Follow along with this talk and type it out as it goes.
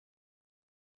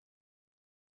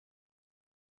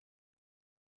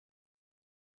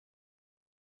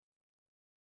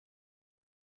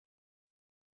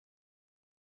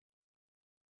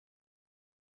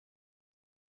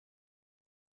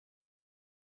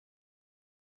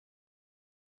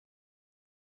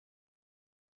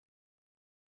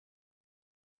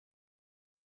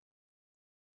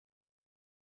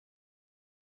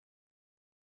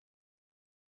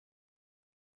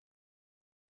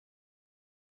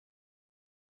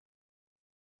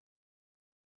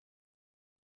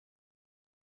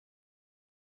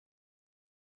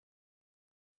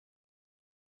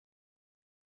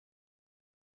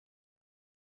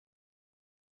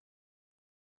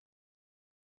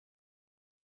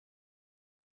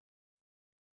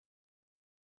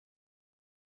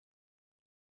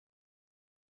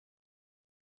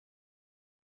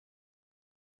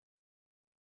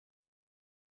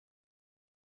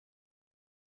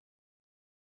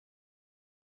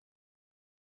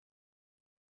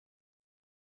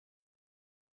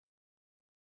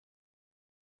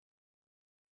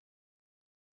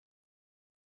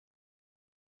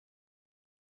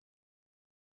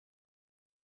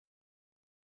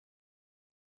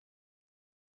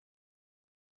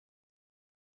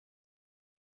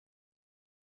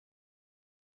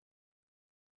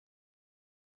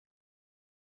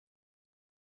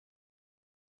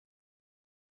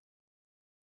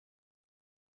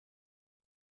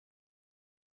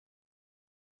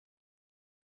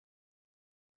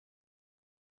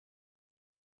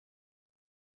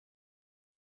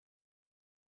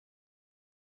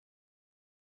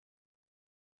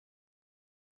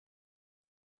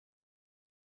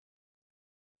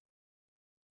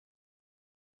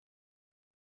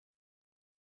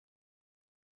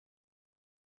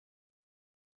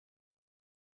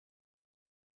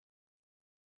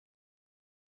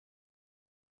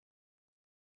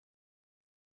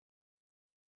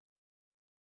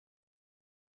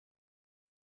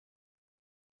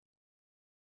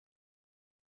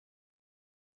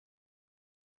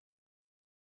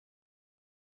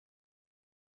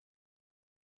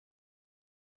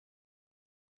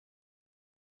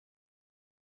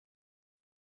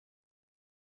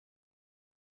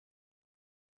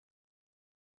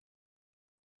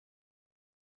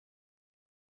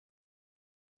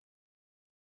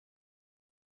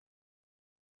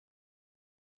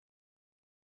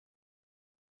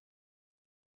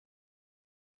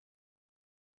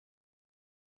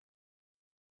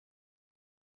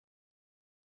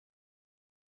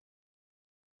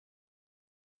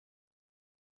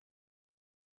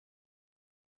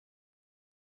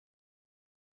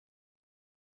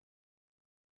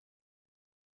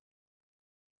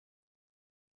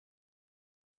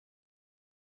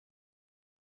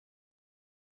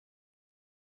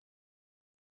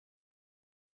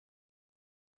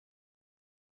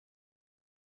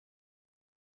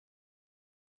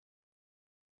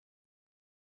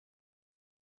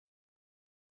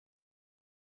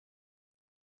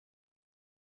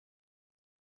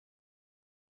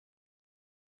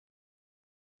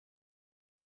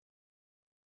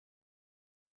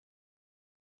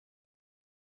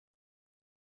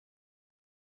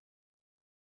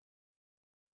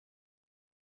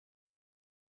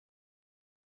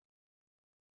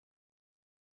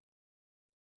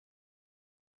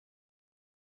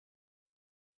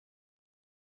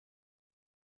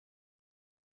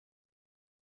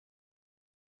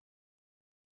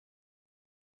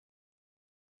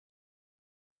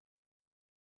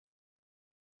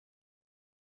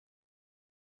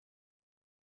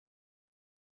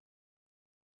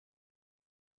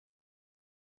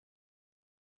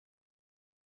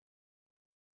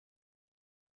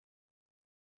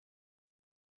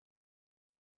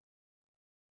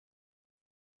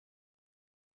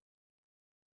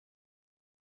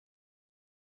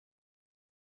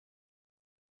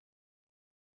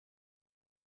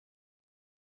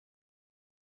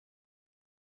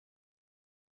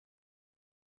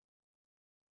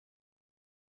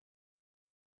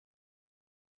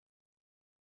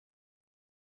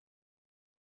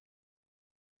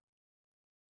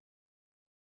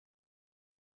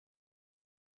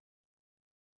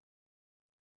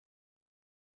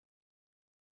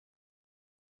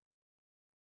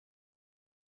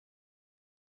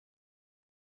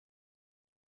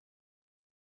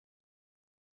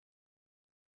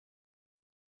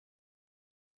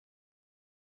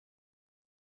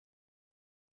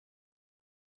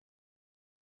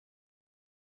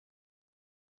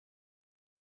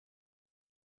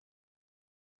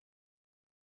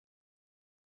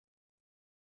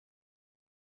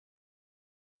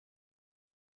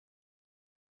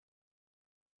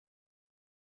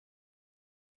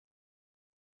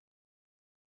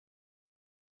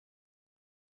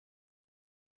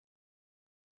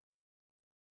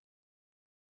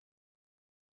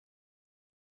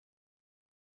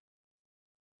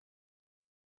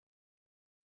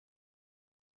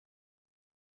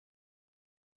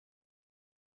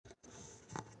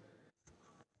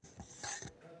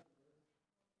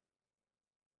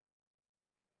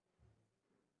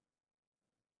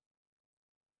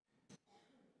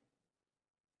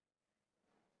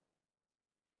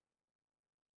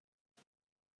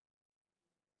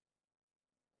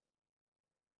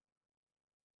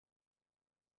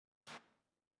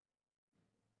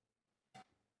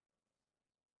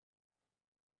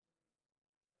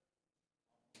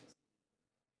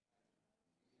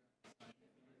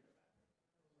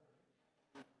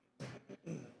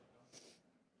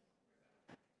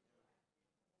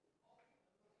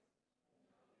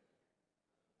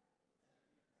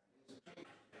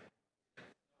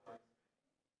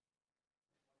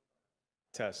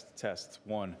Test, test.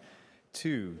 1,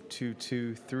 2, 2,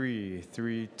 2, 3,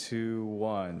 3, 2,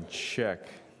 1. Check.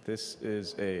 This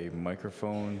is a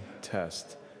microphone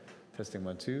test. Testing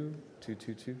 1, 2, 2,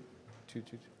 2, 2, 2, 2,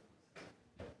 2.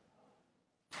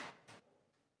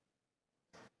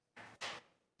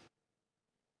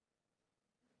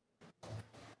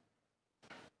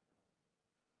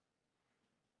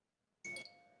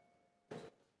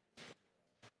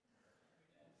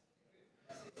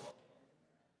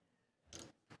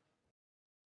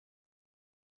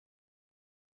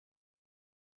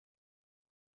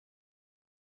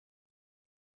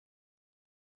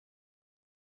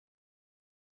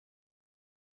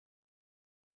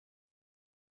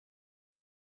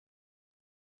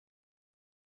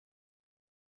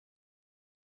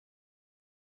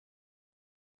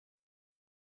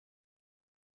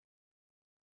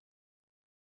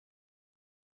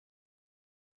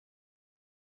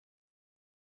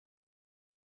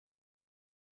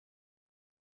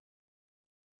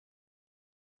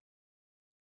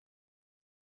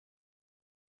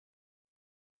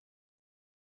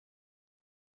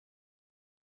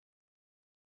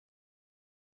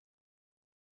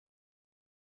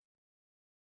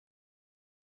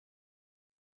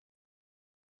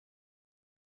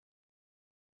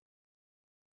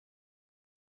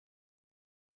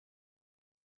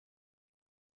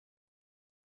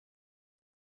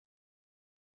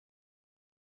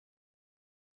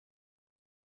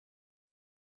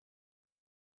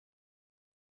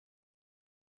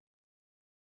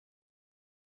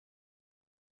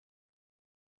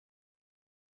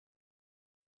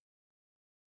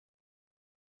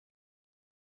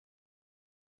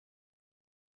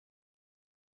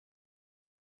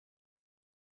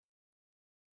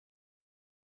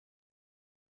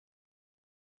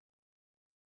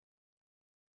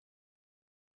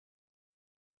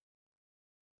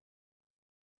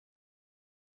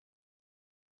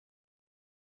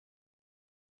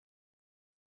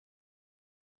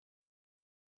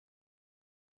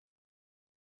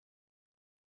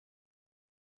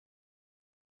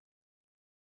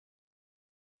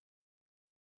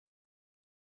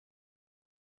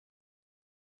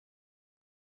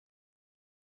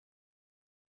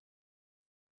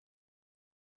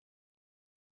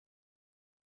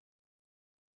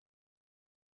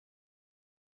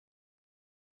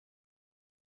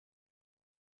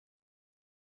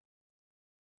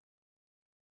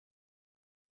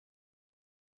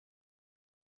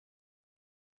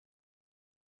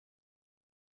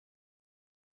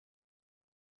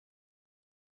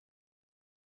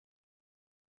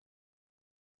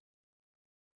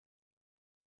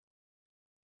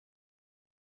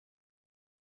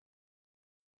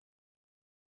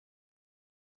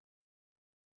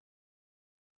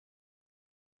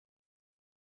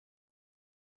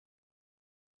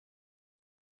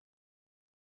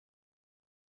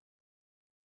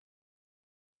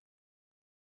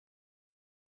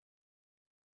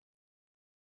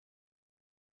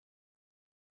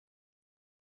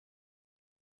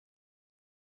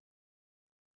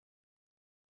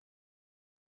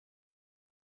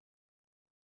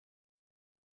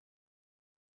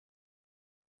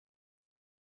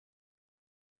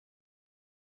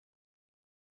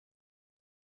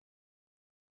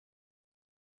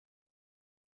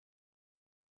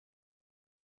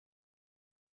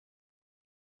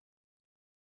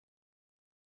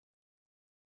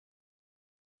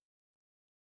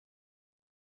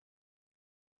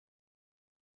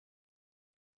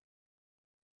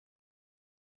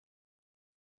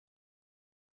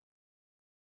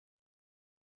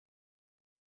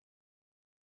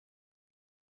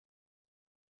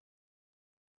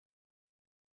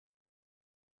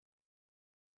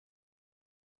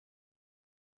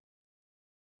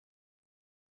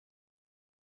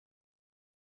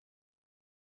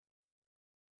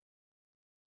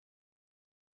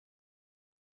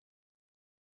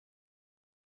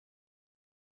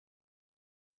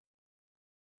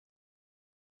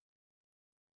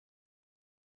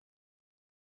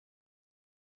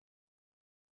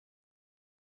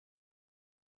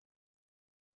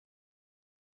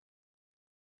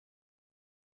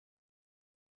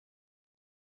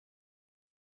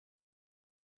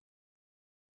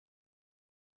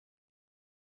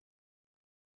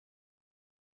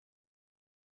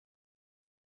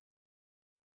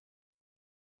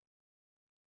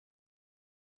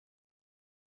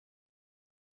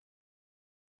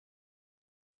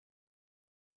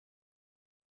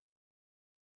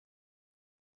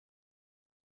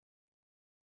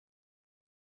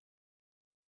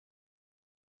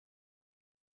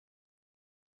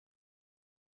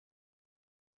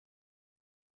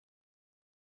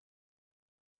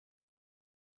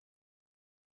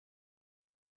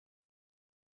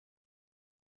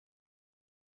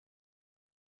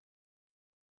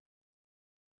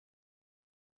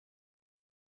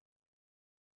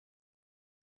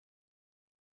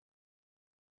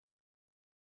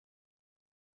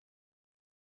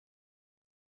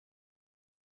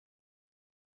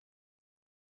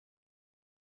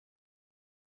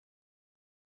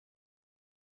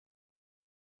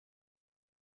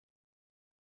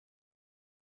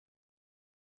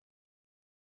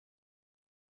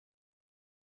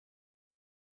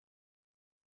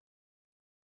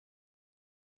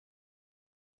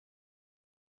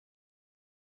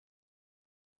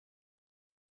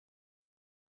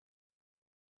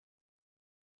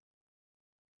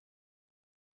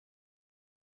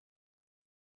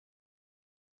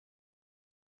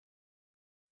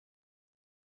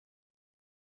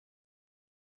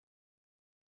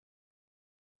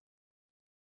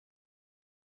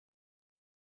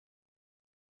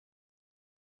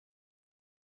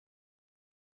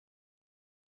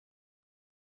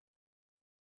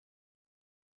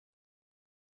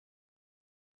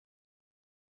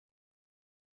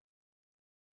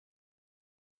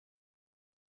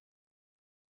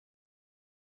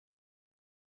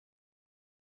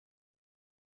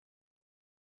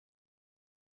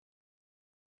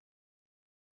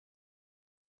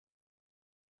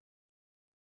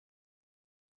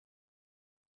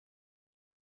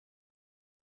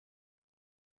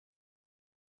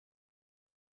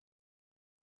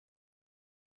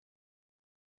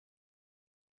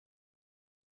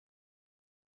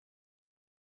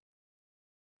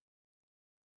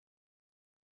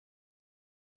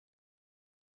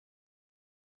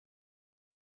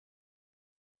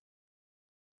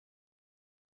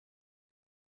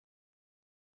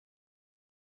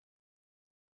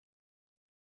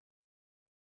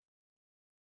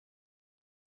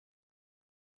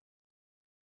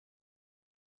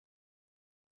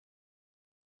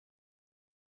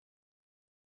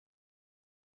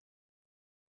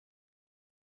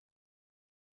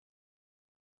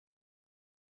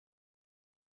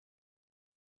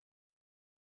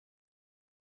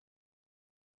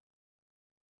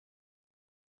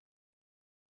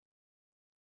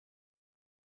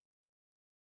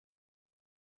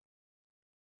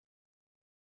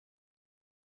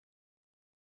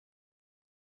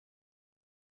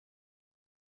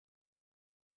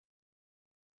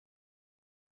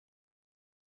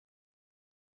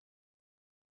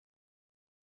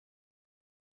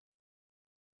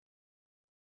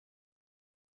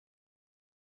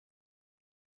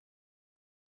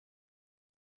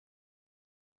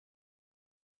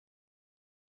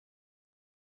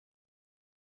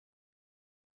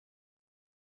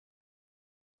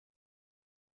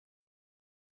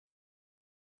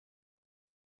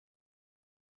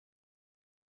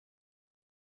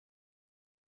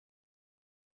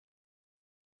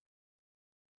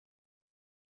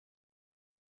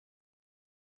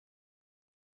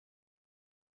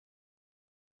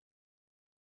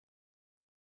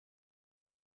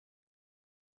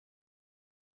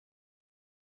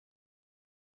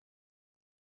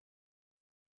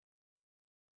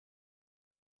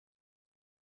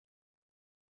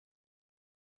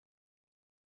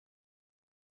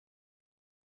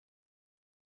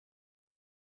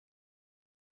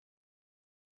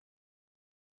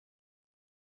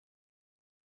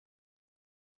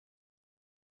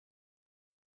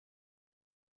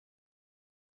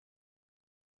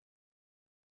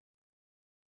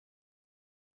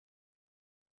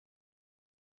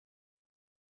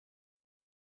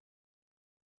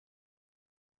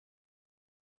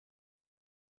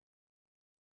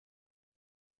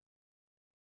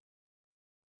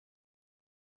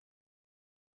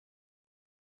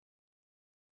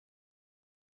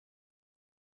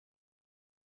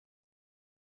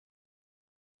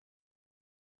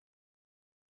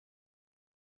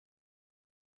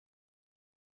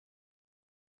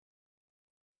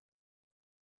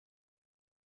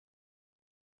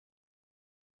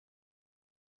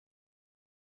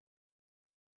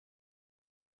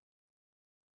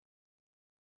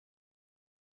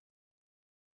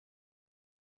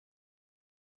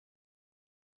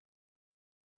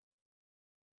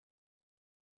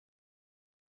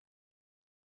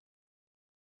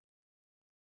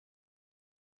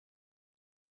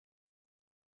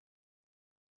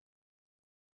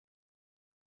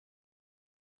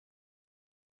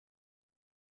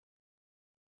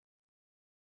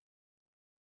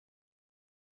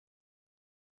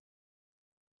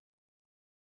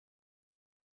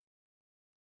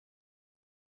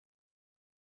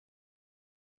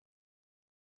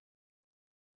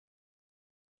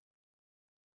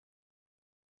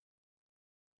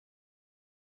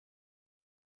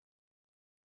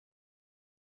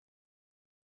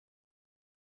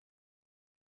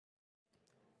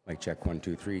 Mic check 1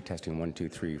 2 3, testing 1 2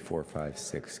 3 4 5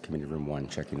 6. Committee room 1,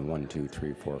 checking 1 2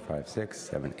 3 4 5 6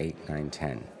 7 8 9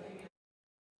 10.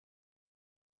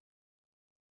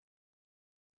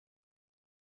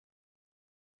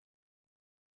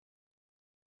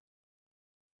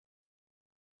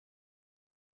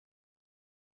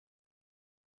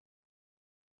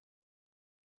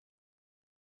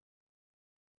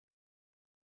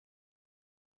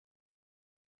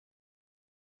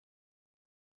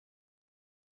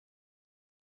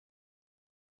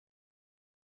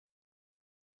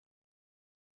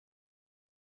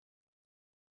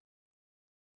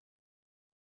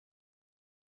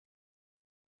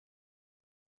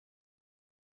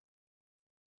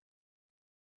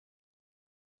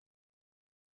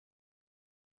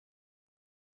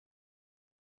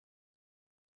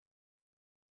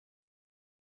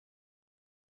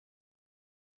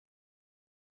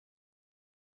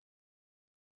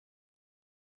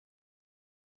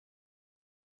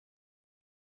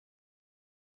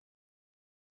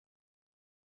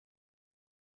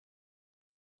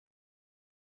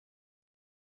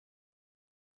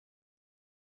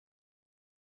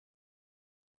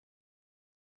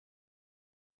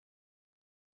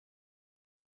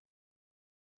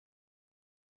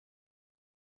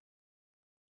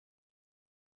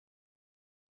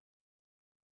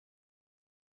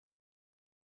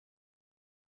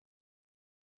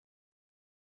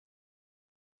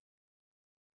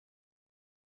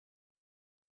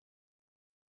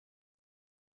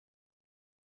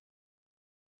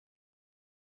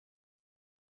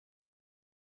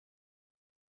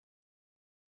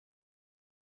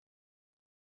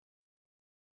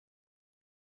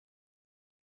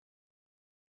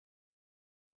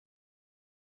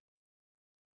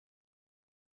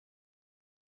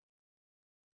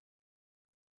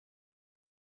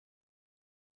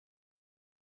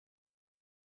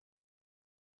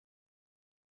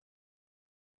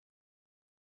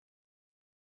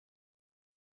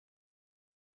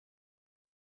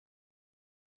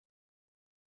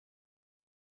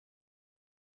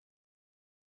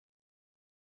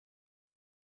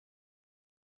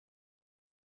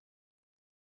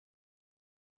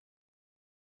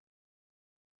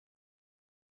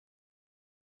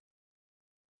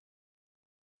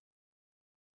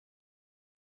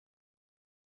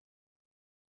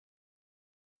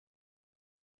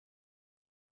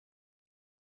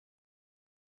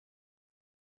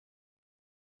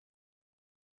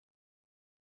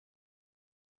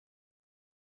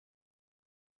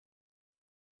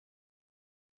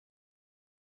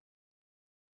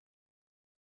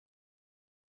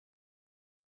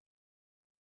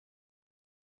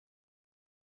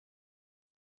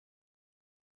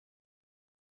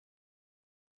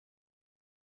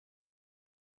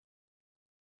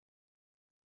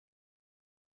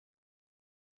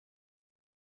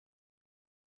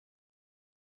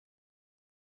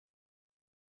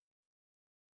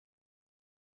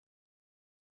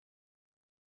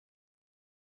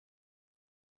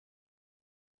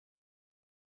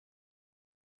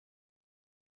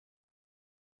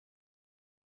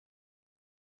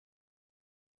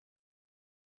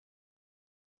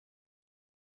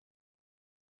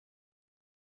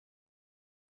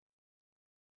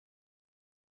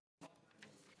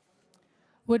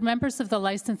 Would members of the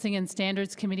Licensing and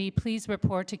Standards Committee please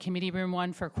report to Committee Room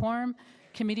 1 for quorum?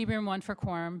 Committee Room 1 for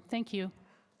quorum. Thank you.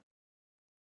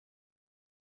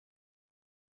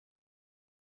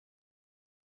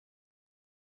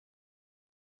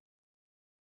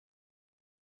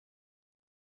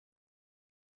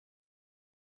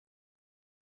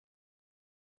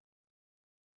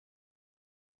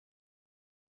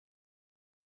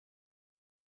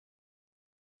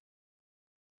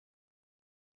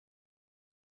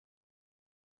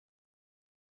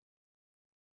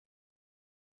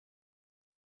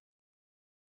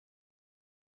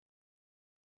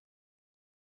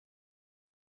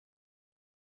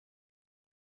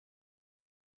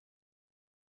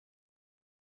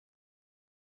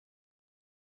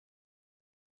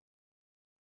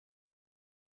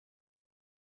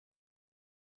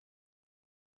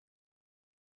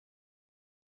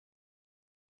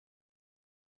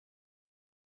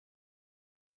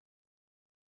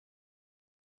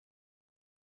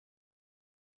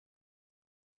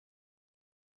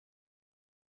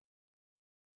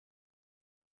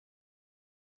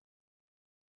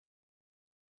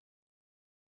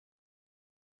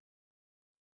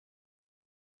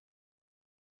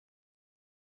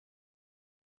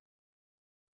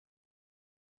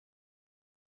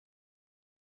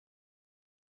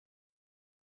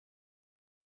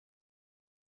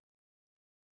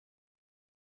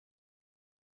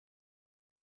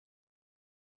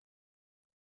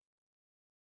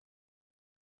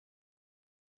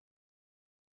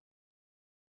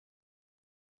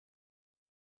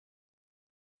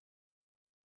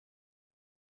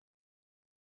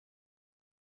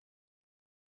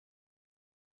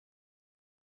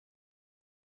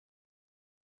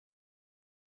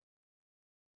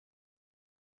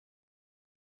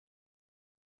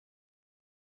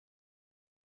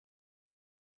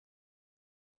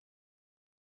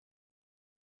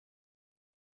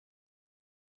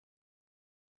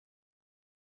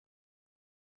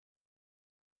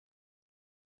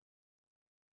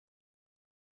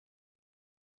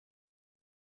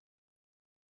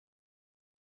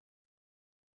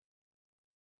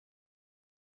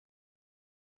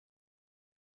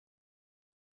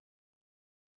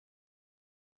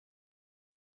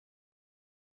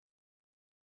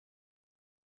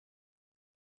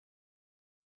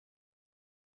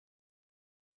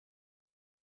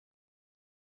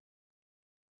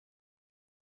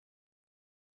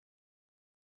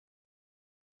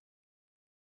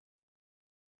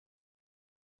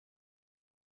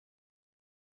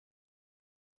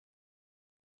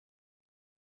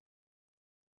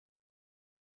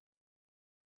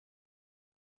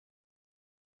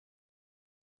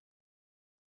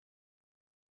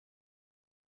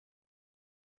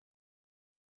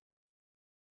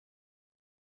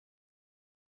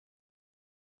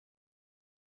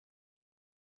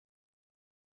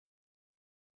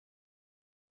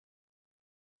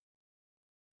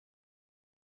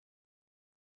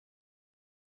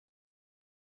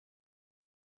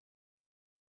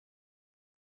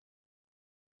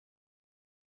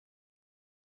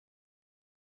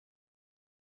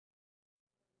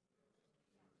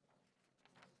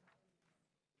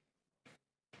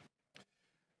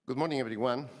 Good morning,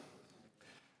 everyone.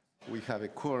 We have a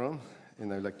quorum,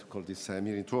 and I'd like to call this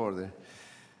meeting to order.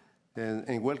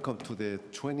 And welcome to the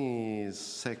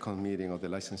 22nd meeting of the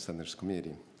License Standards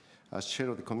Committee. As chair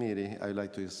of the committee, I'd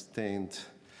like to extend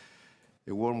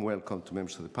a warm welcome to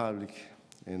members of the public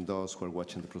and those who are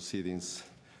watching the proceedings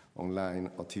online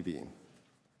or TV.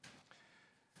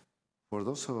 For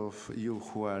those of you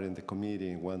who are in the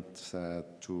committee and want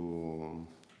to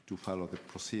follow the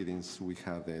proceedings, we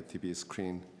have the TV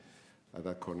screen at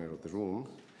that corner of the room,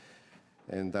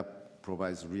 and that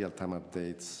provides real-time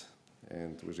updates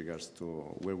and with regards to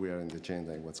where we are in the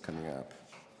agenda and what's coming up.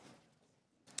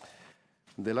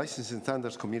 The Licensing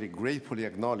Standards Committee gratefully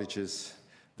acknowledges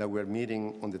that we are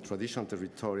meeting on the traditional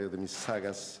territory of the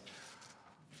Mississaugas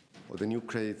of the New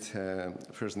Credit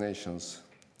First Nations,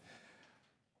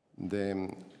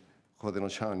 the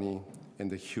Haudenosaunee, and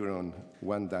the Huron,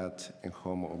 Wendat, and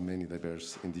home of many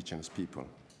diverse Indigenous people.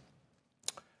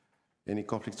 Any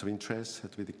conflicts of interest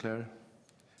have to be declared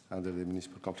under the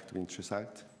Municipal Conflict of Interest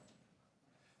Act?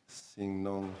 Seeing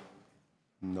none,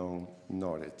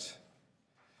 knowledge.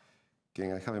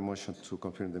 Can I have a motion to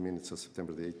confirm the minutes of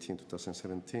September the 18th,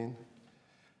 2017?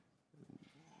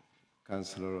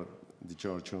 Councillor Di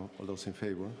Giorgio, all those in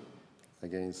favor?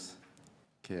 Against?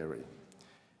 Carry.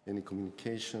 Any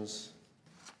communications?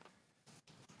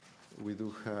 We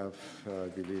do have, I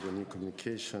believe, a new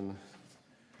communication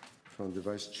from the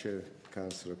Vice Chair,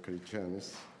 Councillor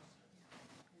Karygiannis.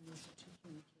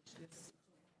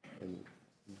 And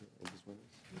this one?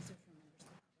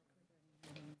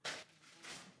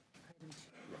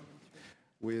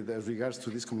 With regards to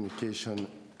this communication,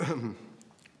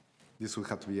 this will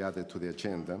have to be added to the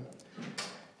agenda.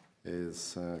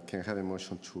 Can I have a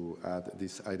motion to add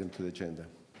this item to the agenda?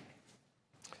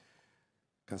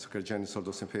 Councillor Karygiannis, all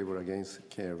those in favor, against,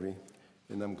 carry.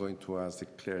 And I'm going to ask the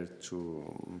clerk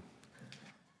to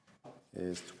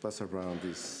pass around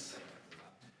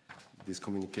these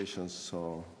communications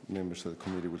so members of the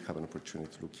committee will have an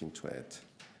opportunity to look into it.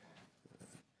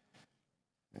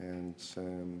 And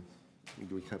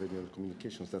do we have any other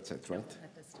communications? That's it, right?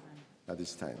 At this time. At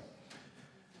this time.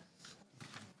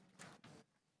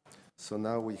 So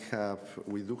now we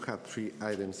do have 3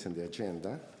 items in the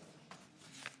agenda.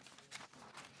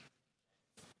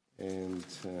 And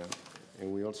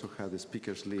we also have the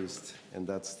speakers list, and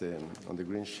that's on the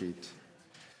green sheet.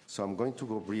 So I'm going to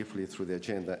go briefly through the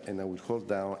agenda, and I will hold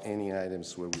down any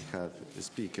items where we have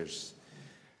speakers.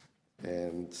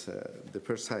 And the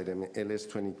first item, LS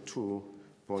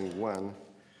 22.1,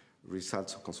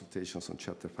 results of consultations on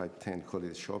Chapter 510,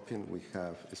 holiday shopping. We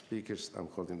have speakers. I'm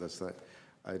holding that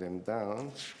item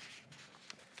down.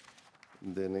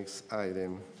 The next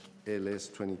item, LS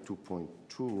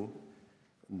 22.2,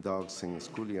 dogs in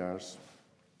schoolyards.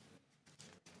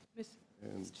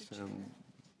 And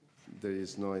there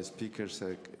is no speakers.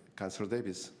 Councillor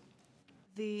Davis.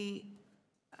 The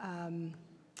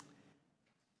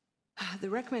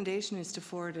recommendation is to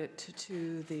forward it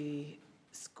to the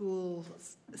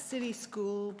City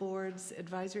School Board's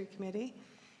Advisory Committee,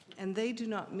 and they do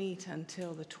not meet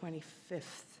until the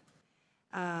 25th.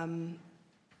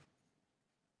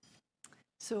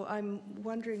 So I'm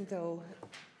wondering, though,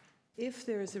 if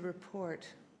there is a report,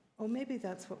 maybe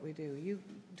that's what we do. You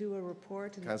do a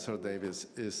report. And Councillor Davis,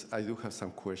 I do have some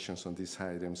questions on this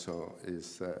item, so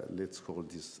let's hold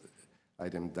this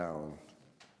item down.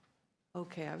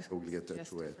 Okay, I was So we'll get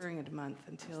just deferring it a month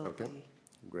until. Okay,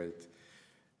 great.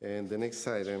 And the next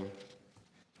item,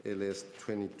 LS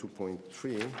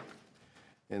 22.3,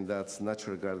 and that's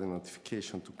natural garden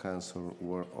notification to council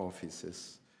work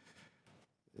offices.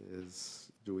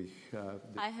 Do we have?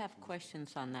 I have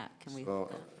questions on that. Can we? So,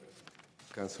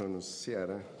 Councillor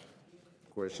Nociara,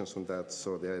 questions on that.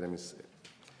 So the item is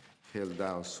held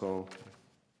down. So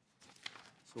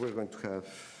we're going to have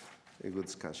a good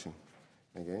discussion,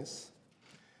 I guess.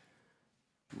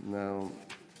 Now,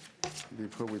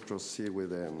 before we proceed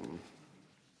with the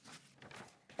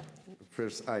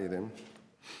first item,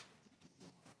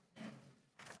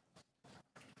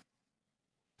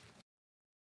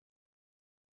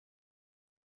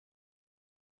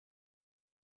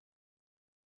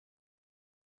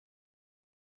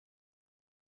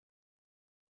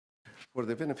 for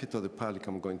the benefit of the public,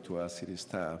 I'm going to ask city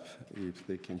staff if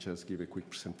they can just give a quick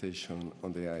presentation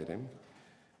on the item,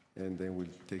 and then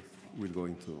we'll go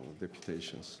into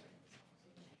deputations.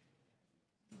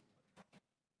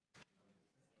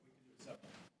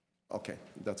 Okay,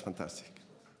 that's fantastic.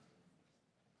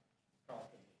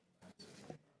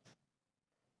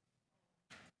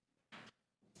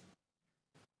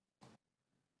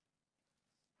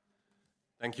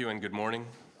 Thank you and good morning.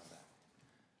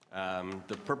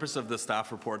 The purpose of the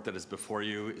staff report that is before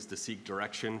you is to seek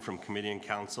direction from committee and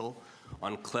council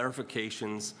on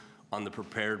clarifications on the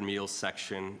prepared meals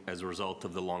section as a result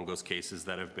of the Longos cases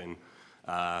that have been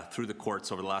through the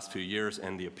courts over the last few years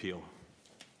and the appeal.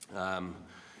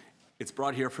 It's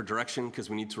brought here for direction because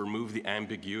we need to remove the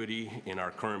ambiguity in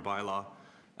our current bylaw.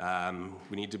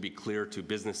 We need to be clear to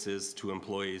businesses, to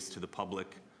employees, to the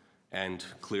public, and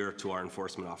clear to our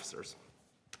enforcement officers.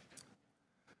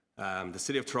 The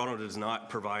City of Toronto does not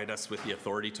provide us with the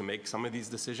authority to make some of these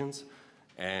decisions,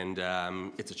 and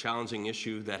it's a challenging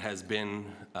issue that has been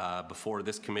before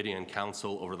this committee and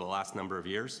council over the last number of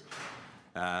years.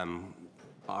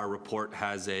 Our report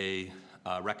has a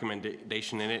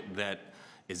recommendation in it that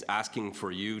is asking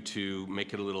for you to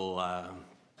make it a little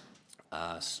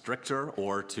stricter,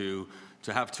 or to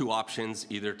have two options,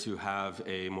 either to have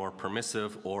a more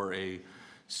permissive or a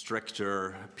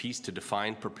stricter piece to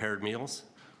define prepared meals,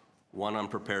 one on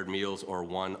prepared meals or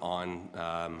one on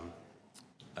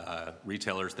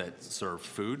retailers that serve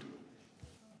food.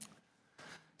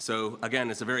 So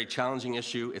again, it's a very challenging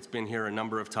issue. It's been here a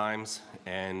number of times,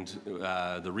 and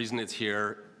the reason it's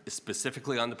here is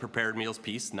specifically on the prepared meals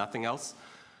piece, nothing else.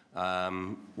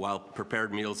 While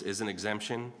prepared meals is an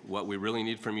exemption, what we really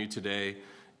need from you today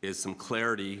is some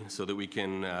clarity so that we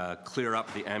can clear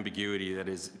up the ambiguity that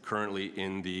is currently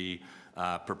in the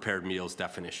prepared meals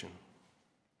definition.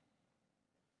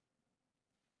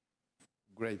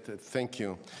 Great, thank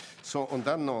you. So on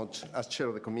that note, as chair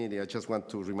of the committee, I just want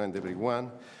to remind everyone,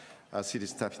 as city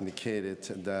staff indicated,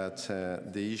 that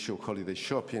the issue of holiday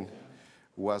shopping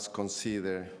was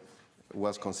considered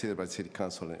by City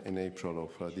Council in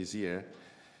April of this year.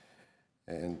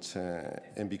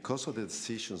 And because of the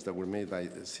decisions that were made by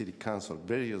the City Council,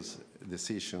 various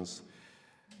decisions,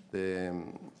 the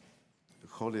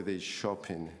holiday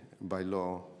shopping by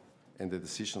law and the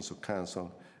decisions of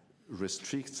council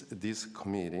restricts this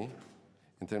committee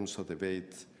in terms of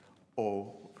debate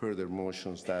or further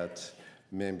motions that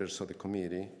members of the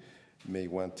committee may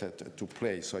want to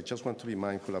place. So I just want to be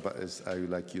mindful about, I would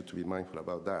like you to be mindful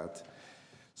about that.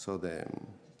 So the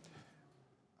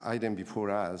item before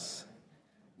us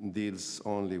deals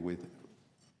only with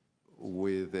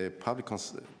the public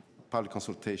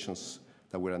consultations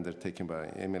that were undertaken by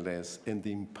MLS and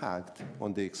the impact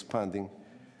on the expanding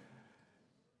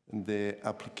the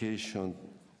application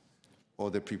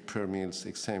of the prepared meals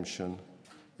exemption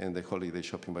and the holiday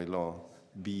shopping by law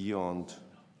beyond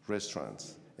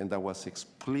restaurants. And that was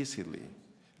explicitly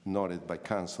noted by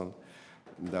council.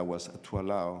 That was to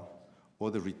allow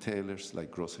other retailers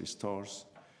like grocery stores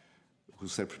who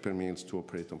sell prepared meals to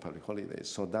operate on public holidays.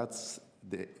 So that's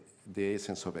the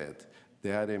essence of it.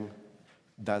 The item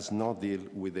does not deal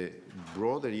with the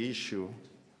broader issue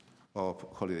of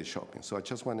holiday shopping. So I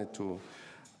just wanted to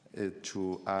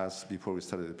ask, before we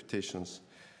start the deputations,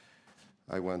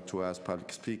 I want to ask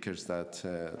public speakers that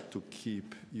to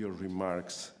keep your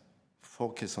remarks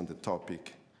focused on the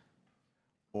topic,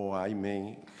 or I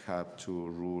may have to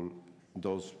rule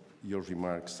your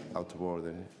remarks out of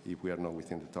order if we are not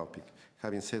within the topic.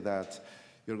 Having said that,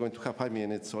 you're going to have 5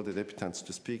 minutes, all the deputants,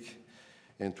 to speak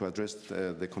and to address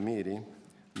the committee.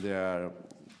 There are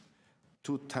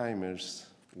 2 timers,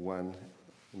 one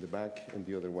in the back and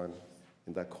the other one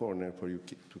in that corner, for you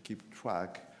to keep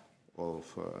track of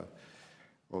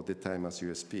the time as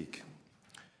you speak.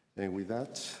 And with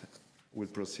that, we'll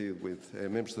proceed with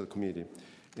members of the committee.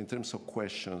 In terms of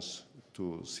questions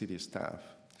to city staff,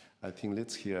 I think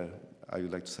I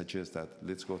would like to suggest that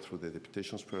let's go through the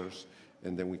deputations first,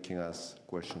 and then we can ask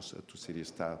questions to city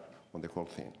staff on the whole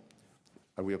thing.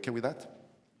 Are we okay with that?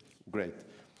 Great.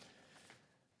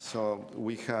 So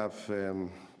we have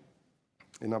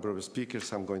a number of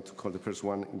speakers. I'm going to call the first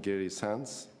one Gary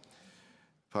Sands,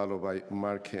 followed by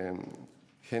Mark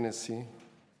Hennessy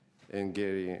and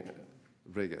Gary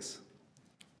Reges.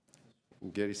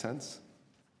 Gary Sands.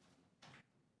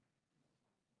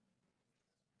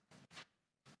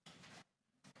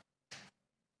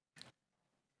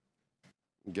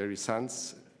 Gary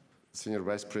Sands, Senior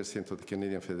Vice President of the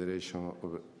Canadian Federation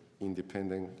of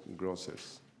Independent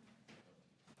Grocers.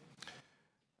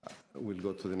 We'll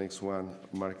go to the next one,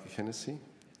 Mark Hennessy.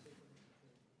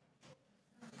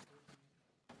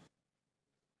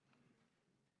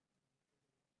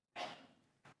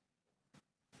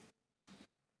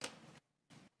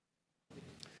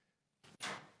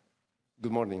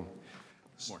 Good morning.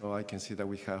 So I can see that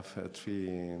we have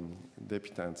 3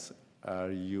 deputants.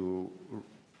 Are you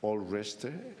all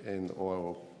registered,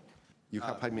 or you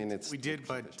have 5 minutes? We did,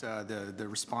 but the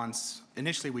response,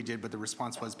 initially we did, but the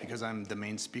response was because I'm the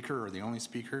main speaker or the only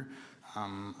speaker,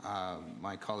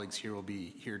 My colleagues here will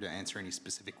be here to answer any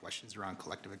specific questions around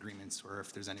collective agreements or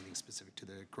if there's anything specific to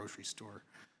the grocery store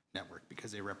network,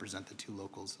 because they represent the two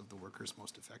locals of the workers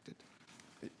most affected.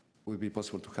 Would it be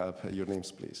possible to have your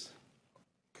names, please?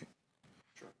 Okay.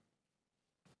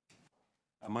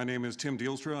 My name is Tim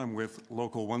Dealstra. I'm with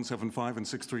Local 175 and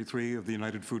 633 of the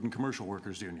United Food and Commercial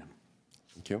Workers Union.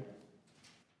 Thank you.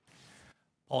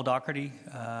 Paul Doherty,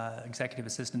 Executive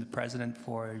Assistant to the President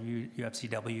for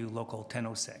UFCW Local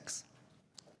 1006.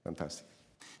 Fantastic.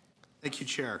 Thank you,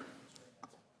 Chair.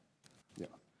 Yeah.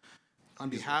 On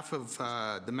behalf of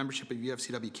the membership of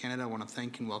UFCW Canada, I want to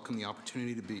thank and welcome the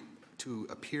opportunity to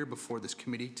appear before this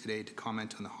committee today to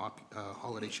comment on the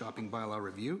holiday shopping bylaw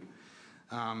review.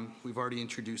 We've already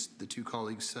introduced the two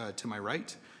colleagues to my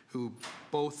right,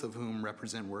 both of whom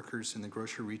represent workers in the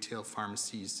grocery, retail,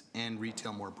 pharmacies, and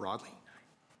retail more broadly.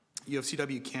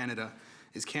 UFCW Canada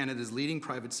is Canada's leading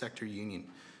private sector union.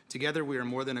 Together, we are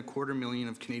more than 250,000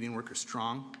 of Canadian workers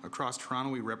strong. Across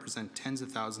Toronto, we represent tens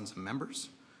of thousands of members.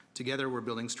 Together, we're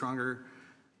building stronger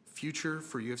future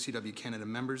for UFCW Canada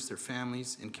members, their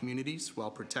families, and communities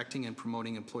while protecting and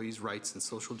promoting employees' rights and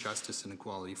social justice and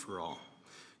equality for all.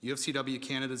 UFCW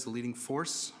Canada is a leading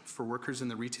force for workers in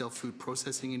the retail, food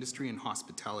processing industry, and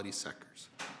hospitality sectors.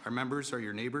 Our members are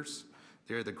your neighbors.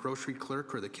 They're the grocery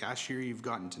clerk or the cashier you've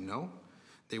gotten to know.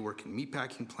 They work in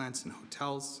meatpacking plants and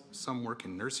hotels. Some work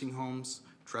in nursing homes,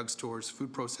 drugstores,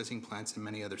 food processing plants, and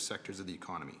many other sectors of the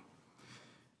economy.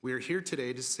 We are here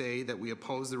today to say that we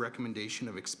oppose the recommendation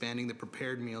of expanding the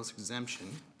prepared meals exemption,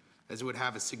 as it would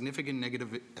have a significant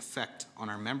negative effect on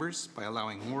our members by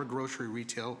allowing more grocery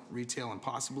retail, and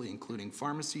possibly including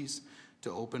pharmacies,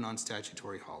 to open on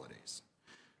statutory holidays.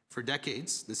 For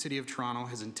decades, the City of Toronto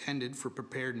has intended for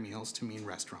prepared meals to mean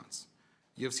restaurants.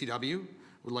 UFCW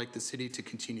would like the city to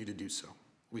continue to do so.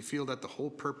 We feel that the whole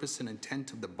purpose and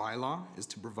intent of the bylaw is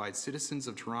to provide citizens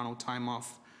of Toronto time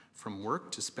off from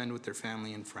work to spend with their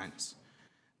family and friends.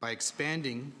 By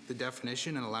expanding the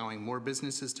definition and allowing more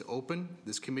businesses to open,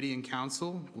 this committee and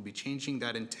council will be changing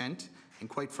that intent and,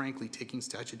 quite frankly, taking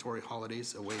statutory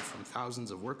holidays away from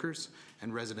thousands of workers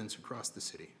and residents across the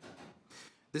city.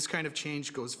 This kind of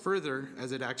change goes further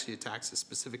as it actually attacks a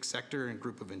specific sector and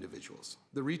group of individuals.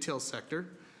 The retail sector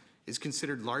is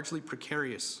considered largely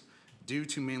precarious due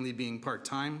to mainly being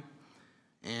part-time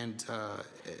and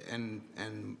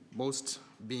most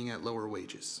being at lower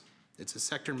wages. It's a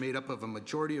sector made up of a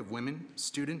majority of women,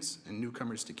 students, and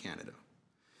newcomers to Canada.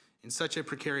 In such a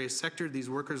precarious sector, these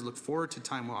workers look forward to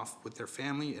time off with their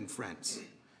family and friends.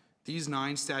 These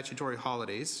 9 statutory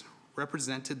holidays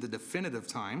represented the definitive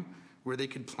time where they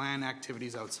could plan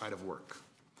activities outside of work.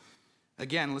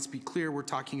 Again, let's be clear, we're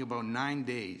talking about 9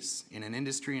 days in an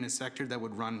industry and a sector that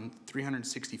would run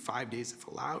 365 days if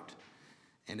allowed.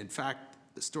 And in fact,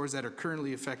 the stores that are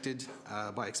currently affected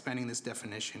by expanding this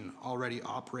definition already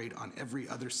operate on every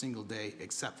other single day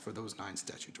except for those 9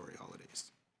 statutory holidays.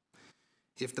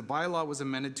 If the bylaw was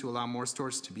amended to allow more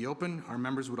stores to be open, our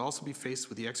members would also be faced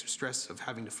with the extra stress of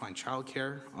having to find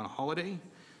childcare on a holiday.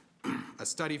 A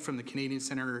study from the Canadian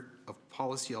Centre of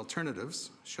Policy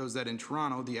Alternatives shows that in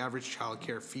Toronto, the average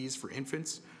childcare fees for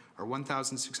infants are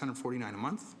 $1,649 a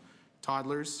month,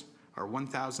 toddlers are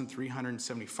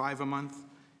 $1,375 a month,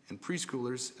 and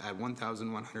preschoolers at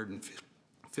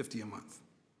 $1,150 a month.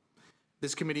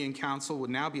 This committee and council would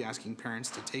now be asking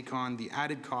parents to take on the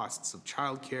added costs of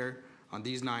childcare on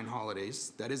these 9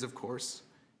 holidays. That is, of course,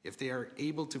 if they are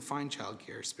able to find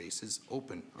childcare spaces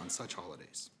open on such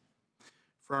holidays.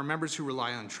 For our members who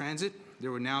rely on transit,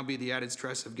 there would now be the added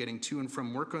stress of getting to and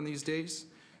from work on these days.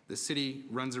 The city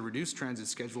runs a reduced transit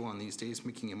schedule on these days,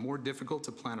 making it more difficult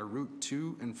to plan a route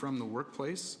to and from the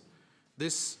workplace.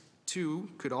 This, too,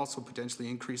 could also potentially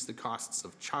increase the costs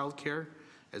of childcare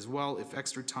as well if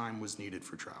extra time was needed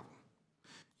for travel.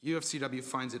 UFCW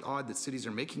finds it odd that cities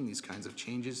are making these kinds of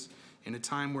changes in a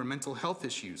time where mental health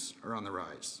issues are on the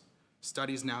rise.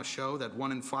 Studies now show that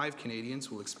 1 in 5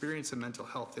 Canadians will experience a mental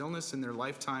health illness in their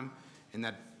lifetime, and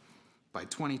that by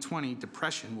 2020,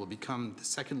 depression will become the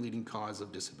 2nd leading cause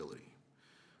of disability.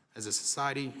 As a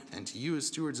society, and to you as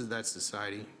stewards of that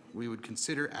society,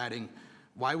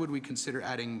 why would we consider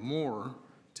adding more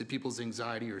to people's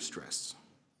anxiety or stress?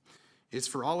 It's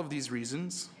for all of these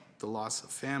reasons, the loss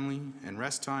of family and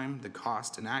rest time, the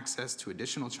cost and access to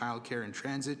additional childcare and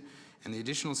transit, and the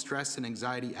additional stress and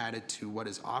anxiety added to what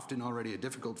is often already a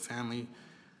difficult family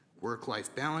work-life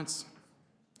balance,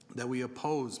 that we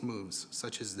oppose moves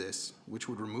such as this, which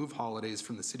would remove holidays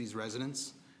from the city's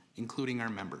residents, including our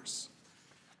members.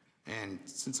 And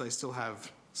since I still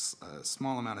have a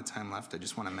small amount of time left, I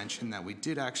just want to mention that we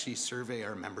did actually survey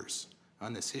our members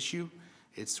on this issue,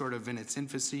 It's sort of in its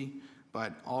infancy,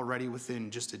 but already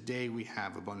within just a day, we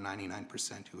have about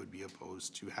 99% who would be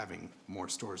opposed to having more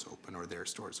stores open or their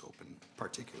stores open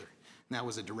particularly. And that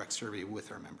was a direct survey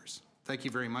with our members. Thank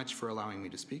you very much for allowing me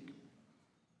to speak.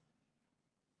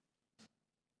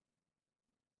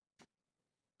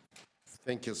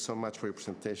 Thank you so much for your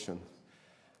presentation.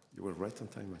 You were right on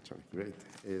time, actually. Great.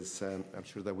 I'm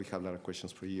sure that we have a lot of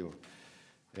questions for you.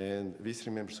 And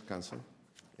visiting members of council,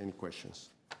 any questions?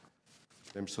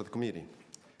 Members of the committee,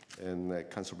 and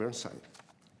Councilor Burnside,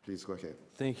 please go ahead.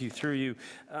 Thank you. Through you.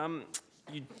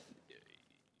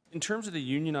 In terms of the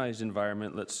unionized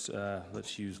environment, let's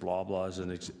use Loblaw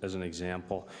as an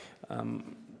example.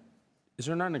 Is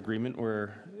there not an agreement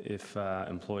where if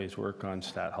employees work on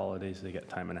stat holidays, they get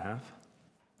time and a half?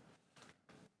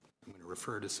 I'm going to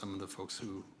refer to some of the folks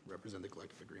who represent the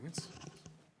collective agreements.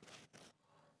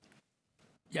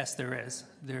 Yes, there is.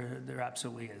 There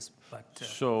absolutely is. But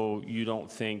so you don't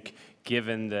think,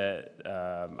 given that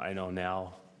I know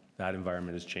now that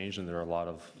environment has changed and there are a lot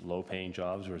of low-paying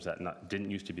jobs, whereas that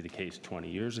didn't used to be the case 20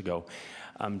 years ago,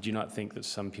 do you not think that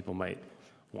some people might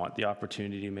want the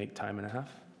opportunity to make time and a half?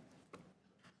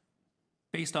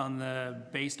 Based on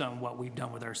what we've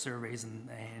done with our surveys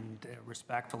and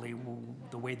respectfully,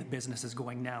 the way the business is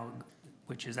going now,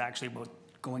 which is actually about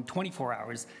going 24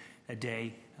 hours a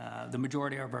day, the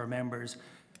majority of our members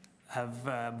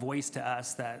have voiced to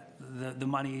us that the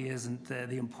money isn't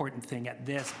the important thing at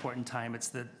this point in time. It's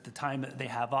the time that they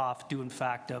have off due in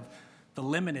fact of the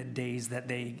limited days that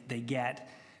they get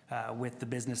with the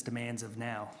business demands of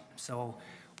now. So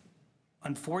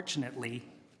unfortunately,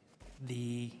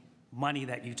 the money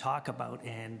that you talk about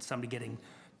and somebody getting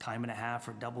time and a half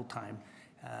or double time,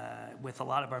 with a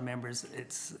lot of our members,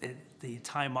 the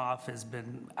time off has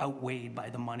been outweighed by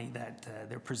the money that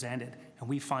they're presented. And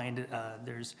we find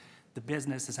the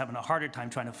business is having a harder time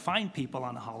trying to find people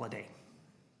on a holiday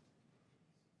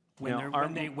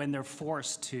when they're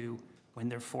forced to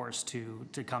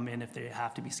come in if they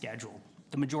have to be scheduled.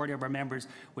 The majority of our members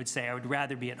would say, I would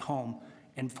rather be at home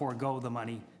and forego the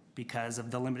money because of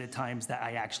the limited times that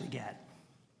I actually get.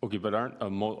 Okay, but aren't a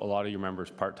lot of your members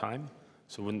part-time?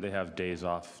 So wouldn't they have days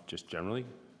off just generally?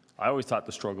 I always thought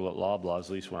the struggle at Loblaw, at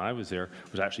least when I was there,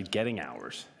 was actually getting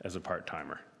hours as a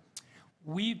part-timer.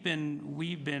 We've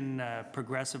been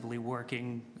progressively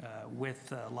working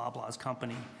with Loblaw's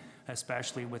company,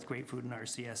 especially with Great Food and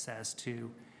RCSS,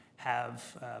 to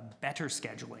have better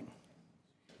scheduling.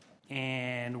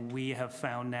 And we have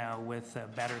found now with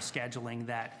better scheduling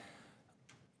that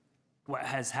what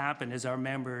has happened is our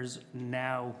members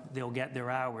now, they'll get their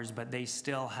hours, but they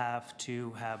still have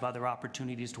to have other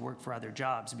opportunities to work for other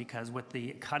jobs, because with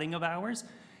the cutting of hours,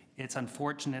 it's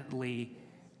unfortunately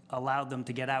allowed them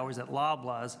to get hours at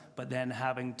Loblaw's, but then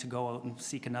having to go out and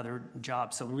seek another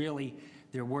job. So really,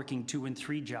 they're working 2 and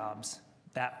 3 jobs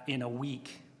that in a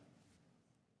week.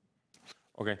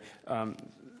 Okay.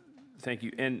 Thank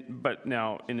you. But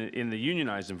now, in the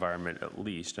unionized environment, at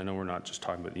least, I know we're not just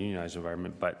talking about the unionized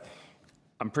environment, but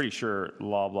I'm pretty sure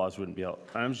Loblaws wouldn't be able,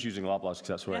 I'm just using Loblaws because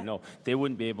that's what I know, they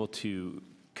wouldn't be able to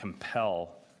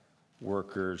compel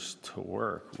workers to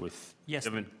work with... Yes,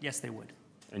 yes they would.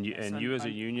 And you as a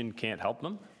union can't help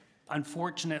them?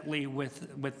 Unfortunately,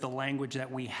 with the language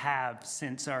that we have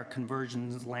since our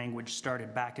conversions language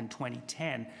started back in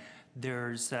 2010,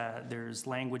 there's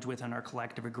language within our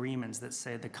collective agreements that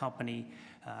say the company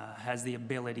has the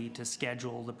ability to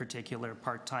schedule the particular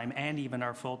part-time and even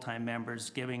our full-time members,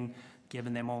 giving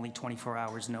them only 24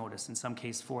 hours notice, in some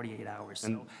case 48 hours.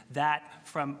 So that,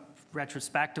 from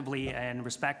retrospectively and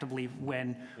respectively,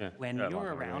 when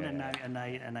you're around,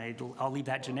 I'll leave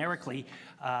that generically,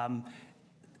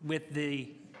 with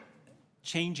the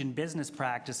change in business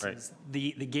practices,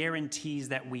 the guarantees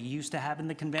that we used to have in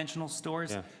the conventional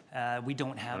stores, we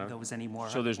don't have those anymore.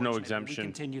 So there's no exemption.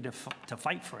 We continue to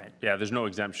fight for it. Yeah, there's no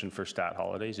exemption for stat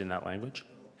holidays in that language?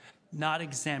 Not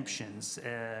exemptions.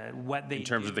 In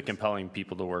terms of the compelling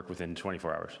people to work within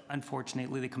 24 hours?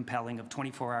 Unfortunately, the compelling of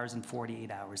 24 hours and 48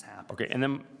 hours happen. Okay, and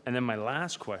then my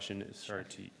last question is, sorry,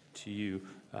 to you,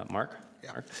 Mark.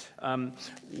 Yeah. Mark.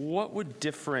 What would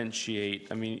differentiate,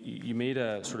 I mean, you made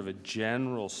a sort of a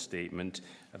general statement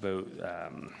about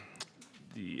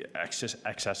the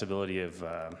accessibility of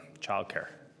childcare.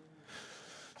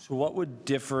 So what would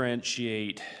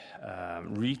differentiate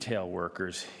retail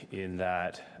workers in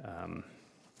that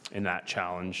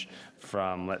challenge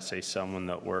from, let's say, someone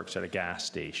that works at a gas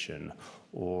station,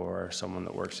 or someone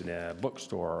that works in a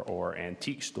bookstore or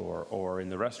antique store or in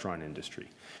the restaurant industry?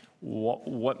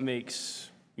 What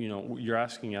makes, you're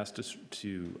asking us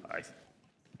to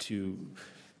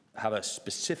have a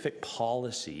specific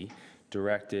policy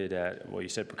directed at, well, you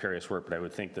said precarious work, but I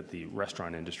would think that the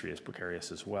restaurant industry is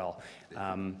precarious as well,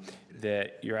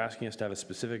 that you're asking us to have a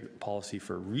specific policy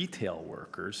for retail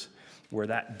workers where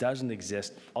that doesn't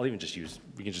exist. I'll even just use,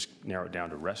 we can just narrow it down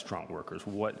to restaurant workers.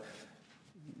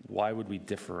 Why would we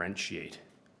differentiate?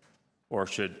 Or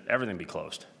should everything be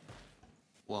closed?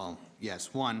 Well,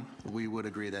 yes, one, we would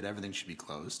agree that everything should be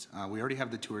closed. We already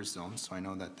have the tourist zones, so I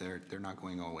know that they're not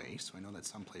going away. So I know that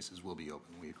some places will be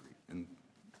open, we agree. And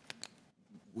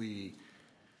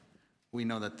we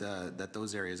know that that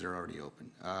those areas are already open.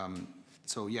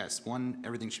 So yes, one,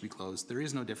 everything should be closed. There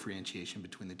is no differentiation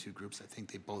between the two groups. I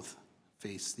think they both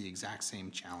face the exact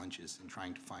same challenges in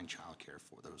trying to find childcare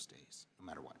for those days, no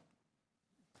matter what.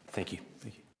 Thank you.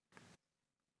 Thank you.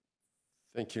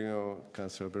 Thank you,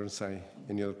 Councillor Burnside.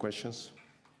 Any other questions?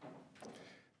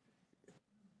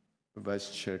 Vice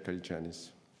Chair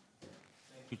Kaligianis.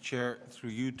 Thank you, Chair.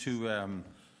 Through you to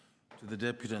the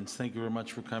deputants, thank you very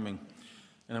much for coming.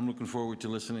 And I'm looking forward to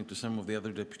listening to some of the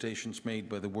other deputations made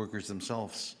by the workers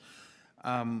themselves.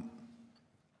 I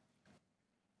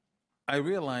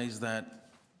realize that,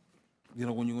 you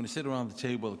know, when you're going to sit around the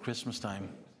table at Christmas time,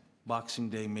 Boxing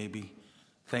Day maybe,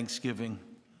 Thanksgiving,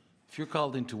 if you're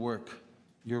called into work,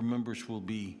 your members will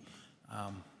be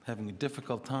having a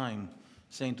difficult time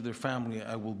saying to their family,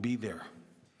 I will be there.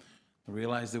 I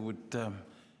realize they would,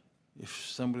 if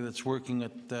somebody that's working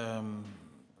at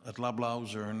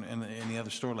Loblaws or in any other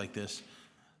store like this,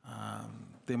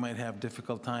 they might have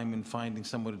difficult time in finding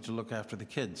somebody to look after the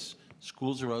kids.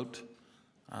 Schools are out.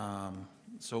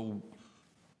 So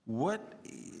what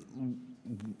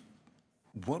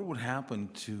would happen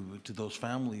to those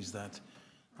families that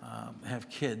have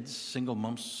kids, single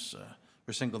moms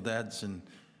or single dads, and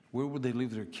where would they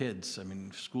leave their kids? I mean,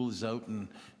 if school is out and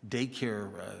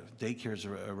daycares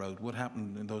are out. What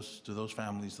happened to those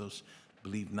families, those, I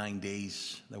believe, 9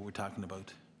 days that we're talking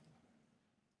about?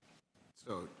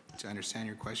 So to understand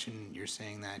your question, you're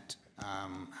saying that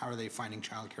how are they finding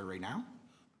childcare right now?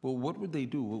 Well, what would they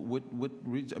do?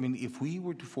 I mean, if we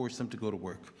were to force them to go to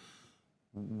work,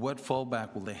 what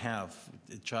fallback will they have?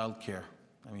 Childcare.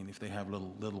 I mean, if they have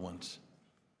little ones.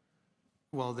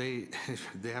 Well, they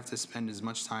have to spend as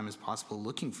much time as possible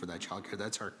looking for that childcare.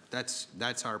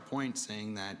 That's our point,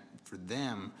 saying that for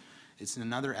them, it's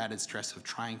another added stress of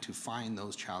trying to find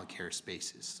those childcare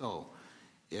spaces. So,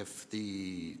 if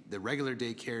the regular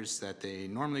daycares that they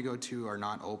normally go to are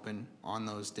not open on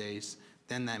those days,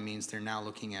 then that means they're now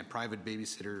looking at private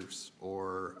babysitters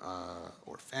or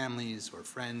families or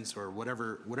friends or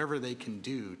whatever they can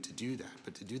do to do that.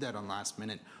 But to do that on last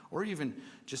minute, or even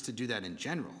just to do that in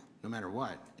general, no matter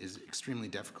what, is extremely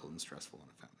difficult and stressful on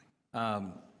a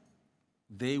family.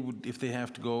 They would, if they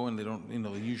have to go and they don't, you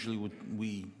know, usually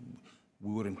we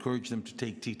would encourage them to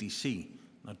take TTC.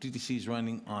 Now, TTC is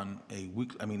running on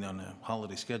on a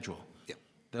holiday schedule. Yep.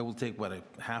 That will take, what, a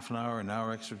half an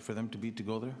hour extra for them to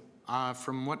go there?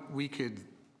 From what we could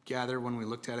gather when we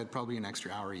looked at it, probably an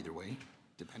extra hour either way,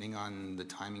 depending on the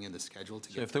timing of the schedule.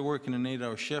 So if they're working an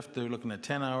 8-hour shift, they're looking at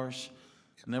 10 hours,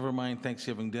 never mind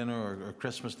Thanksgiving dinner or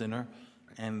Christmas dinner,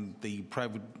 and the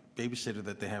private babysitter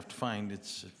that they have to find,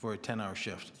 it's for a 10-hour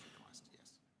shift.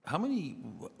 How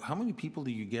many people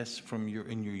do you guess in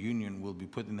your union will be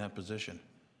put in that position?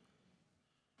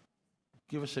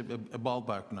 Give us a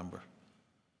ballpark number.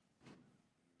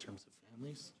 In terms of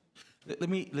families? Let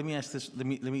me ask this.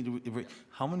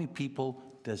 How many people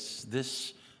does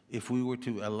this, if we were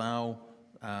to allow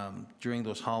during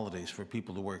those holidays for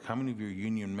people to work, how many of your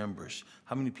union members,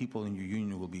 how many people in your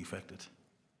union will be affected,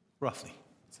 roughly?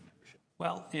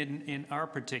 Well, in our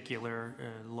particular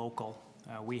local,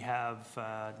 we have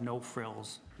No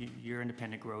Frills, your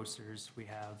independent grocers. We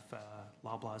have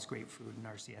Loblaws, Great Food, and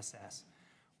RCSS.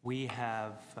 We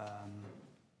have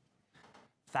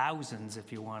thousands,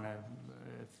 if you want to,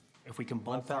 if we can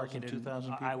ballpark it,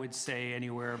 2,000 I would say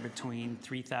anywhere between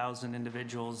 3,000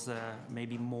 individuals,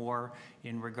 maybe more,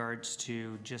 in regards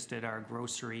to just at our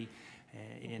grocery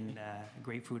in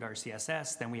Great Food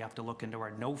RCSS. Then we have to look into our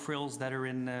No Frills that are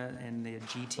in the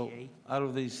GTA. So out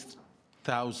of these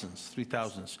thousands,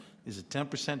 3,000s, is it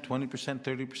 10%, 20%,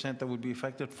 30% that would be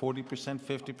affected, 40%,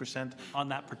 50%? On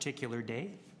that particular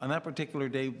day? On that particular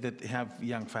day that have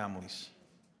young families.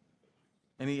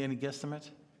 Any guesstimate?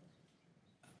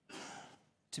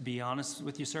 To be honest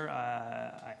with you, sir,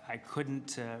 I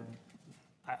couldn't,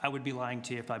 I would be lying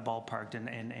to you if I ballparked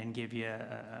and give you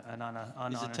an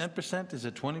honest. Is it 10%? Is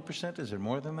it 20%? Is it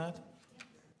more than that?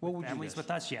 What would Families you guess?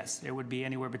 with us, yes. It would be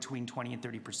anywhere between 20 and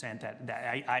 30%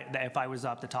 that if I was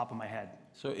off the top of my head.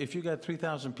 So if you got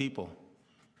 3,000 people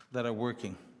that are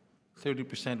working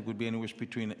 30% would be anywhere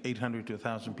between 800 to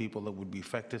 1,000 people that would be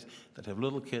affected, that have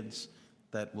little kids,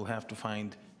 that will have to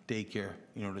find daycare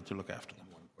in order to look after them.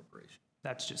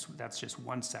 That's just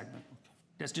one segment.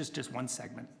 That's just one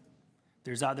segment.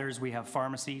 There's others. We have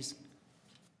pharmacies.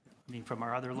 I mean, from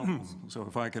our other locals. So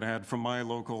if I could add, from my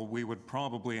local, we would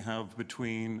probably have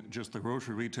between just the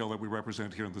grocery retail that we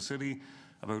represent here in the city,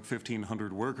 about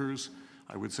 1,500 workers.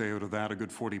 I would say out of that, a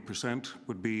good 40%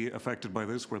 would be affected by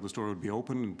this, where the store would be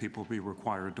open and people would be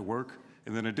required to work.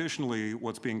 And then additionally,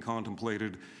 what's being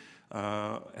contemplated,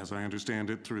 as I understand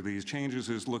it through these changes,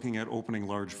 is looking at opening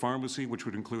large pharmacy, which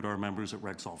would include our members at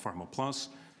Rexall Pharma Plus,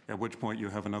 at which point you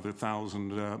have another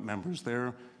 1,000 members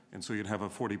there. And so you'd have a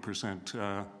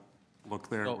 40% look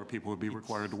there where people would be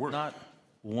required to work. Not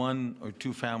one or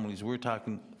two families. We're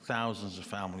talking thousands of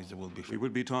families that will be. We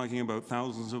would be talking about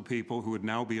thousands of people who would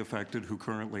now be affected who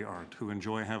currently aren't, who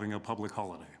enjoy having a public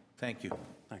holiday. Thank you.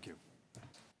 Thank you.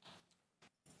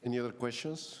 Any other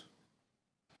questions?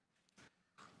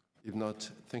 If not,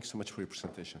 thanks so much for your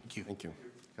presentation. Thank you. Thank you.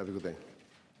 Have a good day.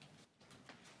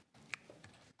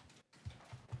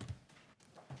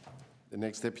 The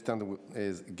next deputant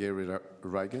is Gary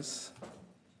Riges,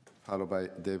 followed by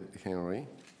Deb Henry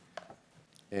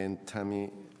and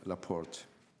Tammy Laporte.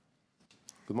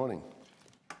 Good morning.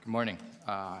 Good morning,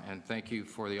 and thank you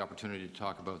for the opportunity to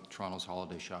talk about Toronto's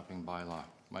holiday shopping bylaw.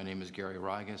 My name is Gary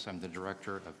Riges. I'm the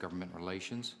Director of Government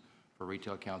Relations for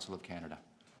Retail Council of Canada.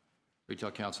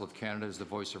 Retail Council of Canada is the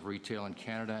voice of retail in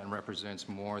Canada and represents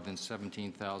more than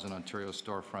 17,000 Ontario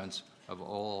storefronts of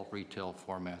all retail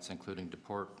formats, including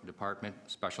department,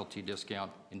 specialty discount,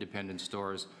 independent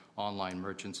stores, online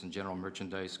merchants and general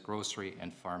merchandise, grocery,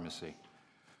 and pharmacy.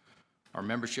 Our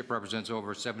membership represents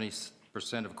over 70%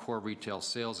 of core retail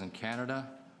sales in Canada.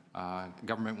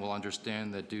 Government will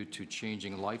understand that due to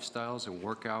changing lifestyles and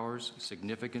work hours,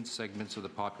 significant segments of the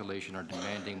population are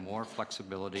demanding more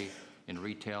flexibility in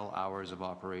retail hours of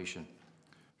operation.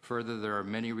 Further, there are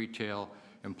many retail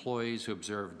employees who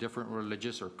observe different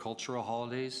religious or cultural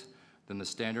holidays than the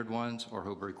standard ones, or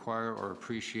who require or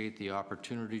appreciate the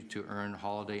opportunity to earn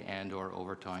holiday and/or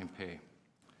overtime pay.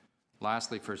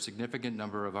 Lastly, for a significant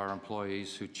number of our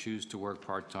employees who choose to work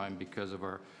part-time because of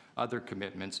our other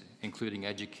commitments, including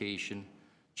education,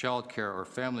 childcare, or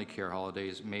family care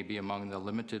holidays, may be among the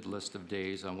limited list of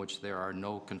days on which there are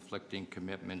no conflicting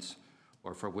commitments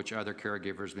or for which other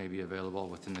caregivers may be available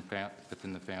within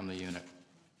the family unit.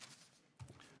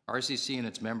 RCC and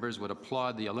its members would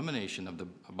applaud the elimination of the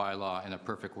bylaw in a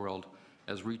perfect world,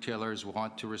 as retailers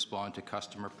want to respond to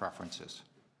customer preferences.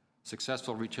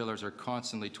 Successful retailers are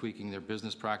constantly tweaking their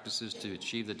business practices to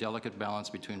achieve the delicate balance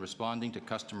between responding to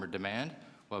customer demand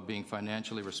while being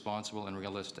financially responsible and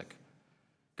realistic.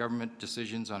 Government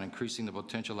decisions on increasing the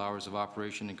potential hours of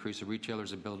operation increase a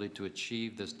retailer's ability to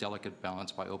achieve this delicate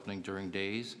balance by opening during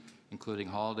days, including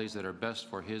holidays that are best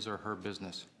for his or her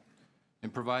business. In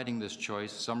providing this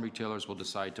choice, some retailers will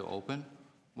decide to open,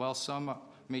 while some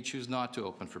may choose not to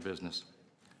open for business.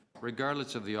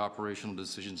 Regardless of the operational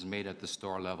decisions made at the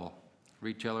store level,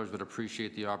 retailers would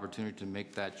appreciate the opportunity to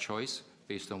make that choice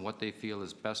based on what they feel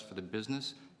is best for the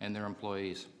business and their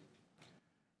employees.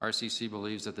 RCC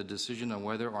believes that the decision on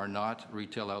whether or not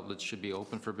retail outlets should be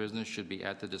open for business should be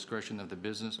at the discretion of the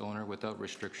business owner without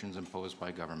restrictions imposed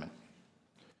by government.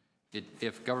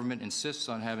 If government insists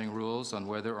on having rules on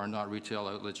whether or not retail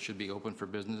outlets should be open for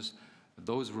business,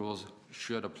 those rules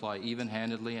should apply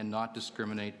even-handedly and not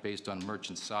discriminate based on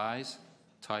merchant size,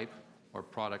 type, or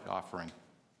product offering.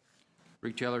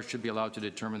 Retailers should be allowed to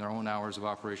determine their own hours of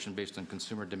operation based on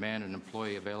consumer demand and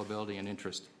employee availability and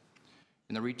interest.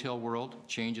 In the retail world,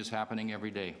 change is happening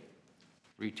every day.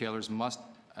 Retailers must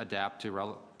adapt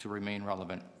to remain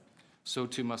relevant. So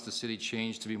too must the city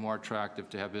change to be more attractive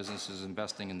to have businesses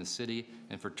investing in the city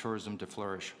and for tourism to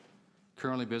flourish.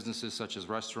 Currently, businesses such as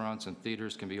restaurants and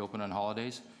theaters can be open on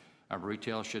holidays.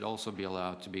 Retail should also be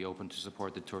allowed to be open to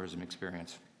support the tourism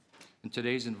experience. In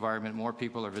today's environment, more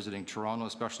people are visiting Toronto,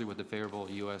 especially with the favorable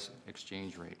U.S.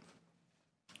 exchange rate.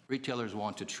 Retailers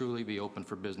want to truly be open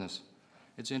for business.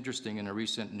 It's interesting, in a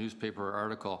recent newspaper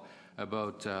article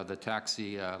about the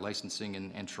taxi licensing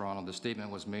in Toronto, the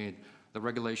statement was made, the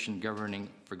regulation governing,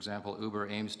 for example, Uber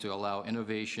aims to allow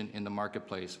innovation in the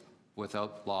marketplace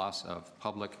without loss of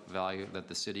public value that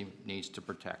the city needs to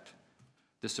protect.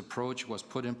 This approach was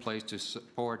put in place to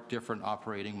support different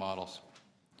operating models.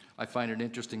 I find it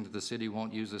interesting that the city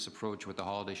won't use this approach with the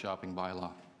holiday shopping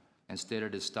bylaw. Instead,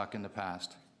 it is stuck in the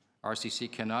past. RCC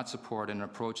cannot support an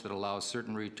approach that allows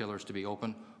certain retailers to be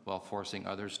open while forcing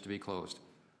others to be closed.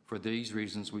 For these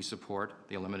reasons, we support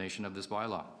the elimination of this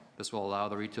bylaw. This will allow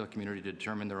the retail community to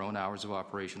determine their own hours of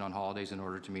operation on holidays in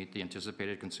order to meet the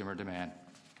anticipated consumer demand.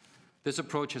 This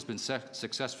approach has been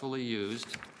successfully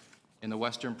used in the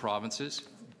Western provinces,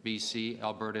 BC,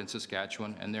 Alberta, and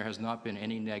Saskatchewan, and there has not been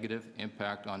any negative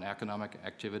impact on economic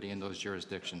activity in those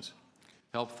jurisdictions.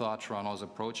 Help thaw Toronto's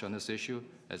approach on this issue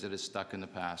as it is stuck in the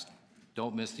past.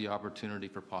 Don't miss the opportunity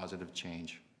for positive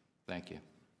change. Thank you.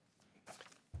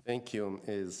 Thank you.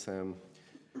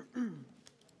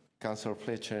 Councillor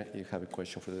Fletcher, you have a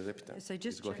question for the deputy. Yes, I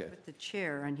just Please go checked ahead. with the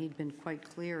chair, and he'd been quite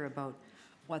clear about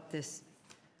what this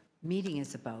meeting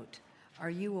is about. Are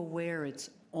you aware it's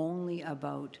only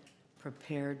about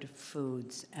prepared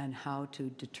foods and how to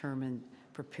determine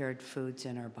prepared foods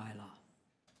in our bylaw?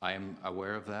 I am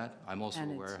aware of that. I'm also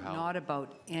And aware it's how... not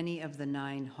about any of the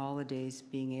 9 holidays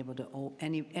being able to,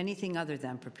 anything other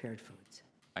than prepared foods.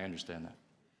 I understand that.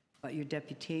 But your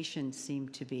deputation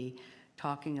seemed to be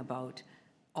talking about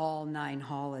all 9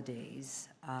 holidays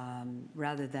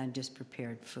rather than just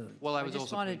prepared food. Well, I was just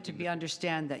also wanted to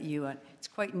understand that it's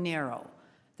quite narrow,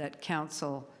 that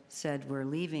council said we're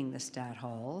leaving the stat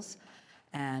halls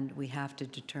and we have to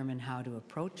determine how to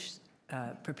approach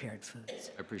prepared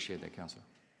foods. I appreciate that, Councillor.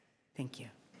 Thank you.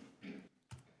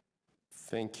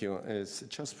 Thank you. It's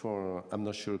just for, I'm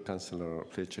not sure, Councillor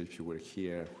Fletcher, if you were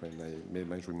here when I made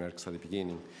my remarks at the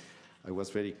beginning. I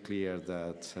was very clear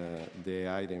that the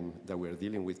item that we're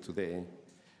dealing with today,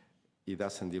 it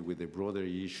doesn't deal with the broader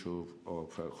issue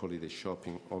of holiday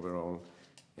shopping overall.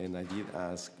 And I did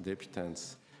ask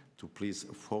deputants to please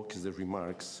focus the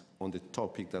remarks on the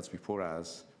topic that's before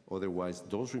us. Otherwise,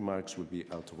 those remarks will be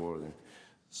out of order.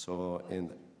 So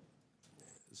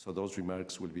those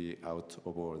remarks will be out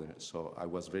of order. So I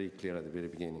was very clear at the very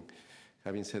beginning.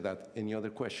 Having said that, any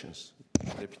other questions,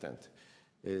 Deputant?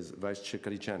 Is Vice Chair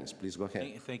Karygiannis, please go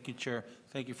ahead. Thank you, Chair.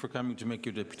 Thank you for coming to make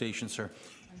your deputation, sir.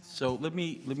 So let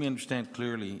me understand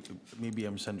clearly, maybe I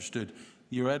misunderstood.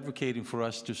 You're advocating for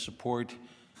us to support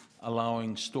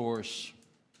allowing stores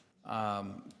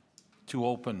to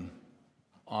open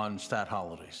on stat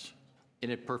holidays.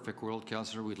 In a perfect world,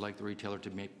 Councillor, we'd like the retailer to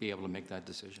be able to make that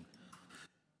decision.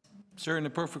 Sir, in a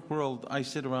perfect world, I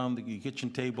sit around the kitchen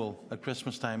table at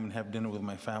Christmas time and have dinner with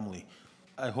my family.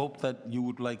 I hope that you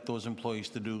would like those employees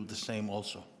to do the same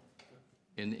also.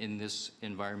 In this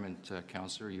environment,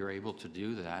 Councillor, you're able to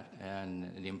do that,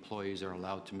 and the employees are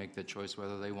allowed to make the choice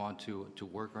whether they want to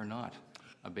work or not,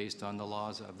 based on the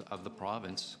laws of the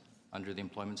province under the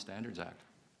Employment Standards Act,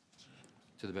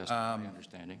 to the best of my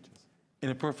understanding. In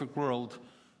a perfect world,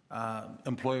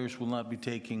 employers will not be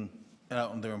taking it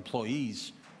out on their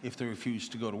employees if they refuse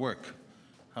to go to work.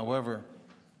 However,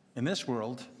 in this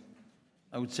world,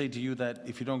 I would say to you that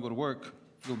if you don't go to work,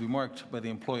 you'll be marked by the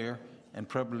employer and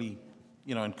probably,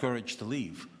 encouraged to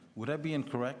leave. Would that be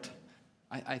incorrect?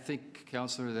 I think,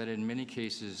 Councillor, that in many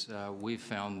cases, we've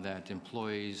found that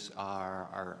employees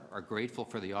are grateful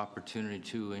for the opportunity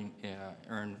to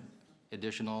earn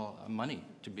additional money,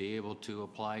 to be able to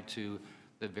apply to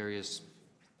the various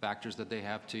factors that they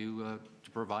have to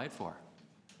provide for.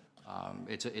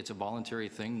 It's a voluntary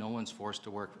thing. No one's forced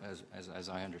to work, as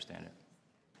I understand it.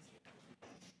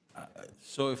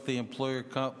 So if the employer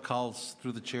calls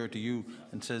through the chair to you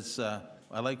and says,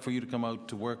 I'd like for you to come out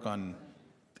to work on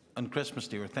Christmas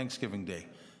Day or Thanksgiving Day,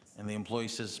 and the employee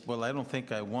says, well, I don't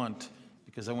think I want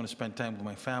because I want to spend time with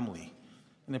my family.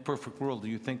 In a perfect world, do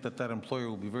you think that employer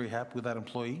will be very happy with that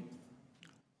employee?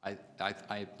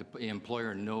 The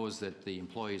employer knows that the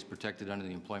employee is protected under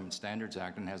the Employment Standards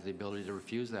Act and has the ability to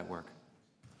refuse that work.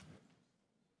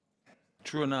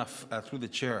 True enough, through the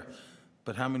chair,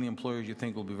 but how many employers do you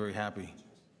think will be very happy?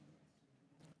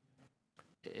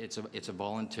 It's a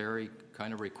voluntary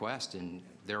kind of request, and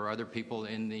there are other people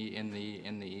in the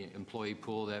employee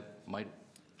pool that might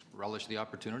relish the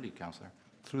opportunity, Councillor.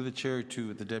 Through the chair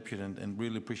to the deputy, and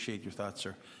really appreciate your thoughts,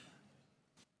 sir.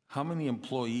 How many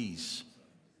employees,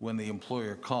 when the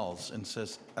employer calls and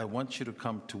says, I want you to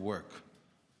come to work,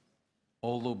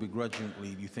 although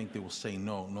begrudgingly, do you think they will say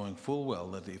no, knowing full well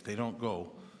that if they don't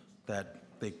go, that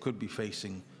they could be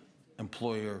facing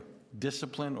employer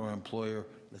discipline or employer,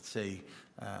 let's say,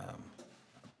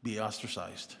 be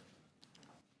ostracized?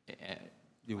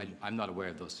 I'm not aware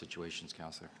of those situations,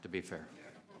 Councillor, to be fair.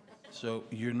 So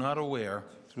you're not aware,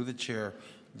 through the chair,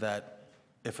 that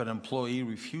if an employee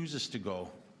refuses to go,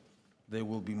 they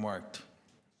will be marked.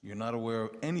 You're not aware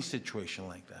of any situation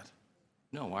like that?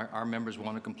 No, our members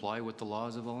want to comply with the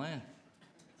laws of the land.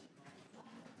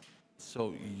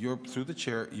 So through the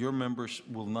chair, your members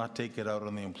will not take it out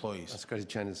on the employees?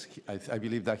 I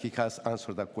believe that he has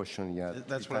answered that question, yeah.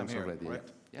 That's what I'm hearing, already, right?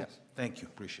 yeah. Yes. Thank you,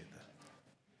 appreciate that.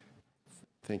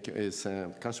 Thank you. Is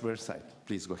Councilor Burnside,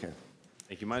 please go ahead.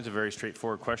 Thank you. Mine's a very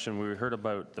straightforward question. We heard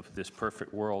about this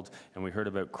perfect world, and we heard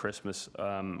about Christmas,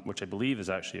 which I believe is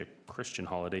actually a Christian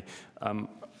holiday.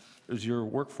 Is your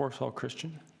workforce all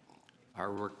Christian?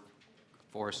 Our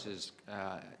workforce is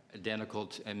identical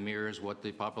to, and mirrors what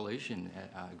the population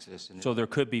exists in. So there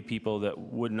could be people that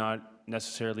would not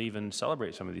necessarily even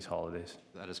celebrate some of these holidays.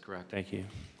 That is correct. Thank you.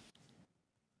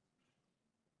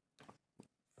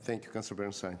 Thank you, Councilor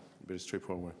Burnside. Very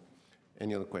straightforward.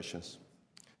 Any other questions?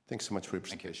 Thanks so much for your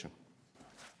presentation.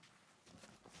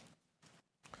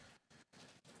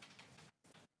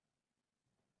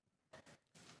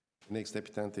 Next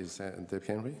deputant is Deb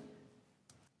Henry.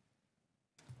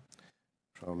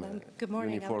 From Good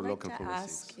morning. I Unifor would like Local to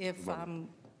Policies. ask if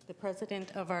the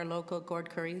president of our local, Gord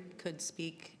Curry, could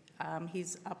speak.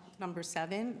 He's up number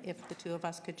 7. If the two of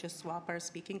us could just swap our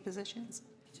speaking positions.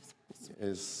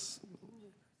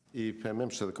 If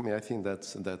members of the committee, I think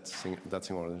that's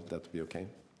in order. That would be okay.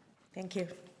 Thank you.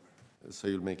 So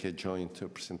you'll make a joint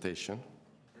presentation.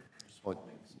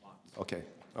 Okay,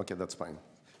 that's fine.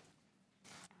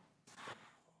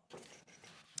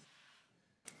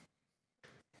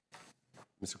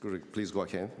 Mr. Curry, please go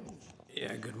ahead.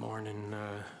 Yeah, good morning,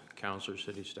 Councillor,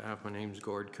 City staff. My name's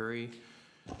Gord Curry.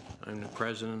 I'm the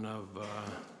president of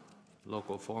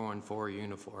Local 414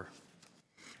 Unifor.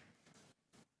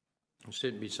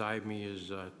 Sitting beside me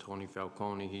is Tony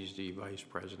Falcone. He's the vice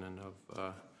president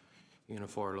of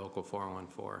Unifor Local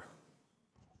 414.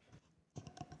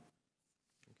 Okay.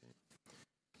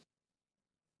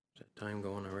 Is that time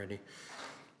going already?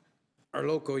 Our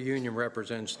local union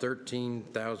represents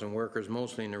 13,000 workers,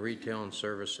 mostly in the retail and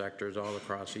service sectors all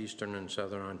across eastern and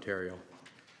southern Ontario.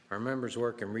 Our members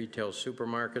work in retail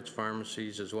supermarkets,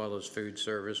 pharmacies, as well as food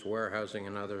service, warehousing,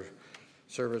 and other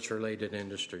service-related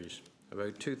industries.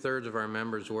 About 2/3 of our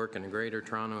members work in the Greater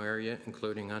Toronto Area,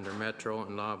 including under Metro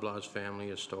and Loblaws family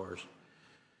of stores.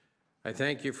 I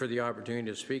thank you for the opportunity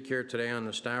to speak here today on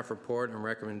the staff report and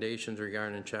recommendations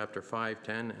regarding Chapter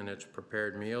 510 and its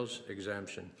prepared meals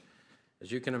exemption.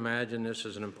 As you can imagine, this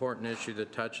is an important issue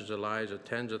that touches the lives of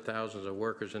tens of thousands of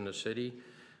workers in the city.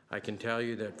 I can tell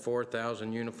you that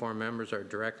 4,000 uniform members are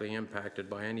directly impacted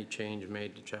by any change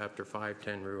made to Chapter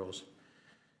 510 rules.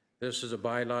 This is a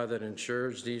bylaw that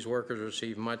ensures these workers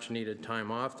receive much-needed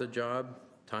time off the job,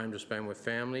 time to spend with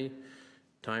family,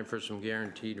 time for some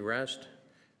guaranteed rest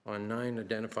on 9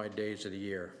 identified days of the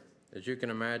year. As you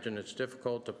can imagine, it's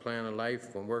difficult to plan a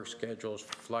life when work schedules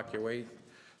fluctuate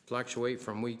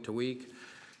from week to week,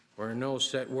 there are no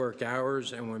set work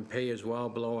hours, and when pay is well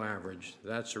below average.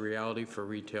 That's the reality for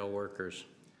retail workers.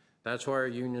 That's why our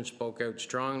union spoke out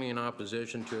strongly in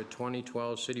opposition to a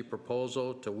 2012 city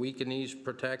proposal to weaken these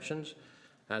protections.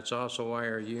 That's also why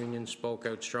our union spoke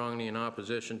out strongly in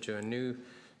opposition to a new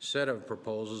set of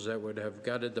proposals that would have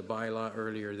gutted the bylaw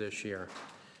earlier this year.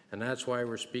 And that's why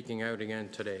we're speaking out again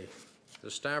today.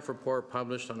 The staff report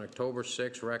published on October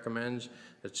 6 recommends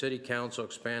that City Council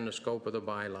expand the scope of the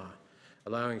bylaw,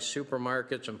 allowing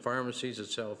supermarkets and pharmacies that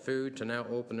sell food to now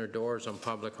open their doors on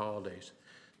public holidays.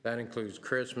 That includes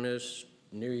Christmas,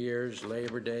 New Year's,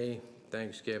 Labor Day,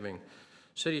 Thanksgiving.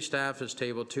 City staff has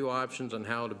tabled 2 options on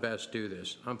how to best do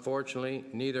this. Unfortunately,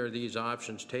 neither of these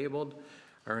options tabled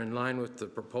are in line with the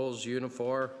proposal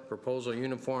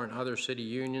Unifor and other city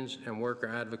unions and worker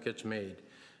advocates made,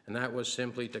 and that was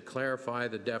simply to clarify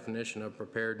the definition of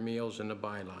prepared meals in the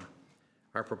bylaw.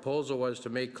 Our proposal was to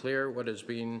make clear what has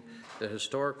been the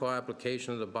historical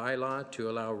application of the bylaw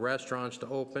to allow restaurants to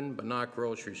open but not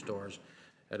grocery stores.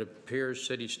 It appears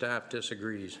city staff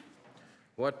disagrees.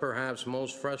 What perhaps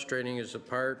most frustrating is the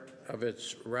part of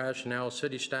its rationale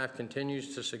city staff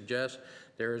continues to suggest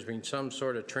there has been some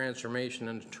sort of transformation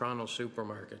in the Toronto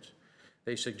supermarkets.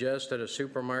 They suggest that a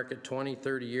supermarket 20,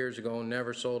 30 years ago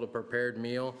never sold a prepared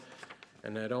meal,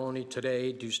 and that only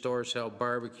today do stores sell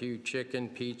barbecue, chicken,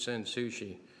 pizza, and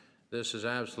sushi. This is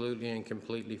absolutely and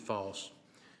completely false.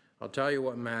 I'll tell you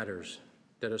what matters.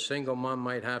 That a single mom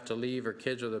might have to leave her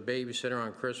kids with a babysitter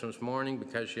on Christmas morning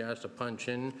because she has to punch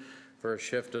in for a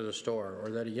shift at the store, or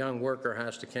that a young worker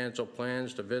has to cancel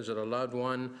plans to visit a loved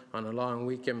one on a long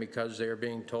weekend because they are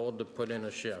being told to put in a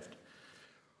shift,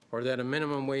 or that a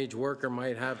minimum wage worker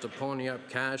might have to pony up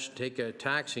cash to take a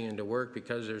taxi into work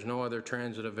because there's no other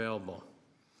transit available.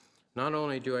 Not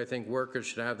only do I think workers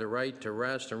should have the right to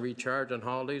rest and recharge on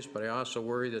holidays, but I also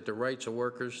worry that the rights of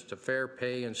workers to fair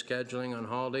pay and scheduling on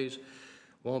holidays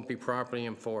won't be properly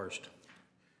enforced.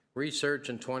 Research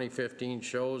in 2015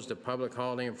 shows that public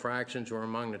holiday infractions were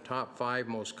among the top 5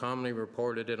 most commonly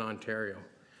reported in Ontario.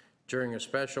 During a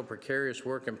special precarious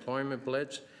work employment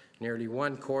blitz, Nearly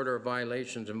 1/4 of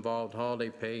violations involved holiday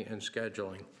pay and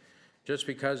scheduling. Just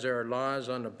because there are laws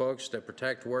on the books that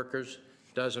protect workers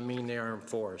doesn't mean they are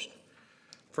enforced.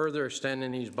 Further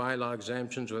extending these bylaw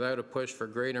exemptions without a push for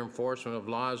greater enforcement of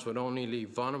laws would only leave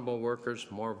vulnerable workers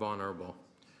more vulnerable.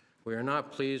 We are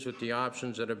not pleased with the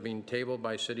options that have been tabled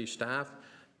by city staff,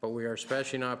 but we are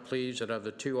especially not pleased that of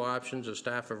the two options the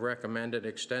staff have recommended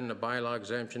extend the bylaw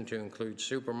exemption to include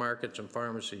supermarkets and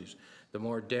pharmacies, the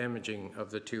more damaging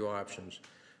of the two options.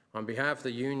 On behalf of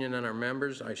the union and our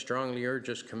members, I strongly urge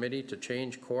this committee to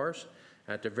change course.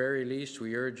 At the very least,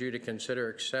 we urge you to consider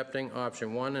accepting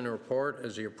option 1 in the report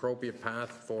as the appropriate path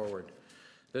forward.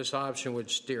 This option would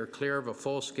steer clear of a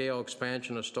full-scale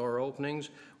expansion of store openings,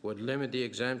 would limit the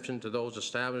exemption to those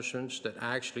establishments that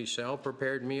actually sell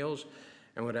prepared meals,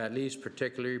 and would at least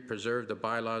particularly preserve the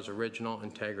bylaw's original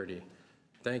integrity.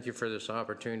 Thank you for this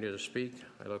opportunity to speak.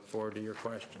 I look forward to your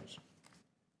questions.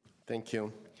 Thank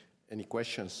you. Any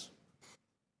questions?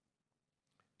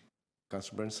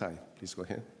 Councilor Burnside, please go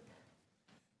ahead.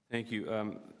 Thank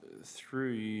you.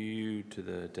 Through you to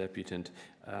the deputant.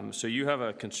 So you have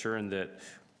a concern that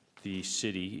the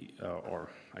city, or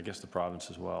I guess the province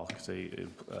as well, because they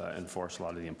enforce a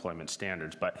lot of the employment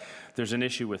standards, but there's an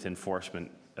issue with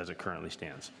enforcement as it currently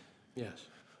stands. Yes.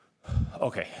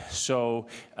 Okay, so,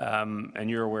 and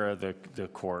you're aware of the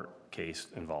court case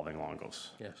involving Longos?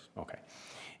 Yes. Okay.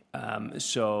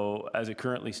 So as it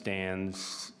currently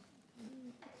stands,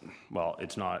 well,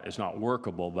 it's not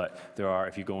workable, but there are,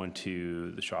 if you go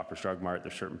into the Shoppers Drug Mart,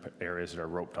 there's certain areas that are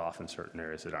roped off and certain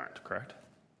areas that aren't, correct?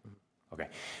 Okay,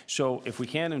 so if we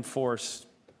can't enforce,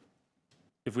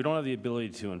 if we don't have the ability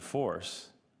to enforce,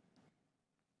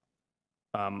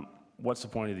 what's the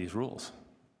point of these rules?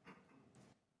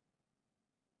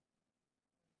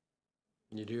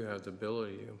 You do have the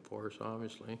ability to enforce,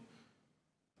 obviously.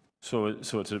 So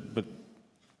it's a, but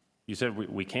you said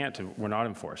we can't, we're not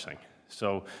enforcing.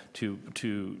 So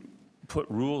to put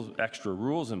rules, extra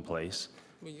rules in place,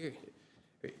 Well,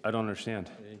 I don't understand.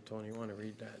 Tony, you want to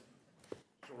read that?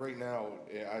 So right now,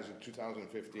 as of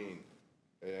 2015,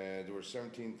 there were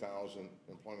 17,000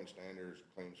 employment standards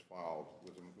claims filed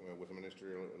with the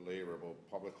Ministry of Labor about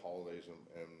public holidays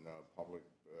and public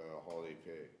holiday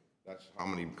pay. That's how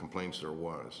many complaints there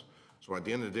was. So at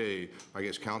the end of the day, I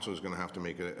guess council is going to have to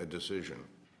make a decision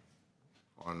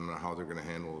on how they're going to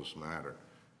handle this matter.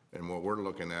 And what we're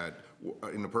looking at,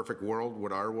 in the perfect world,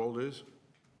 what our world is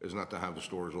not to have the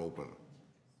stores open.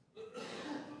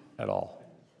 At all?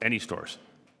 Any stores?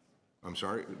 I'm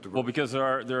sorry? Well, because there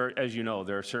are, as you know,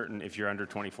 there are certain, if you're under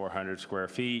 2,400 square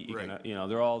feet, you can, you know,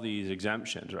 there are all these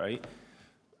exemptions, right?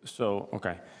 So,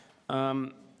 okay.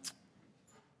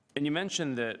 And you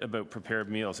mentioned that about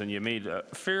prepared meals, and you made a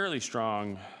fairly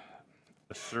strong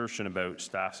assertion about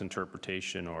staff's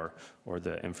interpretation or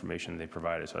the information they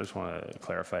provided. So I just want to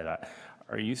clarify that.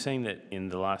 Are you saying that in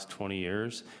the last 20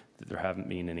 years that there haven't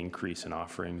been an increase in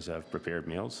offerings of prepared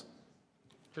meals?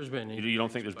 There's been. You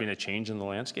don't think there's been a change in the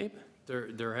landscape?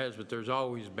 There has, but there's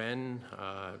always been,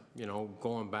 you know,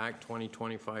 going back 20,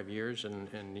 25 years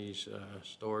in these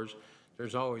stores,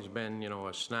 there's always been, you know,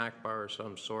 a snack bar of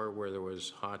some sort where there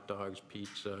was hot dogs,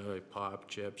 pizza, pop,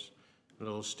 chips,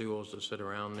 little stools to sit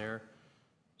around there.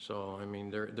 So, I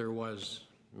mean, there was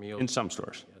meals. In some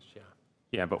stores? Yes, yeah.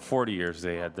 Yeah, about 40 years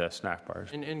they had the snack bars.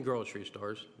 In grocery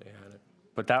stores, they had it.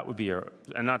 But that would be,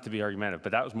 and not to be argumentative,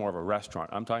 but that was more of a restaurant.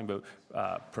 I'm talking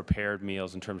about prepared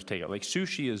meals in terms of takeout. Like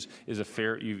sushi is a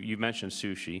fair, you mentioned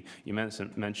sushi, you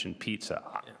mentioned pizza.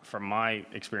 Yeah. From my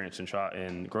experience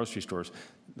in grocery stores,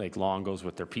 like Longos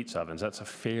with their pizza ovens, that's a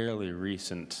fairly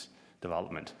recent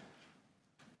development.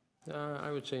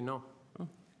 I would say no. Oh,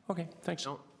 okay, thanks.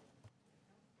 No.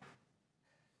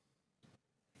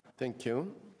 Thank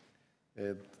you.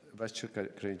 Vice Chair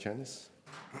Karygiannis.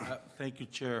 Thank you,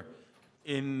 Chair.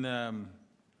 In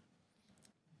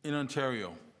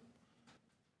Ontario,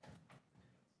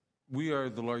 we are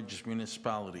the largest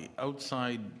municipality.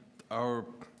 Outside our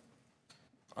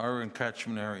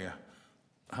catchment area,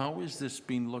 how is this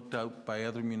being looked at by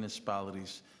other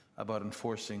municipalities about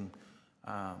enforcing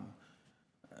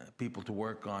people to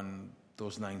work on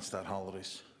those 9 stat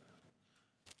holidays?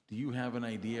 Do you have an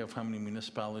idea of how many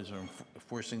municipalities are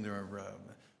forcing their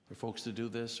folks to do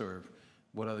this, or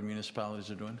what other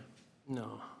municipalities are doing?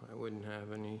 No, I wouldn't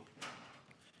have any.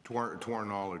 To our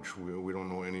knowledge, we don't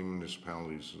know any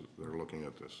municipalities that are looking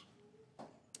at this.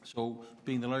 So,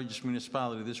 being the largest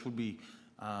municipality, this would be,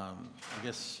 I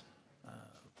guess,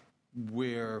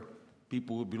 where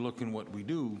people would be looking what we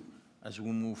do as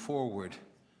we move forward,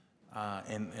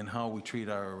 and how we treat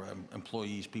our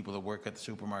employees, people that work at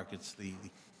the supermarkets, the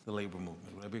labor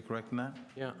movement. Would I be correct in that?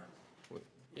 Yeah.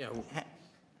 Yeah, go ahead.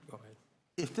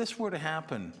 If this were to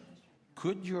happen,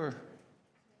 could your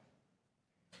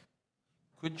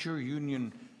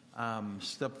union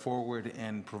step forward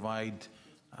and provide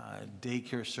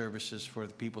daycare services for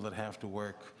the people that have to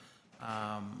work?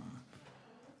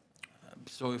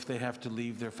 So if they have to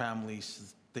leave their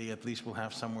families, they at least will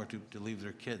have somewhere to leave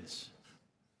their kids.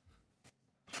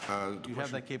 Do you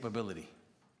have that capability?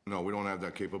 No, we don't have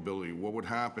that capability. What would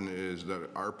happen is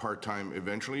that our part-time,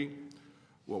 eventually,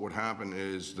 what would happen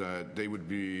is that they would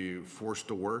be forced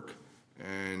to work,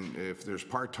 and if there's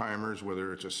part-timers,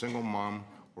 whether it's a single mom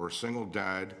or a single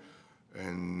dad,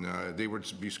 and they would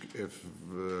be, if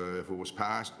it was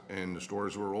passed and the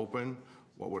stores were open,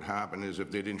 what would happen is if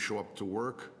they didn't show up to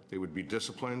work, they would be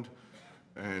disciplined,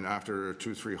 and after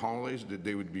 2-3 holidays,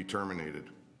 they would be terminated.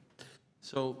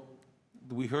 So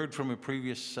we heard from a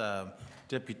previous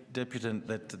deputant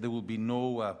that there will be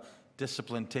no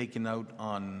discipline taken out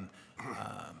on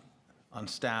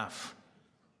staff.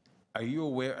 Are you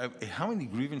aware, how many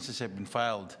grievances have been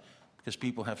filed because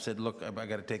people have said, look, I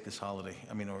got to take this holiday?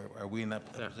 I mean, or are we in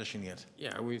that position yet?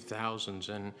 Yeah, we've thousands,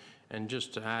 and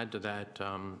just to add to that,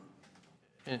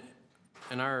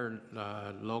 in our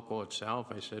local itself,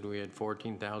 I said we had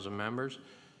 14,000 members.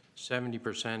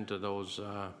 70% of those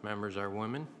members are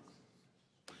women.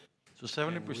 So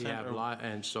 70%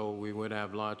 and so we would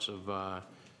have lots of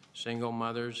single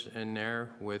mothers in there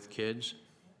with kids.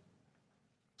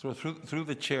 So through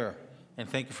the chair, and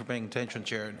thank you for paying attention,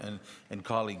 Chair and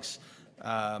colleagues,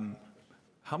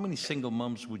 how many single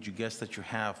moms would you guess that you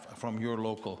have from your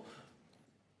local?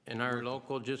 In our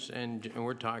local, and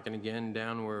we're talking again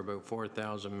down, we're about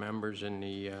 4,000 members in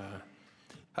the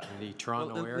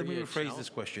Toronto area. Let me rephrase this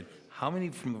question. How many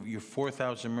from your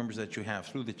 4,000 members that you have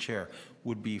through the chair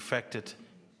would be affected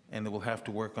and they will have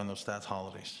to work on those stats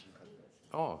holidays?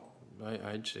 Oh,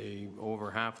 I'd say over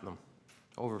half of them.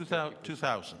 Over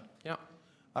 2,000? Yeah.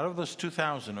 Out of those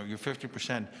 2,000, or your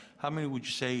 50%, how many would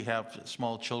you say have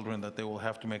small children that they will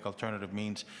have to make alternative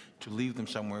means to leave them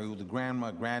somewhere with a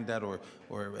grandma, granddad, or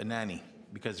a nanny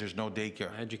because there's no daycare?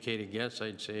 Educated guess,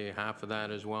 I'd say half of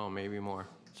that as well, maybe more.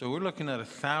 So we're looking at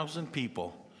 1,000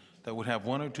 people that would have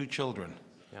 1 or 2 children.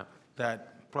 Yeah.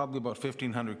 That probably about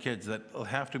 1,500 kids that will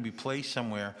have to be placed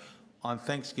somewhere on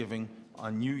Thanksgiving,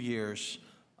 on New Year's,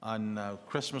 on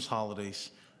Christmas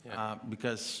holidays,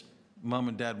 because mom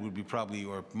and dad would be probably,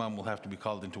 or mom will have to be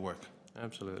called into work.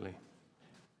 Absolutely.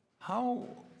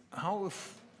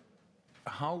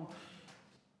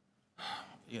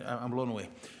 Yeah, I'm blown away.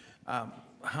 I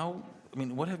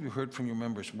mean, what have you heard from your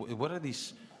members? What are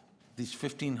these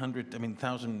 1,500,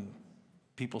 1,000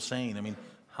 people saying? I mean,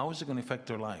 how is it going to affect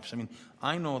their lives? I mean,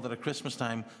 I know that at Christmas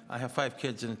time, I have 5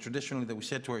 kids, and traditionally that we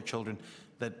said to our children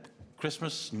that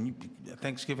Christmas,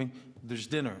 Thanksgiving, there's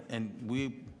dinner, and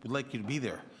we would like you to be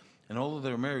there. And although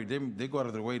they're married, they go out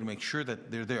of their way to make sure that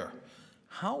they're there.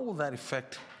 How will that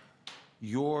affect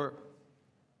your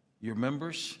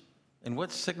members? And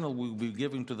what signal will we be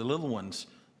giving to the little ones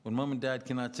when mom and dad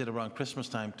cannot sit around Christmas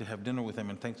time to have dinner with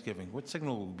them and Thanksgiving? What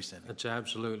signal will we be sending? It's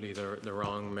absolutely the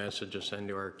wrong message to send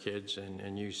to our kids,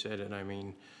 and you said it. I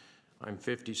mean, I'm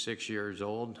 56 years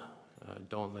old.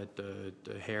 Don't let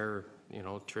the hair,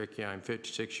 trick you. I'm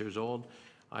 56 years old.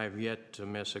 I have yet to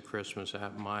miss a Christmas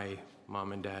at my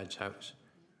mom and dad's house.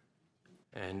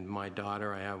 And my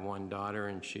daughter, I have one daughter,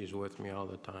 and she's with me all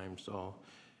the time. So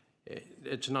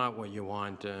it's not what you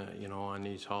want, on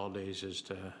these holidays, is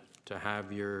to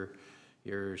have your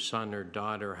son or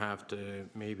daughter have to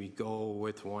maybe go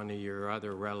with one of your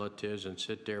other relatives and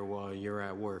sit there while you're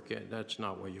at work. That's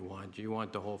not what you want. You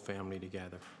want the whole family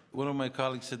together. One of my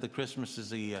colleagues said that Christmas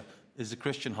is a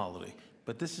Christian holiday.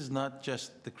 But this is not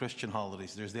just the Christian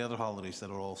holidays. There's the other holidays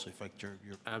that will also affect your...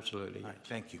 Absolutely. Right,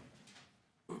 thank you.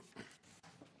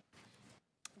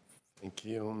 Thank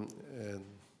you.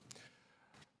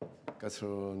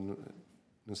 Councilor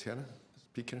Nunciana,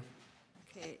 speaker.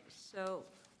 Okay, so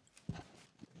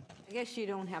I guess you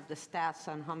don't have the stats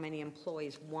on how many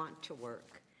employees want to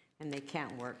work and they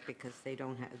can't work because they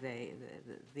don't have,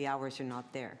 the hours are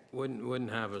not there. Wouldn't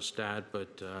have a stat,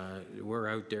 but we're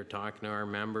out there talking to our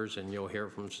members, and you'll hear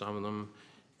from some of them,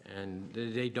 and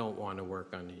they don't want to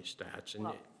work on these stats. And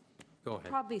Well, go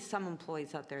ahead. Probably some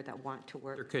employees out there that want to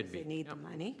work. There could because be. They need the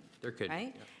money. There could be,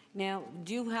 right? yeah. Now,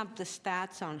 do you have the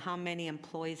stats on how many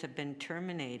employees have been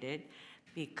terminated?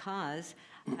 Because,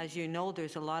 as you know,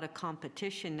 there's a lot of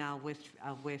competition now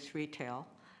with retail.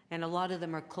 And a lot of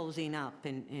them are closing up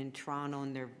in Toronto,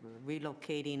 and they're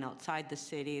relocating outside the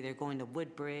city. They're going to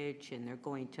Woodbridge, and they're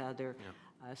going to other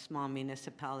small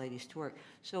municipalities to work.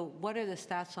 So what are the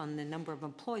stats on the number of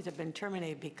employees that have been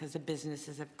terminated because the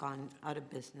businesses have gone out of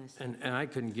business? And I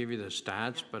couldn't give you the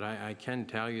stats, but I can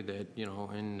tell you that, you know,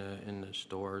 in the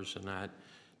stores and that,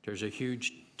 there's a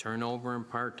huge turnover in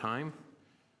part-time.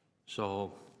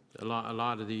 So a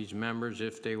lot of these members,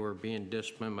 if they were being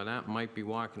disciplined by that, might be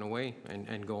walking away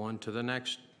and going to the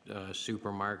next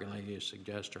supermarket, like you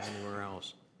suggest, or anywhere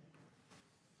else.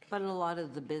 But a lot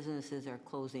of the businesses are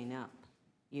closing up.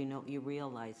 You know, you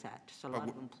realize that. So a lot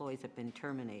of employees have been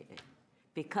terminated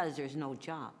because there's no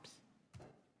jobs.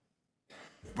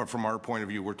 But from our point of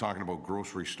view, we're talking about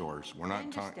grocery stores. We're not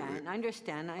talking. I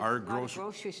understand. I Our have a lot of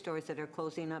grocery stores that are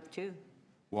closing up too.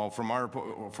 Well, from our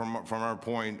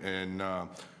point,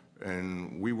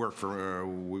 and we work for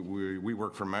we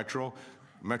work for Metro.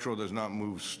 Metro does not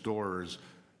move stores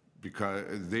because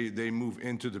they move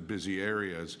into the busy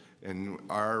areas, and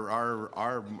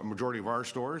our majority of our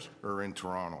stores are in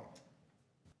Toronto.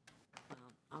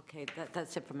 Okay,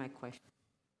 that's it for my question.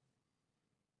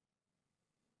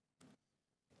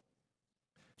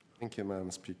 Thank you,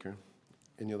 Madam Speaker.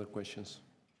 Any other questions?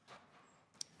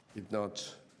 If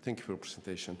not, thank you for your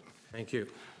presentation. Thank you.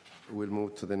 We'll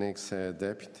move to the next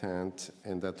deputant,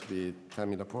 and that will be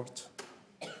Tammy Laporte.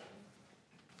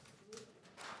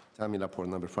 Tammy Laporte,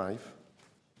 number 5.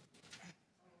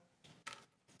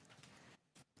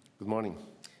 Good morning.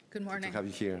 Good morning. Good to have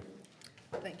you here.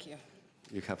 Thank you.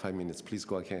 You have 5 minutes. Please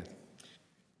go ahead.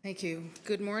 Thank you.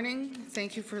 Good morning.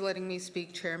 Thank you for letting me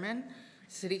speak, Chairman,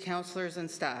 City Councilors,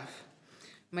 and staff.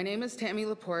 My name is Tammy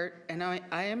Laporte, and I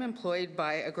am employed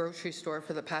by a grocery store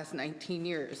for the past 19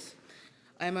 years.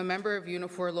 I am a member of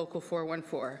Unifor Local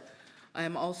 414. I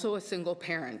am also a single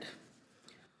parent.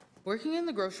 Working in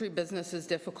the grocery business is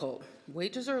difficult.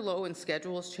 Wages are low and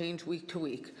schedules change week to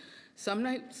week. Some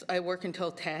nights I work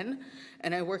until 10,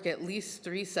 and I work at least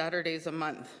 3 Saturdays a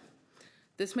month.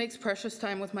 This makes precious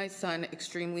time with my son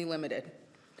extremely limited.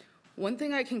 One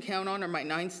thing I can count on are my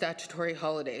 9 statutory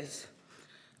holidays.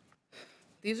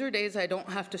 These are days I don't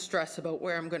have to stress about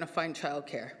where I'm going to find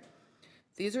childcare.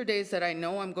 These are days that I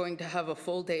know I'm going to have a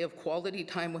full day of quality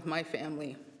time with my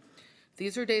family.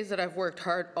 These are days that I've worked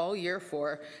hard all year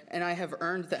for, and I have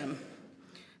earned them.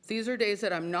 These are days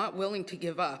that I'm not willing to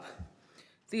give up.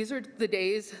 These are the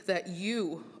days that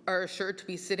you are assured to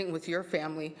be sitting with your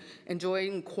family,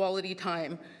 enjoying quality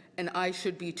time, and I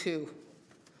should be too.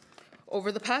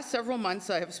 Over the past several months,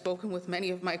 I have spoken with many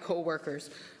of my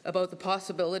coworkers about the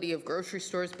possibility of grocery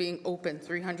stores being open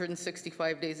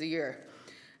 365 days a year,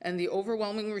 and the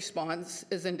overwhelming response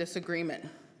is in disagreement.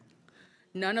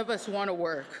 None of us want to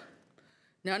work.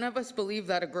 None of us believe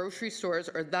that grocery stores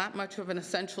are that much of an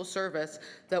essential service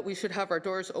that we should have our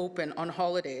doors open on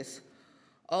holidays.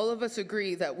 All of us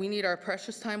agree that we need our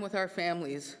precious time with our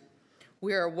families.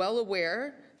 We are well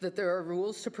aware that there are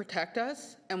rules to protect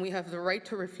us, and we have the right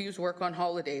to refuse work on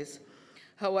holidays.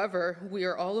 However, we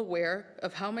are all aware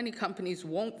of how many companies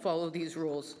won't follow these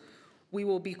rules. We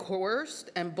will be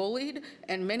coerced and bullied,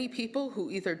 and many people who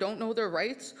either don't know their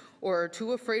rights or are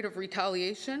too afraid of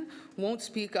retaliation won't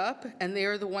speak up, and they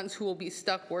are the ones who will be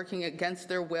stuck working against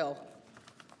their will.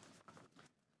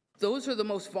 Those are the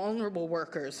most vulnerable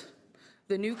workers,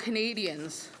 the new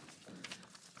Canadians,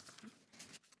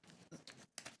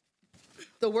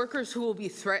 the workers who will be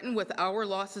threatened with hour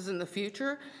losses in the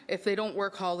future if they don't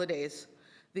work holidays,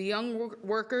 the young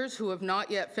workers who have not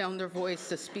yet found their voice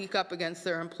to speak up against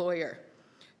their employer.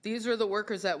 These are the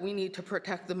workers that we need to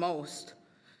protect the most.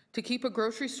 To keep a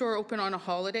grocery store open on a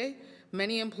holiday,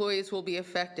 many employees will be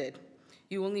affected.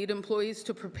 You will need employees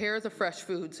to prepare the fresh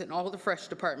foods in all the fresh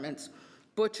departments,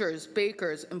 butchers,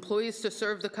 bakers, employees to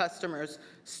serve the customers,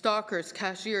 stockers,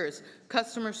 cashiers,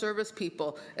 customer service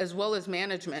people, as well as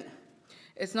management.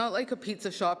 It's not like a pizza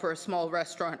shop or a small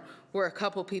restaurant where a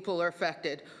couple people are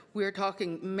affected. We are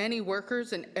talking many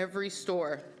workers in every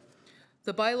store.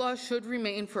 The bylaw should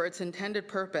remain for its intended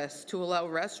purpose to allow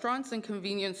restaurants and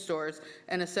convenience stores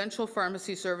and essential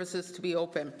pharmacy services to be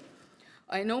open.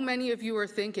 I know many of you are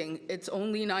thinking it's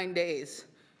only 9 days.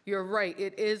 You're right,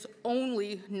 it is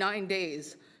only 9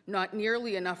 days, not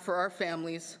nearly enough for our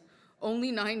families. Only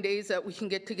 9 days that we can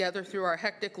get together through our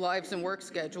hectic lives and work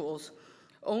schedules.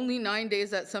 Only 9 days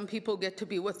that some people get to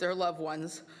be with their loved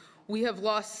ones. We have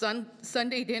lost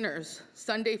Sunday dinners,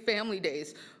 Sunday family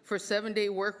days for 7-day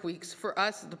work weeks for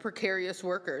us, the precarious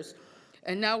workers.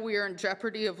 And now we are in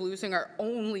jeopardy of losing our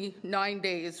only 9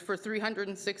 days for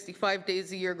 365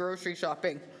 days a year grocery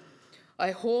shopping.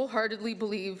 I wholeheartedly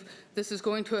believe this is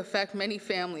going to affect many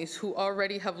families who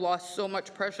already have lost so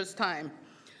much precious time.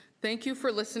 Thank you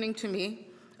for listening to me.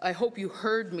 I hope you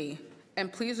heard me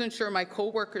And please ensure my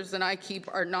coworkers and I keep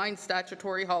our 9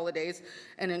 statutory holidays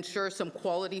and ensure some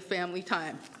quality family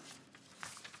time.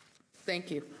 Thank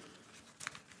you.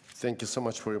 Thank you so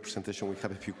much for your presentation. We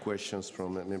have a few questions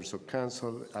from members of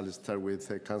council. I'll start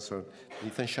with Councillor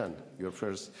Ethan Shan. You're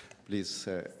first, please.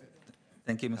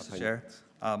 Thank you, Mr. Chair.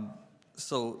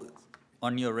 So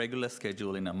on your regular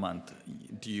schedule in a month,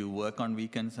 do you work on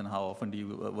weekends, and how often do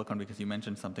you work on weekends? You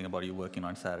mentioned something about you working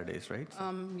on Saturdays, right?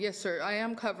 Yes, sir. I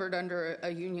am covered under a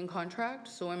union contract.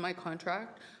 So in my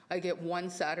contract, I get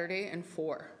 1 Saturday and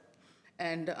 4.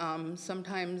 And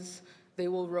sometimes they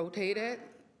will rotate it,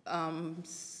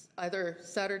 either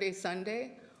Saturday,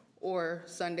 Sunday, or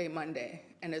Sunday, Monday.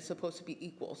 And it's supposed to be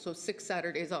equal. So 6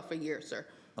 Saturdays off a year, sir.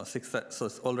 Oh, so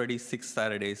it's already 6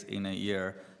 Saturdays in a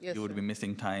year. Yes, you would sir. be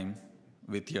missing time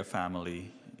with your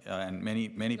family. And many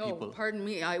No, people pardon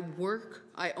me. I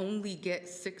only get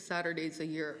 6 Saturdays a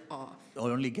year off.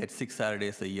 only get 6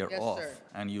 Saturdays a year Yes, off. sir.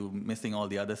 And you missing all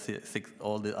the other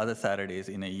all the other Saturdays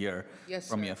in a year Yes,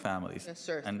 from sir. your families. Yes,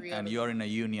 sir. And 3 out of you're in a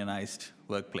unionized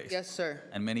workplace. Yes, sir.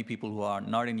 And many people who are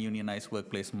not in unionized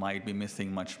workplace might be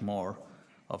missing much more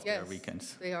of their Yes,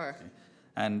 weekends. they are.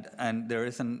 And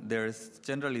there's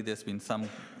been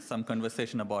some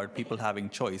conversation about people having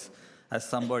choice. As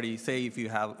somebody, say if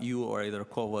you or either a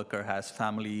coworker has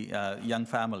young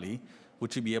family,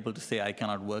 would you be able to say I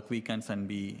cannot work weekends and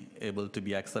be able to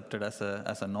be accepted as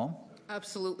a norm?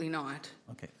 Absolutely not.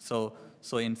 Okay, so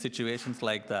in situations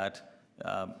like that,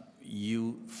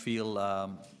 you feel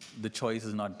the choice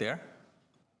is not there?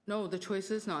 No, the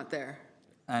choice is not there.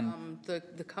 And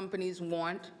The companies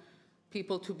want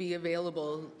people to be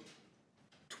available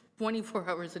 24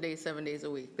 hours a day, 7 days a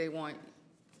week. They want,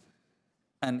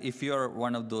 And if you're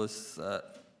one of those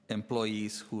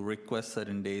employees who request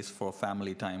certain days for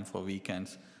family time, for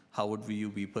weekends, how would you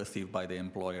be perceived by the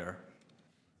employer?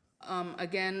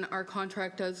 again, our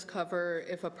contract does cover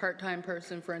if a part-time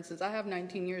person, for instance, I have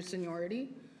 19 years seniority,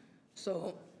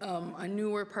 so a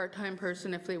newer part-time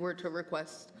person, if they were to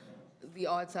request the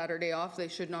odd Saturday off, they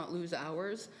should not lose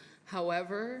hours.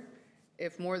 However,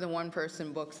 if more than one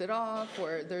person books it off,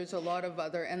 or there's a lot of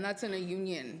other, and that's in a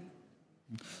union.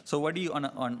 So what do you,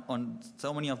 on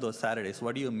so many of those Saturdays,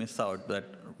 what do you miss out that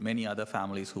many other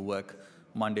families who work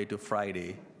Monday to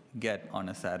Friday get on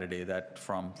a Saturday that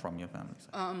from your family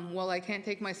side? Well, I can't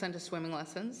take my son to swimming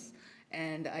lessons,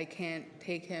 and I can't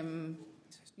take him,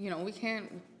 we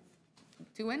can't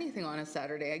do anything on a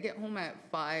Saturday. I get home at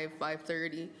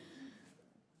 5:30.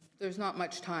 There's not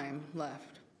much time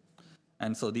left.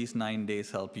 And so these 9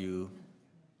 days help you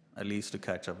at least to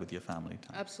catch up with your family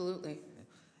time. Absolutely.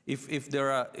 If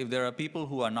there are people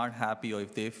who are not happy, or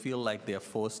if they feel like they are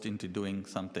forced into doing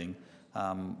something,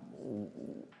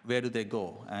 where do they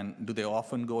go? And do they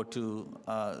often go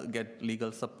to get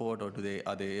legal support, or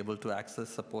are they able to access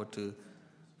support to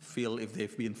feel if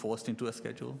they've been forced into a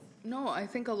schedule? No, I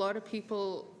think a lot of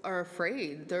people are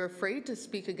afraid. They're afraid to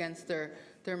speak against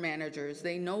their managers.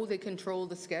 They know they control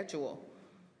the schedule,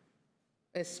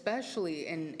 especially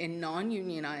in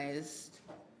non-unionized.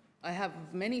 I have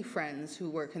many friends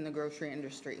who work in the grocery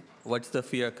industry. What's the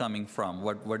fear coming from?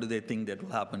 What do they think that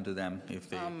will happen to them if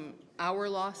they... Hour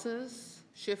losses,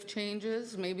 shift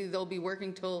changes. Maybe they'll be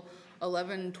working till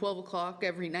 11, 12 o'clock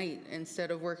every night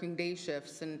instead of working day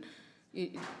shifts. And,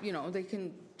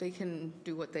 they can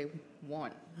do what they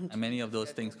want. And many of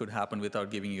those things could happen without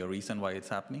giving you a reason why it's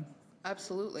happening?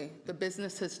 Absolutely. The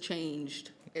business has changed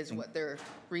is what their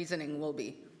reasoning will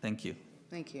be. Thank you.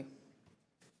 Thank you.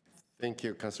 Thank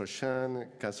you, Councillor Shan.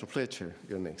 Councillor Fletcher,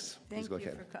 you're next. Please go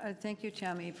ahead. Thank you,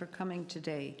 Tammy, for coming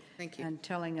today. Thank you. And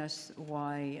telling us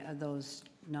why those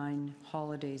 9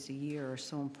 holidays a year are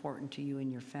so important to you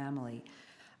and your family.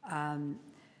 In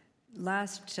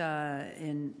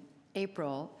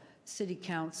April, City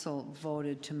Council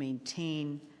voted to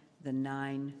maintain the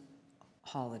 9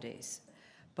 holidays.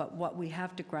 But what we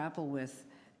have to grapple with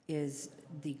is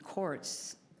the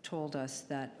courts told us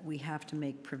that we have to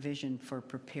make provision for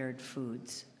prepared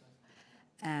foods.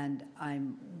 And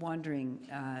I'm wondering,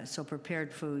 so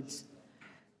prepared foods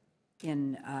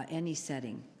in any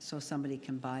setting, so somebody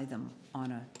can buy them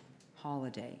on a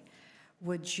holiday.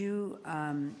 Would you,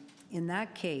 in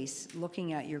that case,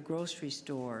 looking at your grocery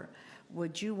store,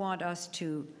 would you want us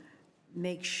to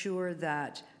make sure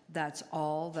that that's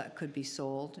all that could be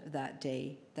sold that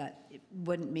day? That it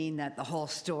wouldn't mean that the whole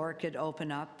store could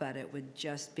open up, but it would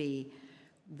just be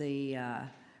the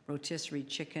rotisserie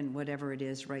chicken, whatever it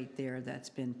is right there that's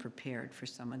been prepared for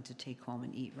someone to take home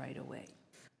and eat right away.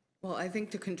 Well, I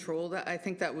think to control that, I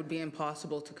think that would be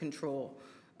impossible to control.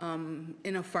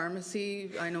 In a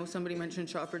pharmacy, I know somebody mentioned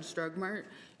Shoppers Drug Mart,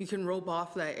 you can rope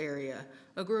off that area.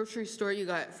 A grocery store, you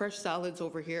got fresh salads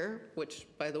over here, which,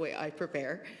 by the way, I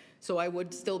prepare, so I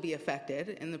would still be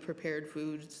affected in the prepared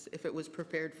foods, if it was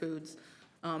prepared foods.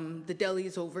 The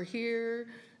deli's over here.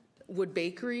 Would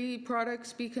bakery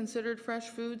products be considered fresh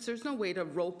foods? There's no way to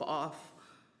rope off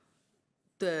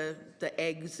the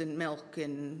eggs and milk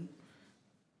and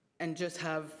just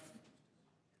have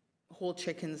whole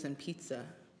chickens and pizza.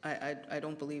 I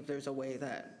don't believe there's a way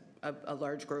that a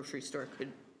large grocery store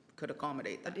could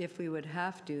accommodate that. But if we would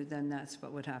have to, then that's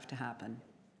what would have to happen.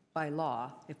 By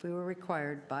law, if we were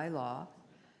required by law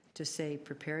to say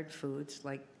prepared foods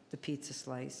like the pizza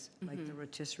slice, like the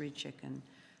rotisserie chicken,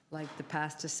 like the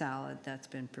pasta salad that's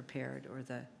been prepared, or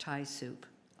the Thai soup,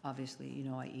 obviously, you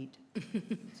know I eat,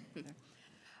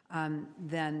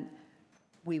 then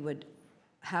we would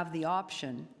have the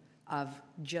option of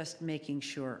just making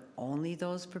sure only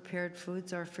those prepared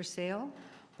foods are for sale,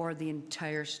 or the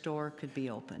entire store could be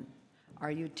open. Are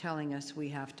you telling us we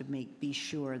have to be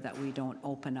sure that we don't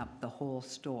open up the whole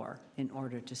store in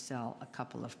order to sell a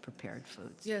couple of prepared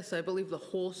foods? Yes, I believe the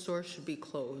whole store should be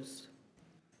closed.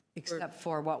 Except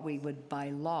for what we would by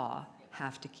law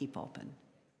have to keep open.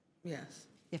 Yes.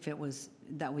 If it was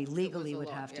that we legally would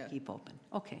have to yeah. keep open.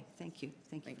 Okay, thank you.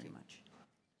 Thank you very much.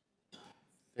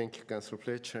 Thank you, Councillor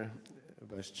Fletcher.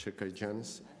 Vice Chair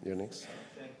Karygiannis, you're next.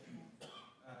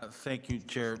 Thank you,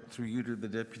 Chair. Through you to the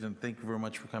deputy, and thank you very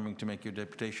much for coming to make your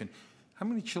deputation. How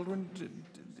many children?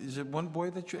 Is it one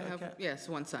boy that you have? Yes,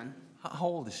 one son. How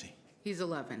old is he? He's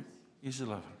 11. He's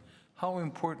 11. How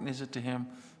important is it to him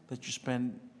that you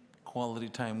spend quality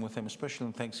time with him, especially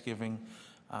on Thanksgiving,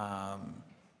 on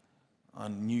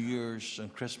New Year's, on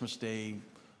Christmas Day?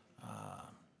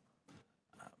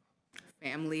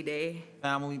 Family Day.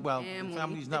 Family, well,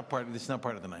 family's not part of, it's not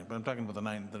part of the nine, but I'm talking about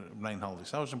the nine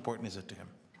holidays. How important is it to him?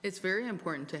 It's very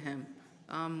important to him.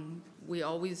 We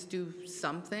always do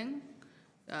something.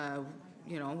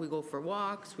 You know, we go for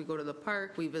walks, we go to the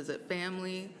park, we visit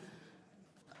family.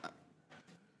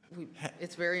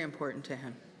 It's very important to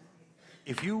him.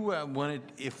 If you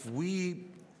if we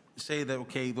say that,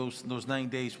 okay, those 9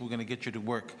 days, we're going to get you to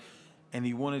work, and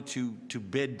he wanted to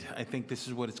bid, I think this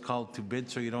is what it's called, to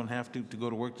bid, so you don't have to go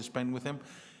to work to spend with him.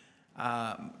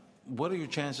 What are your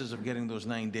chances of getting those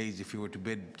 9 days if you were to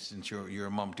bid, since you're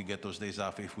a mom, to get those days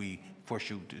off if we force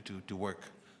you to work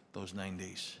those 9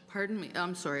 days? Pardon me,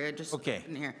 I'm sorry, I just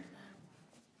didn't hear.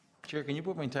 Chair, can you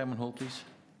put my time on hold, please?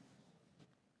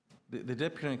 The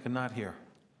deputy cannot hear.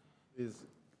 Please,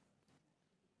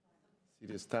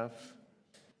 city staff,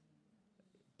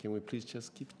 can we please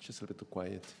just keep just a little bit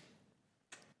quiet?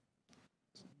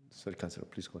 Sorry, Councillor,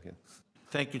 please go ahead.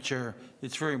 Thank you, Chair.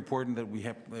 It's very important that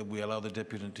we allow the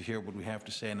deputy to hear what we have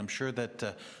to say, and I'm sure that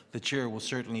the Chair will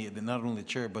certainly, not only the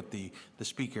Chair, but the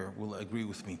Speaker will agree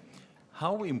with me.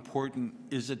 How important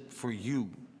is it for you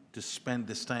to spend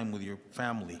this time with your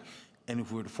family? And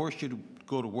if we were to force you to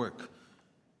go to work,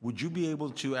 would you be able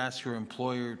to ask your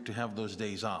employer to have those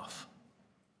days off?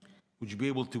 Would you be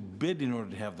able to bid in order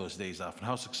to have those days off? And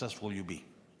how successful will you be?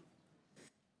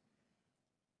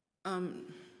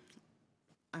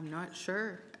 I'm not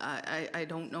sure. I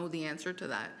don't know the answer to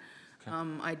that. Okay.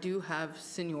 I do have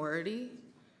seniority,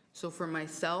 so for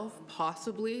myself,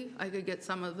 possibly I could get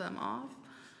some of them off.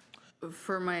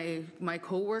 For my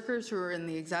coworkers who are in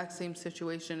the exact same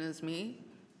situation as me,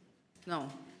 no,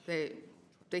 they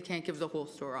can't give the whole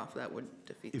store off. That would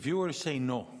defeat. If you were to say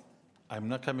no, I'm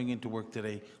not coming into work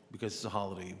today because it's a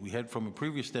holiday. We heard from a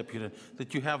previous deputy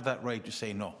that you have that right to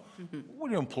say no. What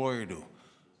would your employer do?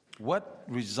 What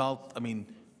result, I mean,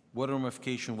 what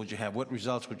ramification would you have? What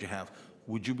results would you have?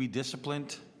 Would you be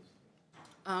disciplined?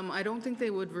 I don't think they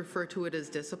would refer to it as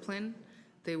discipline.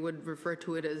 They would refer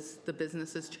to it as the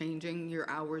business is changing, your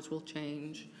hours will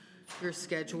change, your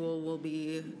schedule will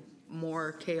be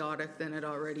more chaotic than it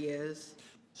already is.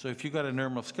 So if you got a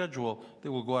normal schedule, they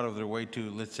will go out of their way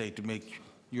to, let's say, to make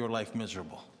your life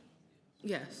miserable.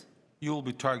 Yes. You'll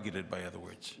be targeted, by other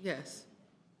words. Yes.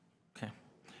 Okay.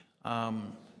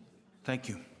 Thank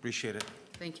you. Appreciate it.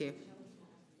 Thank you.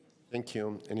 Thank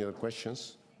you. Any other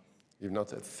questions? If not,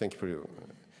 thank you for your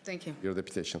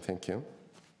deputation. Thank you.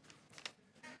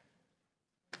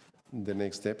 The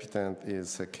next deputant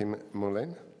is Kim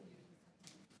Mullen.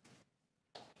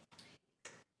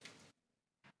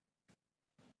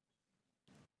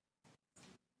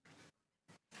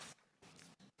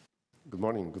 Good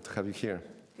morning. Good to have you here.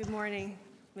 Good morning,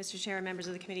 Mr. Chair and members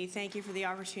of the committee. Thank you for the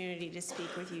opportunity to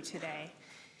speak with you today.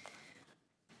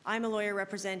 I'm a lawyer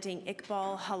representing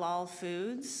Iqbal Halal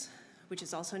Foods, which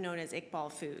is also known as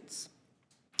Iqbal Foods.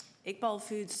 Iqbal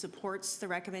Foods supports the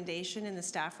recommendation in the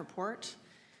staff report.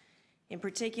 In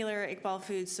particular, Iqbal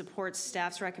Foods supports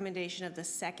staff's recommendation of the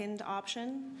second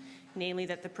option, namely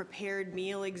that the prepared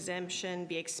meal exemption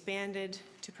be expanded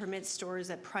to permit stores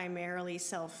that primarily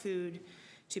sell food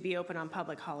to be open on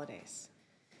public holidays.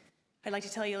 I'd like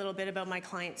to tell you a little bit about my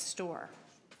client's store.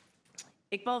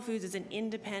 Iqbal Foods is an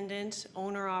independent,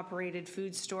 owner-operated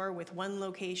food store with one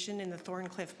location in the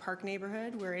Thorncliffe Park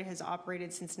neighborhood, where it has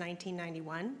operated since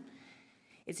 1991.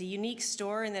 It's a unique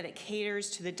store in that it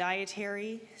caters to the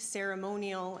dietary,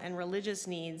 ceremonial, and religious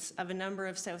needs of a number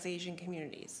of South Asian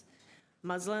communities: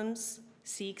 Muslims,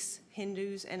 Sikhs,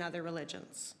 Hindus, and other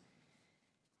religions.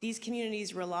 These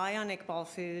communities rely on Iqbal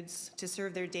Foods to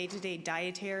serve their day-to-day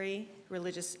dietary,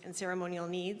 religious, and ceremonial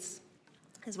needs,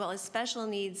 as well as special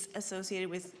needs associated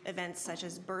with events such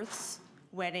as births,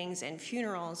 weddings, and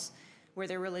funerals, where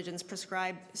their religions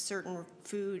prescribe certain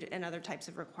food and other types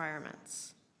of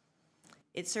requirements.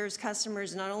 It serves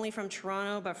customers not only from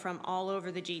Toronto, but from all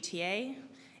over the GTA,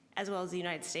 as well as the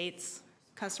United States.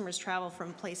 Customers travel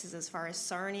from places as far as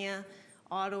Sarnia,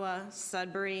 Ottawa,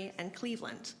 Sudbury, and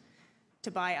Cleveland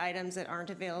to buy items that aren't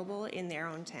available in their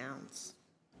own towns.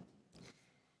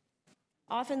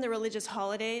 Often the religious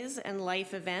holidays and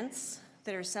life events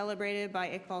that are celebrated by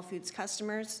Iqbal Foods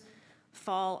customers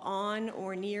fall on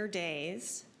or near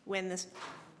days when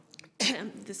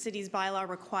the city's bylaw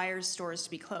requires stores to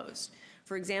be closed.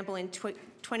 For example, in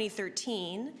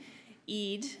 2013,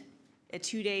 Eid, a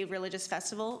two-day religious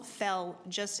festival, fell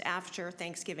just after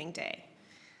Thanksgiving Day.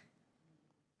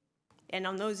 And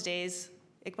on those days,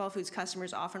 Iqbal Foods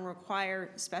customers often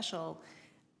require special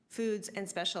foods and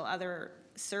special other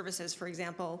services. For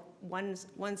example, one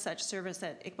such service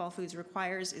that Iqbal Foods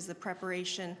requires is the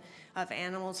preparation of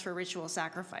animals for ritual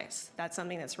sacrifice. That's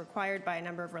something that's required by a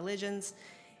number of religions.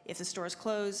 If the store is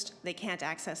closed, they can't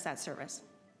access that service.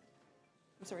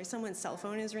 I'm sorry, someone's cell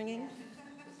phone is ringing.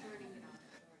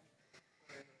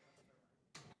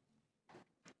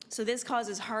 So this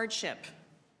causes hardship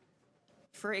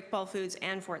for Iqbal Foods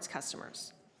and for its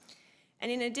customers.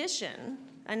 And in addition,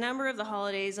 a number of the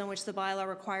holidays on which the bylaw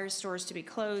requires stores to be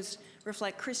closed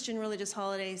reflect Christian religious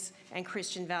holidays and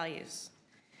Christian values.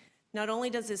 Not only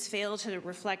does this fail to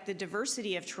reflect the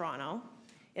diversity of Toronto,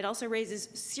 it also raises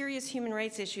serious human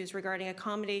rights issues regarding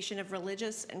accommodation of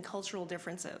religious and cultural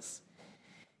differences.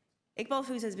 Iqbal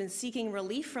Foods has been seeking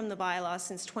relief from the bylaw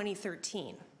since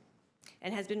 2013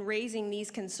 and has been raising these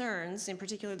concerns, in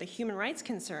particular the human rights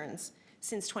concerns,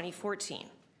 since 2014.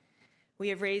 We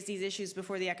have raised these issues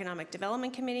before the Economic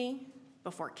Development Committee,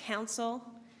 before Council,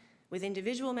 with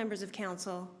individual members of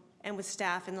Council, and with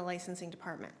staff in the licensing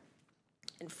department.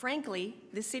 And frankly,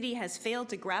 the city has failed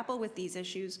to grapple with these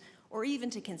issues or even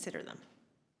to consider them.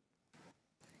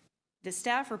 The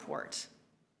staff report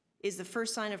is the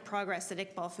first sign of progress that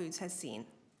Iqbal Foods has seen.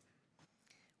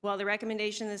 While the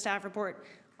recommendation in the staff report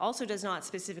also does not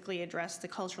specifically address the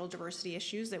cultural diversity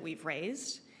issues that we've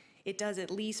raised, it does at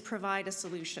least provide a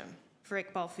solution for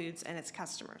Iqbal Foods and its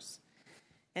customers.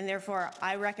 And therefore,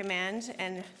 I recommend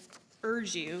and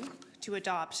urge you to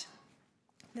adopt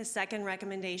the second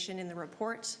recommendation in the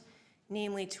report,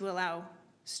 namely to allow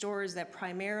stores that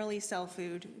primarily sell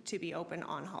food to be open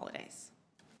on holidays.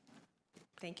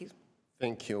 Thank you.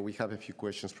 Thank you. We have a few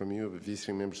questions from you,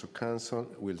 visiting members of council.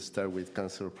 We'll start with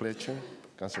Councillor Fletcher.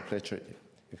 Councillor Fletcher,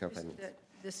 you have 5 minutes.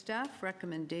 The staff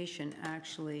recommendation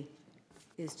actually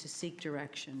is to seek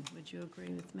direction. Would you agree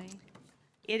with me?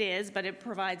 It is, but it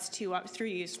provides through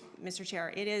you, Mr.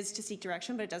 Chair, it is to seek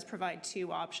direction, but it does provide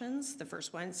two options. The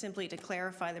first one, simply to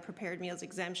clarify the prepared meals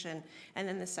exemption, and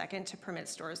then the second, to permit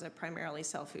stores that primarily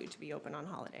sell food to be open on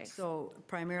holidays. So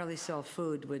primarily sell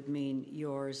food would mean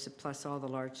yours plus all the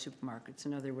large supermarkets.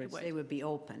 In other words, they would be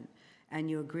open. And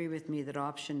you agree with me that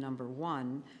option number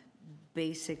one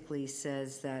basically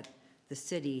says that the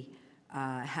city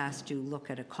has to look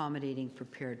at accommodating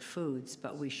prepared foods,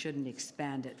 but we shouldn't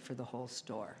expand it for the whole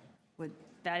store.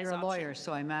 You're a lawyer,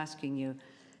 so I'm asking you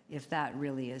if that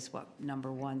really is what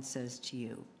number one says to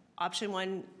you. Option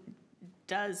one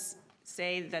does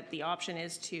say that the option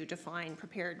is to define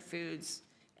prepared foods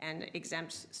and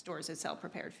exempt stores that sell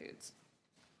prepared foods.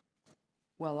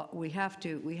 Well, we have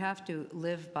to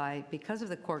live by, because of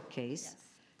the court case, yes.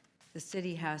 The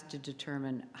city has to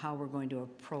determine how we're going to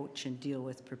approach and deal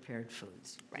with prepared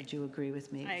foods. Right. Would you agree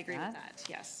with me? I agree with that,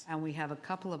 yes. And we have a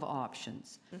couple of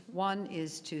options. Mm-hmm. One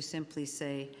is to simply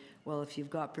say, well, if you've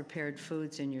got prepared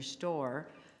foods in your store,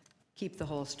 keep the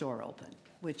whole store open,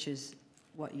 which is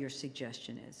what your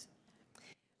suggestion is.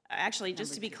 Actually,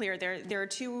 just to be clear, there are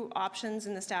two options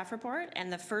in the staff report,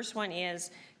 and the first one is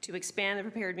to expand the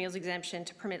prepared meals exemption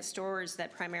to permit stores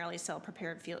that primarily sell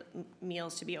prepared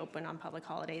meals to be open on public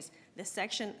holidays. The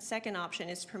second option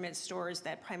is to permit stores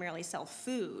that primarily sell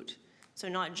food, so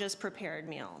not just prepared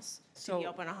meals, to be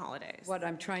open on holidays. What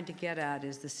I'm trying to get at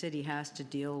is the city has to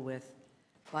deal with,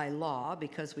 by law,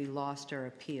 because we lost our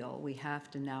appeal, we have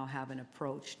to now have an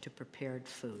approach to prepared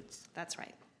foods. That's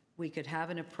right. We could have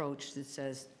an approach that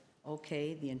says,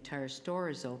 okay, the entire store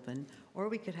is open, or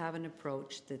we could have an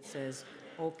approach that says,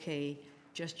 okay,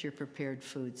 just your prepared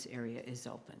foods area is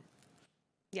open.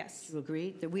 Yes. You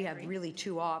agree? That we have really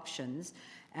two options,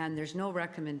 and there's no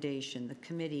recommendation. The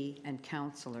committee and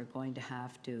council are going to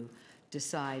have to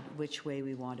decide which way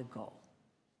we want to go.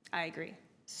 I agree.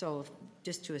 So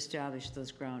just to establish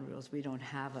those ground rules, we don't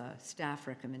have a staff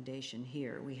recommendation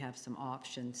here. We have some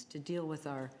options to deal with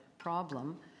our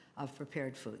problem of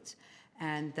prepared foods.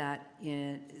 And that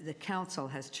the council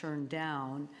has turned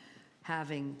down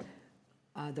having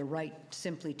the right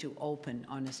simply to open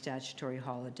on a statutory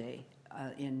holiday.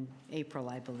 In April,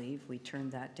 I believe, we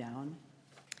turned that down.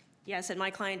 Yes, and my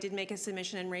client did make a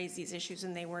submission and raise these issues,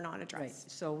 and they were not addressed.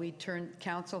 Right. So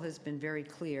council has been very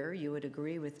clear, you would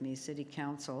agree with me, City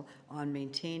Council, on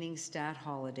maintaining stat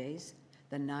holidays,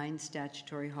 the 9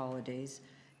 statutory holidays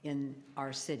in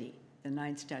our city. The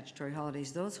 9 statutory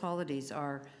holidays, those holidays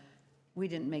are, we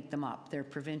didn't make them up, they're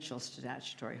provincial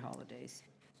statutory holidays.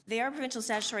 They are provincial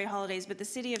statutory holidays, but the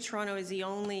City of Toronto is the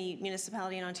only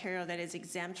municipality in Ontario that is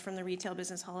exempt from the Retail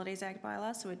Business Holidays Act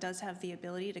bylaw, so it does have the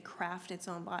ability to craft its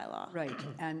own bylaw. Right,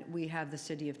 and we have the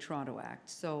City of Toronto Act,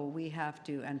 so we have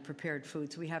to, and prepared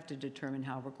foods, we have to determine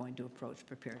how we're going to approach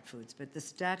prepared foods. But the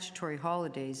statutory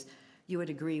holidays, you would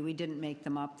agree, we didn't make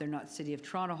them up. They're not City of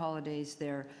Toronto holidays,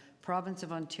 they're Province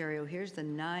of Ontario. Here's the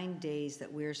 9 days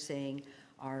that we're saying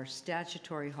are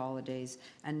statutory holidays,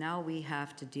 and now we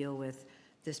have to deal with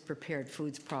this prepared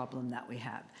foods problem that we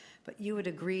have. But you would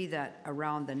agree that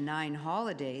around the 9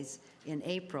 holidays in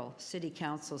April, City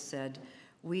Council said,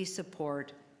 we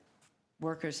support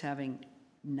workers having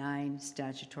 9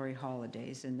 statutory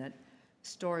holidays, and that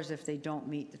stores, if they don't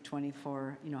meet the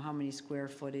 24, how many square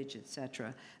footage, et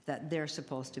cetera, that they're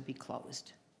supposed to be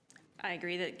closed. I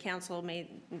agree that council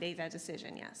made that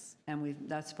decision, yes. And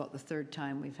that's about the 3rd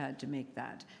time we've had to make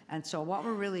that. And so what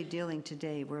we're really dealing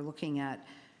today, we're looking at,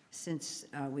 since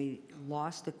we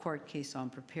lost the court case on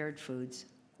prepared foods,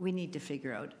 we need to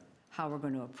figure out how we're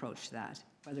going to approach that,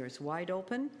 whether it's wide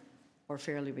open or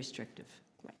fairly restrictive.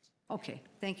 Right. Okay,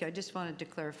 thank you. I just wanted to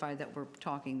clarify that we're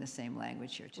talking the same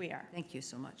language here today. We are. Thank you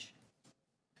so much.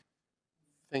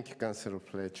 Thank you, Councillor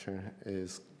Fletcher.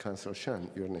 Is Councillor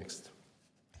Shan, you're next.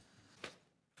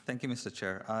 Thank you, Mr.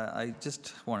 Chair. I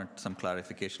just wanted some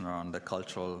clarification around the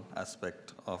cultural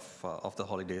aspect of the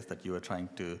holidays that you were trying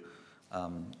to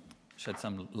shed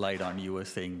some light on. You were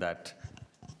saying that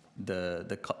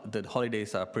the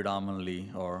holidays are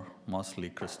predominantly or mostly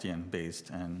Christian-based,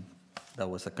 and that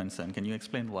was a concern. Can you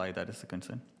explain why that is a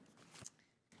concern?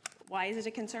 Why is it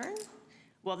a concern?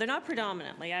 Well, they're not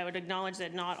predominantly. I would acknowledge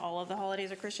that not all of the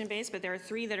holidays are Christian-based, but there are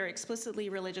 3 that are explicitly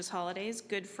religious holidays: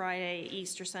 Good Friday,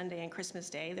 Easter Sunday, and Christmas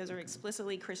Day. Those are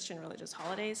explicitly Christian religious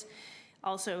holidays.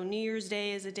 Also, New Year's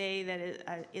Day is a day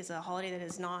that is a holiday that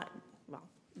is not, well,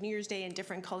 New Year's Day in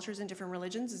different cultures and different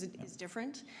religions is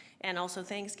different. And also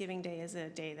Thanksgiving Day is a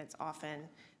day that's often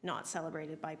not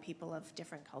celebrated by people of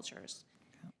different cultures.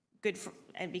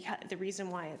 The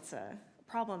reason why it's a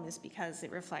problem is because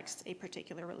it reflects a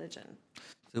particular religion.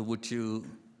 So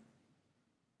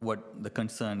what the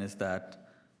concern is that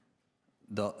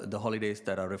the holidays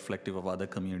that are reflective of other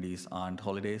communities aren't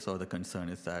holidays, or the concern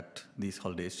is that these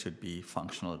holidays should be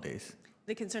functional days?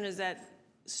 The concern is that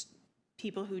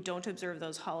people who don't observe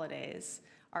those holidays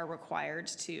are required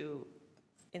to,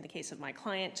 in the case of my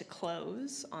client, to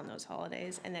close on those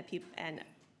holidays, and that and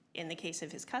in the case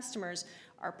of his customers,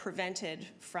 are prevented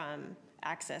from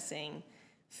accessing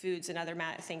foods and other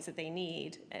things that they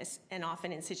need, and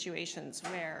often in situations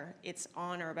where it's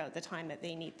on or about the time that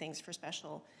they need things for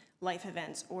special life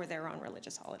events or their own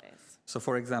religious holidays. So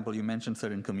for example, you mentioned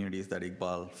certain communities that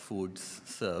Iqbal Foods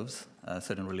serves,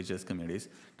 certain religious communities.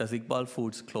 Does Iqbal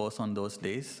Foods close on those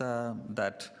days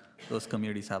that those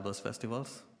communities have those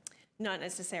festivals? Not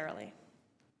necessarily.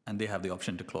 And they have the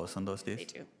option to close on those days?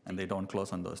 They do. And they don't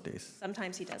close on those days?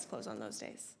 Sometimes he does close on those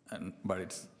days. But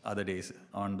it's other days,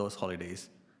 on those holidays,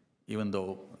 even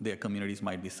though their communities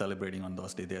might be celebrating on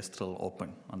those days, they're still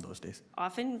open on those days?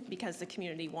 Often because the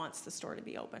community wants the store to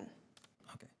be open.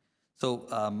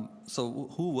 So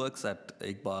who works at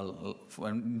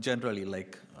Iqbal? Generally,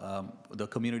 like the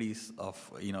communities of,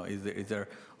 is there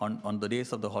on the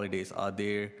days of the holidays, are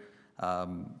there,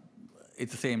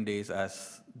 it's the same days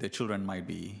as the children might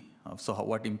be. So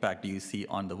what impact do you see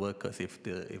on the workers if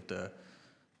the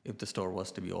store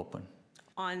was to be open?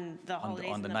 On the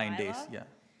holidays on the and 9 days, bylaw? yeah.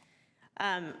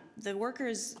 The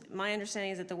workers, my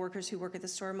understanding is that the workers who work at the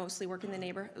store mostly live in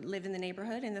the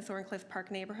neighborhood, in the Thorncliffe Park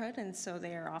neighborhood, and so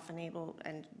they are often able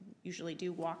and usually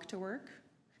do walk to work.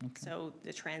 Okay. So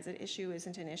the transit issue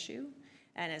isn't an issue.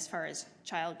 And as far as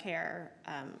childcare,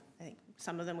 I think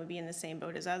some of them would be in the same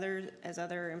boat as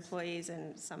other employees,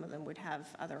 and some of them would have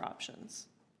other options,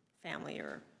 family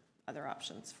or other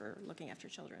options for looking after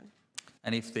children.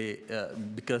 And if they,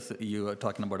 because you are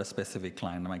talking about a specific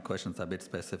client, my questions are a bit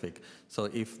specific. So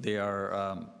if they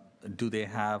are, do they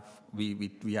have, we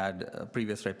had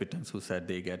previous reputants who said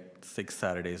they get 6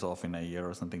 Saturdays off in a year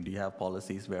or something. Do you have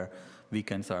policies where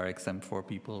weekends are exempt for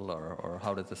people, or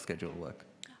how does the schedule work?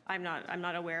 I'm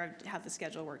not aware of how the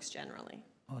schedule works generally.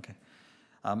 Okay.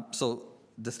 So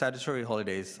the statutory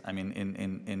holidays, I mean,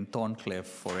 in Thorncliffe,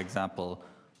 for example,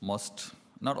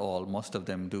 not all, most of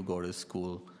them do go to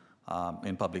school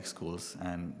in public schools,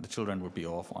 and the children would be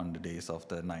off on the days of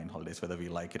the 9 holidays, whether we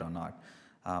like it or not.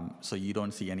 So you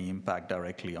don't see any impact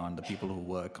directly on the people who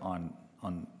work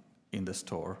in the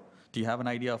store. Do you have an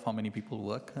idea of how many people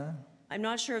work? I'm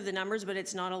not sure of the numbers, but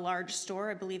it's not a large store.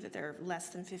 I believe that there are less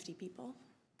than 50 people.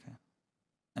 Okay.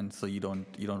 And so you don't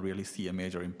really see a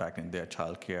major impact in their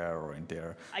childcare or in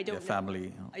their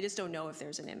family? I just don't know if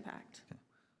there's an impact. Okay.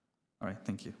 All right,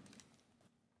 thank you.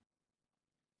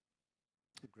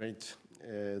 Great.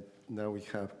 Now we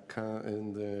have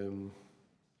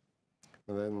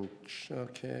Madam.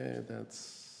 Okay,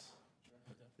 that's.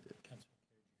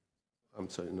 I'm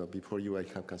sorry. No, before you, I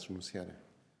have Councilor Musiara.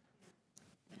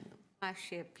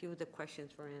 Actually, a few of the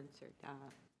questions were answered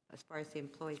as far as the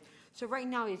employees. So right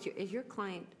now, is your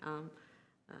client,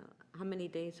 how many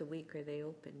days a week are they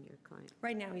open, your client?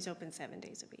 Right now, he's open 7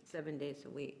 days a week. 7 days a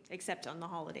week. Except on the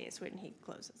holidays when he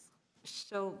closes.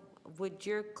 So would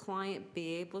your client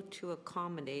be able to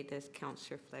accommodate, as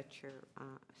Councillor Fletcher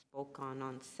spoke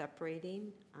on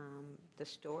separating the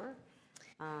store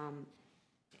and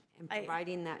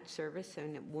providing that service,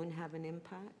 and it wouldn't have an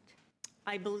impact?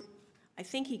 I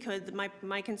think he could.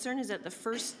 My concern is that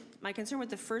my concern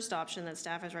with the first option that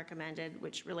staff has recommended,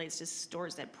 which relates to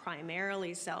stores that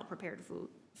primarily sell prepared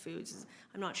foods,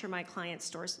 I'm not sure my client's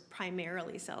stores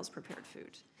primarily sells prepared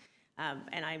food.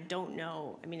 And I don't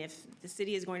know, I mean, if the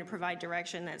city is going to provide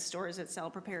direction that stores that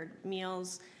sell prepared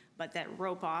meals, but that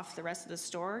rope off the rest of the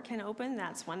store can open,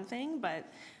 that's one thing,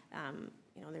 but,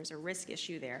 there's a risk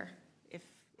issue there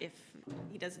if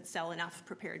he doesn't sell enough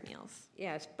prepared meals.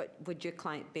 Yes, but would your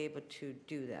client be able to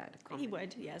do that? He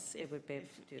would, yes. He would be able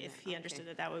to do that. If he understood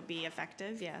that that would be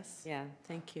effective, yes. Yeah,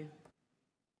 thank you.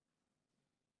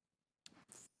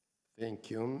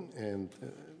 Thank you.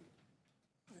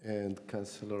 And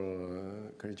Councillor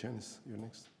Karygiannis, you're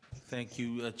next. Thank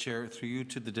you, Chair. Through you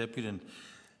to the Deputy.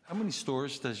 How many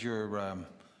stores does your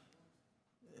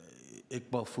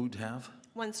Iqbal Food have?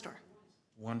 One store.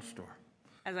 One store.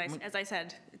 As I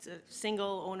said, it's a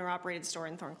single owner-operated store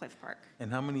in Thorncliffe Park.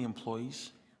 And how many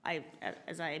employees?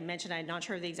 As I mentioned, I'm not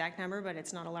sure of the exact number, but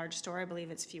it's not a large store. I believe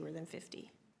it's fewer than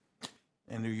 50.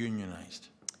 And they're unionized?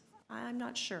 I'm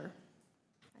not sure.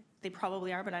 They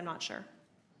probably are, but I'm not sure.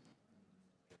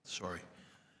 Sorry.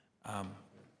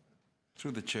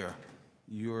 Through the chair,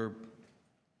 you're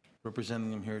representing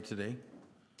them here today?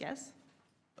 Yes.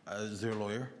 As their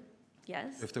lawyer?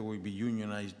 Yes. If they would be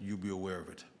unionized, you'd be aware of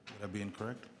it. Would I be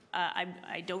incorrect?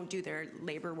 I don't do their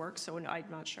labor work, so I'm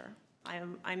not sure.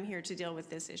 I'm here to deal with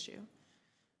this issue.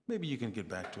 Maybe you can get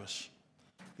back to us.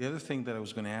 The other thing that I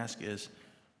was going to ask is,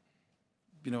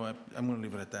 I'm going to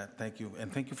leave it at that. Thank you.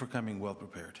 And thank you for coming well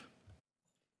prepared.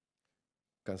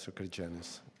 Councillor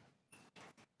Karygiannis,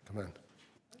 come on.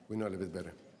 We know a little bit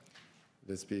better.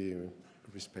 Let's be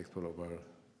respectful of our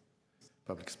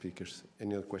public speakers.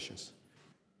 Any other questions?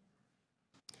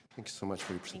 Thank you so much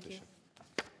for your presentation.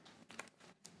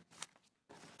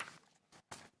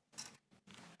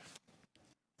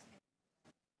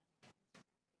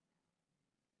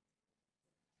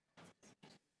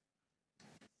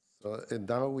 So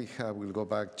now we'll go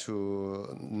back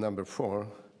to number 4,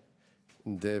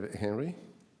 Deb Henry.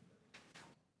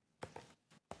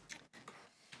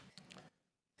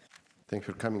 Thank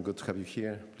you for coming. Good to have you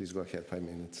here. Please go ahead, 5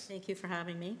 minutes. Thank you for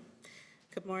having me.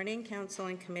 Good morning, Council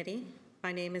and Committee.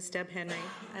 My name is Deb Henry.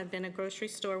 I've been a grocery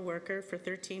store worker for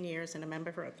 13 years and a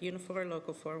member of Unifor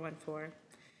Local 414.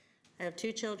 I have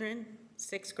 2 children,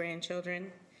 6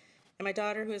 grandchildren, and my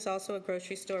daughter, who is also a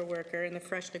grocery store worker in the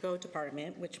Fresh to Go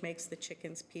department, which makes the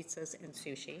chickens, pizzas, and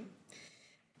sushi.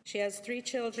 She has 3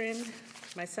 children.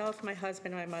 Myself, my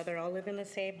husband, and my mother all live in the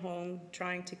same home,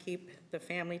 trying to keep the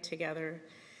family together.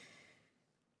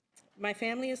 My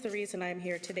family is the reason I'm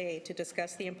here today to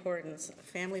discuss the importance of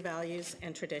family values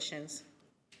and traditions.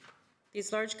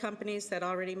 These large companies that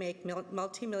already make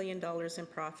multi-million dollars in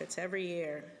profits every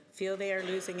year feel they are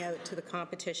losing out to the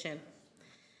competition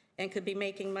and could be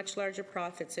making much larger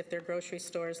profits if their grocery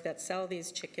stores that sell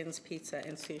these chickens, pizza,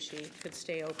 and sushi could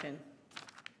stay open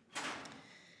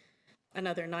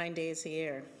another 9 days a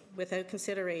year, without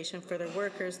consideration for their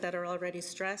workers that are already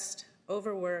stressed,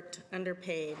 overworked,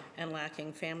 underpaid, and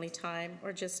lacking family time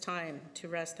or just time to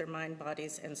rest their mind,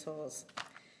 bodies, and souls.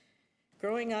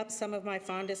 Growing up, some of my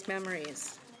fondest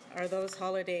memories are those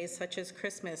holidays such as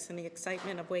Christmas and the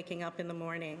excitement of waking up in the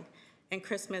morning, and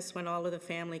Christmas when all of the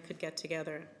family could get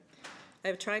together.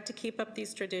 I've tried to keep up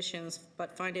these traditions,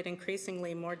 but find it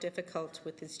increasingly more difficult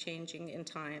with this changing in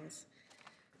times.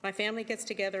 My family gets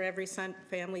together every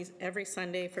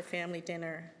Sunday for family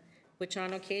dinner, which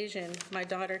on occasion my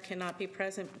daughter cannot be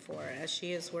present for as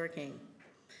she is working.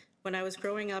 When I was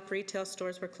growing up, retail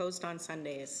stores were closed on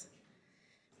Sundays.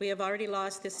 We have already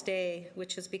lost this day,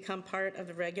 which has become part of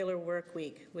the regular work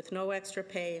week, with no extra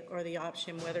pay or the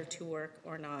option whether to work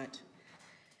or not.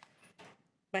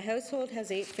 My household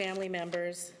has 8 family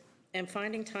members, and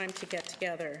finding time to get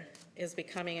together is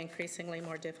becoming increasingly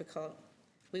more difficult.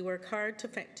 We work hard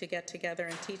to get together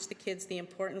and teach the kids the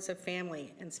importance of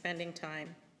family and spending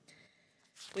time.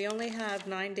 We only have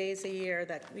 9 days a year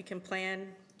that we can plan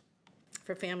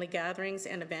for family gatherings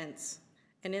and events.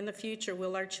 And in the future,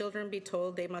 will our children be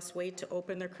told they must wait to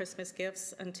open their Christmas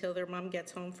gifts until their mom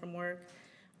gets home from work,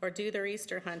 or do their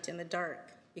Easter hunt in the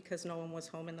dark because no one was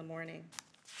home in the morning?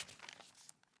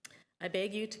 I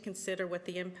beg you to consider what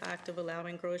the impact of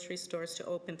allowing grocery stores to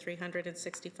open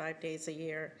 365 days a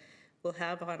year will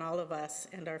have on all of us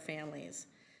and our families.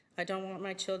 I don't want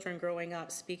my children growing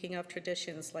up speaking of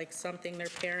traditions like something their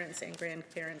parents and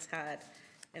grandparents had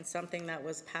and something that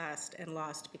was passed and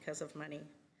lost because of money.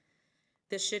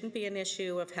 This shouldn't be an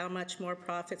issue of how much more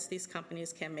profits these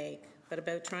companies can make, but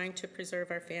about trying to preserve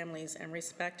our families and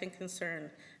respect and concern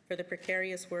for the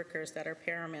precarious workers that are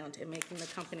paramount in making the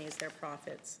companies their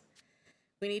profits.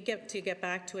 We need to get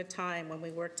back to a time when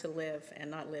we work to live and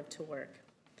not live to work.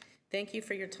 Thank you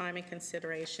for your time and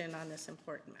consideration on this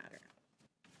important matter.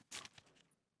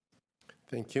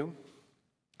 Thank you.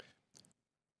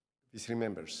 Visiting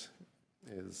members,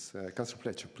 Councillor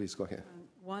Fletcher, please go ahead.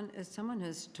 Someone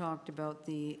has talked about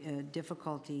the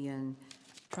difficulty in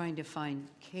trying to find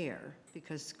care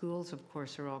because schools, of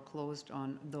course, are all closed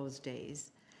on those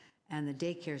days and the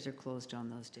daycares are closed on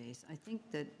those days. I think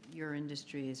that your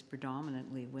industry is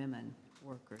predominantly women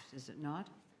workers, is it not?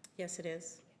 Yes, it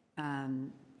is.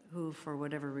 Who, for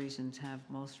whatever reasons, have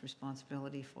most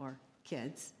responsibility for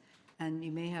kids. And you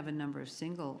may have a number of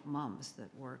single moms that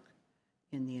work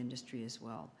in the industry as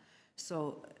well.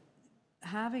 So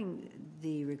having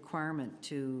the requirement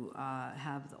to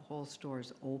have the whole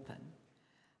stores open,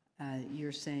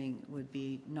 you're saying would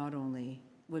be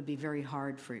very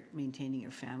hard for maintaining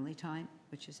your family time,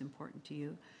 which is important to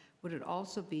you. Would it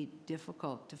also be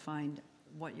difficult to find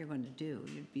what you're going to do?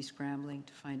 You'd be scrambling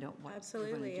to find out what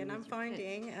Absolutely, you're going to do and I'm with your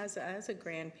finding as a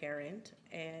grandparent,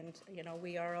 and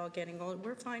we are all getting old,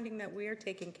 we're finding that we are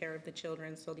taking care of the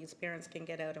children so these parents can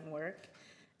get out and work.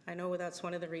 I know that's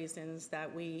one of the reasons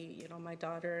that my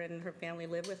daughter and her family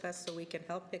live with us so we can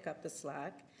help pick up the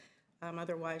slack.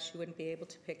 Otherwise, she wouldn't be able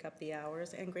to pick up the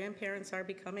hours, and grandparents are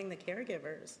becoming the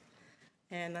caregivers,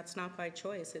 and that's not by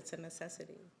choice, it's a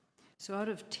necessity. So out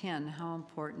of 10, how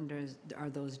important are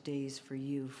those days for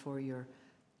you, for your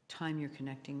time you're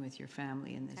connecting with your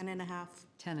family in this? 10 and a half.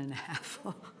 10 and a half,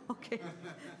 okay.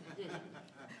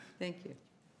 Thank you.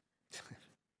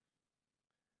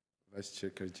 Vice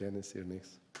Chair Janice, you're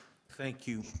next. Thank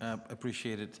you,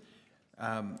 appreciate it.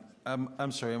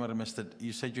 I'm sorry, I might have missed it.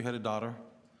 You said you had a daughter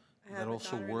that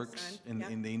also works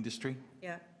in the industry?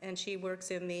 Yeah, and she works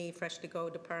in the Fresh to Go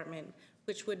department,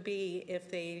 which would be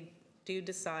if they do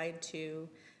decide to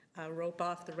rope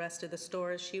off the rest of the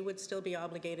stores, she would still be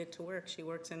obligated to work. She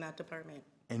works in that department.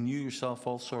 And you yourself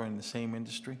also are in the same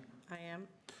industry? I am.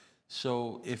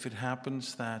 So if it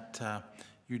happens that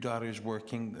your daughter is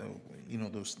working,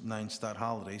 those 9-star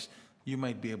holidays, you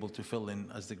might be able to fill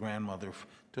in as the grandmother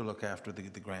to look after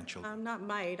the grandchildren. Not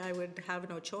might, I would have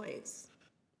no choice.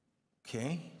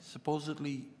 Okay,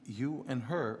 supposedly you and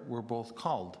her were both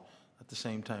called at the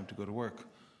same time to go to work.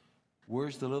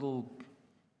 Where's the little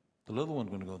one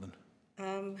going to go then?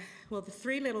 Well, the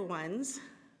 3 little ones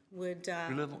Would,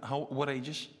 Your little, what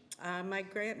ages?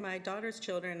 my daughter's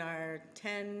children are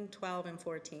 10, 12, and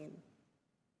 14.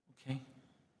 Okay.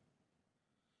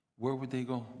 Where would they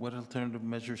go? What alternative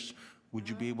measures would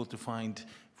you be able to find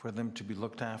for them to be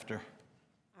looked after?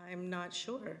 I'm not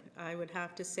sure. I would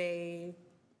have to say,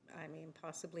 I mean,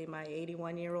 possibly my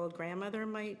 81-year-old grandmother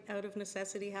might, out of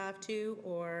necessity, have to,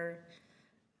 or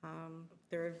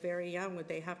they're very young. Would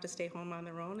they have to stay home on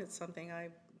their own? It's something I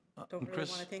don't really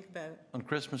want to think about. On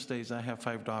Christmas days, I have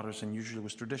 5 daughters, and usually it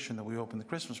was tradition that we open the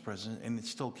Christmas present, and it's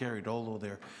still carried, although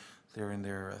they're in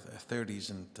their 30s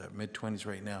and mid-20s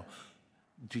right now.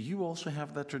 Do you also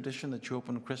have that tradition that you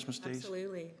open on Christmas days?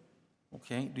 Absolutely.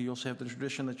 Okay. Do you also have the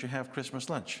tradition that you have Christmas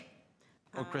lunch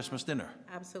or Christmas dinner?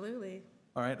 Absolutely.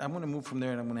 All right. I'm going to move from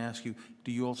there, and I'm going to ask you,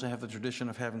 do you also have the tradition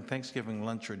of having Thanksgiving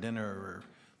lunch or dinner? Or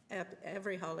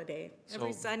Every holiday.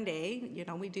 Every Sunday, you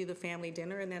know, we do the family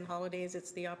dinner, and then holidays,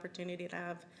 it's the opportunity to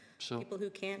have people who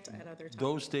can't at other times.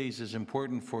 those days is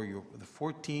important for the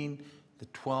 14, the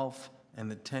 12,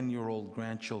 and the 10-year-old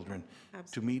grandchildren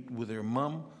to meet with their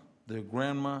mom, their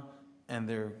grandma, and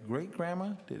their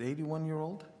great-grandma, the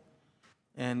 81-year-old,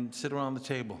 and sit around the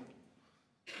table.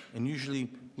 And usually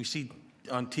we see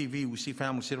on TV, we see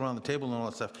families sit around the table and all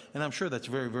that stuff. And I'm sure that's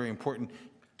very, very important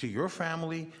to your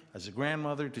family as a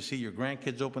grandmother to see your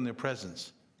grandkids open their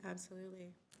presents.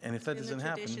 Absolutely. And if that It's doesn't been the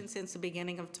happen, tradition since the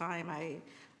beginning of time. I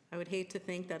would hate to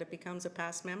think that it becomes a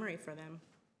past memory for them.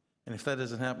 and if that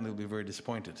doesn't happen, they'll be very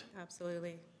disappointed.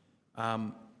 Absolutely.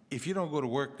 If you don't go to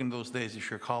work in those days, if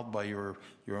you're called by your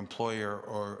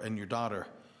employer and your daughter,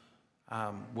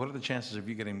 what are the chances of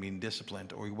you being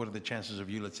disciplined? Or what are the chances of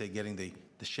you, let's say, getting the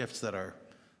shifts that are?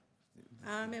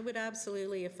 It would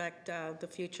absolutely affect the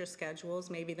future schedules.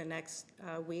 Maybe the next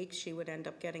week, she would end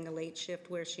up getting a late shift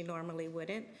where she normally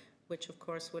wouldn't, which of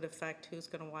course would affect who's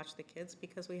going to watch the kids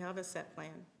because we have a set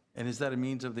plan. And is that a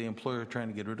means of the employer trying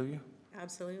to get rid of you?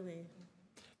 Absolutely.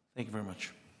 Thank you very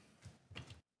much.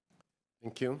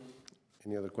 Thank you.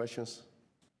 Any other questions?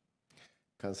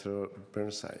 Councillor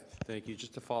Burnside. Thank you.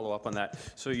 Just to follow up on that,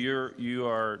 so you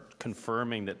are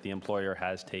confirming that the employer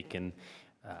has taken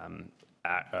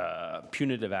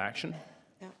punitive action?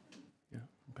 Yeah. Yeah,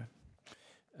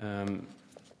 okay.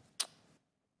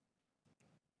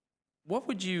 What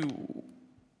would you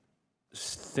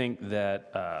think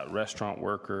that restaurant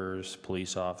workers,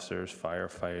 police officers,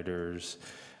 firefighters,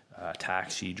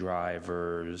 taxi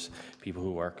drivers, people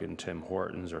who work in Tim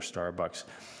Hortons or Starbucks,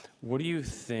 what do you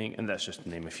think, and that's just to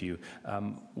name a few,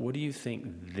 what do you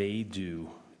think they do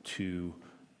to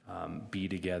be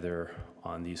together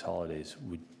on these holidays?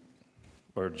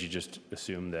 Or did you just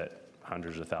assume that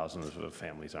hundreds of thousands of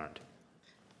families aren't?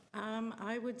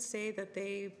 I would say that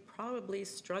they probably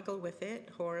struggle with it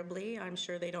horribly. I'm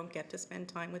sure they don't get to spend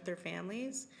time with their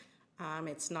families.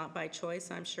 It's not by choice.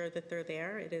 I'm sure that they're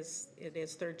there. It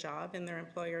is their job, and their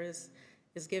employer is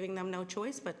giving them no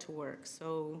choice but to work.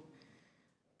 So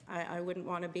I wouldn't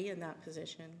want to be in that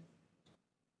position.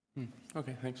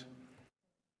 Okay, thanks.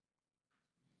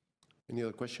 Any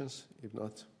other questions? If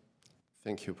not,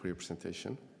 thank you for your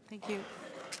presentation. Thank you.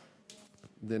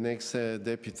 The next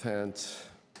deputant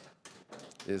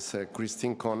is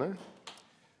Christine Connor.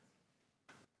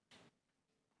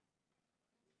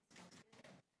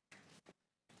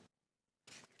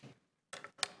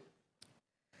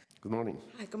 Good morning.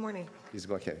 Hi, good morning. Please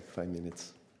go ahead, 5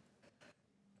 minutes.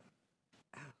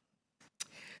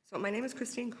 So my name is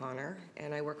Christine Connor,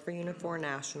 and I work for Unifor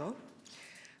National.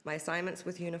 My assignments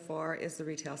with Unifor is the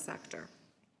retail sector.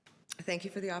 Thank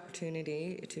you for the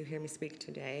opportunity to hear me speak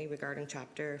today regarding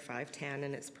Chapter 510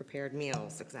 and its prepared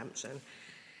meals exemption.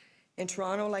 In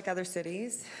Toronto, like other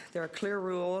cities, there are clear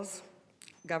rules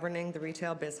governing the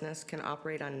retail business can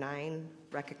operate on 9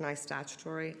 recognized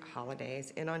statutory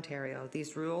holidays in Ontario.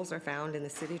 These rules are found in the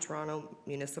City of Toronto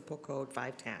Municipal Code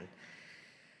 510.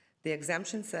 The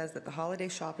exemption says that the holiday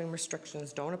shopping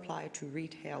restrictions don't apply to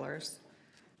retailers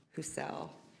who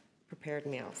sell prepared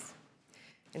meals.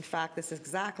 In fact, this is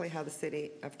exactly how the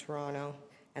City of Toronto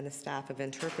and the staff have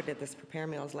interpreted this prepared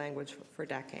meals language for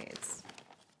decades.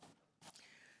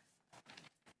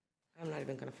 I'm not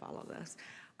even going to follow this.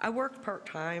 I worked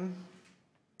part-time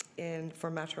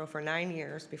for Metro for 9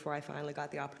 years before I finally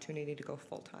got the opportunity to go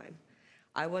full-time.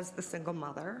 I was the single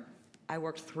mother. I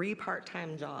worked 3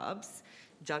 part-time jobs,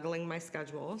 juggling my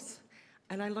schedules,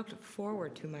 and I looked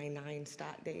forward to my 9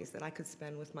 stat days that I could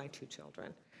spend with my 2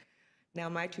 children. Now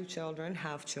my 2 children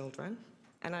have children,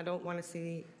 and I don't want to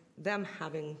see them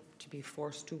having to be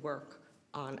forced to work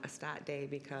on a stat day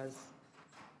because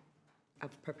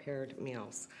of prepared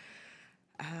meals.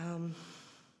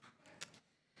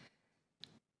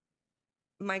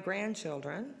 My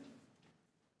grandchildren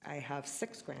I have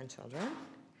 6 grandchildren,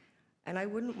 and I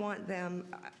wouldn't want them,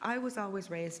 I was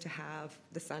always raised to have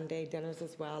the Sunday dinners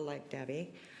as well, like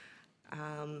Debbie.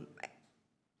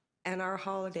 And our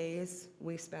holidays,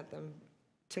 we spent them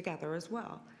together as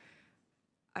well.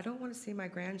 I don't want to see my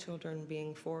grandchildren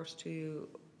being forced to,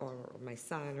 or my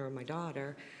son or my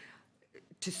daughter,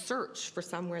 to search for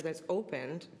somewhere that's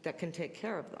opened that can take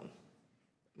care of them.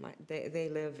 They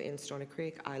live in Stony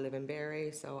Creek, I live in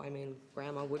Barrie, so I mean,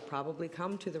 Grandma would probably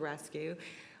come to the rescue,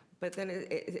 but then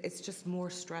it's just more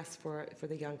stress for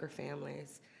the younger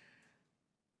families.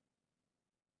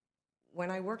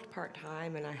 When I worked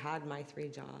part-time and I had my 3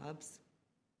 jobs,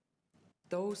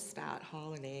 those stat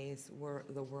holidays were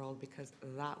the world because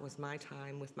that was my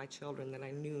time with my children that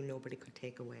I knew nobody could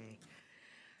take away.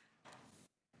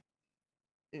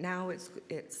 Now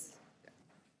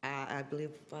I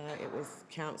believe it was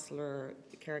Councillor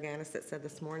Karaganis that said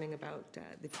this morning about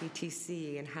the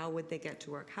TTC and how would they get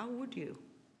to work. How would you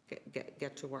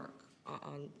get to work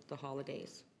on the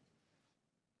holidays?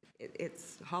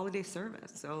 It's holiday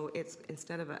service, so it's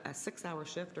instead of a 6-hour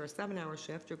shift or a 7-hour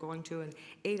shift, you're going to an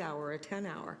 8-hour or a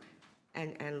 10-hour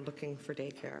and looking for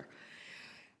daycare.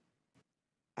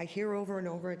 I hear over and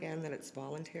over again that it's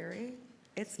voluntary.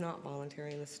 It's not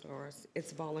voluntary in the stores,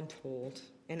 it's voluntold.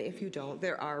 And if you don't,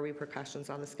 there are repercussions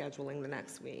on the scheduling the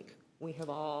next week. We have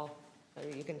all,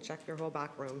 you can check your whole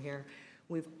back room here,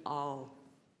 we've all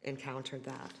encountered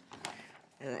that.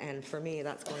 And for me,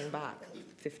 that's going back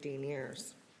 15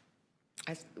 years.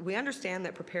 We understand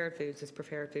that prepared foods is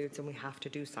prepared foods and we have to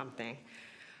do something.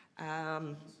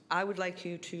 I would like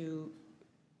you to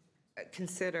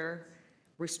consider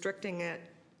restricting it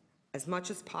as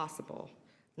much as possible,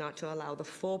 not to allow the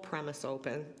full premise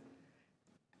open.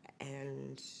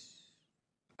 And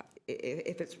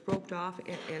if it's roped off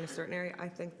in a certain area, I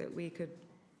think that we could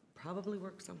probably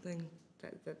work something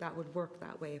that would work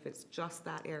that way if it's just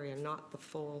that area, not the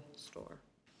full store.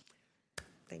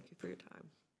 Thank you for your time.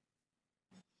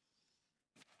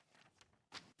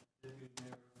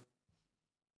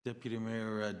 Deputy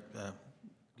Mayor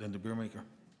Linda Beermaker.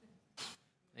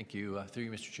 Thank you, through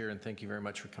you, Mr. Chair, and thank you very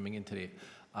much for coming in today.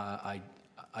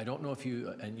 I don't know if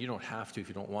you, and you don't have to if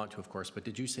you don't want to, of course, but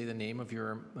did you say the name of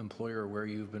your employer or where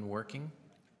you've been working?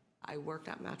 I worked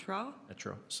at Metro.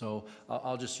 Metro. So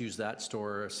I'll just use that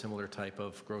store, a similar type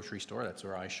of grocery store. That's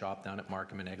where I shop down at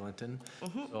Markham and Eglinton.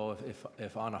 So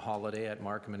if on a holiday at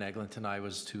Markham and Eglinton I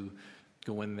was to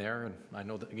go in there, and I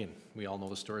know that, again, we all know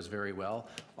the stores very well,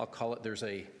 I'll call it, there's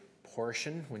a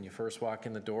portion when you first walk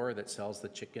in the door that sells the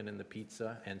chicken and the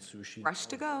pizza and sushi. Fresh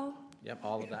to go. Yep,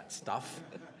 all of that stuff.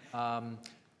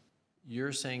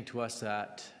 You're saying to us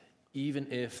that even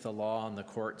if the law and the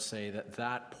court say that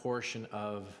that portion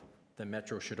of the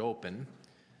Metro should open,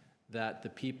 that the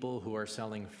people who are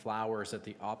selling flowers at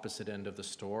the opposite end of the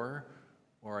store,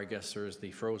 or I guess there's the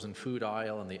frozen food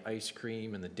aisle and the ice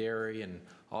cream and the dairy and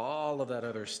all of that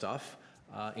other stuff,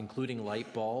 including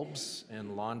light bulbs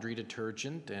and laundry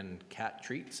detergent and cat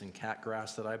treats and cat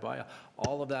grass that I buy,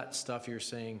 all of that stuff, you're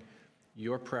saying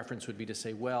your preference would be to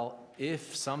say, well,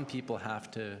 if some people have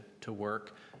to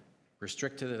work,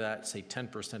 restricted to that, say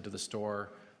 10% of the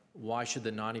store, why should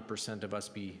the 90% of us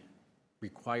be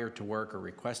required to work or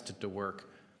requested to work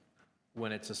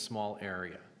when it's a small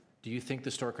area? Do you think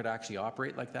the store could actually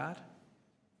operate like that?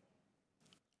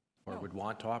 Or would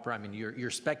want to operate? I mean,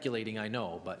 you're speculating, I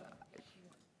know, but.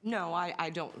 No, I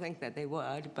don't think that they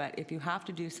would, but if you have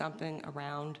to do something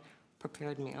around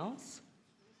prepared meals,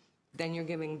 then you're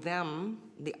giving them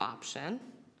the option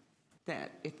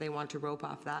that if they want to rope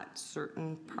off that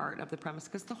certain part of the premise,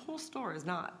 because the whole store is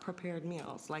not prepared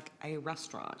meals like a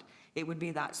restaurant. It would be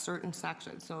that certain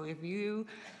section. So if you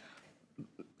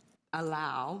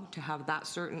allow to have that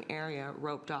certain area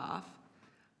roped off,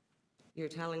 you're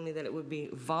telling me that it would be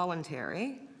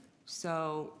voluntary.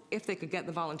 So if they could get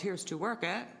the volunteers to work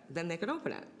it, then they could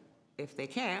open it. If they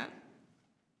can't,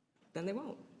 then they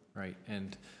won't. Right,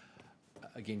 and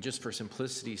again, just for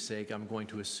simplicity's sake, I'm going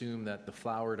to assume that the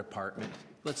flower department,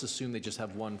 let's assume they just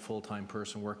have one full-time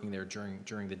person working there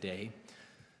during the day.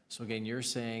 So again, you're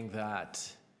saying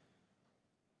that,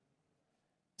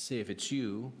 say if it's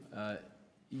you,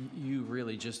 you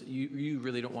really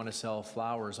don't want to sell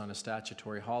flowers on a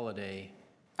statutory holiday.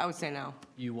 I would say no.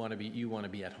 You want to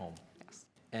be at home. Yes.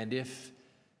 And if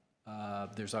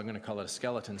there's, I'm going to call it a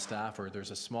skeleton staff, or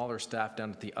there's a smaller staff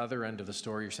down at the other end of the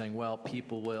store, you're saying, well,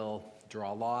 people will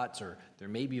draw lots, or there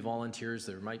may be volunteers,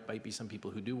 there might be some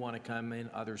people who do want to come in,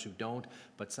 others who don't,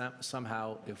 but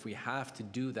somehow if we have to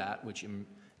do that, which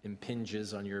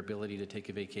impinges on your ability to take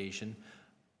a vacation,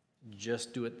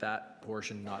 just do it that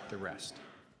portion, not the rest.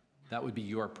 That would be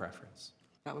your preference.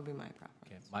 That would be my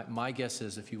preference. Okay. My guess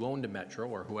is if you owned a Metro,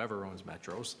 or whoever owns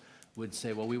Metros, would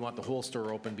say, well, we want the whole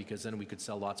store open because then we could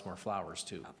sell lots more flowers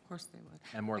too. Of course they would.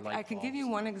 And more light I can give you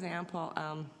one example.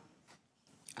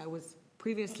 I was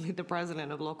previously the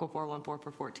president of Local 414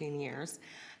 for 14 years.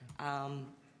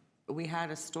 We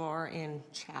had a store in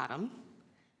Chatham,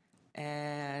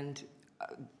 and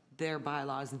their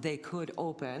bylaws, they could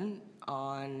open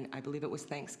on, I believe it was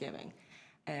Thanksgiving.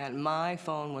 And my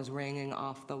phone was ringing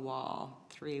off the wall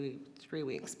 3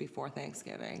 weeks before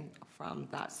Thanksgiving from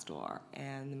that store.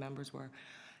 And the members were,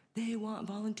 they want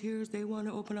volunteers, they want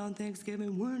to open on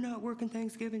Thanksgiving, we're not working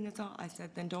Thanksgiving, it's all. I said,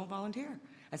 then don't volunteer.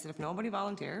 I said, if nobody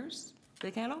volunteers,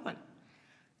 they can't open.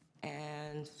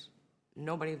 And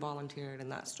nobody volunteered,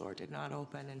 and that store did not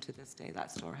open, and to this day,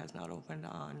 that store has not opened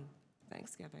on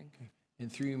Thanksgiving. Okay.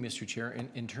 And through you, Mr. Chair,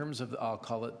 in terms of, I'll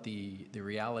call it the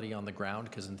reality on the ground,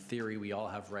 because in theory, we all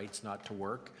have rights not to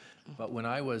work. But when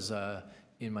I was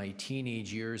in my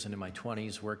teenage years and in my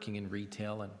 20s working in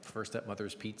retail, and first at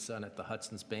Mother's Pizza and at the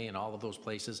Hudson's Bay and all of those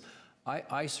places,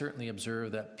 I certainly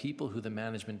observed that people who the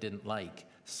management didn't like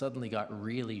suddenly got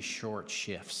really short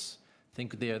shifts. I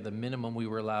think the minimum we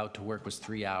were allowed to work was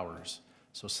 3 hours.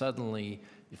 So suddenly,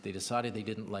 if they decided they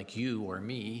didn't like you or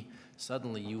me,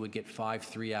 suddenly you would get 5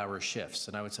 3-hour shifts.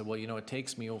 And I would say, well, you know, it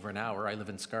takes me over an hour. I live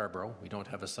in Scarborough. We don't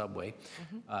have a subway.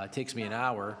 It takes me an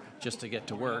hour just to get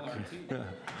to work.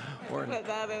 Put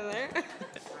that in there.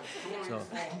 So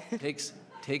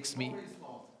takes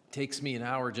me an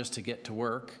hour just to get to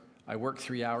work. I work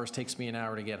 3 hours, takes me an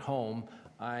hour to get home.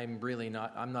 I'm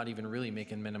not even really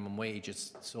making minimum wage.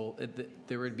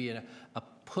 There would be a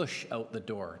push out the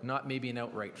door, not maybe an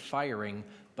outright firing,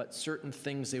 but certain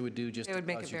things they would do just to It would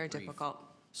make cause it you very grief. difficult.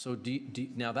 So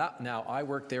now I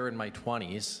worked there in my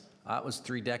 20s. That was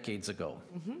 3 decades ago.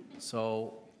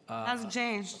 So Hasn't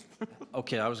changed.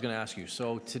 okay, I was going to ask you.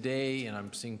 So today, and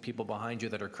I'm seeing people behind you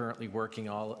that are currently working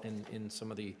all in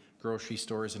some of the grocery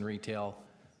stores and retail,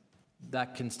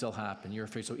 that can still happen. You're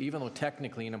afraid. So even though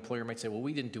technically an employer might say, well,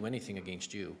 we didn't do anything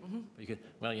against you, but you could,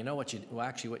 well, you know what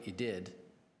actually what you did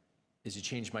is you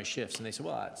changed my shifts. And they said,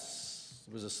 well, it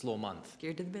was a slow month.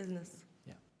 Geared to the business.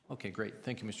 Yeah. Okay, great.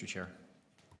 Thank you, Mr. Chair.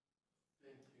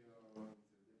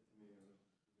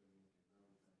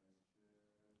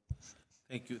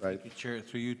 Thank you, Chair.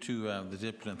 Through you to the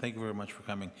Deputy, thank you very much for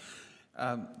coming.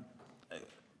 I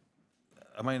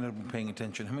might not have been paying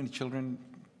attention. How many children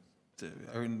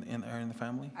are in the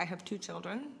family? I have 2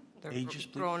 children. They're Ages,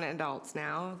 please? grown adults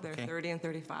now. They're Okay. 30 and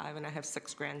 35, and I have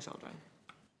 6 grandchildren.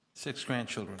 6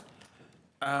 grandchildren.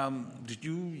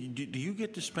 Do you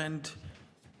get to spend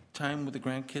time with the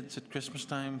grandkids at Christmas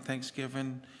time,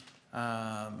 Thanksgiving,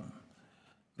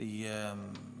 the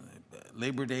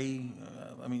Labor Day?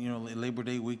 Labor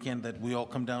Day weekend that we all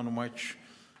come down to march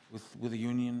with the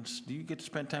unions. Do you get to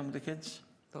spend time with the kids?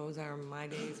 Those are my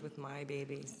days with my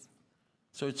babies.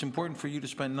 So it's important for you to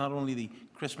spend not only the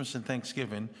Christmas and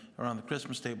Thanksgiving around the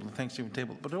Christmas table and Thanksgiving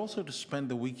table, but also to spend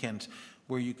the weekends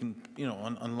where you can,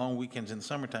 on long weekends in the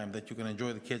summertime, that you can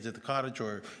enjoy the kids at the cottage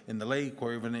or in the lake,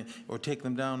 or even or take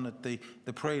them down at the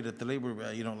parade at the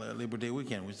Labor Day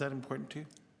weekend. Was that important to you?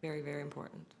 Very, very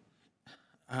important.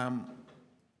 I'm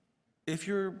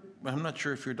not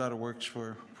sure if your daughter works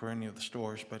for any of the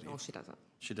stores, but No, she doesn't.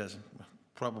 she doesn't.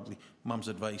 Probably mom's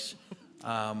advice.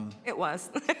 It was.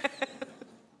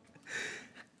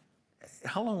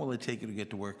 How long will it take you to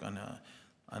get to work on a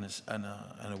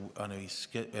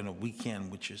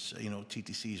weekend, which is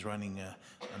TTC is running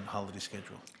on a holiday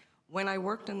schedule? When I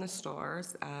worked in the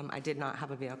stores, I did not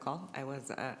have a vehicle. I was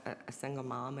a single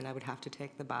mom, and I would have to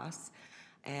take the bus.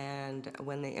 And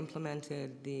when they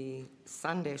implemented the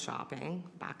Sunday shopping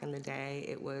back in the day,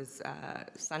 it was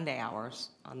Sunday hours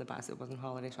on the bus. It wasn't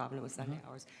holiday shopping, it was Sunday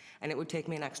hours. And it would take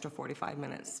me an extra 45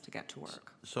 minutes to get to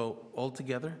work. So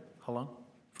altogether, how long?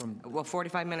 Well,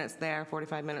 45 minutes there,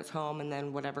 45 minutes home, and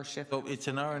then whatever shift. So it's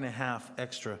an hour and a half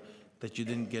extra that you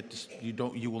didn't get to,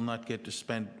 you will not get to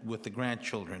spend with the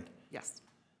grandchildren. Yes.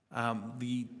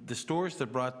 The stores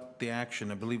that brought the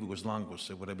action, I believe it was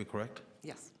Longos, would I be correct?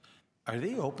 Yes. Are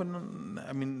they open?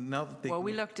 I mean, now that they... Well,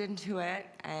 we looked into it,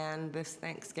 and this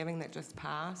Thanksgiving that just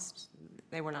passed,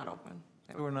 they were not open.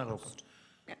 They were not open.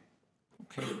 Yeah.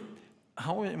 Okay.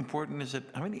 How important is it,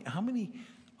 how many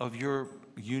of your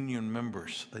union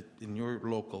members that in your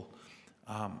local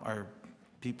are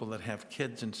people that have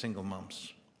kids and single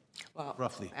moms? Well,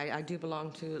 roughly. I do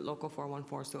belong to Local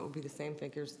 414, so it would be the same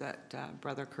figures that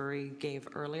Brother Curry gave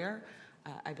earlier.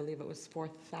 I believe it was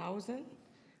 4,000,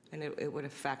 and it would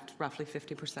affect roughly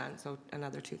 50%, so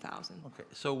another 2,000. Okay,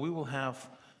 so we will have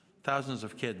thousands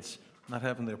of kids not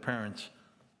having their parents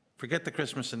forget the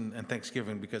Christmas and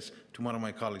Thanksgiving, because to one of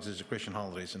my colleagues, these are Christian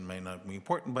holidays and may not be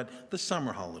important, but the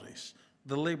summer holidays,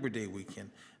 the Labor Day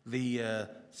weekend, the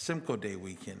Simcoe Day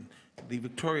weekend, the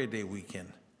Victoria Day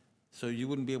weekend. So you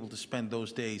wouldn't be able to spend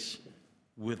those days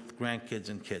with grandkids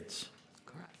and kids.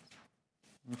 Correct.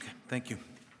 Okay, thank you.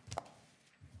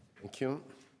 Thank you.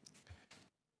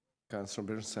 Councilor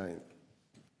Bernstein.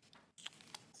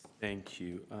 Thank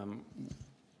you.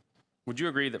 Would you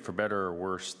agree that for better or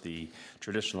worse, the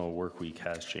traditional work week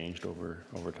has changed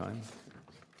over time?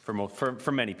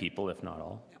 For many people, if not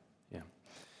all?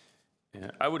 Yeah.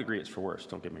 I would agree it's for worse,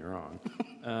 don't get me wrong.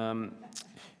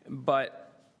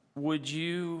 But would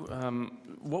you,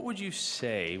 what would you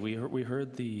say, we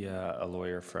heard a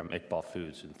lawyer from Iqbal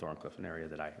Foods in Thorncliffe, an area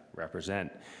that I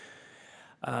represent.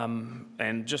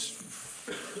 And just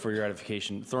for your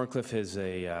edification, Thorncliffe has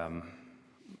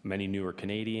many newer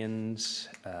Canadians,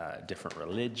 different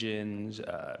religions.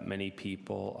 Many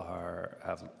people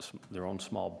have their own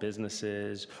small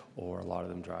businesses, or a lot of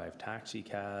them drive taxi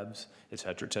cabs, et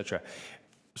cetera, et cetera.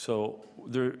 So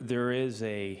there is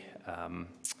a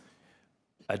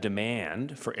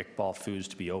demand for Iqbal Foods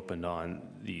to be opened on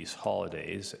these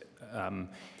holidays.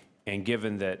 And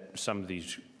given that some of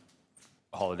these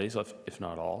holidays, if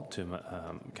not all, to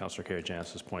Councillor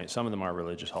Karygiannis's point, some of them are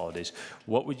religious holidays.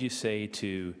 What would you say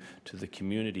to the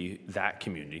community, that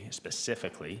community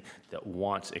specifically, that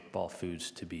wants Iqbal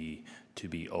Foods to be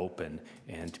open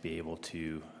and to be able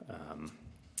to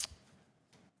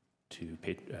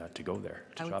go there,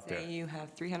 to shop there? I would say you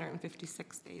have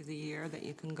 356 days a year that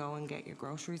you can go and get your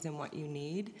groceries and what you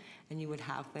need, and you would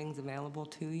have things available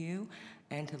to you,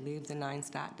 and to leave the 9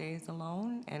 stat days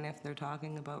alone. And if they're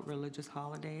talking about religious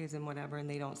holidays and whatever, and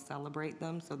they don't celebrate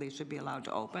them, so they should be allowed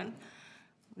to open.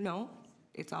 No,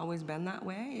 it's always been that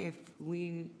way. If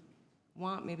we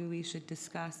want, maybe we should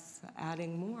discuss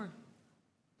adding more.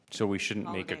 So we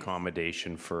shouldn't make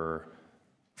accommodation for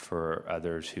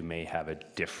others who may have a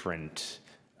different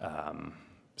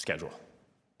schedule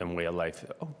and way of life.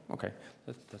 Oh, okay,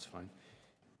 that's fine.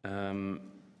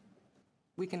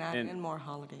 We can add in more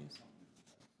holidays.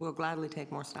 We'll gladly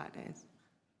take more stat days.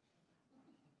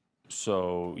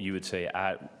 So you would say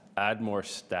add more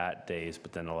stat days,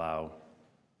 but then allow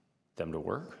them to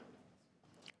work?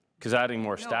 Because adding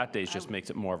more stat days just makes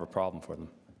it more of a problem for them.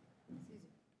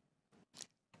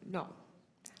 No.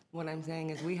 What I'm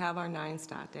saying is we have our 9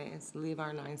 stat days, leave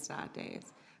our 9 stat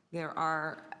days. There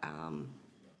are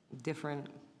different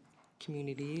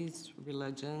communities,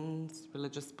 religions,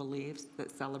 religious beliefs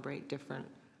that celebrate different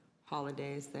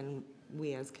holidays than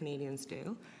we as Canadians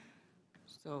do.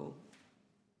 So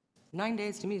 9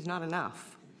 days to me is not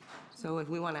enough. So if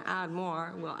we want to add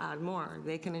more, we'll add more.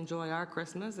 They can enjoy our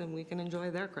Christmas and we can enjoy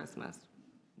their Christmas.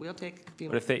 We'll take a few.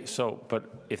 But if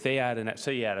they add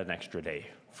say you add an extra day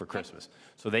for Christmas,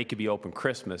 so they could be open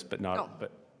Christmas, but not.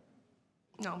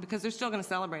 No, because they're still going to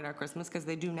celebrate our Christmas because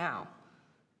they do now.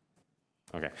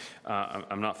 Okay,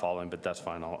 I'm not following, but that's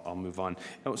fine. I'll move on.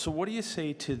 So, what do you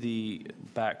say to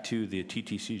back to the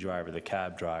TTC driver, the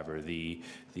cab driver, the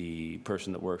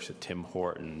person that works at Tim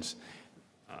Hortons?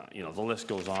 The list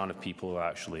goes on of people who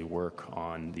actually work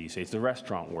on these days. The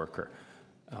restaurant worker.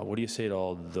 What do you say to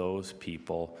all those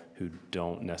people who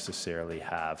don't necessarily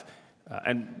have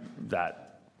and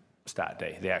that stat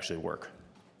day? They actually work.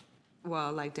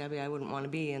 Well, like Debbie, I wouldn't want to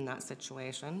be in that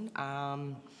situation.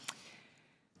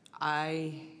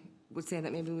 I would say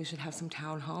that maybe we should have some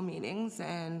town hall meetings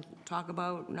and talk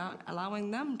about not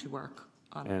allowing them to work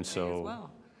on that day as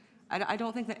well. I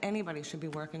don't think that anybody should be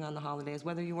working on the holidays,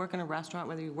 whether you work in a restaurant,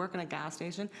 whether you work in a gas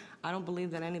station. I don't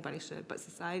believe that anybody should. But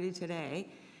society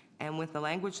today, and with the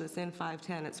language that's in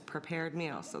 510, it's prepared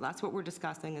meals. So that's what we're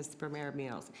discussing is prepared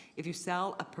meals. If you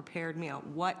sell a prepared meal,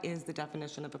 what is the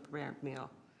definition of a prepared meal?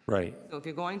 Right. So if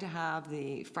you're going to have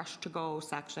the fresh to go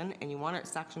section and you want it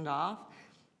sectioned off,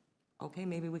 okay,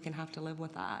 maybe we can have to live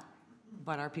with that.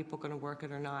 But are people going to work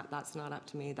it or not? That's not up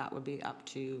to me. That would be up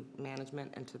to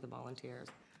management and to the volunteers.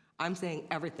 I'm saying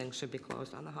everything should be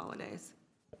closed on the holidays.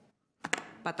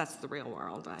 But that's the real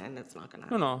world, and it's not going to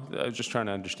happen. No, I was just trying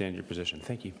to understand your position.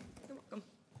 Thank you. You're welcome.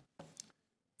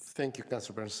 Thank you,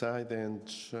 Councilor Burnside. And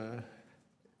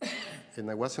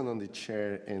I wasn't on the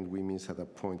chair, and we missed at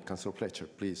that point. Councilor Fletcher,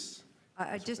 please.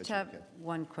 I just have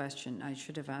one question. I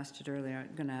should have asked it earlier.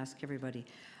 I'm going to ask everybody.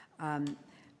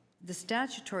 The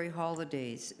statutory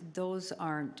holidays, those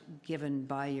aren't given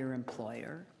by your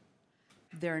employer.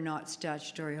 They're not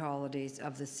statutory holidays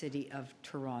of the City of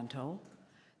Toronto.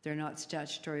 They're not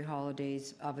statutory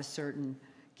holidays of a certain,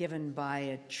 given by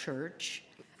a church.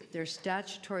 They're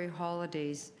statutory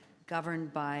holidays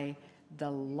governed by the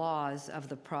laws of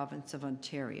the province of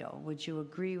Ontario. Would you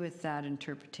agree with that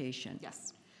interpretation?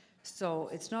 Yes. So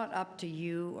it's not up to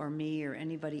you or me or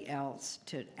anybody else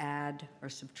to add or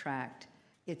subtract.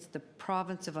 It's the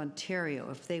province of Ontario.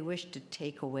 If they wish to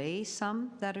take away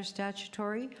some that are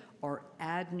statutory or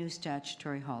add new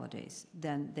statutory holidays,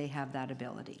 then they have that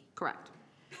ability. Correct.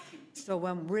 So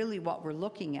when really what we're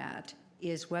looking at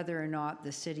is whether or not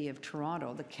the City of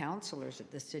Toronto, the councillors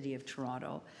at the City of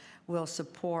Toronto, will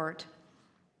support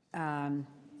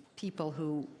people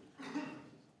who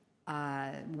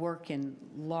work in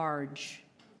large,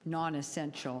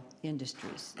 non-essential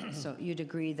industries. So you'd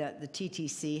agree that the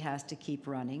TTC has to keep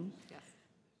running. Yes.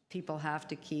 People have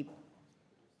to keep,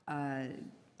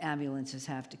 ambulances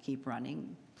have to keep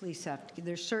running. Police have to,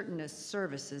 there's certain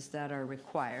services that are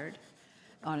required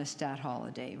on a stat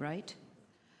holiday, right?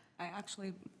 I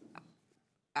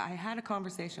had a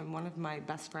conversation, one of my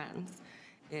best friends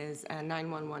is a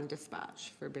 911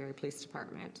 dispatch for Barrie Police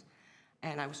Department.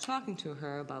 And I was talking to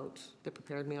her about the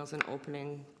prepared meals and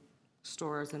opening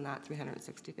stores and that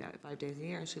 365 days a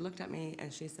year. And she looked at me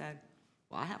and she said,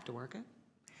 well, I have to work it.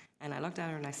 And I looked at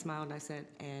her and I smiled and I said,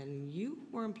 and you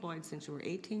were employed since you were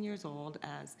 18 years old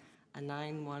as a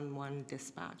 911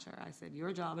 dispatcher. I said,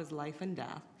 your job is life and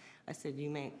death. I said, you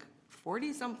make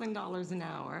 $40-something an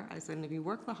hour. I said, and if you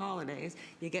work the holidays,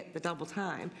 you get the double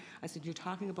time. I said, you're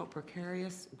talking about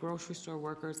precarious grocery store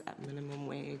workers at minimum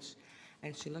wage.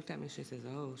 And she looked at me, she says,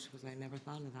 oh, she goes, I never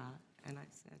thought of that. And I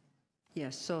said,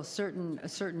 Yes, so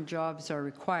certain jobs are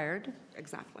required.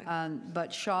 Exactly.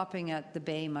 But shopping at the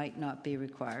Bay might not be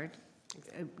required.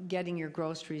 Getting your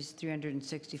groceries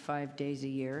 365 days a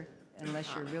year,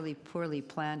 unless you're really poorly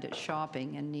planned at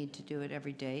shopping and need to do it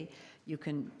every day, you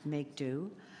can make do.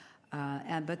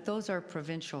 But those are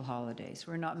provincial holidays.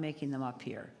 We're not making them up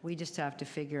here. We just have to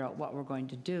figure out what we're going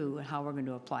to do and how we're going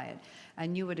to apply it.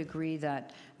 And you would agree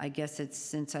that, I guess it's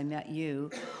since I met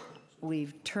you,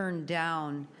 we've turned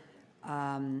down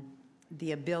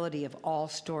the ability of all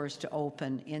stores to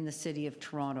open in the City of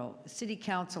Toronto. The City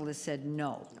Council has said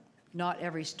no. Not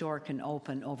every store can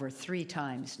open over 3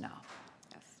 times now.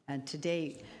 Yes. And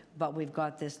today, but we've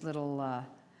got this little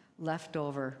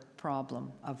leftover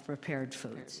problem of prepared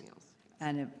foods.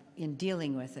 And in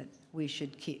dealing with it, we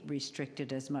should keep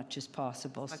restricted as much as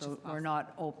possible. So we're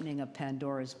not opening a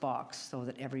Pandora's box so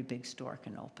that every big store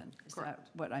can open. Is that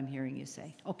what I'm hearing you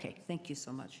say? Okay, thank you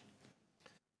so much.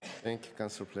 Thank you,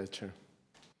 Councillor Fletcher.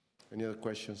 Any other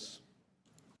questions?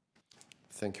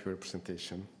 Thank you for your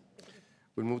presentation.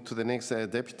 We'll move to the next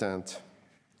deputant,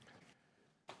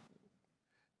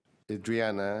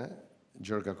 Adriana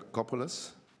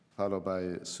Georgakopoulos, followed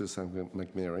by Susan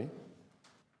McMary.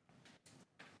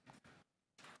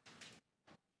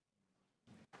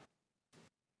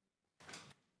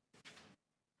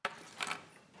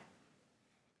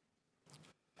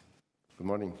 Good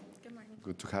morning. Good morning.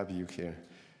 Good to have you here.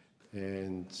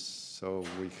 And so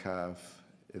we have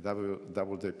a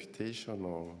double deputation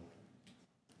or?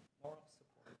 Moral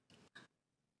support.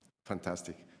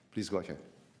 Fantastic. Please go ahead.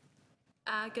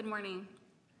 Good morning.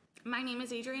 My name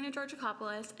is Adriana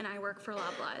Georgakopoulos, and I work for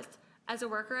Loblaws. As a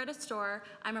worker at a store,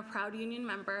 I'm a proud union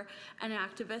member and an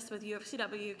activist with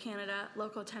UFCW Canada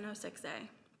Local 1006A.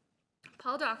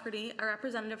 Paul Doherty, a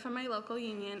representative from my local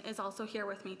union, is also here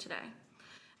with me today.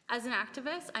 As an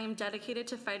activist, I am dedicated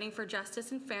to fighting for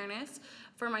justice and fairness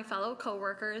for my fellow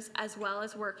co-workers, as well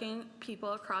as working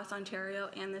people across Ontario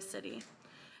and the city.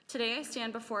 Today, I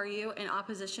stand before you in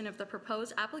opposition of the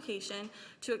proposed application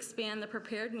to expand the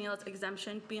prepared meals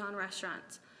exemption beyond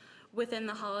restaurants within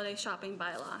the holiday shopping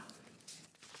bylaw.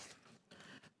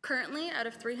 Currently, out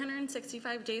of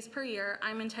 365 days per year,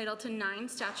 I'm entitled to 9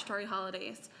 statutory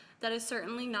holidays. That is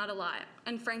certainly not a lot,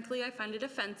 and frankly, I find it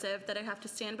offensive that I have to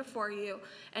stand before you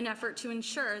in effort to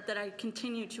ensure that I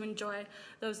continue to enjoy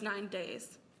those 9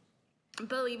 days.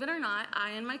 Believe it or not, I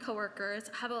and my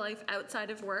coworkers have a life outside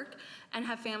of work and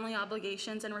have family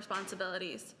obligations and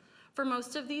responsibilities. For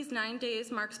most of these 9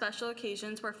 days mark special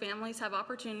occasions where families have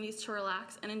opportunities to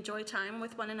relax and enjoy time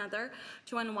with one another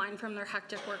to unwind from their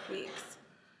hectic work weeks.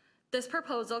 This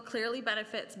proposal clearly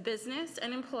benefits business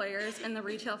and employers in the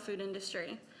retail food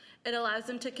industry. It allows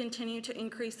them to continue to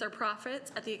increase their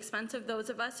profits at the expense of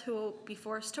those of us who will be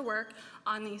forced to work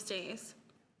on these days.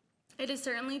 It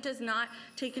certainly does not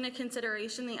take into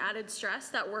consideration the added stress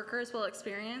that workers will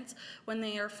experience when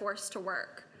they are forced to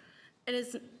work. It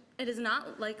is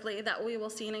not likely that we will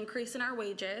see an increase in our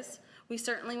wages. We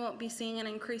certainly won't be seeing an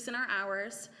increase in our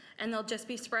hours, and they'll just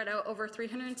be spread out over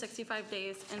 365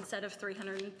 days instead of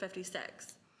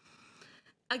 356.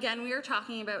 Again, we are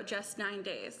talking about just 9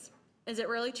 days. Is it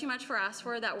really too much for us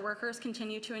for that workers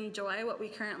continue to enjoy what we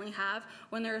currently have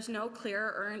when there is no clear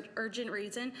or urgent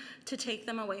reason to take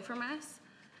them away from us?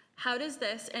 How does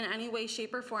this in any way,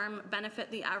 shape, or form benefit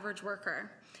the average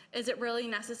worker? Is it really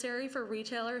necessary for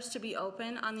retailers to be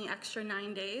open on the extra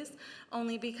 9 days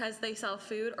only because they sell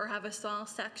food or have a small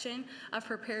section of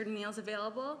prepared meals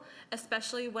available,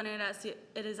 especially when it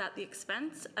is at the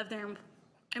expense of their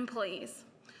employees?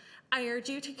 I urge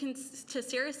you to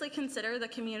seriously consider the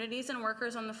communities and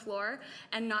workers on the floor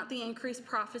and not the increased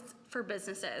profits for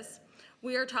businesses.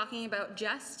 We are talking about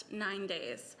just 9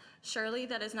 days. Surely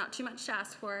that is not too much to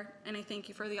ask for, and I thank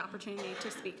you for the opportunity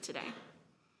to speak today.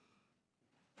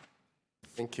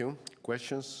 Thank you.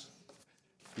 Questions?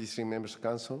 Visiting members of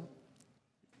council?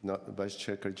 No, Vice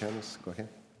Chair Karygiannis, go ahead.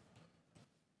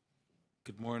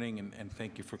 Good morning, and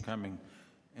thank you for coming.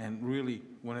 And really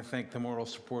want to thank the moral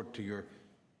support to your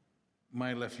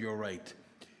my left, your right.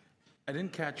 I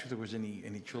didn't catch if there was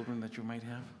any children that you might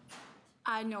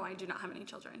have? No, I do not have any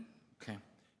children. Okay.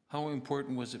 How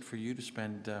important was it for you to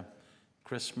spend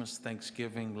Christmas,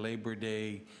 Thanksgiving, Labor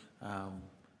Day,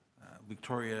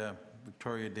 Victoria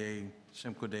Day,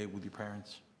 Simcoe Day with your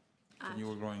parents when you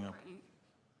were growing up?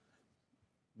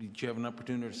 Did you have an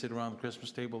opportunity to sit around the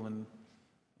Christmas table and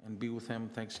be with them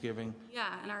Thanksgiving?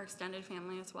 Yeah, and our extended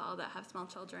family as well that have small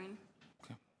children.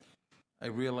 Okay. I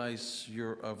realize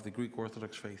you're of the Greek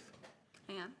Orthodox faith.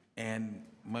 I am. And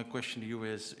my question to you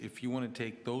is, if you want to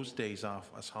take those days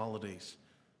off as holidays,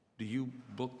 do you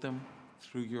book them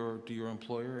through your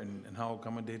employer and how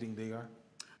accommodating they are?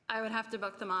 I would have to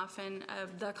book them off, and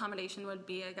the accommodation would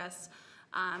be, I guess,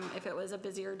 if it was a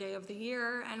busier day of the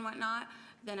year and whatnot,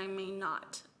 then I may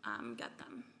not get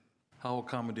them. How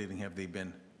accommodating have they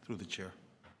been through the chair?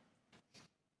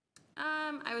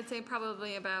 I would say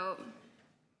probably about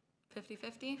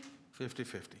 50-50.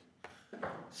 50-50.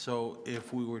 So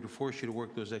if we were to force you to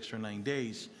work those extra 9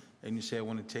 days, and you say, I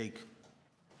want to take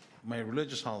my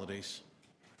religious holidays,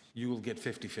 you will get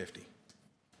 50-50,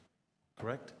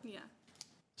 correct? Yeah.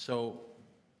 So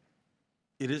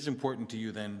it is important to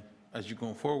you then, as you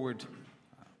go forward,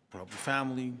 probably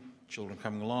family, children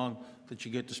coming along, that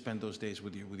you get to spend those days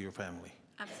with your family.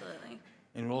 Absolutely.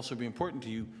 And it will also be important to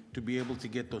you to be able to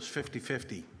get those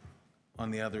 50-50 on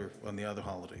the other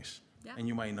holidays. Yeah. And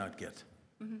you might not get.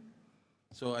 Mm-hmm.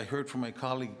 So I heard from my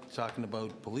colleague talking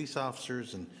about police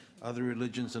officers and other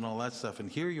religions and all that stuff, and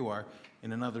here you are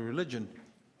in another religion,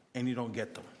 and you don't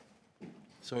get them.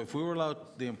 So if we were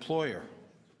allowed the employer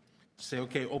to say,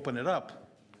 okay, open it up,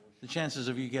 the chances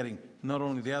of you getting not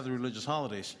only the other religious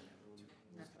holidays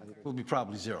will be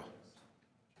probably zero.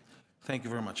 Thank you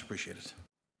very much, appreciate it.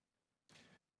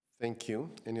 Thank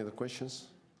you. Any other questions?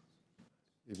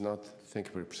 If not, thank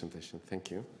you for your presentation.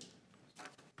 Thank you.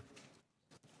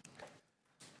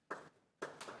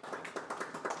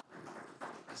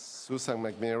 Susan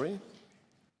McMary.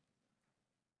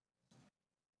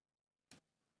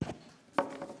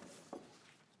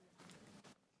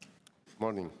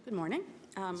 Morning. Good morning.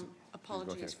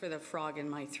 Apologies for the frog in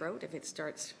my throat. If it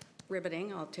starts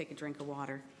ribbiting, I'll take a drink of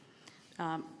water.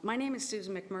 My name is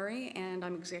Susan McMurray, and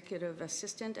I'm Executive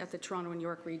Assistant at the Toronto and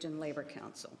York Region Labour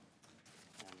Council.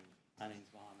 My name is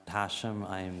Mohammed Hashim.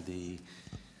 I am the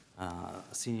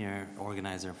Senior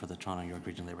Organizer for the Toronto and York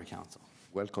Region Labour Council.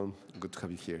 Welcome. Good to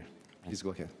have you here. Please go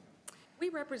ahead. We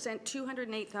represent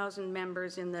 208,000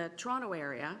 members in the Toronto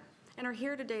area and are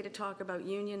here today to talk about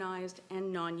unionized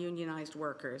and non-unionized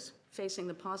workers facing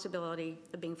the possibility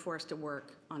of being forced to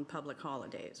work on public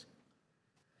holidays.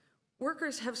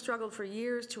 Workers have struggled for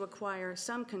years to acquire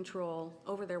some control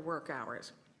over their work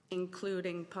hours,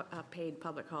 including paid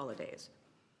public holidays.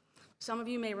 Some of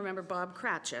you may remember Bob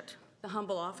Cratchit, the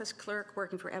humble office clerk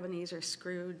working for Ebenezer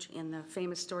Scrooge in the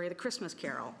famous story, The Christmas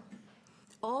Carol.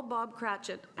 All Bob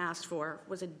Cratchit asked for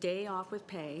was a day off with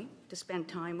pay to spend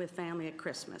time with family at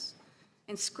Christmas.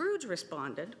 And Scrooge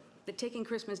responded that taking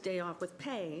Christmas Day off with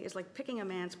pay is like picking a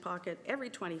man's pocket every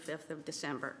 25th of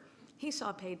December. He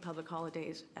saw paid public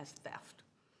holidays as theft.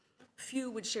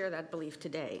 Few would share that belief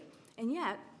today. And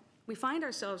yet, we find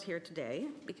ourselves here today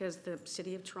because the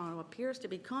City of Toronto appears to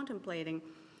be contemplating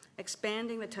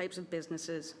expanding the types of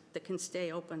businesses that can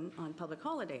stay open on public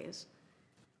holidays,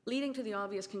 leading to the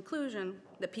obvious conclusion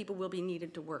that people will be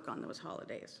needed to work on those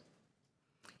holidays.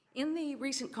 In the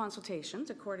recent consultations,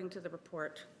 according to the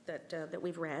report that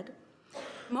we've read,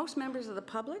 most members of the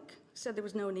public said there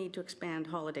was no need to expand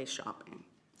holiday shopping,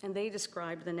 and they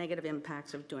described the negative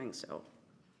impacts of doing so.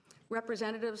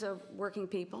 Representatives of working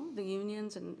people, the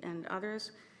unions and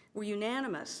others, were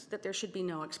unanimous that there should be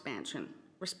no expansion,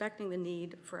 respecting the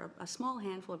need for a small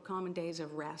handful of common days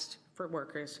of rest for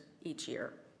workers each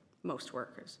year, most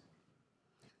workers.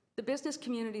 The business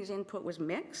community's input was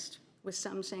mixed, with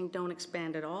some saying don't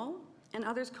expand at all, and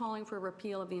others calling for a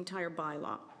repeal of the entire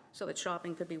bylaw so that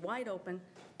shopping could be wide open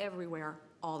everywhere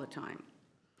all the time.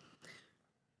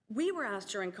 We were asked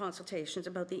during consultations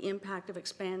about the impact of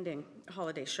expanding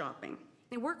holiday shopping,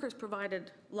 and workers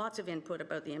provided lots of input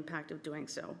about the impact of doing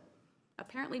so.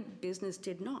 Apparently, business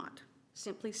did not,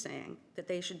 simply saying that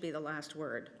they should be the last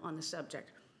word on the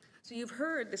subject. So you've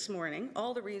heard this morning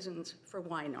all the reasons for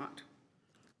why not.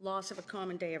 Loss of a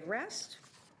common day of rest.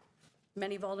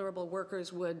 Many vulnerable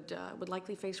workers would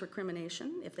likely face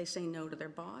recrimination if they say no to their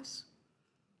boss.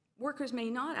 Workers may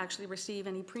not actually receive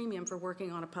any premium for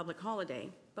working on a public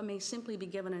holiday, but may simply be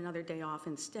given another day off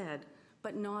instead,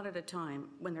 but not at a time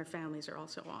when their families are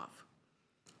also off.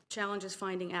 Challenges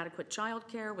finding adequate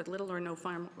childcare, with little or no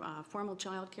formal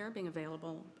childcare being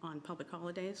available on public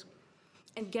holidays,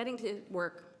 and getting to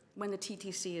work when the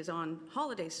TTC is on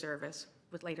holiday service,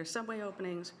 with later subway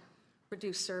openings,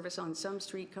 reduced service on some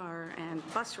streetcar and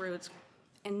bus routes,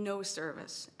 and no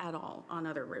service at all on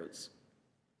other routes.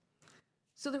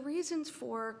 So the reasons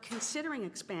for considering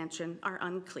expansion are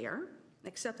unclear,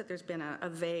 except that there's been a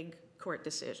vague court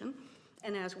decision.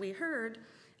 And as we heard,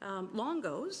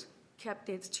 Longo's kept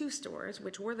its 2 stores,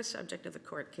 which were the subject of the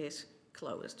court case,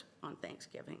 closed on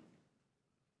Thanksgiving.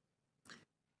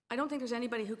 I don't think there's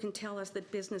anybody who can tell us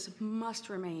that business must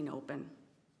remain open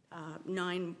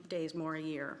 9 days more a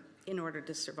year in order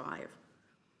to survive.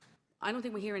 I don't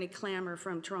think we hear any clamor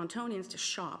from Torontonians to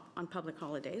shop on public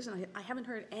holidays, and I haven't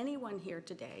heard anyone here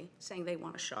today saying they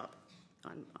want to shop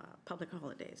on public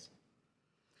holidays.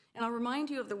 And I'll remind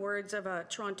you of the words of a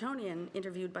Torontonian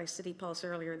interviewed by City Pulse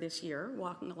earlier this year,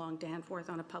 walking along Danforth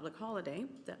on a public holiday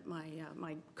that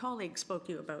my colleague spoke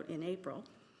to you about in April.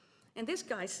 And this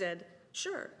guy said,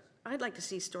 "Sure, I'd like to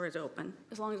see stores open,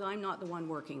 as long as I'm not the one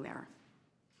working there."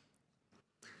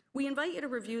 We invite you to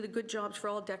review the Good Jobs for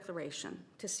All declaration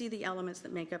to see the elements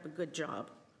that make up a good job.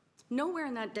 Nowhere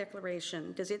in that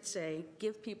declaration does it say,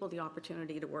 give people the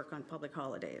opportunity to work on public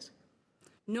holidays.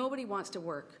 Nobody wants to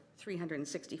work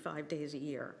 365 days a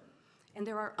year. And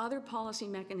there are other policy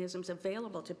mechanisms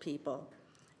available to people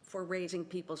for raising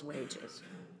people's wages,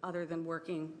 other than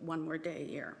working 1 more day a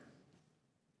year.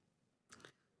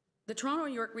 The Toronto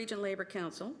York Region Labour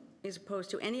Council is opposed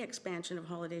to any expansion of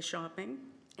holiday shopping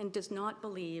and does not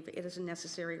believe it is a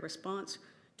necessary response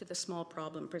to the small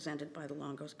problem presented by the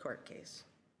Longo's court case.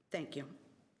 Thank you.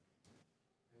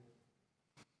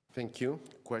 Thank you.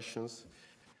 Questions?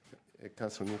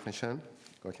 Councilor Newfoundland,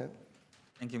 go ahead.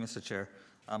 Thank you, Mr. Chair.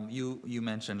 You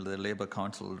mentioned the Labour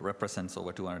Council represents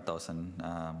over 200,000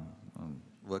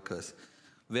 workers.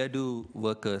 Where do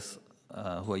workers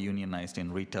who are unionized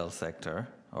in retail sector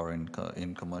or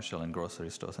in commercial and grocery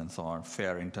stores and so on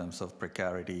fare in terms of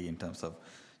precarity, in terms of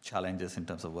challenges, in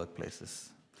terms of workplaces?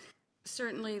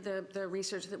 Certainly the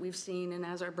research that we've seen, and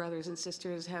as our brothers and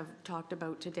sisters have talked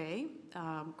about today,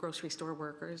 grocery store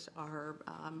workers are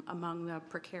among the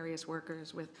precarious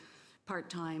workers with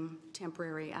part-time,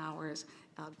 temporary hours,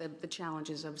 the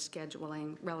challenges of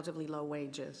scheduling, relatively low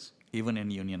wages. Even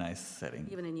in unionized setting?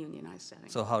 Even in unionized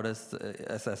settings. So how does,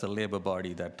 as a labor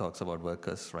body that talks about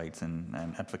workers' rights and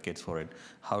advocates for it,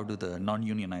 how do the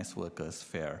non-unionized workers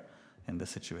fare in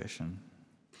this situation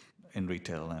in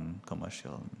retail and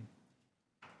commercial?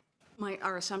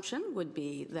 Our assumption would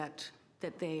be that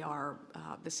they are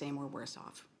the same or worse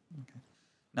off. Okay.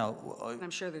 Now, and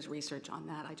I'm sure there's research on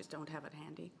that. I just don't have it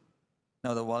handy.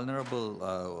 Now, the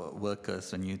vulnerable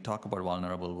workers, when you talk about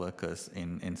vulnerable workers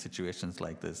in situations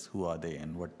like this, who are they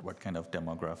and what kind of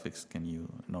demographics can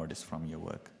you notice from your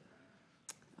work?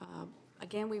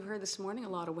 Again, we've heard this morning a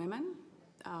lot of women.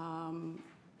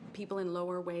 People in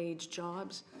lower wage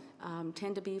jobs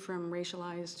tend to be from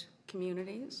racialized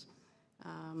communities.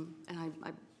 And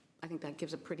I think that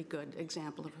gives a pretty good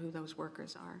example of who those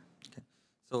workers are. Okay.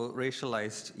 So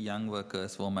racialized young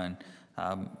workers, women,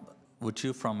 would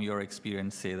you, from your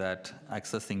experience, say that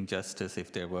accessing justice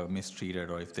if they were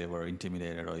mistreated or if they were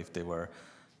intimidated or if they were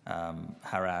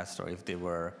harassed or if they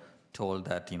were told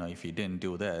that, if you didn't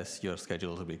do this, your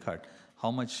schedule will be cut,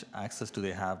 how much access do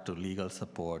they have to legal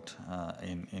support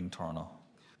in Toronto?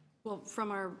 Well, from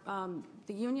our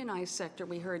the unionized sector,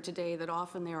 we heard today that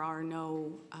often there are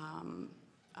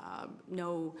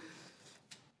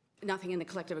nothing in the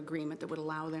collective agreement that would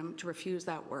allow them to refuse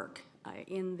that work.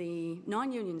 In the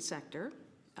non-union sector,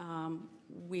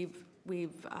 we've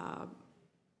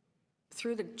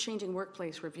through the Changing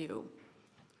Workplace Review,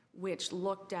 which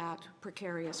looked at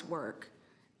precarious work,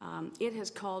 it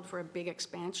has called for a big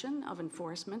expansion of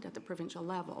enforcement at the provincial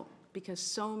level because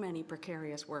so many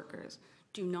precarious workers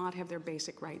do not have their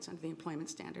basic rights under the Employment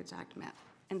Standards Act met.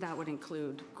 and that would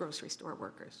include grocery store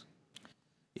workers.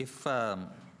 If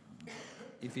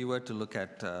you were to look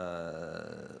at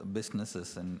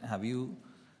businesses, and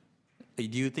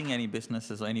do you think any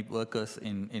businesses or any workers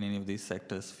in any of these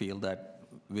sectors feel that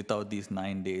without these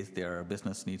 9 days, their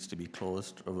business needs to be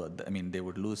closed? Or, I mean, they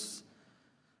would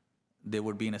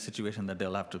be in a situation that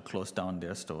they'll have to close down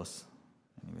their stores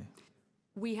anyway.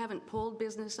 We haven't pulled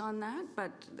business on that,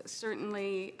 but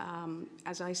certainly,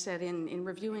 as I said, in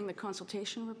reviewing the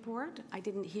consultation report, I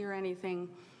didn't hear anything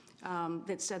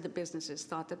that said that businesses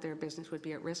thought that their business would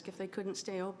be at risk if they couldn't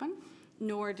stay open,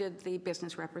 nor did the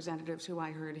business representatives who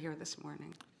I heard here this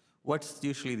morning. What's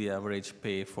usually the average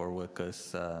pay for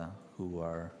workers who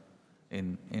are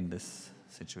in this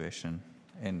situation,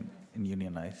 in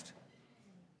unionized?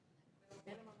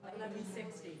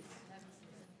 $11.60.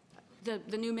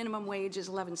 The new minimum wage is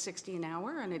 $11.60 an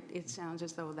hour, and it sounds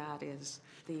as though that is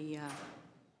the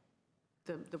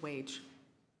wage.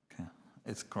 Okay,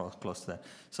 it's close to that.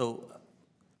 So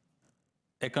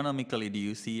economically, do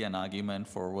you see an argument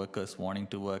for workers wanting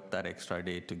to work that extra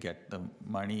day to get the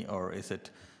money, or is it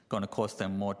going to cost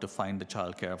them more to find the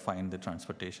childcare, find the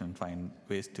transportation, find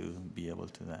ways to be able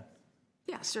to that?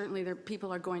 Yeah, certainly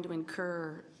people are going to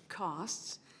incur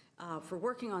costs for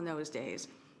working on those days.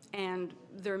 And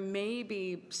there may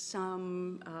be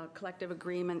some collective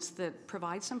agreements that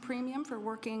provide some premium for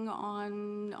working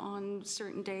on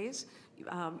certain days.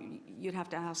 You'd have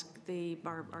to ask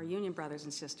our union brothers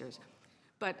and sisters.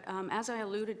 But as I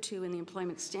alluded to in the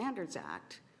Employment Standards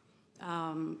Act,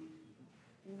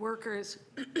 workers,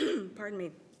 pardon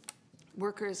me,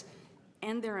 workers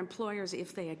and their employers,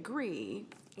 if they agree,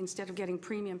 instead of getting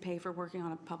premium pay for working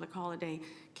on a public holiday,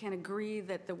 can agree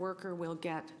that the worker will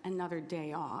get another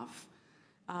day off,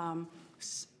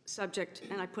 subject,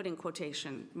 and I put in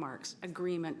quotation marks,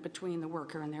 agreement between the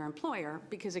worker and their employer,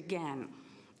 because again,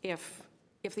 if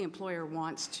the employer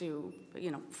wants to,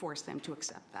 force them to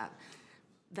accept that,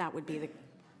 that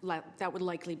would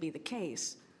likely be the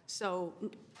case. So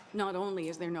not only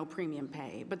is there no premium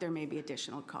pay, but there may be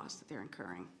additional costs that they're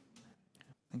incurring.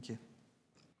 Thank you.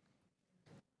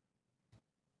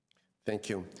 Thank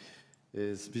you.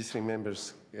 Visiting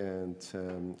members and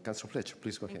Councillor Fletcher,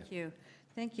 please go ahead. Thank you.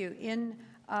 Thank you. In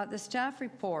the staff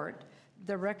report,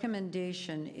 the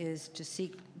recommendation is to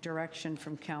seek direction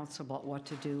from council about what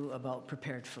to do about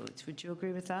prepared foods. Would you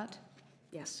agree with that?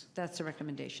 Yes. That's the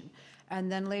recommendation.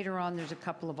 And then later on, there's a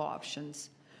couple of options.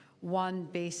 One,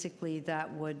 basically,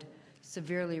 that would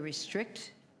severely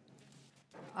restrict.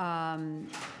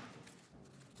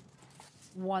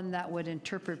 One that would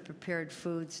interpret prepared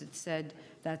foods that said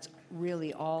that's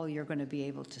really all you're going to be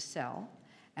able to sell.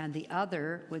 And the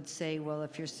other would say, well,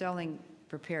 if you're selling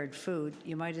prepared food,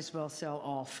 you might as well sell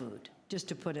all food, just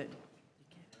to put it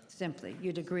simply.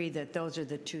 You'd agree that those are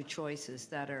the two choices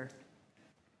that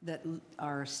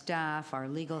our staff, our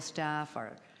legal staff,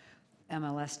 our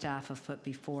MLS staff have put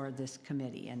before this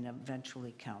committee and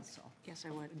eventually council. Yes,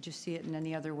 I would. Would you see it in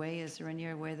any other way? Is there any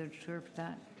other way to interpret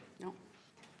that? No.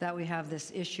 That we have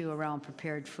this issue around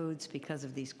prepared foods because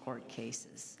of these court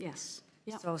cases. Yes.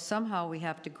 Yep. So somehow we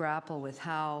have to grapple with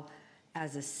how,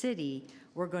 as a city,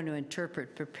 we're going to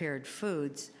interpret prepared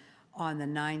foods on the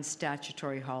 9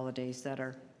 statutory holidays that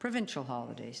are provincial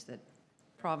holidays that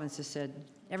provinces said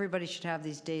everybody should have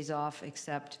these days off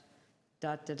except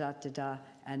da-da-da-da-da,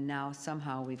 and now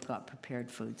somehow we've got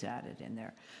prepared foods added in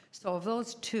there. So of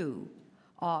those two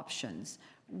options,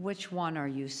 which one are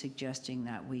you suggesting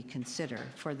that we consider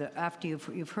after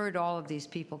you've heard all of these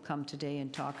people come today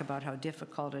and talk about how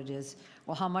difficult it is,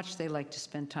 well, how much they like to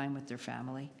spend time with their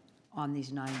family on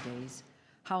these 9 days,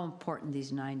 how important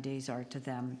these 9 days are to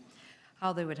them,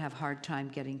 how they would have a hard time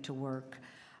getting to work,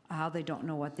 how they don't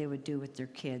know what they would do with their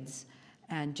kids,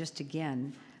 and just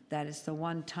again, that is the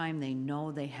one time they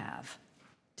know they have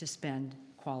to spend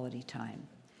quality time.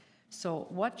 So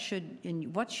what's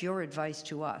your advice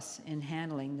to us in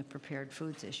handling the prepared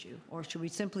foods issue? Or should we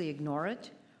simply ignore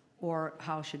it, or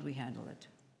how should we handle it?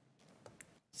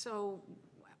 So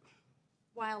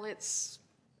while it's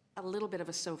a little bit of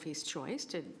a Sophie's choice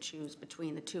to choose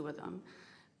between the two of them,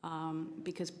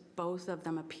 because both of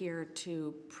them appear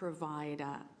to provide,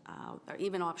 or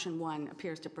even option 1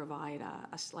 appears to provide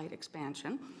a slight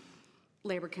expansion,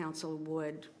 Labour Council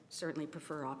would certainly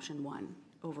prefer option 1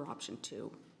 over option 2.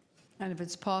 And if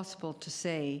it's possible to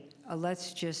say,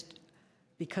 let's just,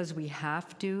 because we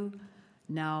have to,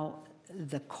 now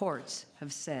the courts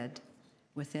have said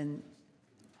within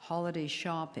holiday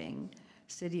shopping,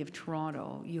 City of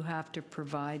Toronto, you have to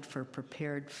provide for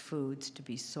prepared foods to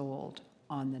be sold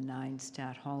on the 9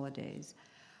 stat holidays.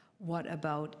 What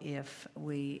about if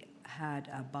we had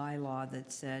a bylaw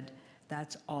that said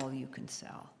that's all you can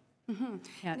sell. Mm-hmm. You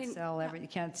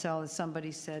can't sell, as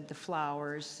somebody said, the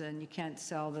flowers, and you can't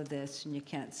sell the this, and you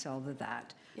can't sell the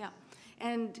that. Yeah,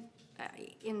 and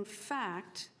in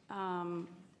fact, I'm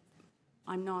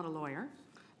not a lawyer.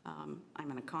 I'm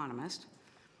an economist,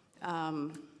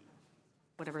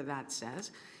 whatever that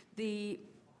says.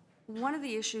 One of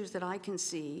the issues that I can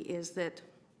see is that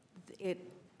it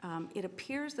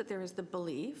appears that there is the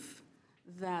belief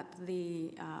that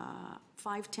the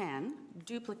 510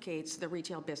 duplicates the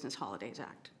Retail Business Holidays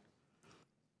Act.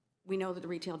 We know that the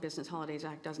Retail Business Holidays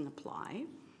Act doesn't apply,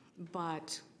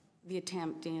 but the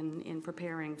attempt in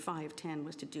preparing 510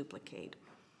 was to duplicate.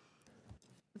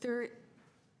 The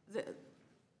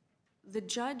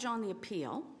judge on the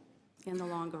appeal in the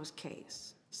Longo's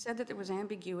case said that there was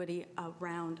ambiguity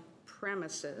around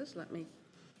premises.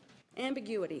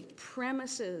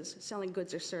 Premises selling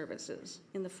goods or services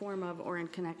in the form of or in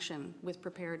connection with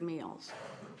prepared meals.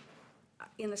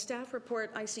 In the staff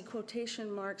report, I see quotation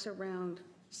marks around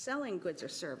selling goods or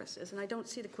services, and I don't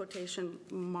see the quotation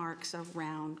marks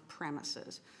around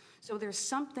premises. So there's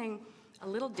something a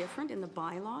little different in the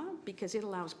bylaw because it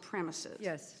allows premises.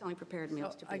 Yes. Selling prepared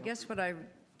meals to be I guess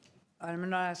I'm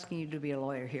not asking you to be a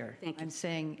lawyer here. Thank you. I'm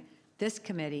saying this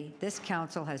committee, this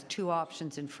council has two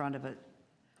options in front of it.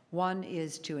 One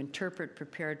is to interpret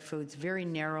prepared foods very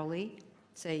narrowly,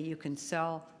 say you can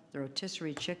sell the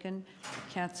rotisserie chicken, you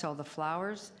can't sell the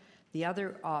flowers. The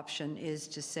other option is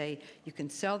to say you can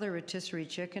sell the rotisserie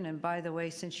chicken, and by the way,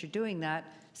 since you're doing that,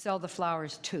 sell the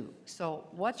flowers too. So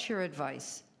what's your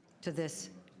advice to this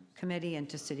committee and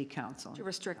to City Council? To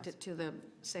restrict it to the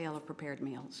sale of prepared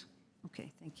meals.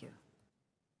 Okay, thank you.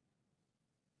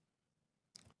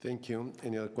 Thank you.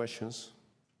 Any other questions?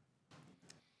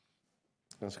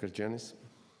 Councilor Janis?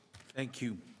 Thank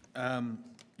you.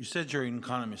 You said you're an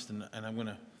economist, and I'm going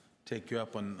to take you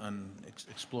up on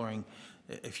exploring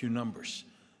a few numbers.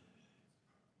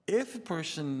 If a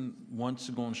person wants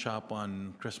to go and shop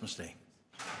on Christmas Day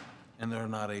and they're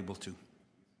not able to,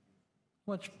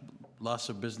 how much loss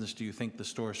of business do you think the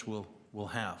stores will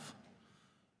have?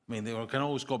 I mean, they can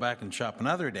always go back and shop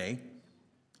another day.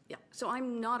 Yeah, so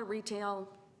I'm not a retail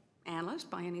analyst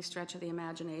by any stretch of the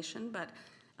imagination, but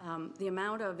the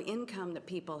amount of income that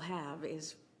people have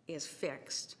is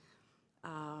fixed.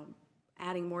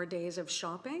 Adding more days of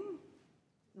shopping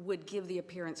would give the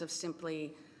appearance of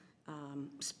simply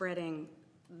spreading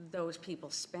those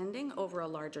people's spending over a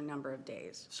larger number of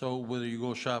days. So whether you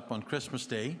go shop on Christmas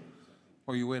Day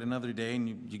or you wait another day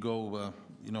and you go,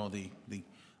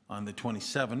 on the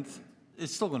 27th,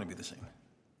 it's still going to be the same.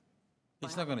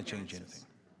 It's not going to change anything.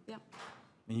 Yeah,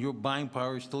 And your buying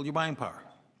power is still your buying power.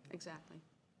 exactly.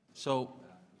 So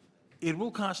it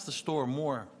will cost the store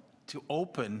more to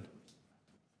open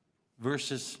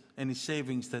versus any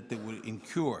savings that they would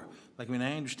incur. Like, I mean,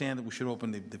 I understand that we should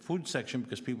open the food section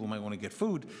because people might want to get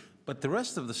food, but the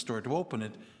rest of the store, to open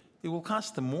it, it will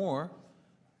cost them more,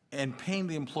 and paying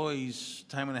the employees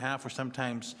time and a half or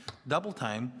sometimes double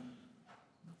time,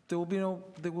 there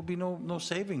will be no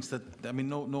savings that, I mean,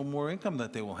 no more income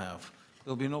that they will have.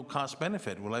 There'll be no cost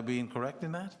benefit. Will I be incorrect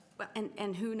in that? Well,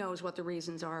 and who knows what the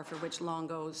reasons are for which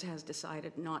Longo's has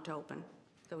decided not to open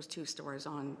those two stores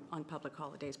on public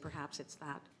holidays. Perhaps it's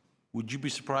that. Would you be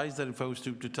surprised that if I was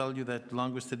to tell you that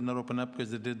Longo's did not open up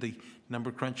because they did the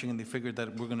number crunching and they figured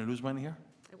that we're going to lose money here?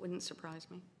 It wouldn't surprise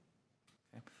me.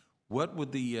 Okay. What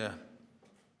would the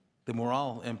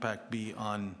moral impact be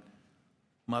on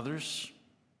mothers,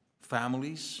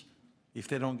 families, if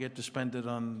they don't get to spend it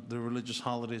on the religious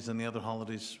holidays and the other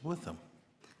holidays with them?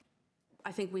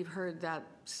 I think we've heard that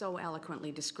so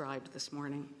eloquently described this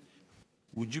morning.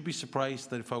 Would you be surprised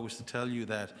that if I was to tell you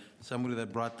that somebody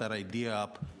that brought that idea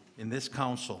up in this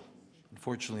council,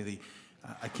 unfortunately,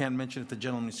 I can't mention if the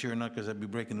gentleman is here or not because I'd be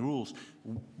breaking the rules,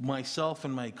 myself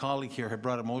and my colleague here have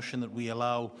brought a motion that we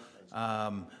allow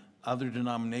other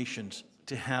denominations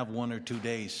to have 1 or 2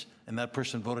 days, and that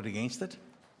person voted against it?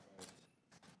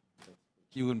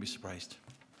 You wouldn't be surprised.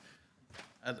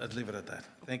 I'd leave it at that.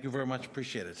 Thank you very much.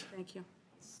 Appreciate it. Thank you.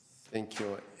 Thank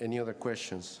you. Any other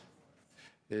questions?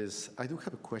 I do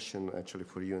have a question actually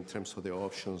for you in terms of the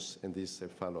options, and this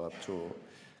follow-up to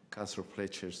Councillor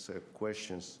Fletcher's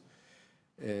questions.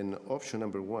 And option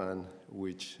number 1,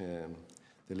 which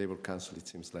the Labour Council, it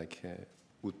seems like,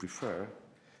 would prefer,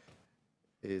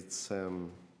 it's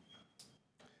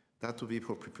that to be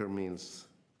for prepared meals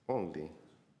only,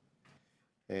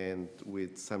 and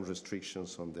with some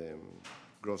restrictions on the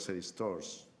grocery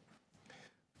stores.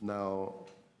 Now,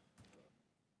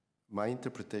 my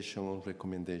interpretation of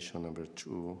recommendation number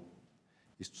 2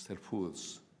 is to sell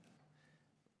foods,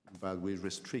 but with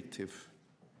restrictive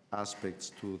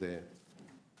aspects to the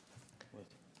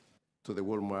to the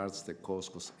Walmarts, the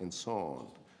Costco's, and so on.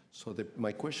 So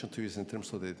my question to you is in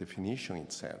terms of the definition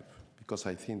itself, because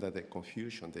I think that the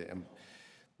confusion,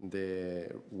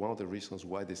 one of the reasons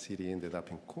why the city ended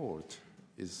up in court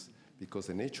is because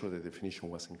the nature of the definition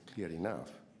wasn't clear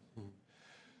enough.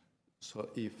 So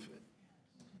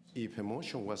if a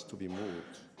motion was to be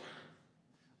moved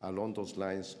along those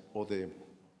lines, or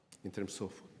in terms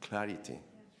of clarity,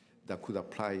 that could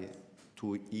apply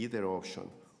to either option,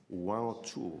 one or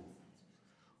two,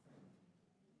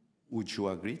 would you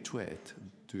agree to it?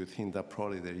 Do you think that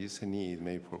probably there is a need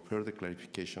maybe for further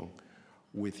clarification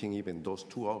within even those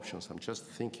two options? I'm just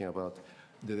thinking about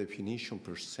the definition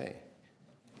per se.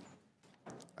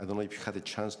 I don't know if you had a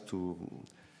chance to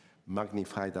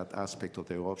magnify that aspect of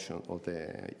the option, of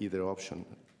the either option,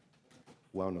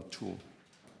 one or two.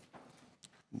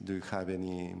 Do you have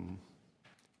any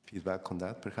feedback on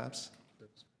that, perhaps?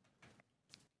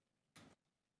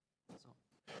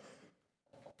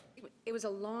 It was a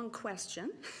long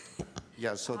question.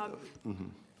 Yeah, so,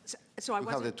 So I We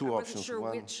have the wasn't, two I wasn't options. sure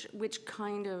One- which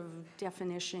kind of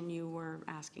definition you were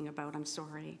asking about. I'm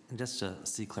sorry. And just to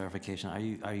seek clarification,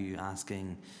 are you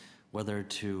asking whether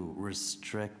to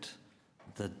restrict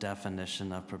the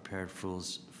definition of prepared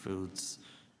foods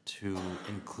to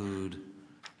include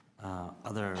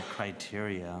other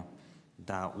criteria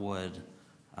that would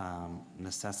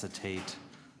necessitate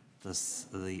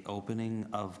the opening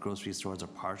of grocery stores or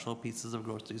partial pieces of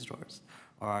grocery stores?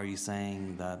 Or are you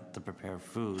saying that the prepared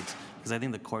foods, because I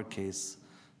think the court case,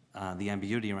 the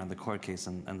ambiguity around the court case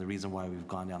and the reason why we've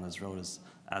gone down this road is,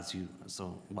 as you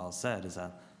so well said, is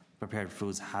that prepared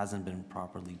foods hasn't been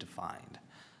properly defined.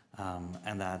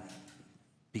 And that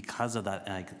because of that,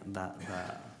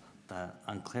 that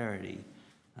unclarity,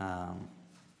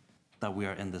 that we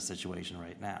are in this situation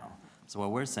right now. So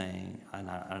what we're saying, and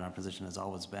our position has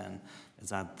always been, is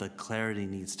that the clarity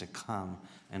needs to come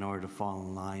in order to fall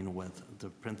in line with the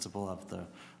principle of the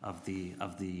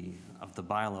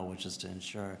bylaw, which is to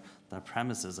ensure that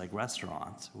premises like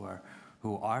restaurants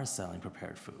who are selling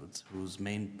prepared foods, whose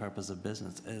main purpose of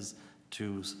business is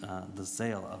to the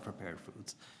sale of prepared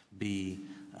foods, the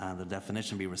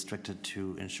definition be restricted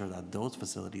to ensure that those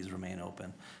facilities remain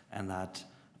open, and that,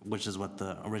 which is what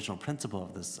the original principle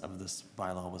of this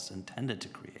bylaw was intended to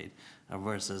create,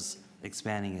 versus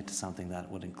expanding it to something that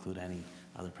would include any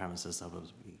other premises that would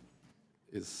be.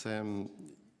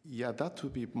 Yeah, that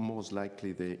would be most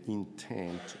likely the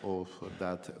intent of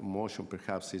that motion,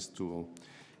 perhaps, is to,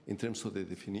 in terms of the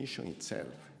definition itself,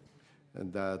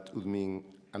 and that would mean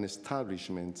an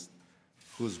establishment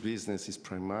whose business is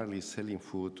primarily selling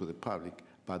food to the public,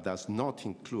 but does not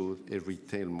include a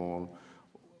retail mall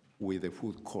with a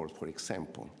food court, for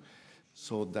example.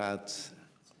 So that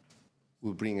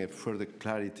will bring a further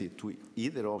clarity to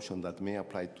either option that may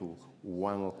apply to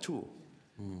one or two.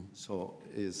 So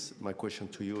my question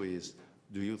to you is,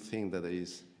 do you think that there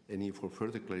is a need for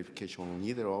further clarification on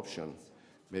either option,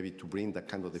 maybe to bring that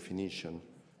kind of definition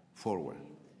forward?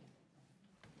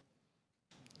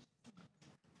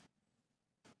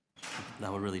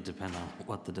 That would really depend on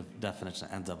what the definition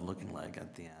ends up looking like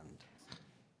at the end.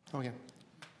 Okay.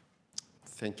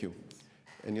 Thank you.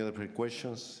 Any other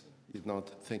questions? If not,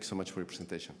 thanks so much for your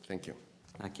presentation. Thank you.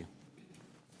 Thank you.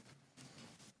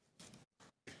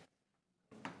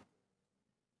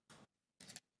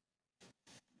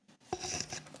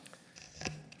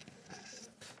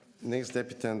 Next,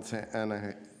 Deputant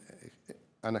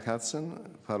Anna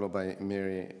Hudson, followed by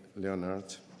Mary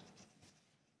Leonard.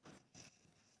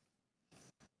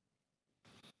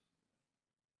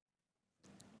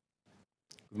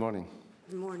 Good morning.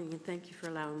 Good morning, and thank you for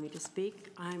allowing me to speak.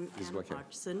 I'm Anna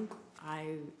Hodgson.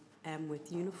 I am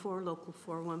with Unifor Local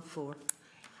 414.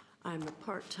 I'm a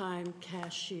part-time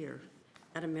cashier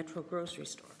at a Metro grocery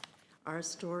store. Our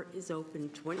store is open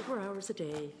 24 hours a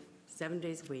day, 7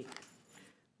 days a week.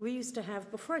 We used to have,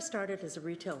 before I started as a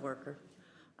retail worker,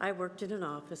 I worked in an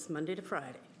office Monday to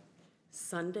Friday.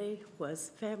 Sunday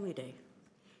was family day.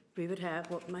 We would have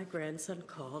what my grandson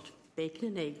called bacon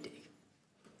and egg day.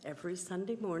 Every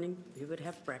Sunday morning, we would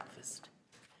have breakfast.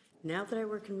 Now that I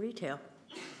work in retail,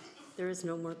 there is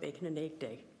no more bacon and egg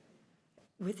day,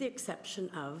 with the exception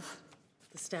of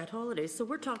the stat holidays. So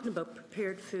we're talking about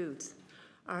prepared foods.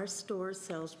 Our store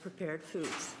sells prepared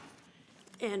foods.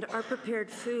 And our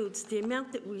prepared foods, the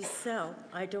amount that we sell,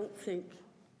 I don't think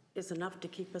is enough to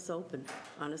keep us open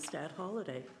on a stat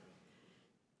holiday.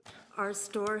 Our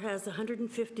store has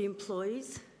 150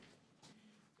 employees,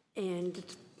 and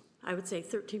I would say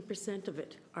 13% of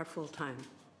it are full-time.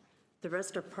 The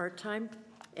rest are part-time,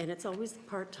 and it's always the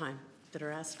part-time that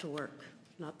are asked to work,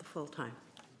 not the full-time.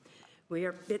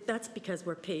 That's because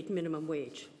we're paid minimum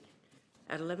wage.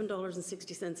 At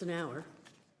 $11.60 an hour,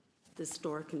 this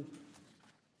store can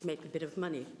make a bit of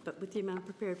money, but with the amount of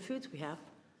prepared foods we have,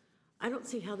 I don't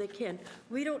see how they can.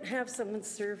 We don't have someone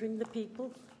serving the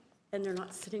people, and they're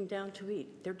not sitting down to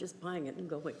eat. They're just buying it and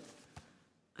going.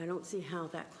 I don't see how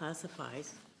that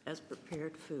classifies as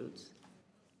prepared foods,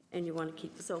 and you want to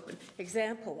keep this open.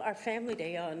 Example, our family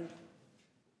day on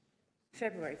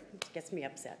February gets me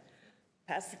upset.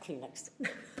 Pass the Kleenex.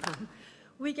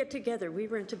 We get together, we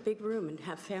rent a big room and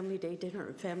have family day dinner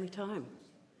and family time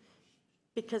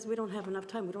because we don't have enough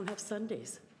time. We don't have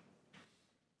Sundays.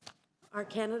 Our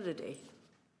Canada Day,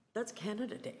 that's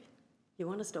Canada Day. You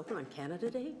want us to open on Canada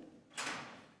Day?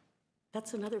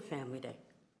 That's another family day.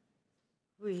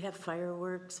 We have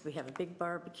fireworks, we have a big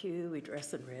barbecue, we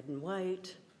dress in red and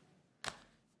white.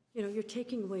 You know, you're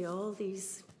taking away all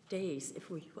these days if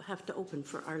we have to open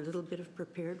for our little bit of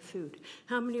prepared food.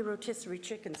 How many rotisserie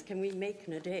chickens can we make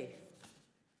in a day?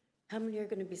 How many are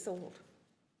going to be sold?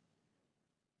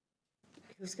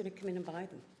 Who's going to come in and buy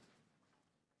them?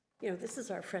 You know, this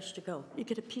is our fresh to go. You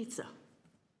get a pizza.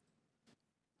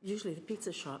 Usually the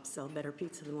pizza shops sell better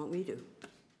pizza than what we do.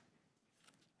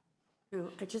 You know,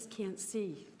 I just can't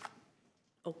see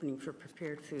opening for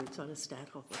prepared foods on a stat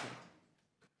holiday.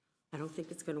 I don't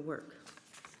think it's going to work.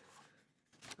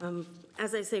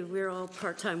 As I say, we're all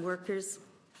part-time workers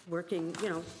working, you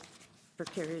know,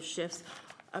 precarious shifts.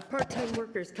 Part-time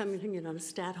workers coming in on a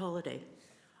stat holiday.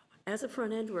 As a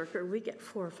front-end worker, we get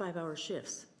 4 or 5 hour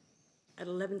shifts at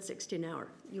 $11.60 an hour.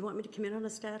 You want me to come in on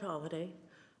a stat holiday?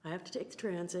 I have to take the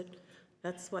transit.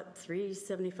 That's what,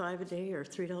 $3.75 a day or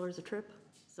 $3 a trip?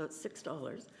 So it's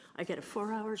 $6. I get a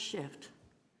 4-hour shift.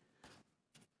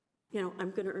 You know, I'm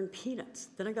going to earn peanuts.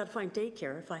 Then I got to find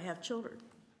daycare if I have children.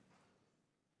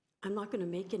 I'm not going to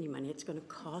make any money. It's going to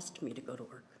cost me to go to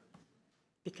work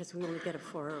because we only get a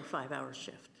 4 or 5 hour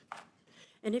shift.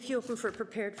 And if you open for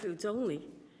prepared foods only,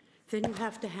 then you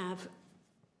have to have,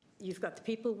 you've got the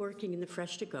people working in the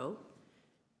fresh to go.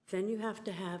 Then you have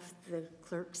to have the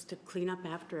clerks to clean up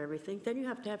after everything. Then you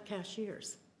have to have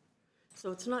cashiers.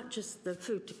 So it's not just the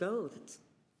food to go that's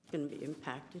going to be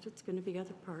impacted. It's going to be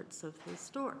other parts of the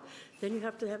store. Then you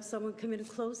have to have someone come in and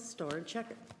close the store and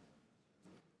check it.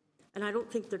 And I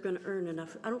don't think they're going to earn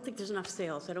enough. I don't think there's enough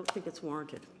sales. I don't think it's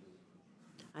warranted.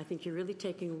 I think you're really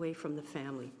taking away from the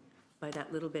family by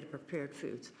that little bit of prepared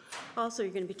foods. Also,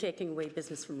 you're going to be taking away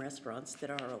business from restaurants that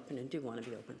are open and do want to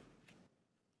be open.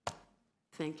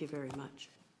 Thank you very much.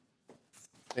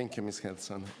 Thank you, Ms.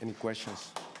 Hudson. Any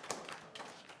questions?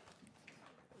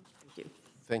 Thank you.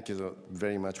 Thank you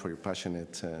very much for your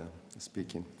passionate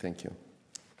speaking. Thank you.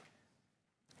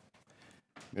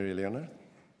 Mary Leonard?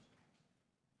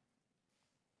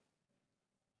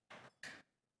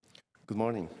 Good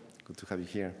morning. Good to have you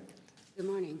here. Good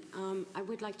morning. I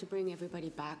would like to bring everybody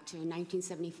back to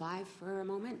 1975 for a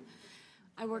moment.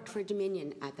 I worked for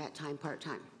Dominion at that time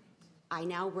part-time. I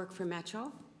now work for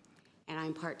Metro, and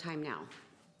I'm part-time now.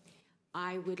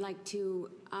 I would like to,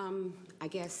 I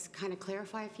guess, kind of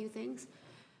clarify a few things.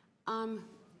 On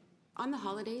the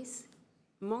holidays,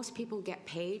 most people get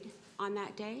paid on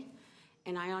that day,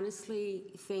 and I honestly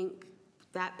think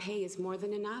that pay is more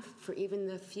than enough for even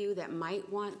the few that might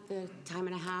want the time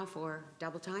and a half or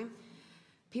double time.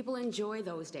 People enjoy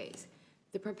those days.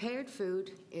 The prepared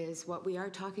food is what we are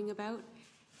talking about,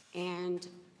 and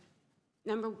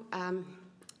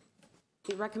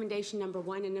the recommendation number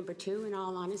 1 and number 2, in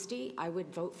all honesty, I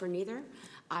would vote for neither.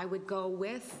 I would go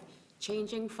with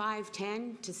changing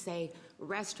 510 to say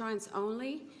restaurants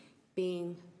only,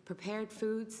 being prepared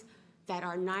foods that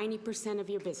are 90% of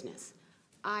your business.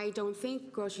 I don't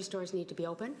think grocery stores need to be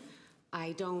open.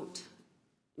 I don't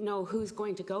know who's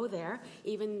going to go there,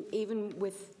 even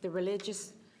with the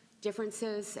religious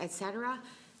differences, et cetera.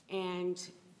 And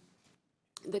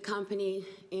the company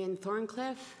in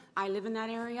Thorncliffe, I live in that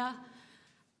area,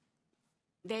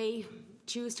 they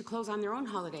choose to close on their own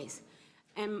holidays.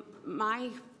 And my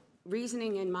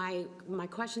reasoning and my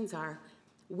questions are,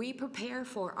 we prepare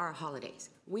for our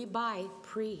holidays. We buy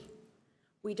pre.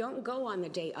 We don't go on the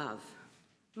day of.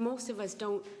 Most of us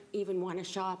don't even want to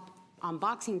shop on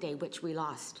Boxing Day, which we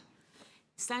lost.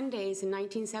 Sundays in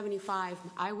 1975,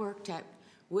 I worked at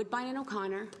Woodbine and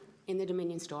O'Connor in the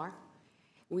Dominion store.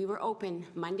 We were open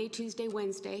Monday, Tuesday,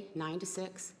 Wednesday, 9 to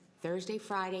 6, Thursday,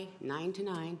 Friday, 9 to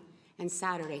 9, and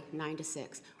Saturday, 9 to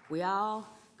 6. We all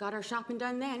got our shopping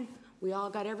done then. We all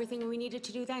got everything we needed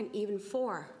to do then, even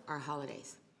for our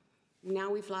holidays.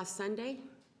 Now we've lost Sunday,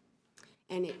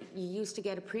 and you used to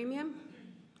get a premium.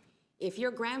 If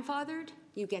you're grandfathered,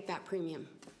 you get that premium.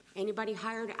 Anybody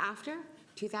hired after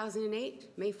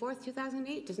 2008, May 4th,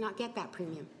 2008, does not get that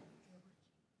premium.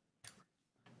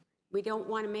 We don't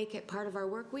want to make it part of our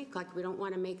work week, like we don't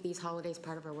want to make these holidays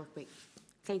part of our work week.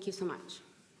 Thank you so much.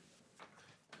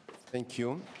 Thank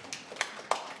you.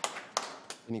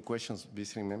 Any questions,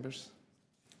 visiting members?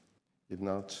 If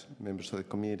not, members of the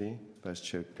committee, Vice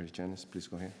Chair Karygiannis, please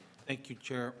go ahead. Thank you,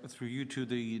 Chair. Through you to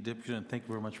the Deputy, and thank you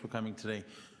very much for coming today.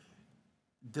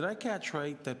 Did I catch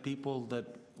right that people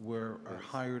that are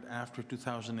hired after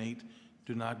 2008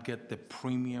 do not get the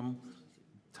premium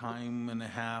time and a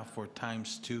half or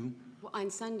times two Well, on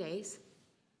Sundays.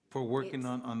 for working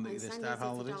on the stat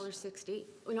holidays? On Sundays, it's $1.60.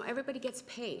 You know, everybody gets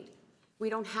paid. We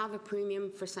don't have a premium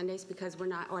for Sundays because we're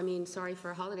not, or I mean, sorry,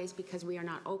 for holidays because we are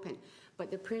not open. But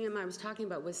the premium I was talking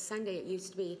about was Sunday, it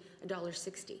used to be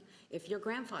 $1.60. If you're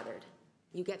grandfathered,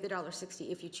 you get the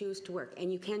 $1.60 if you choose to work,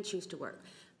 and you can choose to work.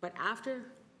 But after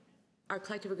our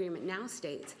collective agreement now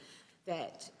states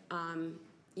that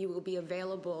you will be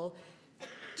available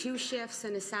 2 shifts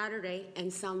and a Saturday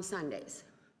and some Sundays,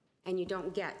 and you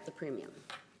don't get the premium.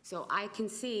 So I can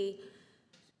see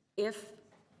if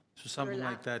So something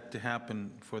like that to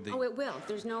happen for the... Oh, it will.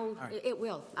 There's no, right. it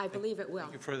will. I believe it will.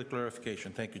 Thank you for the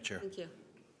clarification. Thank you, Chair. Thank you.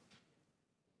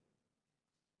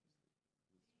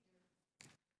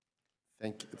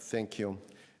 Thank you.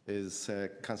 Is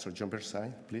Councillor John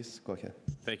Bersai, please, go ahead.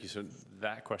 Thank you. So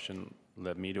that question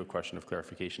led me to a question of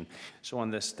clarification. So on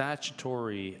the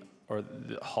statutory or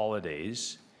the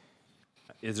holidays,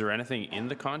 is there anything in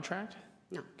the contract?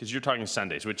 No. Because you're talking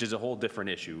Sundays, which is a whole different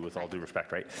issue with all due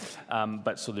respect, right?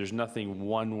 But so there's nothing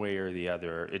one way or the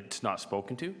other, it's not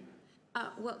spoken to?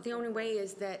 Well, the only way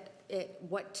is that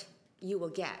what you will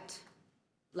get,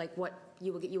 like what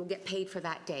you will get paid for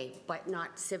that day, but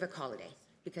not civic holiday,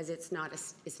 because it's not.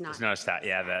 It's not a stat,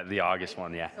 yeah, the August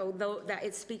one, yeah. So though that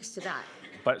it speaks to that.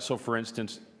 But so for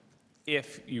instance,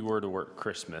 if you were to work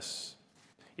Christmas,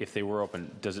 if they were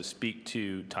open, does it speak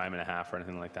to time and a half or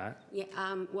anything like that? Yeah.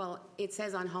 Well, it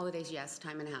says on holidays, yes,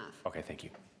 time and a half. Okay, thank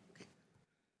you.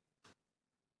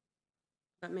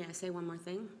 But may I say one more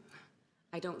thing?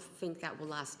 I don't think that will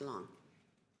last long.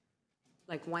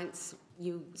 Like once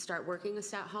you start working a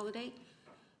stat holiday,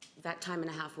 that time and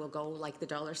a half will go, like the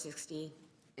 $1.60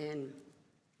 and.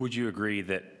 Would you agree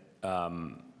that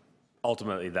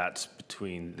ultimately that's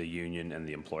between the union and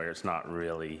the employer? It's not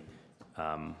really.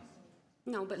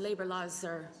 No, but labor laws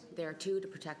are there too to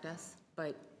protect us,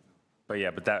 but. But yeah,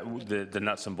 but that the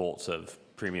nuts and bolts of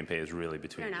premium pay is really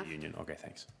between Fair the enough. union. Okay,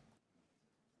 thanks.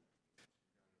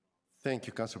 Thank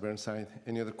you, Councillor Burnside.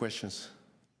 Any other questions?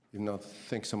 If not,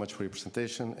 thanks so much for your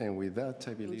presentation. And with that,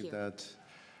 I believe that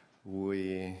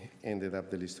we ended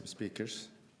up the list of speakers.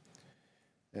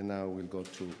 And now we'll go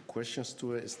to questions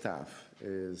to staff.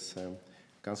 Is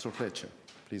Councillor Fletcher,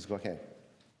 please go ahead.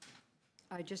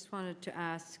 I just wanted to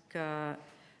ask a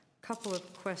couple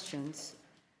of questions,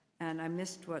 and I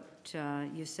missed what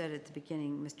you said at the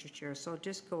beginning, Mr. Chair, so I'll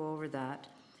just go over that.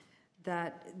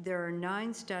 That there are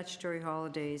 9 statutory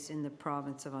holidays in the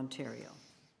province of Ontario.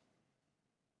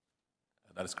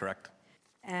 That is correct.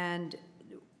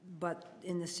 But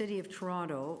in the City of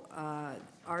Toronto,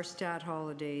 our stat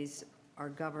holidays are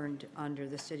governed under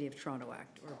the City of Toronto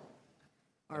Act,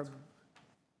 or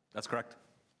That's correct.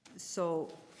 So,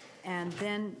 and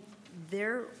then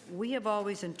we have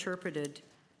always interpreted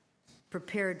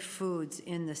prepared foods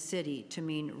in the city to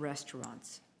mean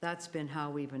restaurants. That's been how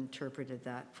we've interpreted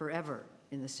that forever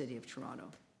in the City of Toronto,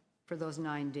 for those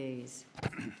 9 days.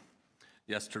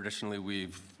 Yes, traditionally,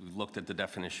 we've looked at the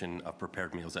definition of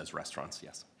prepared meals as restaurants,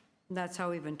 yes. That's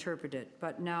how we've interpreted it.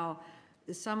 But now,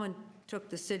 someone took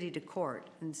the city to court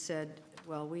and said,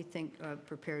 well, we think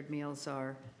prepared meals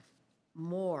are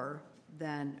more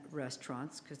than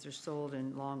restaurants because they're sold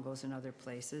in Longo's and other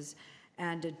places.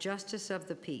 And a justice of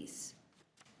the peace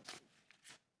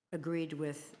agreed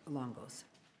with Longo's.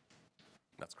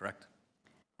 That's correct.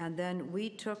 And then we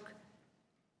took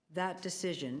that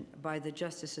decision by the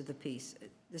justice of the peace,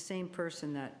 the same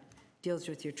person that deals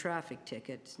with your traffic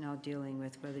tickets, now dealing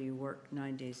with whether you work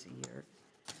 9 days a year,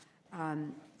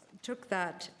 took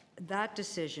that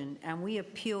decision and we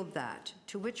appealed that.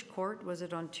 To which court? Was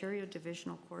it Ontario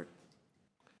Divisional Court?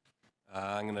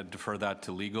 I'm going to defer that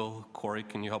to legal. Corey,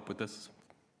 can you help with this?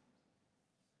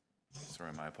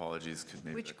 Sorry, my apologies. Could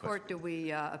maybe Which court do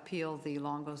we appeal the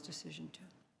Longo's decision to?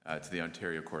 to the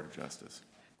Ontario Court of Justice.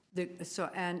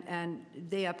 And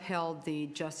they upheld the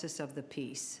justice of the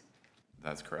peace.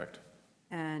 That's correct.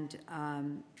 And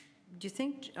do you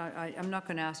think, I'm not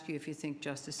going to ask you if you think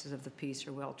justices of the peace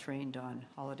are well-trained on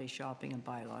holiday shopping and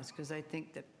bylaws, because I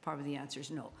think that probably the answer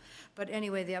is no. But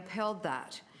anyway, they upheld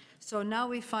that. So now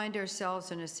we find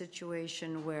ourselves in a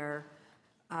situation where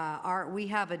we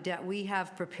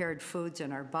have prepared foods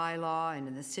in our bylaw and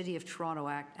in the City of Toronto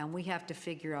Act, and we have to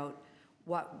figure out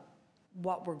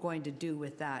what we're going to do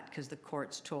with that, because the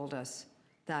courts told us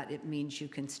that it means you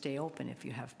can stay open if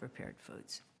you have prepared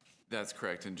foods. That's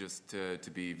correct, and just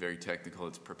to be very technical,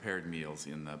 it's prepared meals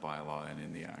in the bylaw and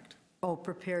in the act. Oh,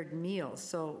 prepared meals.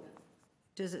 So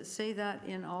does it say that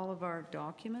in all of our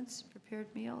documents, prepared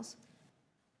meals?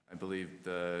 I believe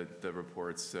the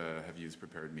reports have used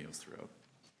prepared meals throughout.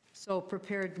 So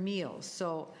prepared meals.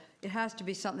 So it has to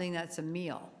be something that's a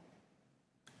meal.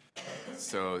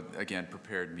 So again,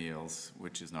 prepared meals,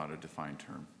 which is not a defined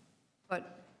term.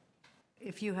 But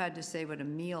if you had to say what a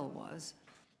meal was,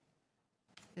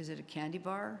 is it a candy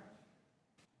bar?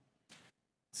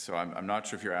 So I'm not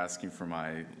sure if you're asking for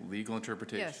my legal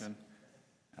interpretation.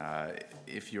 Yes.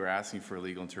 If you're asking for a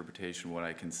legal interpretation, what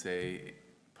I can say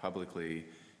publicly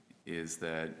is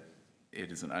that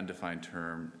it is an undefined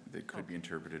term that could be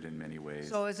interpreted in many ways.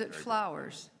 So is it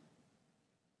flowers?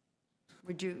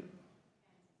 Would you?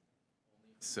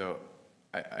 So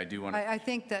I do want to. I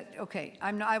think that, okay,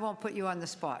 I won't put you on the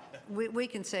spot. We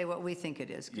can say what we think it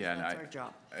is, because that's our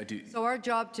job. I do. So our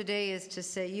job today is to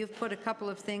say, you've put a couple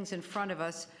of things in front of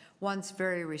us. One's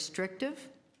very restrictive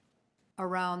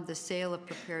around the sale of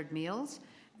prepared meals,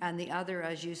 and the other,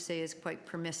 as you say, is quite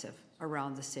permissive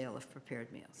around the sale of prepared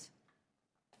meals.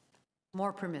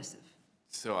 More permissive.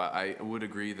 So I would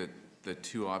agree that the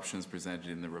two options presented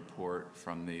in the report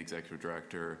from the executive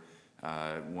director,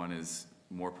 one is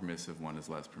more permissive, one is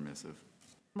less permissive.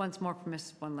 One's more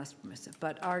permissive, one less permissive.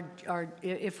 But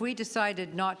if we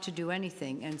decided not to do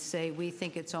anything and say we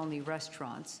think it's only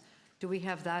restaurants, do we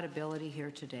have that ability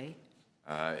here today?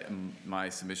 My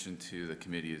submission to the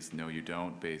committee is no, you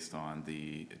don't, based on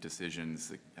the decisions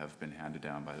that have been handed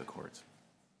down by the courts.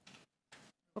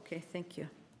 Okay, thank you.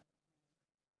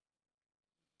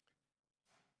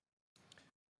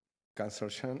 Councillor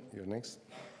Chan, you're next.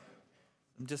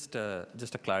 Just a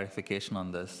clarification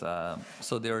on this.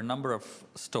 So there are a number of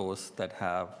stores that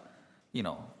have,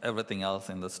 everything else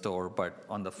in the store, but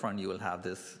on the front you will have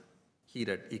this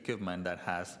heated equipment that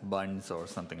has buns or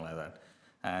something like that.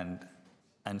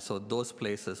 And so those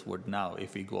places would now,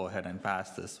 if we go ahead and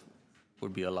pass this,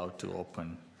 would be allowed to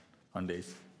open on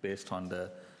days based on the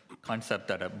concept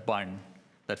that a bun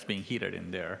that's being heated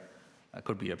in there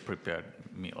could be a prepared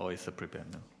meal, always a prepared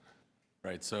meal.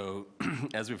 Right, so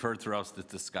as we've heard throughout the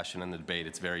discussion and the debate,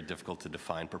 it's very difficult to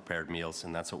define prepared meals,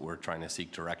 and that's what we're trying to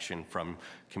seek direction from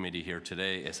committee here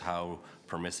today, is how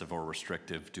permissive or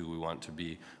restrictive do we want to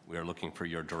be. We are looking for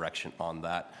your direction on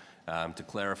that. To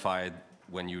clarify,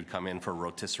 when you would come in for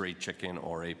rotisserie chicken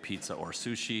or a pizza or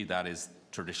sushi, that is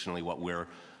traditionally what we're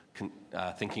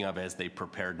thinking of as the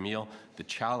prepared meal. The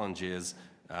challenge is,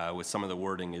 with some of the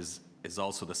wording, is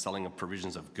also the selling of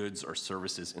provisions of goods or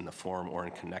services in the form or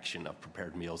in connection of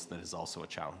prepared meals. That is also a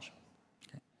challenge.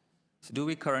 Okay. So do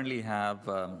we currently have,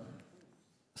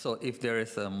 so if there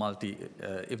is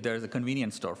if there is a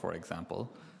convenience store, for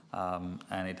example,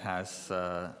 and it has...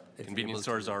 Convenience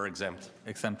stores are exempt.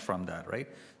 Exempt from that, right?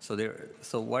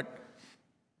 So what,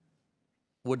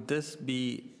 would this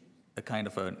be a kind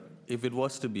of if it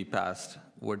was to be passed,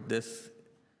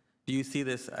 do you see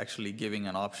this actually giving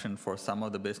an option for some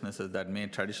of the businesses that may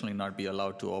traditionally not be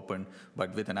allowed to open,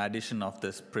 but with an addition of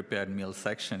this prepared meal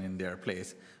section in their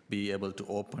place, be able to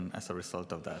open as a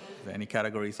result of that? Are there any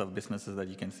categories of businesses that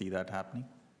you can see that happening?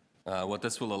 What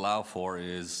this will allow for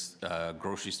is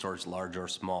grocery stores, large or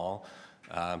small,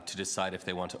 to decide if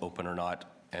they want to open or not,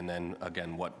 and then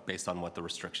again, based on what the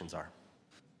restrictions are.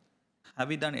 Have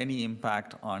we done any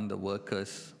impact on the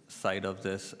workers' side of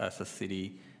this as a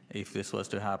city? If this was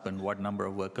to happen, what number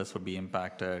of workers would be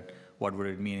impacted? What would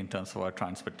it mean in terms of our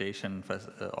transportation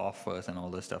offers and all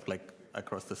this stuff, like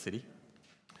across the city?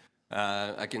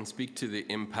 I can speak to the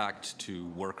impact to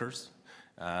workers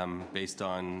based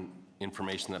on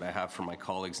information that I have from my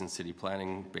colleagues in city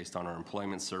planning, based on our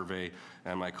employment survey,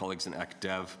 and my colleagues in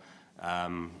ECDEV.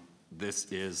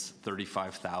 This is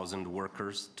 35,000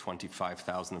 workers,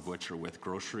 25,000 of which are with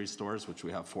grocery stores, which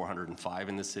we have 405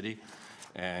 in the city.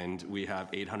 And we have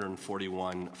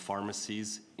 841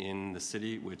 pharmacies in the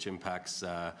city, which impacts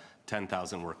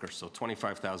 10,000 workers. So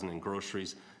 25,000 in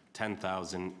groceries,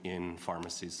 10,000 in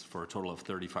pharmacies, for a total of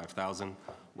 35,000.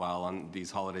 While on these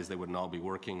holidays, they wouldn't all be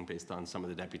working, based on some of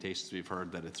the deputations we've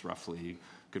heard, that it's roughly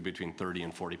could be between 30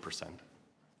 and 40%.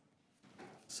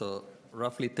 So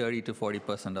roughly 30 to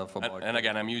 40% of about... And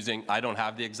again, I don't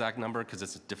have the exact number because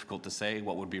it's difficult to say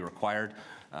what would be required.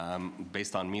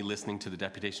 Based on me listening to the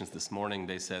deputations this morning,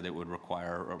 they said it would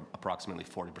require approximately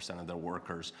 40% of their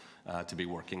workers to be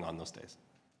working on those days.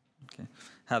 Okay.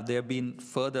 Have there been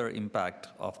further impact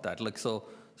of that? Like, so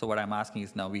what I'm asking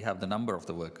is, now we have the number of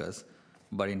the workers,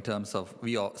 but in terms of,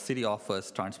 city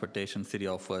offers transportation, city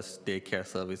offers daycare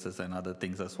services and other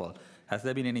things as well. Has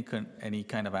there been any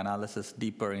kind of analysis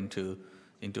deeper into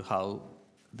how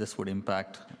this would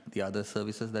impact the other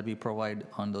services that we provide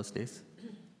on those days?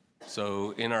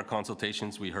 So in our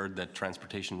consultations, we heard that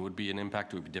transportation would be an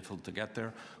impact. It would be difficult to get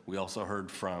there. We also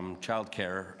heard from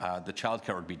childcare, the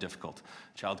childcare would be difficult.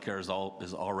 Childcare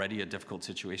is already a difficult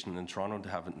situation in Toronto to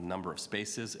have a number of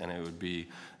spaces, and it would be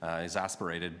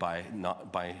exasperated by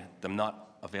them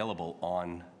not available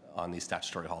on these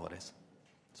statutory holidays.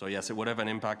 So yes, it would have an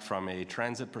impact from a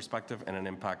transit perspective and an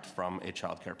impact from a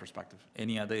childcare perspective.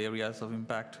 Any other areas of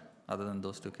impact other than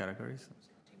those two categories?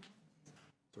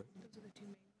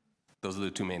 Those are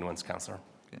the two main ones, Councillor.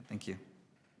 Okay, thank you.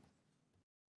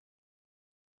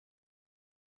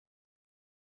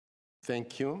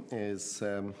 Thank you. Is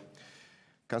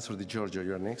Councillor Di Giorgio,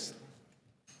 you are next.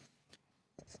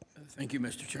 Thank you,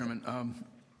 Mr. Chairman.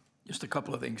 Just a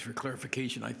couple of things for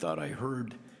clarification. I thought I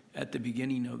heard at the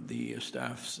beginning of the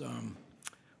staff's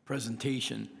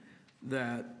presentation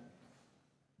that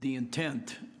the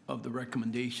intent of the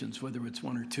recommendations, whether it's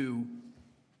one or two,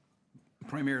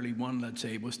 primarily one, let's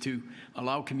say, was to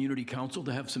allow community council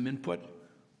to have some input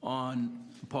on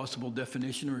possible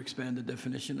definition or expanded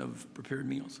definition of prepared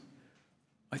meals.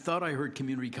 I thought I heard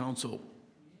community council,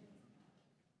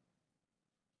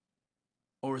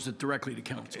 or is it directly to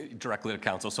council? Directly to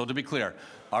council. So to be clear,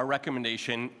 our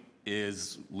recommendation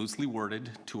is loosely worded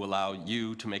to allow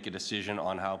you to make a decision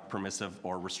on how permissive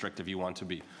or restrictive you want to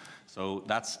be. So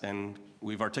that's, and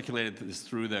we've articulated this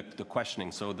through the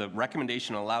questioning. So the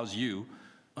recommendation allows you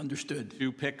Understood.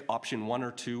 to pick option 1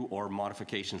 or 2 or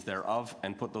modifications thereof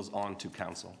and put those on to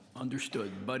council. Understood.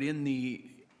 But in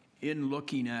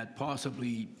looking at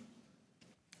possibly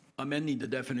amending the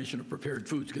definition of prepared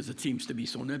foods, because it seems to be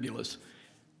so nebulous,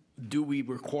 do we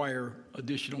require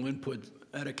additional input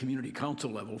at a community council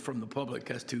level from the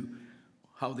public as to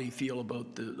how they feel about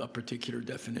a particular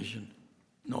definition?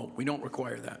 No, we don't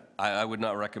require that. I would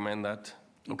not recommend that.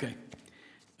 Okay.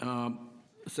 The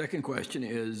second question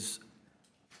is,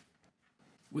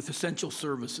 with essential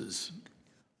services,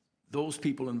 those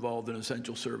people involved in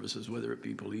essential services, whether it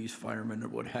be police, firemen, or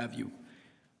what have you,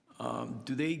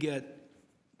 do they get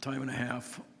time and a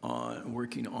half on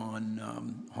working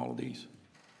on holidays?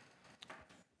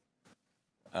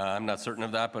 I'm not certain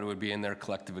of that, but it would be in their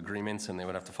collective agreements and they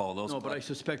would have to follow those. No, but I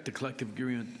suspect the collective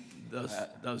agreement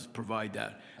does provide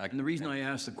that. And the reason I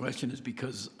asked the question is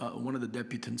because one of the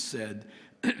deputants said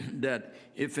that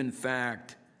if in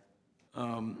fact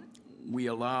we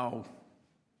allow,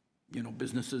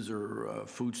 businesses or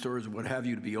food stores or what have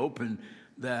you to be open,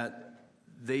 that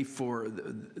they,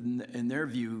 in their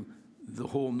view, the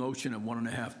whole notion of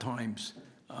 1.5 times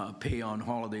pay on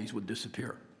holidays would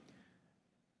disappear.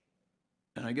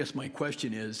 And I guess my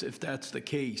question is, if that's the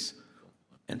case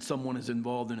and someone is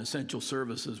involved in essential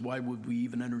services, why would we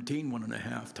even entertain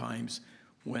 1.5 times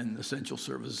when essential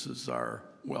services are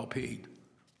well paid?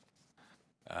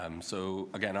 So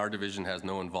again, our division has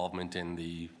no involvement in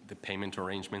the payment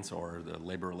arrangements or the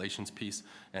labor relations piece,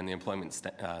 and the Employment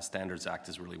Standards Act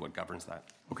is really what governs that.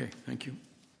 Okay, thank you.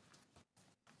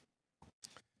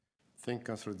 Thank you,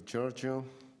 Councillor Di Giorgio.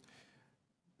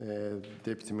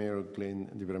 Deputy Mayor Glenn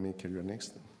DiVeramica, you're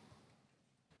next.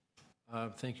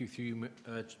 Thank you, through you,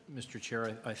 Mr.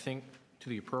 Chair. I think to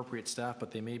the appropriate staff,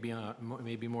 but they may be on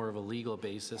maybe more of a legal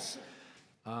basis.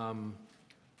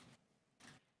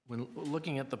 When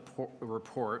looking at the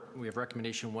report, we have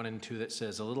recommendation 1 and 2 that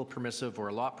says a little permissive or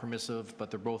a lot permissive,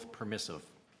 but they're both permissive.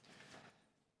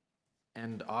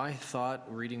 And I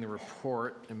thought, reading the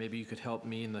report, and maybe you could help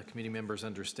me and the committee members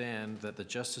understand, that the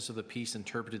Justice of the Peace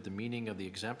interpreted the meaning of the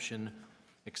exemption,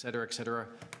 et cetera,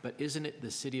 but isn't it the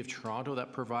City of Toronto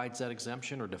that provides that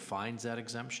exemption or defines that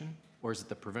exemption? Or is it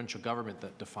the provincial government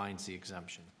that defines the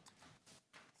exemption?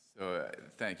 So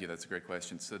thank you, that's a great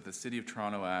question. So the City of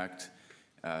Toronto Act,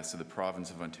 so the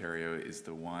province of Ontario is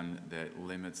the one that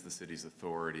limits the city's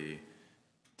authority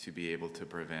to be able to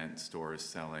prevent stores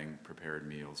selling prepared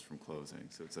meals from closing.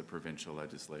 So it's a provincial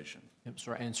legislation.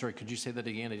 I'm sorry, could you say that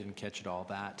again? I didn't catch it all,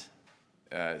 that.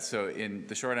 So in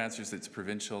the short answer is it's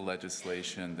provincial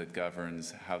legislation that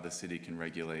governs how the city can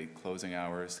regulate closing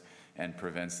hours and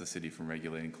prevents the city from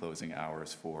regulating closing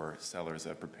hours for sellers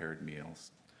of prepared meals.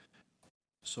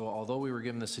 So although we were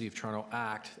given the City of Toronto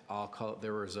Act, I'll call it,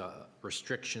 there was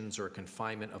restrictions or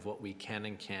confinement of what we can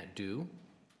and can't do.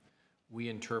 We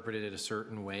interpreted it a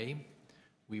certain way.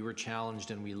 We were challenged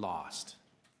and we lost.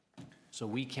 So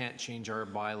we can't change our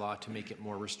bylaw to make it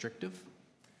more restrictive?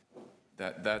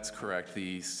 That's correct.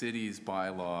 The city's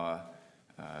bylaw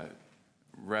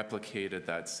replicated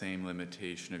that same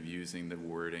limitation of using the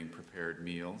wording prepared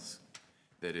meals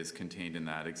that is contained in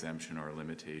that exemption or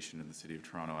limitation in the City of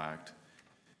Toronto Act.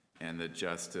 And the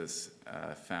Justice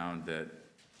found that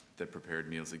the prepared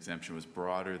meals exemption was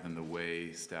broader than the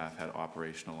way staff had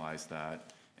operationalized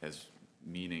that as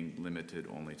meaning limited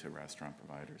only to restaurant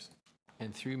providers.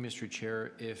 And through Mr.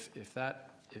 Chair, if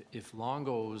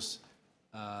Longo's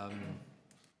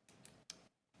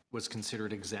was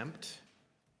considered exempt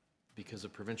because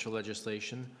of provincial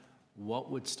legislation, what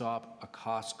would stop a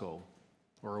Costco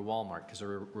or a Walmart? Because I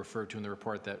referred to in the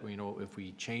report that, you know, if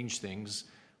we change things,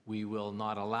 we will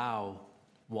not allow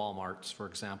Walmarts, for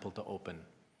example, to open.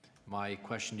 My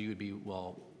question to you would be,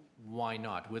 well, why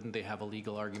not? Wouldn't they have a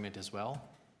legal argument as well?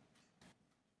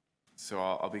 So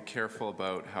I'll be careful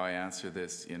about how I answer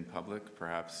this in public.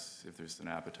 Perhaps if there's an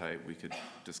appetite, we could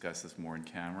discuss this more in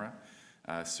camera.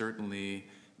 Certainly,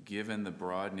 given the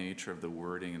broad nature of the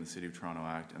wording in the City of Toronto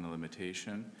Act and the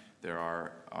limitation, there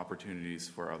are opportunities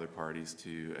for other parties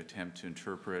to attempt to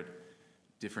interpret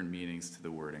different meanings to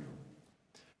the wording.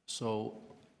 So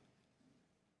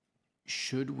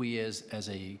should we as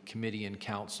a committee and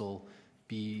council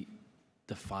be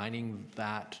defining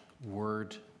that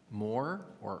word more,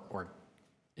 or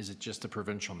is it just a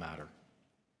provincial matter,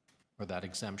 or that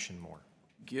exemption more?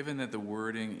 Given that the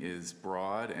wording is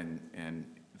broad and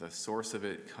the source of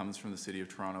it comes from the City of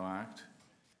Toronto Act,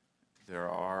 there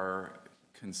are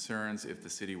concerns if the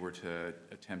city were to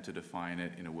attempt to define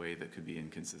it in a way that could be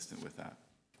inconsistent with that.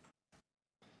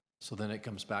 So then it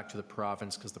comes back to the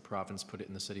province because the province put it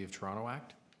in the City of Toronto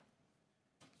Act?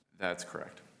 That's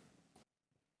correct.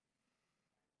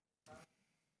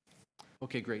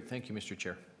 Okay, great. Thank you, Mr.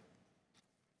 Chair.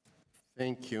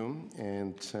 Thank you.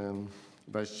 And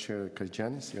Vice Chair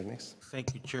Karygiannis, you're next.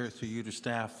 Thank you, Chair, through you to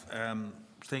staff.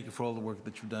 Thank you for all the work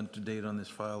that you've done to date on this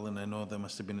file, and I know that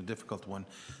must have been a difficult one.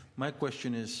 My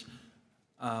question is,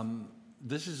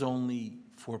 this is only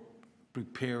for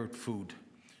prepared food.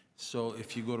 So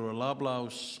if you go to a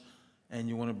Loblaws and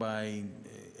you want to buy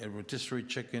a rotisserie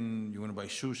chicken, you want to buy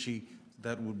sushi,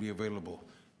 that would be available.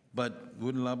 But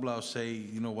wouldn't Loblaws say,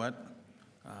 you know what,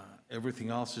 everything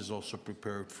else is also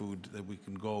prepared food that we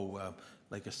can go,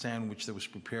 like a sandwich that was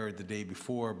prepared the day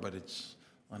before, but it's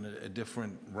on a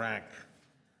different rack?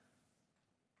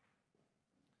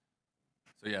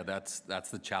 So yeah, that's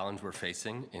the challenge we're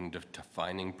facing in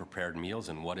defining prepared meals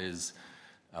and what is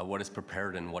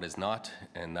prepared and what is not,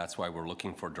 and that's why we're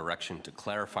looking for direction to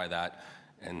clarify that,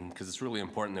 and because it's really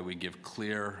important that we give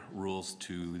clear rules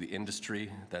to the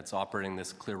industry that's operating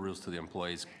this, clear rules to the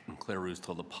employees, and clear rules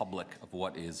to the public of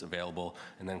what is available,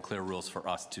 and then clear rules for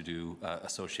us to do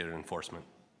associated enforcement.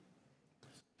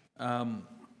 Thank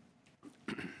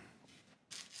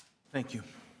you.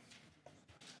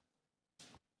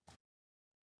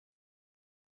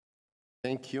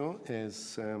 Thank you.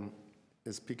 As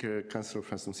Speaker, Councillor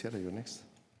Francinciera, you're next.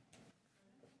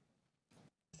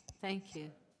 Thank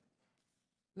you.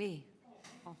 Me?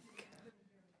 Oh.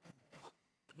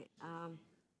 Okay.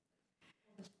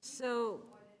 So,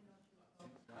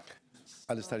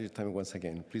 I'll start your time once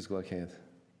again. Please go ahead.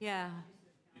 yeah.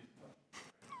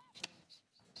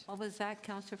 What was that,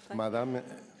 Councillor Fletcher?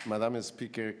 Madam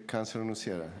Speaker, Councillor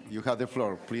Nociera, you have the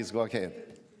floor. Please go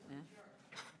ahead.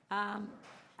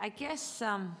 I guess,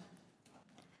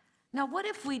 now what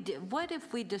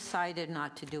if we decided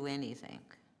not to do anything?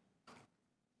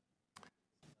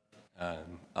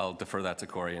 I'll defer that to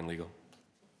Corey and legal.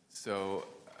 So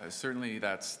certainly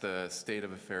that's the state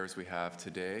of affairs we have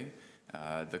today.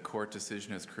 The court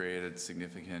decision has created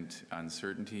significant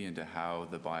uncertainty into how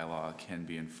the bylaw can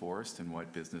be enforced and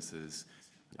what businesses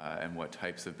and what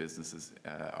types of businesses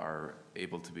are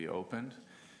able to be opened.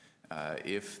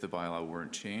 If the bylaw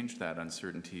weren't changed, that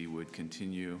uncertainty would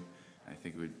continue. I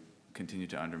think it would continue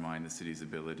to undermine the city's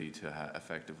ability to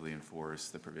effectively enforce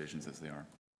the provisions as they are.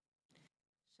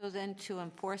 So then to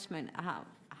enforcement,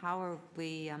 how are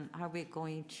we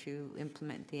going to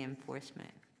implement the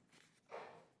enforcement?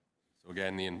 So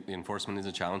again, the enforcement is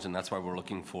a challenge, and that's why we're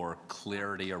looking for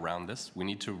clarity around this. We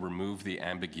need to remove the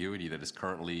ambiguity that is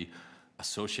currently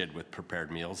associated with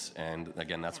prepared meals, and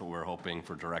again, that's what we're hoping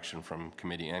for direction from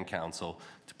committee and council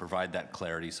to provide that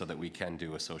clarity so that we can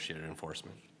do associated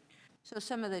enforcement. So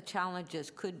some of the challenges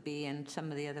could be, and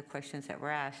some of the other questions that were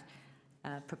asked,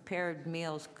 prepared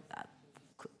meals,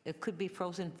 it could be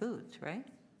frozen foods, right?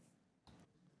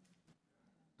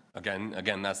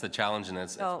 Again, that's the challenge, and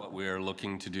that's what we're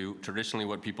looking to do. Traditionally,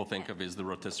 what people think of is the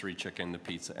rotisserie chicken, the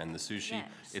pizza, and the sushi. Yes.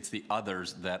 It's the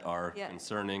others that are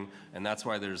concerning, and that's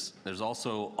why there's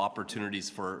also opportunities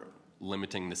for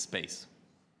limiting the space.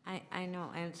 I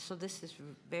know, and so this is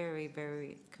very,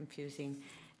 very confusing.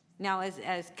 Now,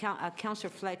 as Councillor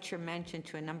Fletcher mentioned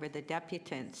to a number of the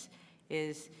deputants,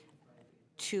 is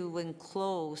to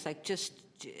enclose, like just,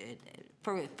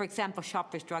 for example,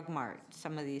 Shoppers Drug Mart,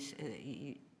 some of these,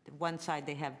 one side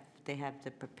they have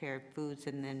the prepared foods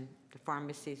and then the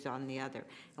pharmacies on the other.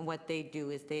 And what they do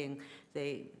is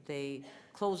they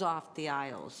close off the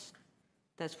aisles.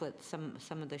 That's what some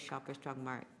of the Shoppers Drug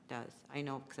Mart does. I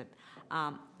know.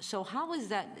 So how is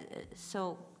that?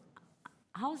 So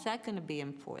how is that going to be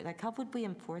enforced? Like, how would we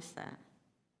enforce that?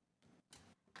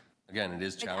 Again, it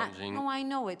is challenging. No, I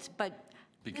know but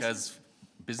because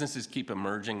businesses keep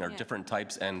emerging, or different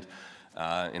types, and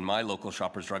in my local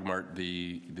Shoppers Drug Mart,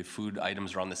 the food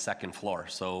items are on the second floor,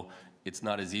 so it's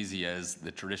not as easy as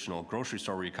the traditional grocery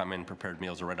store where you come in, prepared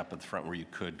meals are right up at the front where you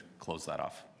could close that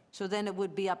off. So then it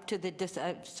would be up to the,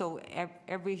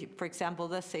 for example,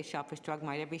 let's say Shoppers Drug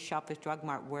Mart, every Shoppers Drug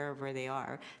Mart, wherever they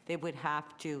are, they would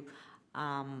have to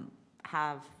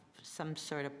have some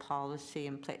sort of policy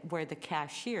in place where the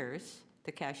cashiers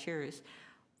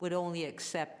would only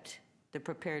accept the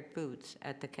prepared foods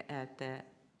at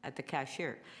the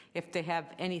cashier. If they have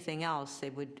anything else, they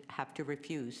would have to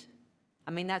refuse.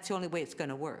 I mean, that's the only way it's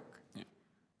going to work. Yeah.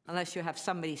 Unless you have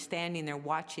somebody standing there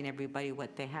watching everybody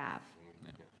what they have.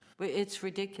 Yeah. It's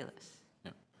ridiculous.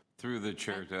 Yeah. Through the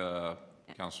chair to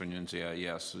Councillor Nunzia,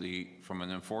 yes, from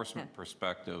an enforcement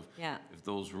perspective, if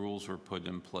those rules were put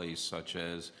in place, such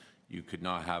as you could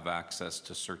not have access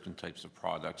to certain types of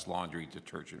products, laundry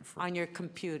detergent. On your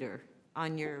computer,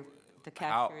 on the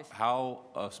cashiers. How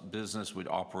a business would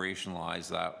operationalize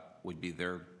that would be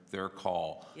their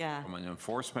call. Yeah. From an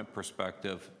enforcement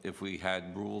perspective, if we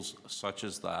had rules such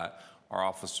as that, our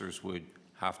officers would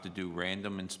have to do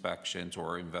random inspections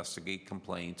or investigate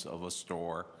complaints of a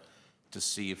store to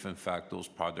see if in fact those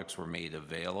products were made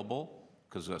available,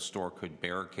 because a store could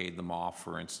barricade them off,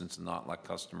 for instance, and not let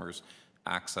customers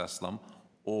access them,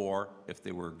 or if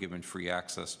they were given free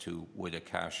access to, would a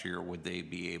cashier, would they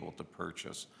be able to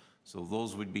purchase? So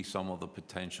those would be some of the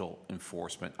potential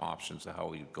enforcement options of how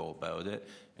we would go about it.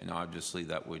 And obviously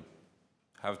that would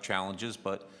have challenges,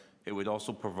 but it would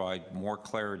also provide more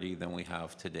clarity than we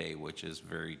have today, which is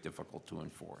very difficult to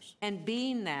enforce. And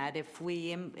being that if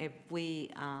we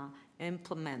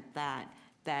implement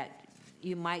that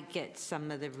you might get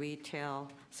some of the retail,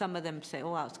 some of them say,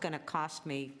 oh, well, it's going to cost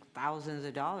me thousands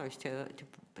of dollars to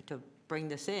bring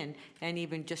this in, and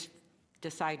even just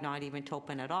decide not even to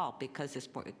open at all because it's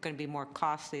going to be more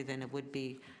costly than it would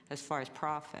be as far as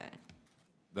profit.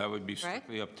 That would be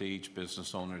strictly up to each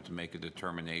business owner to make a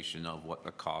determination of what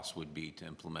the cost would be to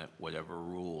implement whatever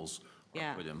rules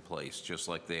are put in place, just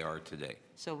like they are today.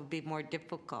 So it would be more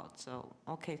difficult. So,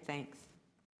 okay, thanks.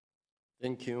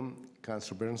 Thank you.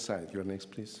 Councillor Burnside, you're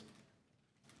next, please.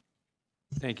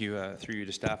 Thank you. Through you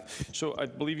to staff. So I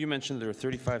believe you mentioned there are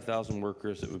 35,000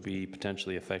 workers that would be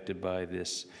potentially affected by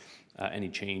this, any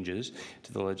changes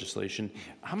to the legislation.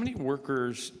 How many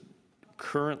workers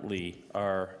currently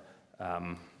are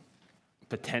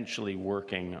potentially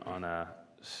working on a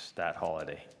stat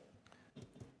holiday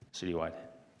citywide?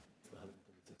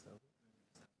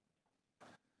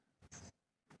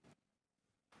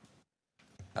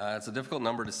 It's a difficult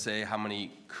number to say how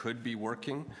many could be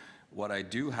working. What I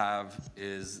do have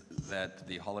is that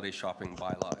the holiday shopping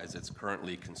bylaw, as it's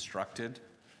currently constructed,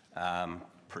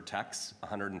 protects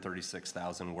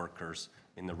 136,000 workers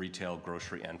in the retail,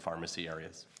 grocery, and pharmacy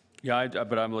areas. Yeah,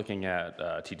 but I'm looking at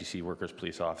TTC workers,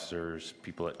 police officers,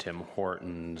 people at Tim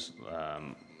Hortons,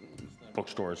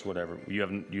 bookstores, whatever. You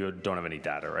don't have any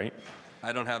data, right?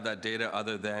 I don't have that data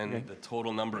other than the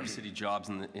total number of city jobs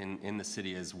in the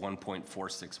city is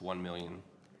 1.461 million.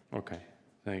 Okay,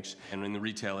 thanks. And in the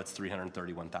retail, it's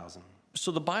 331,000.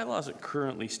 So the bylaw as it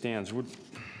currently stands,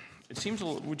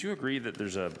 would you agree that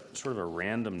there's a sort of a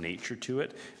random nature to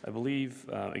it? I believe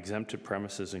exempted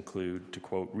premises include, to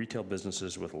quote, retail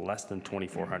businesses with less than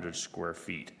 2,400 square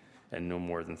feet and no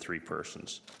more than 3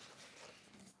 persons.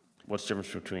 What's the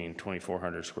difference between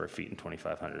 2,400 square feet and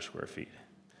 2,500 square feet?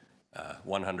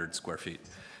 100 square feet.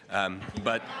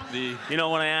 But the... You know,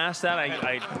 when I asked that,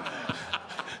 I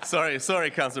Sorry,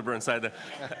 Councillor Burnside. It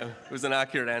was an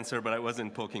accurate answer, but I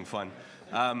wasn't poking fun.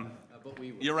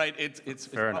 You're right. It's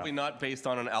probably not based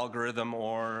on an algorithm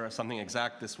or something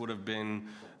exact. This would have been,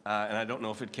 and I don't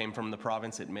know if it came from the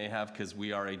province. It may have, because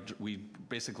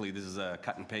basically this is a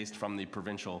cut and paste from the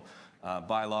provincial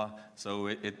bylaw.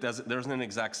 So there isn't an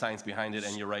exact science behind it.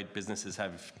 And you're right, businesses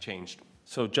have changed.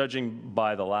 So judging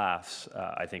by the laughs,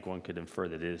 I think one could infer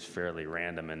that it is fairly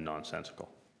random and nonsensical.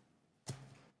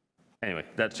 Anyway,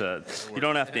 that's you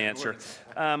don't have to answer.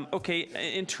 Okay,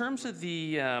 in terms of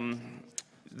the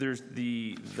there's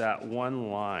that one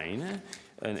line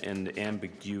and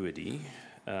ambiguity.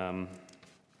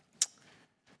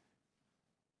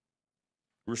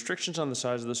 Restrictions on the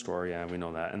size of the store, yeah, we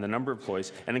know that, and the number of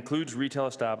employees, and includes retail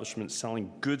establishments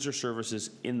selling goods or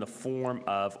services in the form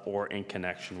of or in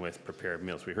connection with prepared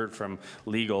meals. We heard from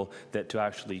legal that to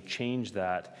actually change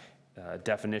that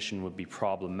definition would be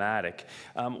problematic.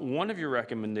 One of your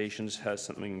recommendations has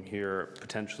something here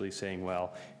potentially saying,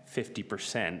 well,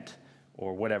 50%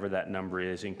 or whatever that number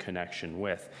is in connection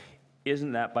with.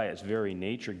 Isn't that by its very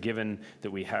nature, given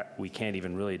that we can't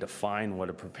even really define what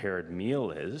a prepared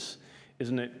meal is,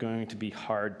 isn't it going to be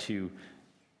hard to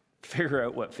figure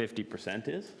out what 50%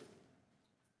 is?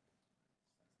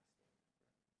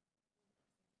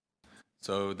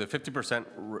 So the 50%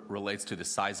 relates to the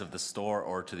size of the store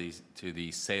or to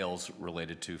the sales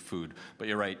related to food. But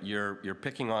you're right, you're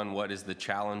picking on what is the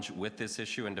challenge with this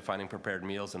issue and defining prepared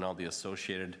meals and all the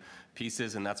associated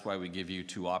pieces, and that's why we give you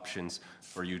two options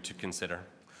for you to consider.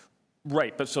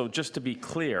 Right, but so just to be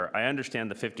clear, I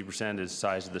understand the 50% is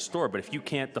size of the store, but if you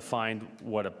can't define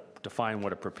what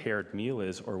a prepared meal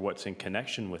is or what's in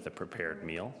connection with a prepared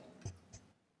meal,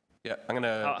 yeah, I'm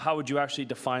gonna. How would you actually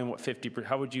define what 50%?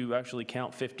 How would you actually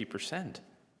count 50%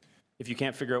 if you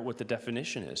can't figure out what the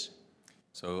definition is?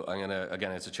 So I'm gonna,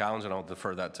 again, it's a challenge, and I'll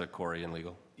defer that to Corey and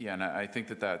legal. Yeah, and I think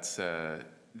that's the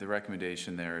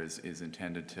recommendation there is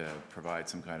intended to provide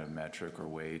some kind of metric or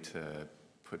way to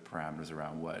put parameters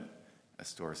around what a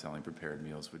store selling prepared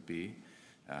meals would be.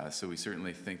 So we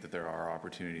certainly think that there are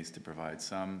opportunities to provide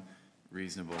some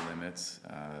reasonable limits,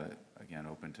 again,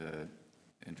 open to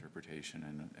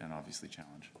interpretation and obviously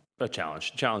challenge. A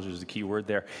challenge. Challenge is the key word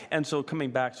there. And so coming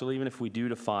back, so even if we do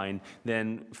define,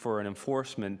 then for an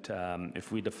enforcement,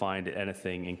 if we defined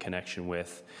anything in connection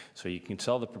with, so you can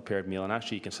sell the prepared meal, and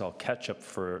actually you can sell ketchup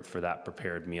for that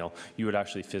prepared meal, you would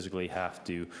actually physically have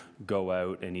to go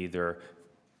out and either,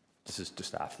 this is to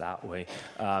staff that way,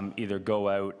 either go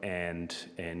out and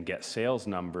get sales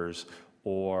numbers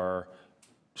or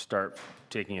start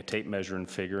taking a tape measure and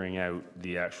figuring out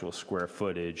the actual square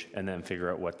footage and then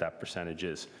figure out what that percentage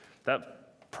is. That's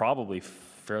probably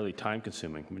fairly time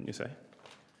consuming, wouldn't you say?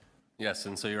 Yes,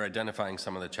 and so you're identifying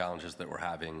some of the challenges that we're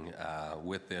having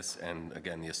with this and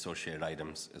again, the associated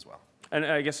items as well. And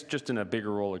I guess just in a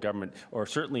bigger role of government, or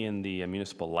certainly in the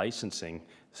municipal licensing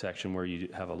section where you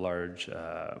have a large,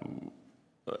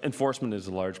 enforcement is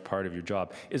a large part of your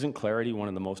job. Isn't clarity one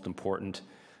of the most important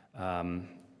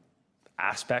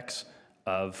aspects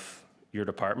of your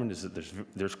department, is that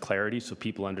there's clarity so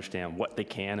people understand what they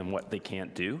can and what they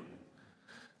can't do?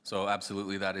 So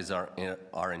absolutely, that is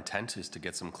our intent, is to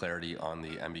get some clarity on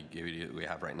the ambiguity that we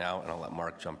have right now, and I'll let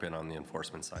Mark jump in on the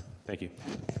enforcement side. Thank you.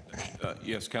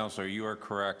 Yes, Councillor, you are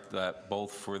correct that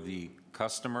both for the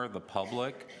customer, the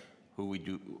public, who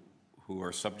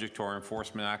are subject to our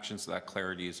enforcement actions, that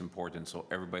clarity is important so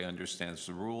everybody understands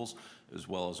the rules, as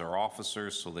well as our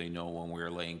officers, so they know when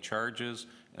we're laying charges.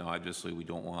 And obviously, we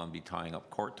don't want to be tying up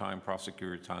court time,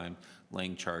 prosecutor time,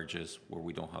 laying charges where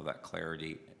we don't have that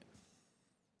clarity.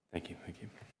 Thank you. Thank you.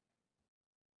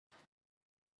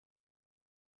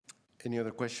 Any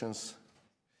other questions?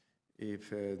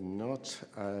 If not,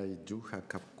 I do have a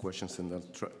couple questions, and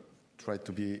I'll try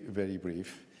to be very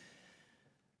brief.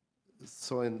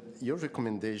 So in your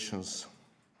recommendations,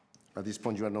 at this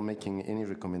point, you are not making any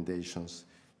recommendations,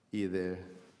 either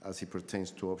as it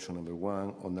pertains to option number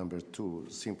 1 or number 2.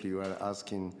 Simply, you are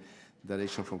asking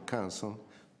direction from council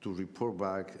to report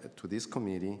back to this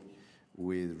committee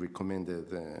with recommended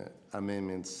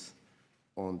amendments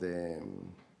on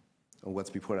what's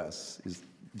before us. Is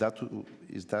that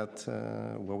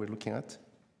what we're looking at?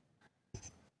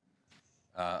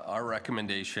 Our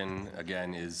recommendation,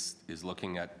 again, is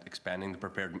looking at expanding the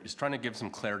prepared, is trying to give some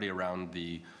clarity around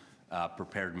the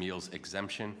prepared meals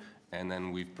exemption, and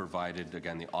then we've provided,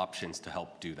 again, the options to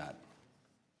help do that.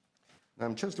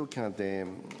 I'm just looking at the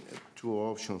two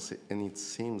options, and it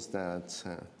seems that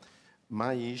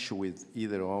my issue with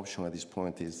either option at this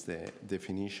point is the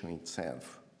definition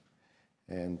itself.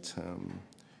 And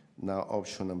now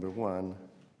option number 1,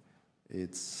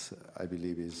 I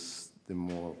believe, is the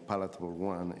more palatable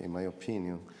one, in my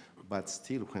opinion. But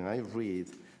still, when I read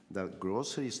that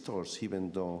grocery stores,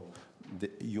 even though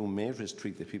you may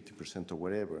restrict the 50% or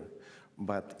whatever,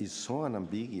 but it's so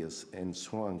unambiguous and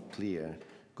so unclear,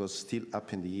 because still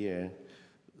up in the air.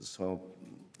 So,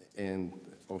 and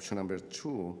option number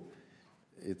 2,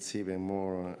 it's even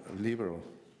more liberal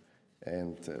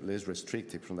and less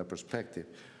restrictive from that perspective.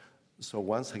 So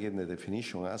once again, the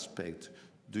definition aspect,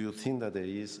 do you think that there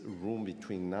is room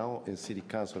between now and City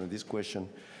Council? And this question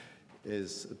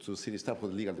is to City staff or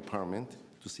the legal department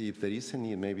to see if there is a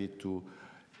need maybe to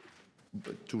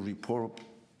report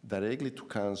directly to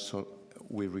Council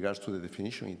with regards to the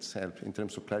definition itself in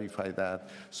terms of clarify that,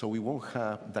 so we won't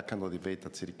have that kind of debate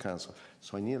at City Council.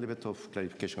 So I need a little bit of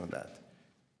clarification on that.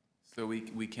 So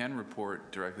we can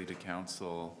report directly to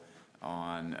Council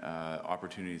on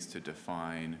opportunities to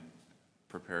define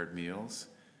prepared meals.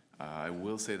 I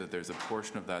will say that there's a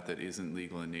portion of that that isn't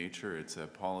legal in nature. It's a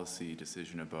policy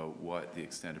decision about what the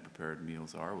extent of prepared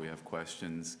meals are. We have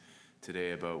questions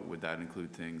today about would that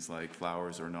include things like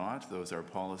flowers or not. Those are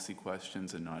policy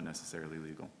questions and not necessarily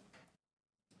legal.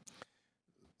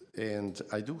 And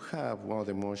I do have one of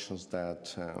the motions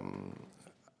that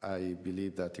I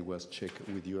believe that it was checked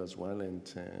with you as well and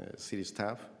city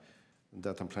staff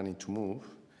that I'm planning to move.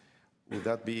 Would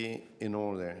that be in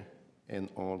order? And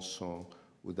also,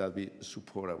 would that be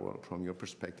supportable from your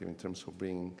perspective in terms of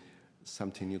bringing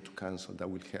something new to Council that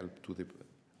will help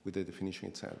with the definition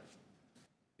itself?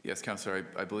 Yes, Councillor,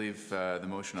 I believe the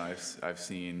motion I've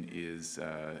seen is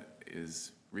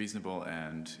reasonable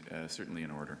and certainly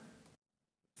in order.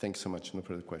 Thanks so much. No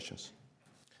further questions.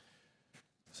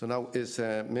 So now, as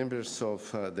members of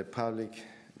the public,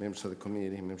 members of the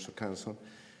committee, members of Council,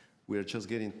 we are just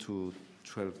getting to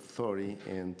 12:30,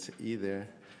 and either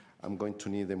I'm going to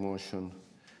need a motion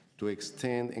to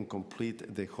extend and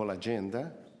complete the whole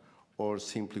agenda, or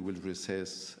simply will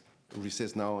recess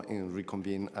now and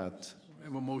reconvene at. I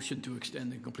have a motion to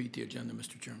extend and complete the agenda,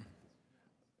 Mr. Chairman.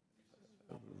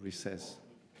 Recess.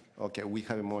 Okay, we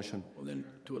have a motion. Well, then,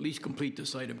 to at least complete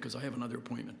this item, because I have another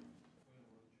appointment.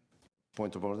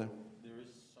 Point of order? There is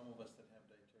some of us that have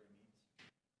dietary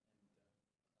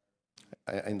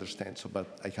needs. I understand, so,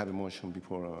 but I have a motion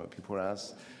before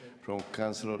us from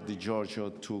Councillor Di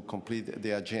Giorgio to complete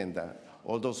the agenda.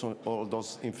 All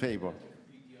those in favor?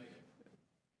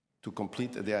 To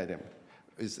complete the item.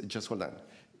 Just hold on.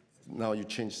 Now you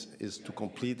change is to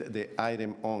complete the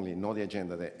item only, not the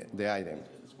agenda, the item.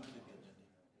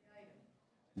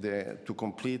 To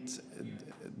complete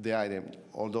the item,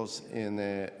 all those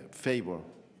in favor?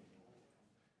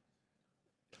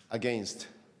 Against?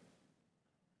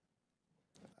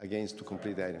 Against to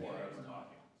complete the item?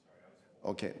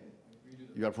 Okay.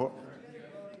 You are for?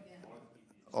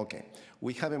 Okay.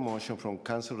 We have a motion from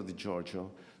Councillor Di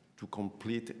Giorgio to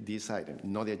complete this item,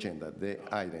 not the agenda, the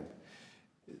item.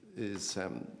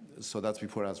 So that's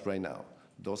before us right now.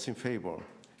 Those in favor,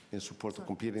 in support of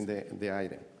completing the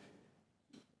item?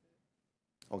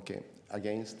 Okay.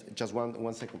 Against? Just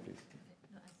one second, please.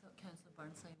 No, I thought Councillor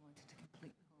Burnside wanted to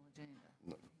complete the whole agenda.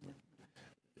 No.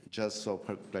 Just so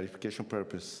for clarification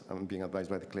purpose, I'm being advised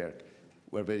by the clerk.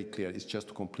 We're very clear. It's just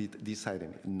to complete this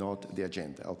item, not the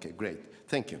agenda. Okay, great.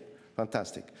 Thank you.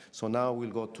 Fantastic. So now we'll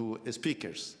go to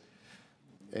speakers.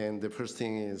 And the first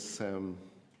thing is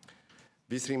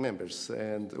visiting members.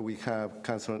 And we have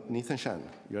Councillor Nathan Shan.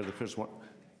 You're the first one.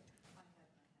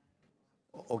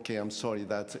 Okay, I'm sorry.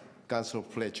 That's Councillor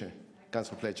Fletcher.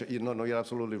 Councillor Fletcher. No, you're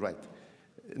absolutely right.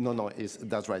 No,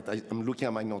 that's right. I'm looking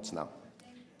at my notes now.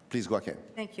 Please go ahead.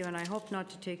 Thank you, and I hope not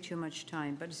to take too much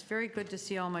time, but it's very good to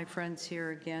see all my friends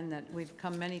here again, that we've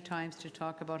come many times to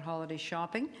talk about holiday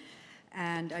shopping,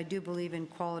 and I do believe in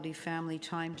quality family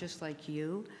time just like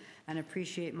you, and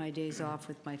appreciate my days off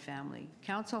with my family.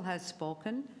 Council has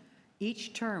spoken.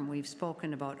 Each term we've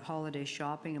spoken about holiday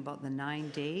shopping, about the 9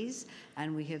 days,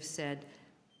 and we have said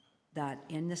that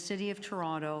in the City of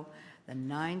Toronto, the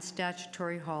 9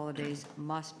 statutory holidays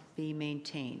must be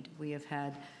maintained. We have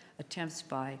had attempts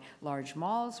by large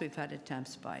malls, we've had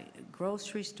attempts by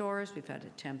grocery stores, we've had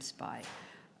attempts by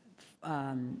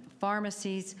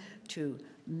pharmacies to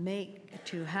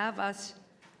have us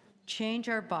change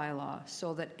our bylaw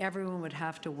so that everyone would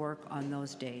have to work on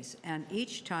those days. And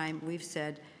each time we've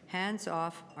said, hands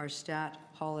off our stat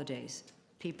holidays.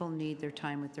 People need their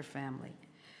time with their family.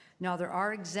 Now, there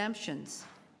are exemptions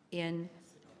in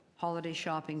holiday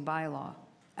shopping bylaw,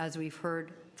 as we've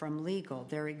heard from legal.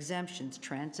 There are exemptions.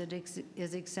 Transit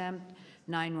is exempt,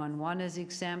 911 is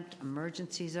exempt,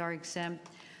 emergencies are exempt.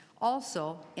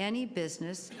 Also, any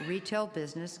business, retail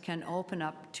business, can open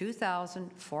up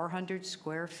 2,400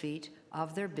 square feet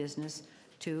of their business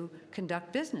to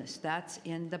conduct business. That's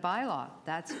in the bylaw.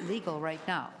 That's legal right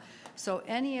now. So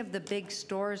any of the big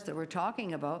stores that we're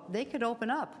talking about, they could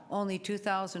open up only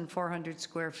 2,400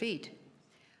 square feet.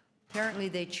 Apparently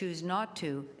they choose not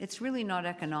to. It's really not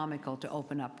economical to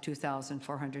open up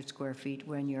 2,400 square feet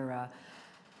when you're a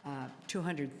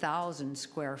 200,000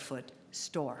 square foot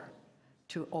store,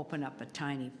 to open up a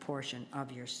tiny portion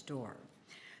of your store.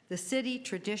 The city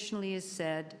traditionally has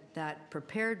said that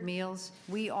prepared meals,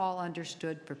 we all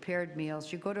understood prepared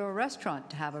meals. You go to a restaurant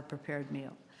to have a prepared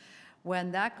meal.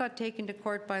 When that got taken to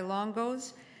court by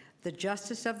Longo's, the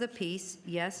justice of the peace,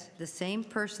 yes, the same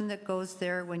person that goes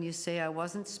there when you say, I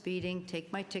wasn't speeding,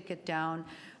 take my ticket down,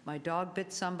 my dog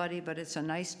bit somebody, but it's a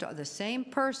nice dog. The same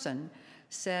person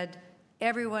said,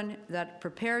 everyone that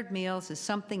prepared meals is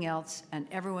something else, and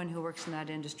everyone who works in that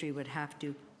industry would have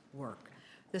to work.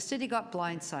 The city got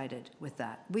blindsided with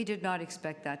that. We did not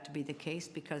expect that to be the case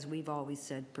because we've always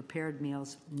said prepared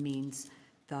meals means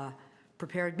the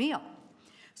prepared meal.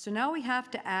 So now we have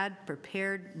to add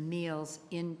prepared meals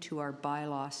into our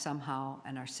bylaw somehow,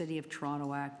 and our City of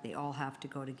Toronto Act, they all have to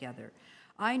go together.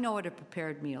 I know what a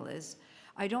prepared meal is.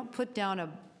 I don't put down a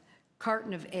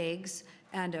carton of eggs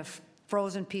and a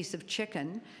frozen piece of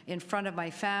chicken in front of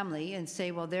my family and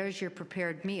say, well, there's your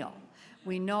prepared meal.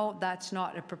 We know that's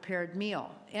not a prepared meal.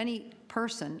 Any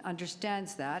person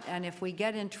understands that, and if we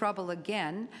get in trouble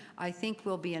again, I think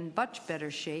we'll be in much better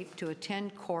shape to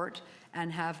attend court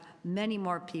and have many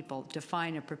more people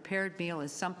define a prepared meal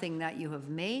as something that you have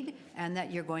made and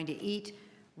that you're going to eat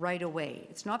right away.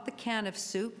 It's not the can of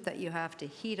soup that you have to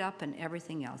heat up and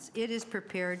everything else. It is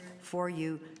prepared for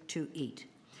you to eat.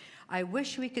 I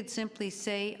wish we could simply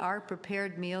say our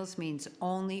prepared meals means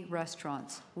only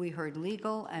restaurants. We heard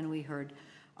legal and we heard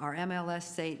our MLS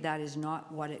say that is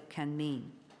not what it can mean.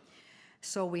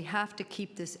 So we have to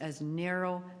keep this as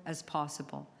narrow as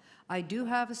possible. I do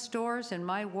have stores in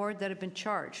my ward that have been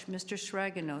charged. Mr.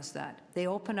 Sragen knows that. They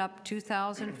open up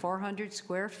 2,400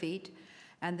 square feet,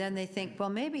 and then they think, well,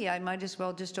 maybe I might as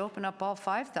well just open up all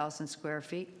 5,000 square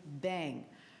feet. Bang.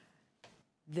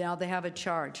 Now they have a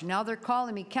charge. Now they're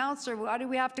calling me, Councillor, why do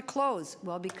we have to close?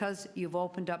 Well, because you've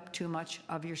opened up too much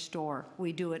of your store.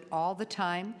 We do it all the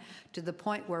time, to the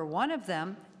point where one of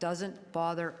them doesn't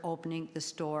bother opening the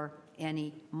store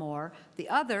anymore. The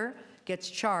other gets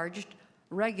charged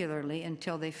regularly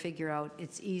until they figure out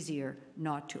it's easier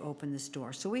not to open the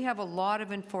store. So we have a lot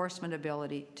of enforcement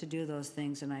ability to do those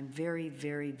things, and I'm very,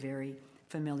 very, very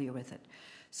familiar with it.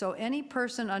 So any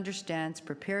person understands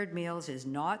prepared meals is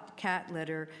not cat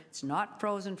litter, it's not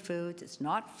frozen foods, it's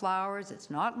not flowers, it's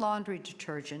not laundry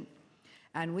detergent,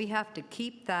 and we have to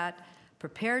keep that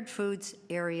prepared foods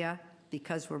area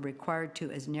because we're required to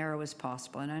as narrow as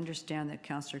possible. And I understand that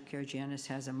Councillor Karygiannis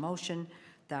has a motion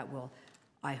that will,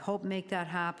 I hope, make that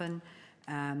happen,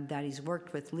 that he's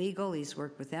worked with legal, he's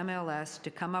worked with MLS to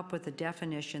come up with a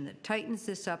definition that tightens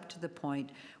this up to the point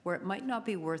where it might not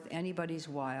be worth anybody's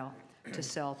while to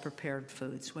sell prepared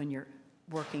foods when you're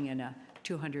working in a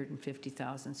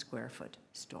 250,000 square foot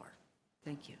store.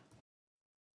 Thank you.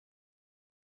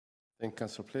 Thank you,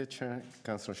 Councillor Fletcher.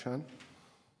 Councillor Shan.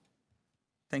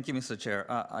 Thank you, Mr. Chair.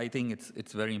 I think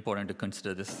it's very important to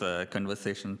consider this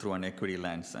conversation through an equity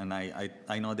lens. And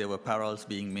I know there were parallels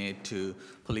being made to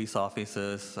police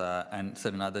officers and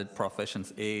certain other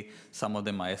professions. A, some of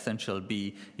them are essential.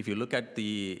 B, if you look at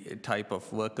the type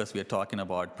of workers we are talking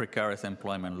about, precarious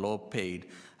employment, low paid,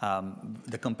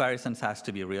 the comparisons has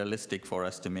to be realistic for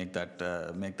us to make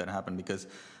that happen, because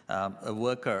a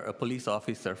worker, a police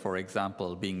officer, for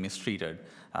example, being mistreated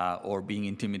or being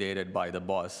intimidated by the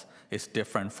boss is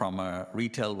different from a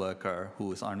retail worker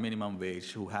who is on minimum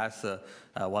wage, who has a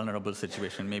vulnerable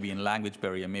situation, maybe in language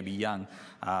barrier, maybe young,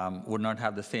 would not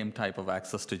have the same type of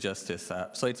access to justice.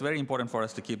 So it's very important for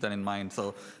us to keep that in mind.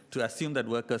 So to assume that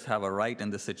workers have a right in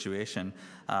this situation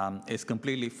is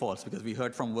completely false, because we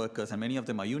heard from workers, and many of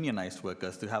them are unionized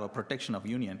workers, to have a protection of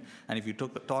union. And if you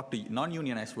talk to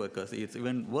non-unionized workers, it's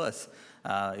even worse.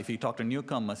 If you talk to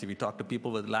newcomers, if you talk to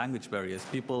people with language barriers,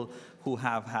 people who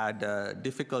have had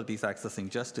difficulties accessing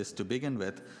justice to begin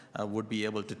with would be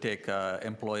able to take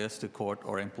employers to court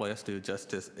or employers to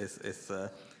justice. It's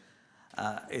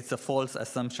a false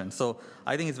assumption. So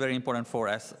I think it's very important for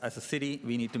us as a city.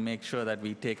 We need to make sure that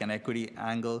we take an equity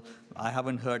angle. I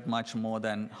haven't heard much more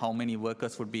than how many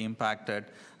workers would be impacted.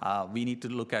 We need to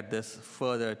look at this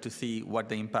further to see what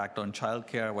the impact on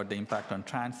childcare, what the impact on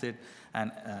transit,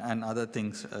 and other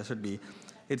things should be.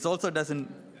 It also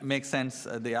doesn't make sense,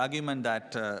 the argument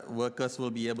that workers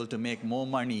will be able to make more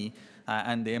money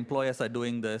and the employers are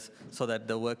doing this so that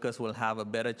the workers will have a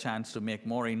better chance to make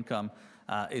more income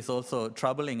is also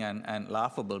troubling and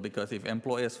laughable, because if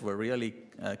employers were really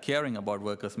caring about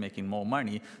workers making more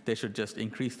money, they should just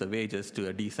increase the wages to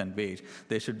a decent wage.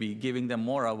 They should be giving them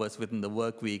more hours within the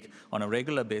work week on a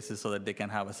regular basis so that they can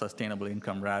have a sustainable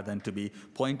income, rather than to be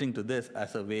pointing to this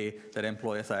as a way that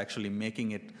employers are actually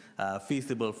making it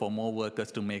feasible for more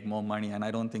workers to make more money. And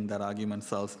I don't think that argument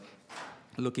sells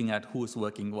looking at who's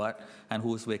working what and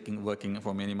who's working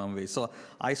for minimum wage. So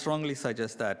I strongly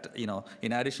suggest that,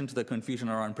 in addition to the confusion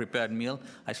around prepared meal,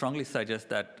 I strongly suggest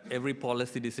that every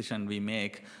policy decision we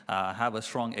make have a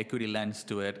strong equity lens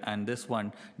to it, and this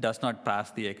one does not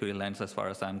pass the equity lens as far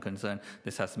as I'm concerned.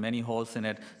 This has many holes in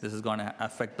it. This is going to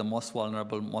affect the most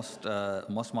vulnerable, most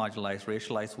marginalized,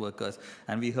 racialized workers,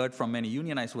 and we heard from many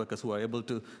unionized workers who are able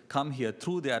to come here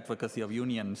through the advocacy of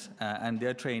unions and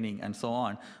their training and so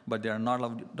on, but there are not a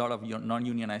lot of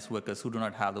non-unionized workers who do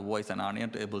not have the voice and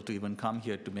aren't able to even come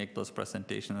here to make those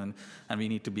presentations, and we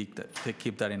need to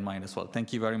keep that in mind as well.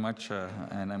 Thank you very much,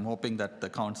 and I'm hoping that the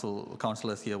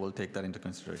councillors here will take that into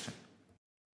consideration.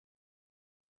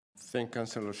 Thank you,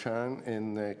 Councillor Shan,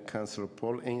 and Councillor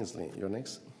Paul Ainsley. You're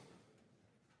next.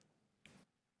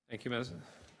 Thank you,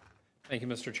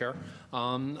 Mr. Chair.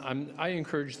 I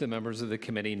encourage the members of the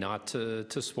committee not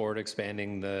to support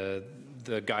expanding the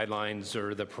guidelines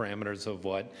or the parameters of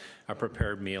what a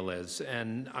prepared meal is.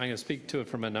 And I'm going to speak to it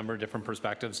from a number of different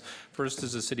perspectives. First,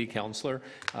 as a city councillor,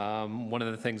 one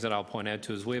of the things that I'll point out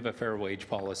to is we have a fair wage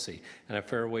policy and a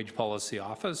fair wage policy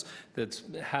office that's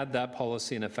had that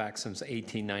policy in effect since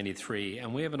 1893.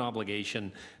 And we have an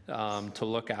obligation to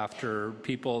look after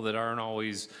people that aren't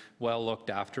always well looked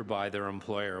after by their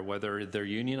employer, whether they're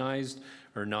unionized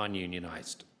or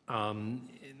non-unionized.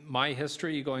 My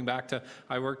history, going back to,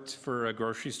 I worked for a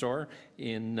grocery store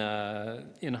in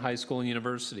high school and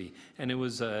university, and it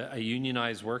was a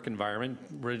unionized work environment.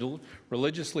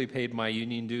 Religiously paid my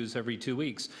union dues every 2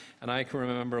 weeks, and I can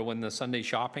remember when the Sunday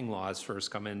shopping laws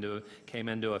first came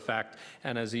into effect.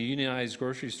 And as a unionized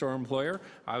grocery store employer,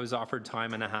 I was offered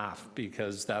time and a half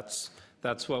because that's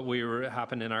what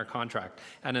happened in our contract.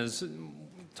 And as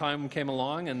time came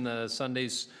along and the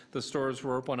stores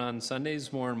were open on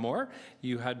Sundays more and more,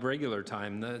 you had regular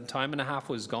time. The time and a half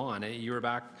was gone. You were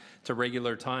back to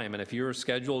regular time. And if you were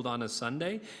scheduled on a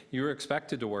Sunday, you were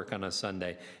expected to work on a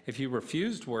Sunday. If you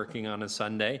refused working on a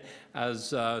Sunday, as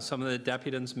some of the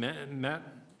deputants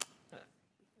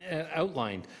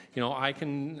outlined, I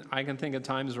can think of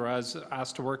times where I was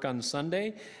asked to work on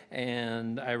Sunday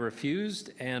and I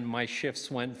refused, and my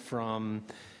shifts went from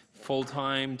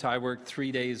full-time to I worked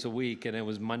 3 days a week, and it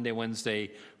was Monday,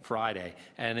 Wednesday, Friday.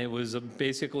 And it was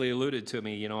basically alluded to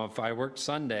me, if I worked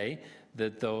Sunday,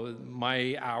 that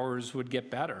my hours would get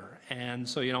better. And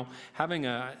so, and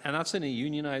that's in a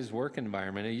unionized work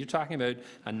environment. You're talking about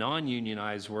a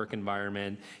non-unionized work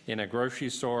environment in a grocery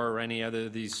store or any other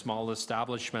of these small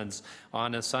establishments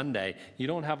on a Sunday. You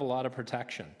don't have a lot of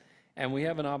protection. And we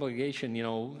have an obligation,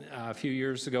 a few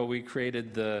years ago we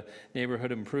created the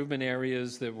neighborhood improvement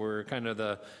areas that were kind of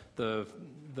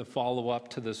the follow-up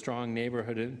to the strong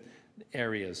neighborhood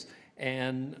areas.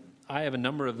 And I have a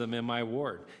number of them in my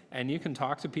ward. And you can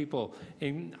talk to people.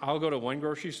 I'll go to one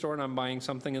grocery store and I'm buying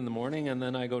something in the morning, and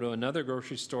then I go to another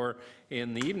grocery store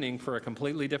in the evening for a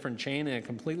completely different chain in a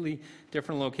completely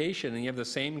different location, and you have the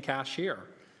same cashier.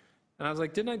 And I was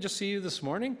like, didn't I just see you this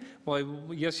morning? Well,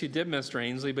 yes, you did, Mr.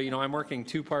 Ainsley, but I'm working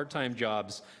 2 part-time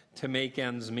jobs to make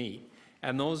ends meet.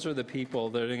 And those are the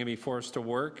people that are going to be forced to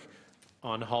work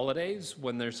on holidays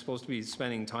when they're supposed to be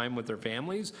spending time with their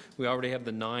families. We already have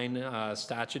the 9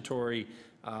 statutory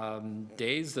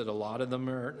days that a lot of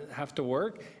them have to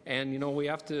work, and we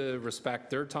have to respect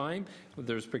their time.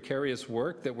 There's precarious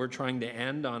work that we're trying to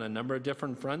end on a number of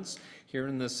different fronts here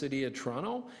in the city of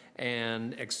Toronto,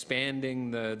 and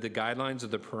expanding the guidelines or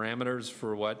the parameters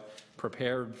for what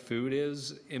prepared food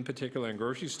is, in particular in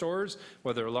grocery stores,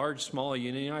 whether large, small,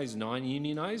 unionized,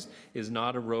 non-unionized, is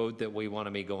not a road that we want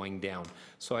to be going down.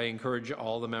 So I encourage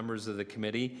all the members of the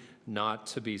committee not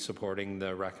to be supporting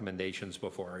the recommendations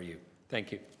before you.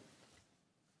 Thank you.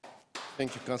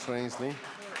 Thank you, Councillor Ainsley.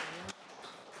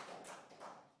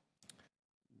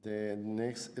 The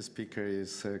next speaker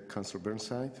is Councillor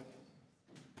Burnside.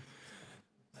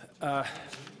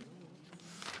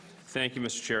 Thank you,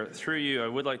 Mr. Chair. Through you, I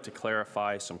would like to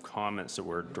clarify some comments that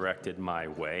were directed my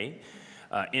way.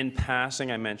 In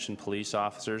passing, I mentioned police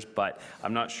officers, but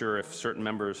I'm not sure if certain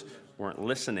members weren't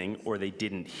listening or they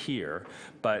didn't hear,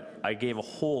 but I gave a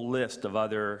whole list of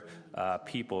other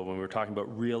people when we were talking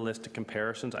about realistic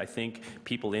comparisons. I think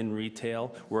people in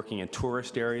retail working in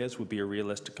tourist areas would be a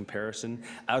realistic comparison,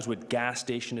 as would gas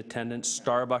station attendants,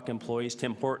 Starbucks employees,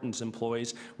 Tim Hortons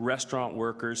employees, restaurant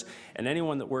workers, and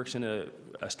anyone that works in an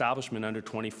establishment under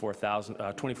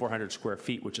 2,400 square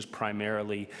feet, which is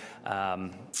primarily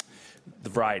the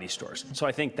variety stores. So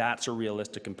I think that's a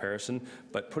realistic comparison.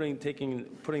 But putting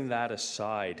that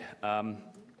aside,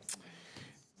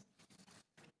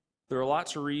 there are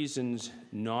lots of reasons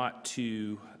not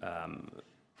to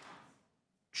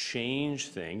change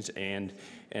things, and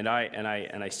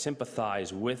I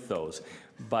sympathize with those.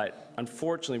 But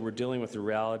unfortunately, we're dealing with the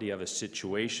reality of a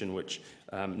situation which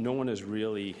no one has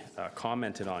really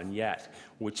commented on yet,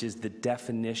 which is the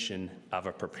definition of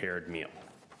a prepared meal.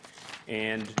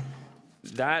 And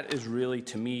that is really,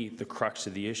 to me, the crux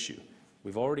of the issue.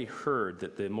 We've already heard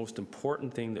that the most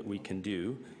important thing that we can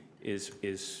do is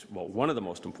well, one of the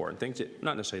most important things,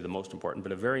 not necessarily the most important,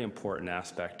 but a very important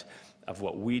aspect of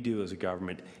what we do as a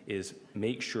government is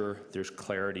make sure there's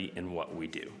clarity in what we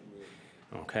do.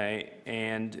 Okay,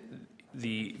 and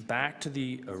back to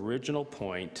the original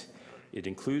point, it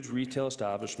includes retail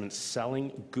establishments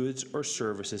selling goods or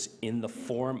services in the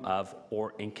form of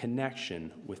or in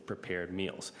connection with prepared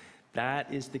meals.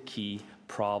 That is the key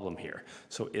problem here.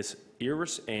 So it's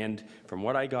and from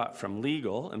what I got from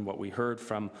legal and what we heard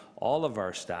from all of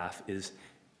our staff is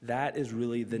that is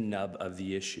really the nub of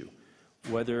the issue.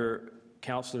 Whether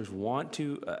councillors want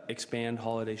to expand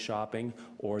holiday shopping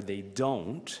or they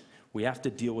don't, we have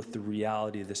to deal with the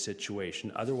reality of the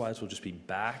situation. Otherwise, we'll just be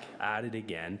back at it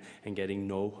again and getting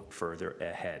no further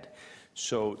ahead.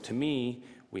 So to me,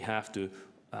 we have to,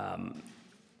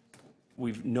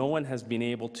 no one has been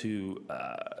able to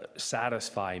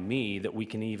satisfy me that we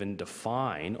can even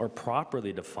define or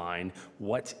properly define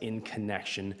what's in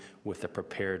connection with a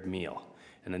prepared meal.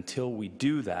 And until we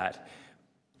do that,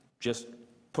 just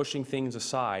pushing things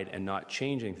aside and not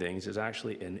changing things is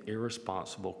actually an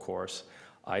irresponsible course.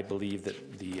 I believe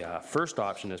that the first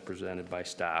option as presented by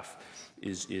staff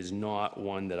is not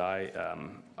one that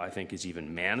I think is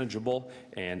even manageable,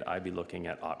 and I'd be looking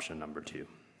at option number 2.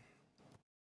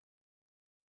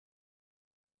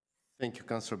 Thank you,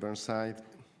 Councillor Burnside.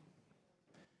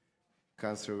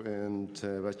 Councillor and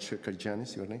Vice Chair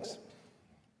Karygiannis, you're next.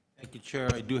 Thank you, Chair.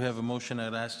 I do have a motion.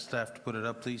 I'd ask staff to put it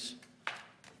up, please.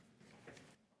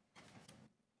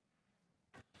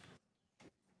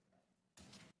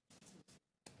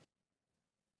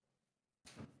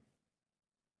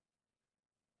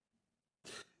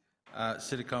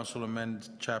 City Council amend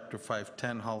Chapter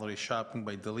 510, Holiday Shopping,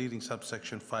 by deleting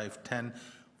subsection 510,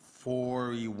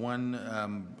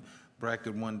 4E1,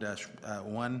 bracket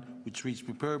 1-1, which reads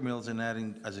prepared meals, and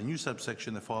adding as a new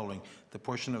subsection the following: the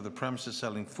portion of the premises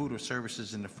selling food or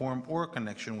services in the form or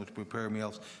connection with prepared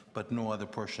meals, but no other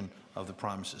portion of the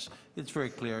premises. It's very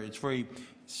clear. It's very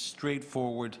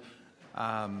straightforward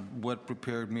what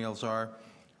prepared meals are.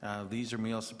 These are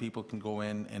meals that people can go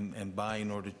in and buy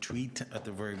in order to eat at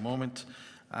the very moment.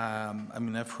 I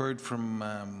mean, I've heard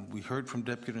from, we heard from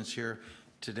deputants here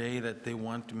today that they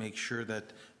want to make sure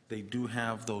that they do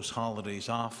have those holidays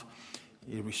off,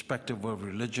 irrespective of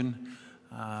religion,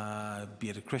 be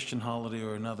it a Christian holiday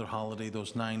or another holiday.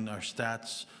 Those 9 are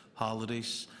stats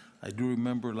holidays. I do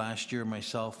remember last year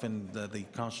myself and the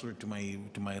councillor to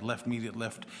my left, immediate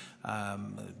left,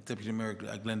 Deputy Mayor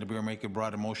Glenda Beermaker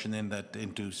brought a motion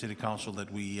into City Council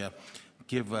that we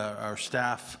give our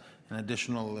staff an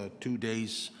additional 2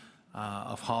 days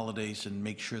of holidays and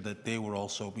make sure that they were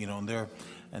also, you know, in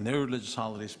their religious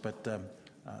holidays. But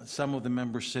some of the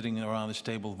members sitting around this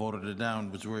table voted it down.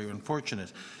 It was very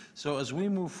unfortunate. So as we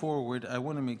move forward, I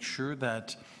want to make sure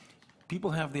that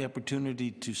people have the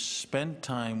opportunity to spend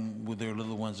time with their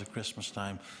little ones at Christmas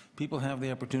time. People have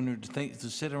the opportunity to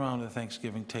sit around the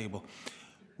Thanksgiving table.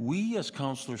 We as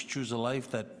councillors choose a life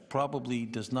that probably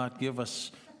does not give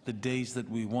us the days that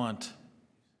we want.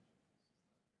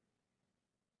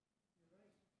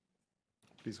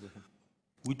 Please go ahead.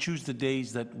 We choose the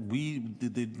days that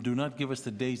they do not give us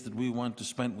the days that we want to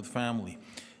spend with family.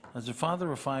 As a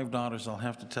father of 5 daughters, I'll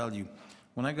have to tell you,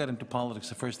 when I got into politics,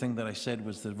 the first thing that I said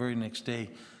was the very next day,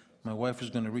 my wife was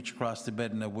going to reach across the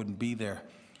bed and I wouldn't be there.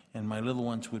 And my little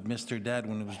ones would miss their dad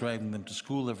when he was driving them to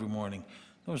school every morning.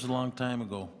 That was a long time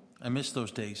ago. I miss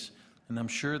those days. And I'm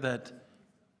sure that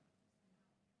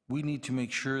we need to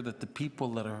make sure that the people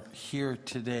that are here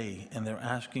today, and they're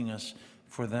asking us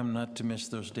for them not to miss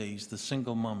those days, the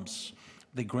single moms,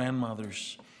 the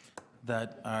grandmothers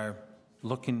that are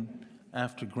looking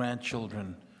after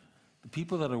grandchildren, the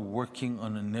people that are working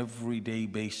on an everyday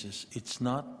basis, it's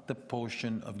not the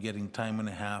portion of getting time and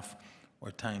a half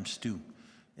or times 2.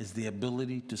 It's the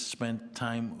ability to spend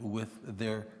time with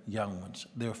their young ones,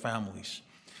 their families.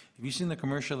 Have you seen the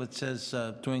commercial that says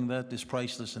doing that is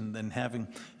priceless, and then having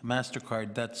a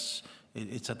MasterCard,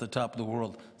 it's at the top of the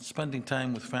world? Spending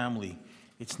time with family,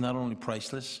 it's not only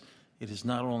priceless, it is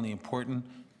not only important,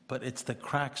 but it's the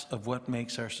cracks of what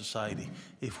makes our society.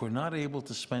 If we're not able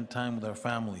to spend time with our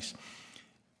families,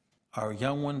 our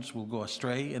young ones will go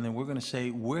astray, and then we're going to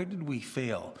say, where did we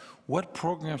fail? What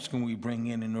programs can we bring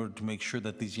in order to make sure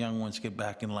that these young ones get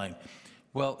back in line?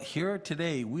 Well, here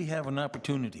today, we have an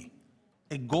opportunity,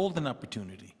 a golden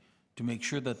opportunity, to make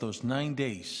sure that those 9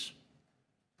 days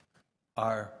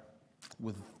are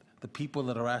with the people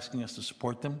that are asking us to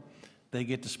support them. They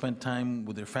get to spend time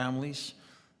with their families,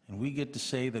 and we get to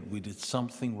say that we did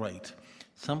something right.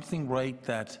 Something right,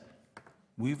 that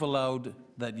we've allowed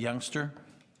that youngster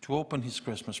to open his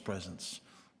Christmas presents.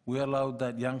 We allowed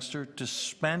that youngster to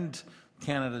spend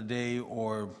Canada Day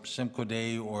or Simcoe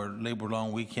Day or Labor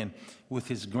Long Weekend with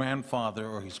his grandfather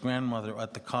or his grandmother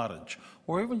at the cottage,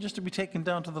 or even just to be taken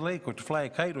down to the lake or to fly a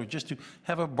kite or just to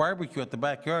have a barbecue at the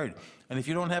backyard. And if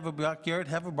you don't have a backyard,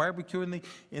 have a barbecue in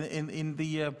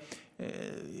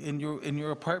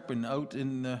your apartment, out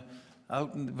in the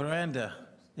veranda.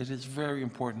 It is very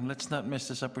important. Let's not miss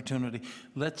this opportunity.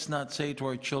 Let's not say to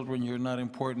our children, you're not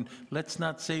important. Let's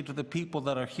not say to the people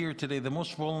that are here today, the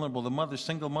most vulnerable, the mothers,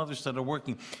 single mothers that are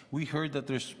working. We heard that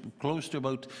there's close to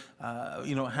about,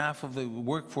 half of the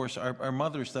workforce are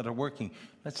mothers that are working.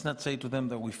 Let's not say to them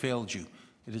that we failed you.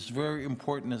 It is very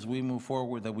important as we move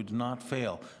forward that we do not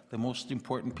fail the most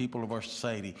important people of our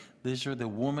society. These are the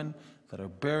women that are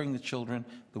bearing the children,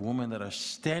 the women that are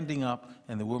standing up,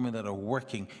 and the women that are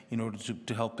working in order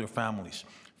to help their families.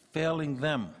 Failing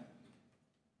them,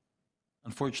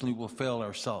 unfortunately, we'll fail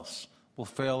ourselves. We'll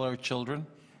fail our children,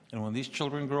 and when these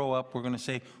children grow up, we're going to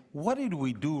say, what did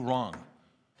we do wrong?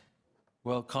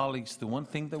 Well, colleagues, the one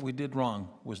thing that we did wrong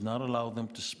was not allow them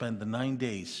to spend the 9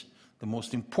 days, the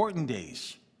most important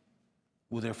days,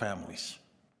 with their families.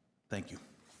 Thank you.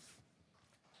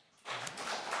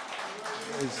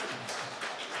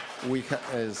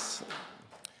 As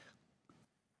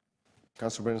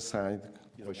Councilor Burnside,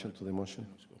 question to the motion.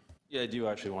 Yeah, I do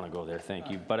actually want to go there,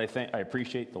 thank you. But I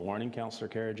appreciate the warning, Councillor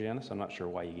Karygiannis. I'm not sure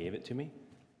why you gave it to me.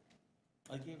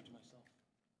 I gave it to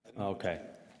myself. Okay,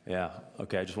 yeah,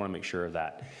 okay, I just want to make sure of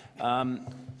that.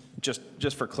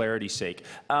 Just for clarity's sake.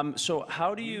 So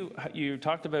how do you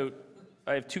talked about,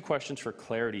 I have two questions for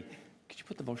clarity. Could you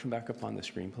put the motion back up on the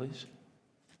screen, please?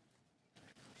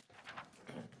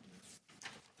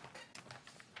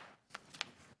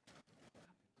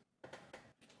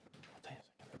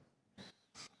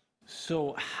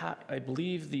 So I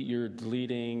believe that you're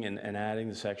deleting and adding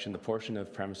the section, the portion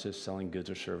of premises selling goods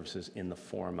or services in the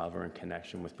form of or in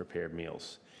connection with prepared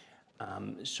meals.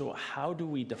 So how do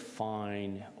we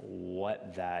define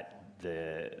what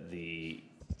the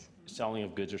selling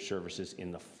of goods or services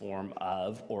in the form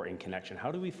of or in connection?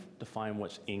 How do we define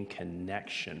what's in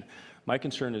connection? My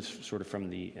concern is sort of from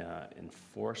the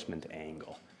enforcement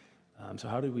angle. So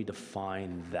how do we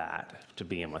define that to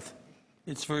begin with?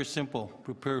 It's very simple.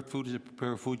 Prepared food is a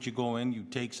prepared food. You go in, you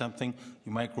take something,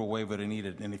 you microwave it and eat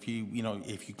it. And if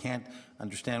you can't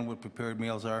understand what prepared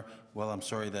meals are, well, I'm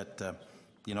sorry that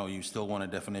you still want a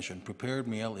definition. Prepared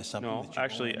meal is something. No, that you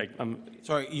actually, I'm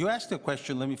sorry. You asked a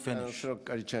question. Let me finish. Sure,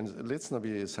 let's not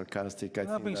be sarcastic.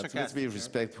 Let's be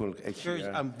respectful.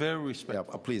 I'm very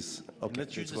respectful. Yeah, please. Okay,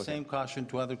 let's use the same caution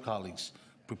to other colleagues.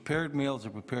 Prepared meal is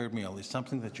a prepared meal. It's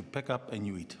something that you pick up and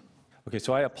you eat. Okay,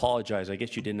 so I apologize. I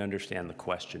guess you didn't understand the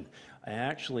question. I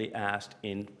actually asked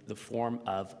in the form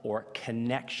of or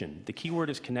connection. The key word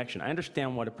is connection. I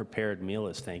understand what a prepared meal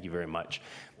is, thank you very much.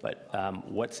 But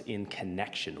what's in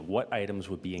connection? What items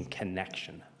would be in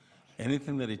connection?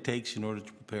 Anything that it takes in order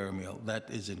to prepare a meal, that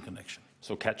is in connection.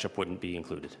 So ketchup wouldn't be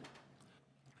included?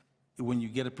 When you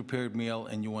get a prepared meal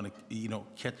and you want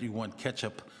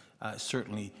ketchup,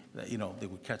 certainly, the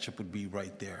ketchup would be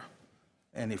right there.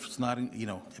 And if it's not,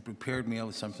 a prepared meal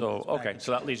is something. So, okay,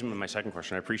 so that leads me to my second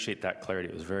question. I appreciate that clarity.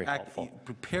 It was very helpful.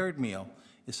 Prepared meal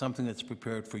is something that's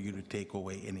prepared for you to take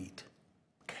away and eat.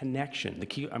 Connection. The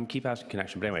key. I'm keep asking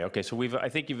connection, but anyway. Okay, so I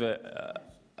think you've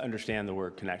understand the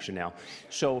word connection now.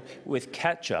 So with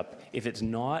ketchup, if it's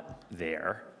not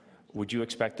there, would you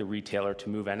expect the retailer to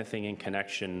move anything in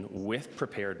connection with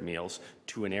prepared meals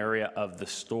to an area of the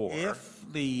store? If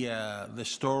the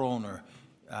store owner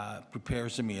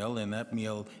prepares a meal and that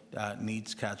meal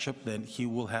needs ketchup, then he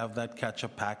will have that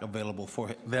ketchup pack available for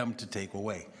them to take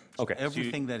away. So okay.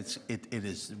 Everything that it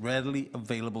is readily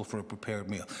available for a prepared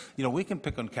meal. We can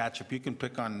pick on ketchup, you can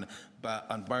pick on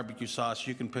barbecue sauce,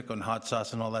 you can pick on hot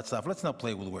sauce and all that stuff. Let's not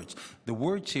play with words. The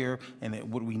words here, and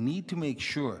what we need to make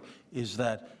sure is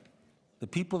that the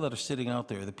people that are sitting out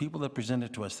there, the people that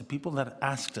presented to us, the people that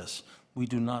asked us, we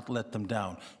do not let them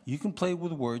down. You can play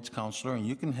with words, Councillor, and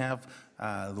you can have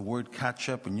the word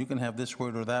ketchup, and you can have this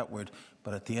word or that word,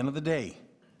 but at the end of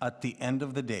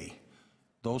the day,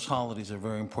 those holidays are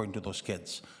very important to those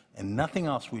kids. And nothing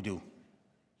else we do,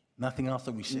 nothing else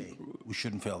that we say, we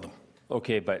shouldn't fail them.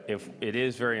 Okay, but if it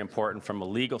is very important from a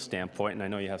legal standpoint, and I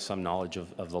know you have some knowledge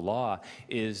of the law,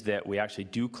 is that we actually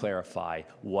do clarify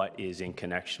what is in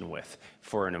connection with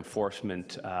for an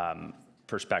enforcement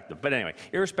perspective. But anyway,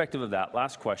 irrespective of that,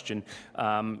 last question.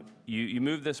 You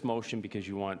moved this motion because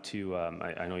you want to,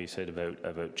 I know you said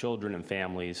about children and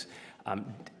families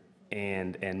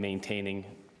and maintaining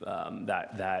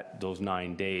those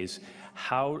 9 days.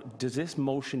 How does this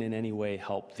motion in any way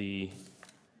help the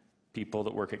people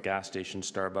that work at gas stations,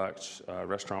 Starbucks,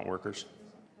 restaurant workers?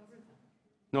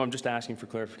 No, I'm just asking for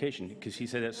clarification because he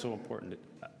said it's so important.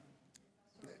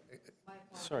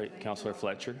 Sorry, Councillor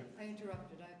Fletcher. I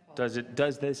interrupted.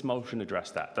 Does this motion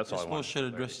address that? That's all I This want. motion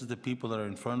addresses the people that are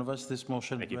in front of us. This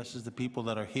motion addresses the people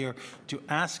that are here to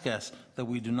ask us that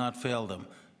we do not fail them.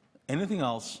 Anything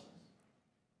else,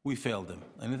 we failed them.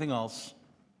 Anything else,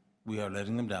 we are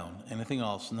letting them down. Anything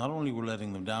else, not only we're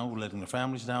letting them down, we're letting their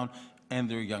families down and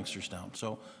their youngsters down.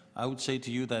 So I would say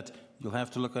to you that you'll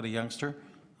have to look at a youngster,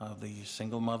 the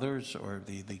single mothers or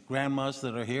the grandmas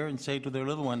that are here and say to their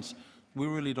little ones, we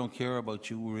really don't care about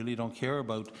you. We really don't care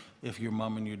about if your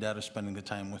mom and your dad are spending the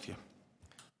time with you.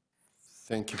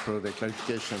 Thank you for the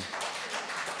clarification.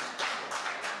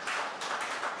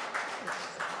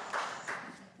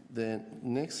 The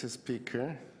next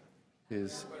speaker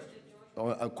is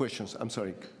questions. I'm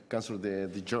sorry, Councillor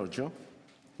Di Giorgio,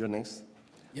 you're next.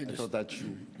 Yeah, I thought that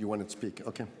you wanted to speak.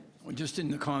 Okay. Well, just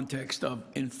in the context of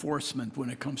enforcement, when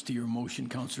it comes to your motion,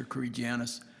 Councillor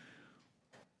Karygiannis,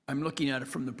 I'm looking at it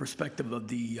from the perspective of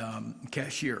the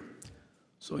cashier.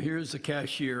 So here's the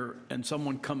cashier, and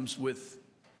someone comes with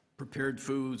prepared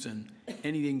foods and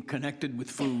anything connected with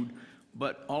food,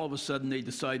 but all of a sudden they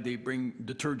decide they bring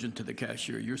detergent to the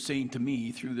cashier. You're saying to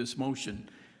me through this motion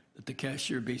that the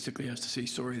cashier basically has to say,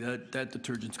 sorry, that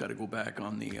detergent's got to go back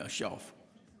on the shelf.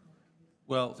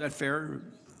 Well, is that fair?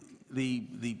 The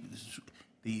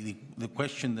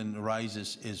question then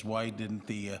arises is why didn't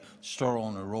the store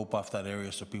owner rope off that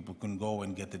area so people can go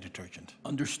and get the detergent?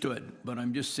 Understood, but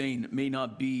I'm just saying it may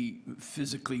not be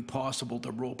physically possible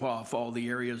to rope off all the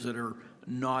areas that are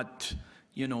not,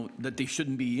 that they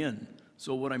shouldn't be in.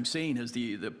 So what I'm saying is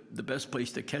the best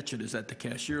place to catch it is at the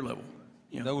cashier level.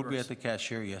 That would be at the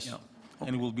cashier, yes. Yeah. Okay.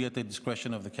 And it will be at the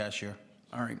discretion of the cashier.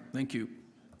 All right, thank you.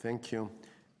 Thank you.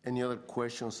 Any other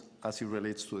questions as it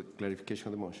relates to the clarification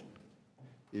of the motion?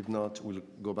 If not, we'll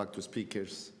go back to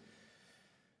speakers.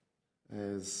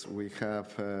 As we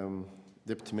have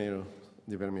Deputy Mayor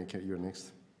De Vermeerke, you're next.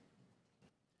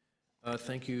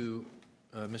 Thank you,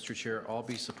 Mr. Chair. I'll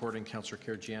be supporting Councillor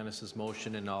Karygiannis'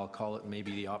 motion, and I'll call it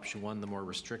maybe the option one, the more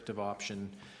restrictive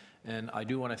option. And I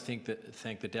do want to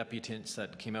thank the deputants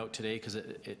that came out today because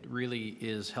it really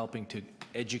is helping to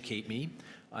educate me.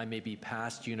 I may be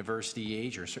past university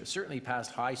age or certainly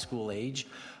past high school age,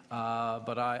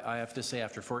 but I have to say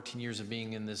after 14 years of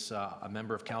being in this, a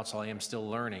member of council, I am still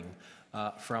learning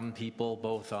from people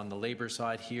both on the labor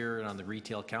side here and on the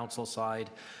retail council side.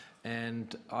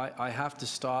 And I have to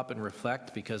stop and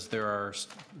reflect because there are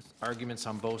arguments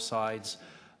on both sides.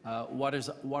 What is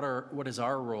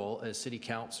our role as city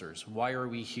councillors? Why are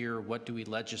we here? What do we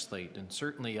legislate? And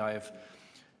certainly I have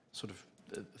sort of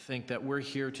think that we're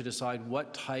here to decide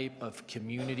what type of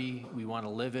community we want to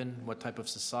live in, what type of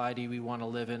society we want to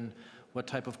live in, what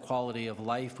type of quality of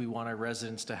life we want our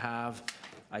residents to have.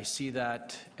 I see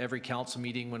that every council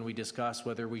meeting when we discuss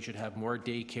whether we should have more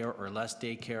daycare or less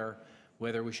daycare,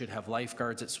 whether we should have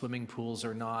lifeguards at swimming pools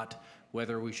or not,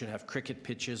 whether we should have cricket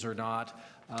pitches or not.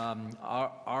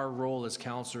 Our role as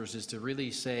councillors is to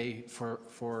really say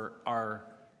for our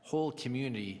whole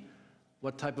community,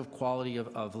 what type of quality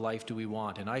of life do we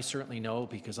want? And I certainly know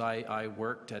because I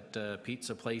worked at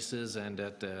pizza places and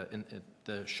at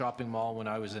the shopping mall when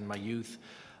I was in my youth.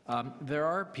 There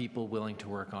are people willing to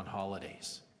work on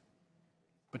holidays.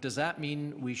 But does that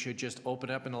mean we should just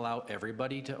open up and allow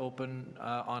everybody to open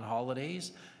on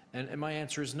holidays? And my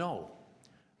answer is no.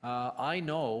 I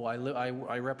know,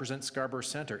 I represent Scarborough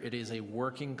Centre. It is a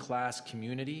working class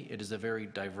community. It is a very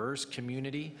diverse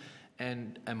community.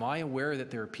 And am I aware that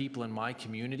there are people in my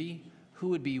community who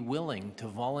would be willing to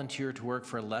volunteer to work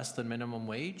for less than minimum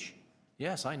wage?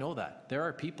 Yes, I know that. There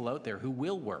are people out there who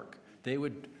will work. They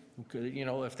would,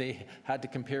 if they had to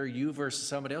compare you versus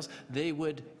somebody else, they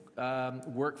would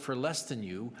work for less than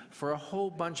you for a whole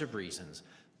bunch of reasons.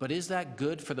 But is that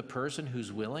good for the person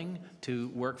who's willing to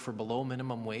work for below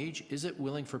minimum wage? Is it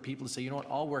willing for people to say, you know what,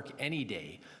 I'll work any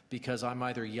day because I'm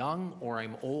either young or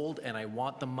I'm old and I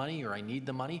want the money or I need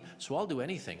the money, so I'll do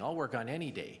anything. I'll work on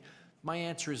any day. My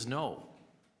answer is no.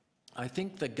 I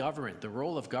think the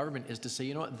role of government is to say,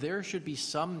 you know what, there should be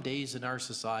some days in our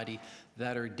society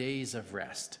that are days of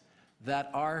rest, that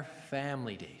are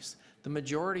family days. The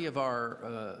majority of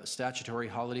our statutory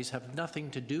holidays have nothing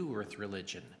to do with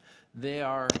religion. They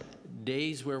are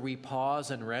days where we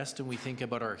pause and rest and we think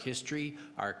about our history,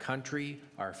 our country,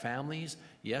 our families.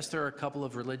 Yes, there are a couple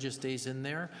of religious days in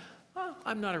there.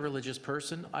 I'm not a religious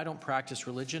person. I don't practice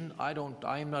religion. I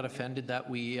am not offended that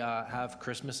we have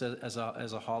Christmas as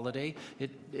a holiday.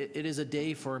 It is a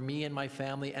day for me and my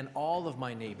family and all of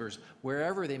my neighbors,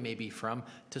 wherever they may be from,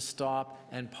 to stop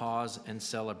and pause and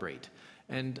celebrate.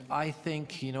 And I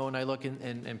think, you know, and I look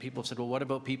and people have said, well, what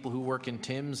about people who work in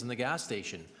Tim's and the gas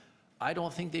station? I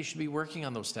don't think they should be working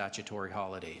on those statutory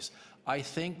holidays. I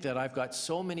think that I've got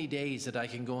so many days that I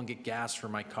can go and get gas for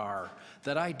my car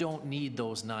that I don't need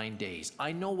those 9 days.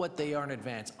 I know what they are in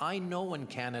advance. I know when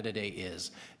Canada Day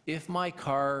is. If my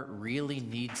car really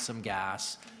needs some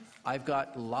gas, I've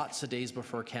got lots of days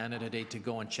before Canada Day to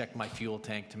go and check my fuel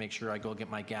tank to make sure I go get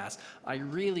my gas. I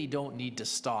really don't need to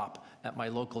stop at my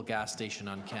local gas station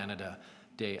on Canada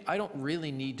Day. I don't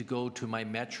really need to go to my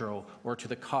Metro or to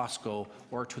the Costco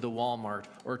or to the Walmart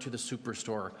or to the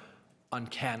Superstore on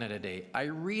Canada Day. I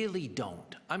really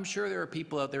don't. I'm sure there are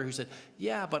people out there who said,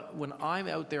 yeah, but when I'm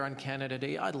out there on Canada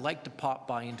Day, I'd like to pop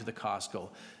by into the Costco.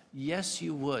 Yes,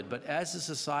 you would, but as a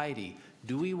society,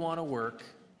 do we want to work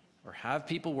or have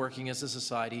people working as a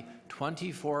society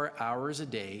 24 hours a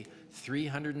day,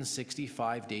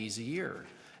 365 days a year?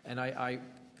 And I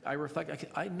reflect,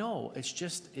 I know, it's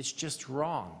just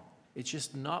wrong. It's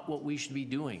just not what we should be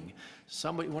doing.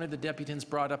 One of the deputants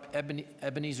brought up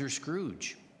Ebenezer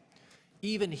Scrooge.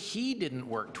 Even he didn't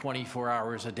work 24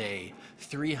 hours a day,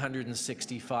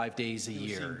 365 days a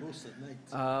year.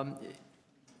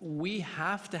 We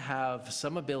have to have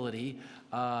some ability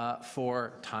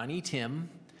for Tiny Tim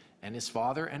and his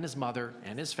father and his mother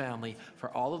and his family, for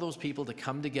all of those people to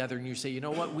come together and you say, you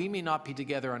know what, we may not be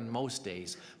together on most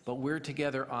days, but we're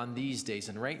together on these days.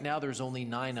 And right now there's only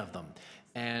 9 of them.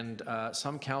 And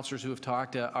some councillors who have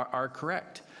talked are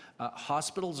correct.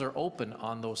 Hospitals are open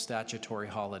on those statutory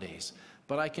holidays.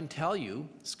 But I can tell you,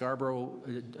 Scarborough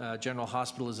General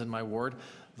Hospital is in my ward,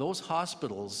 those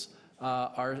hospitals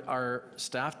are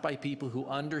staffed by people who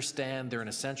understand they're an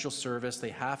essential service, they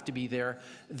have to be there.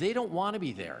 They don't want to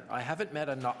be there. I haven't met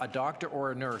a doctor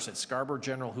or a nurse at Scarborough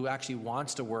General who actually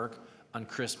wants to work on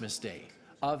Christmas Day,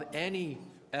 of any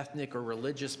ethnic or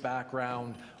religious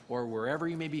background or wherever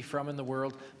you may be from in the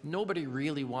world. Nobody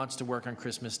really wants to work on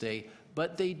Christmas Day,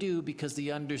 but they do because they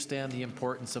understand the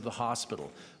importance of the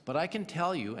hospital. But I can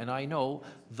tell you, and I know,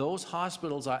 those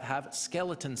hospitals have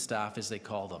skeleton staff, as they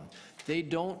call them. They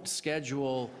don't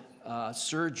schedule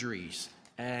surgeries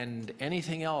and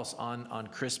anything else on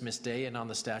Christmas Day and on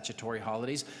the statutory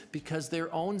holidays because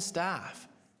their own staff,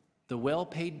 the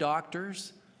well-paid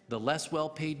doctors, the less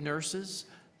well-paid nurses,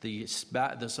 the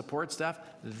support staff,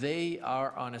 they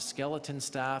are on a skeleton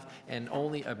staff, and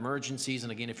only emergencies,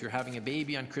 and again, if you're having a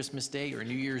baby on Christmas Day or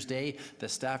New Year's Day, the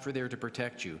staff are there to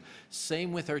protect you.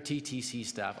 Same with our TTC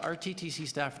staff. Our TTC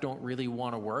staff don't really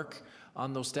want to work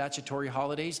on those statutory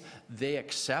holidays. They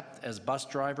accept, as bus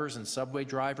drivers and subway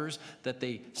drivers, that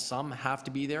some have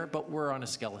to be there, but we're on a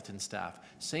skeleton staff.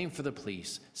 Same for the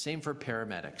police, same for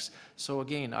paramedics. So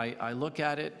again, I look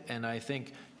at it and I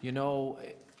think, you know,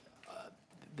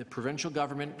 the provincial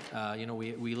government, you know,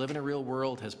 we live in a real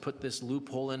world, has put this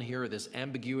loophole in here, this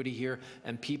ambiguity here,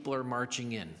 and people are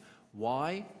marching in.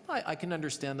 Why? I can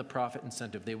understand the profit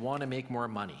incentive. They want to make more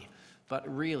money. But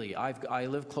really, I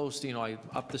live close to, you know,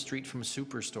 up the street from a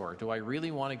superstore. Do I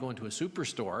really want to go into a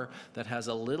superstore that has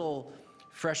a little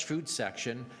fresh food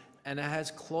section and it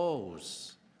has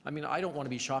clothes? I mean, I don't want to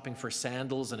be shopping for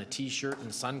sandals and a t-shirt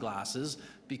and sunglasses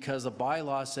because the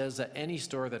bylaw says that any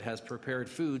store that has prepared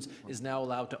foods is now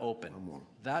allowed to open.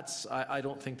 That's, I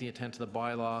don't think, the intent of the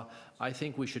bylaw. I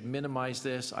think we should minimize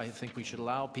this. I think we should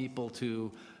allow people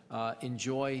to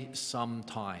enjoy some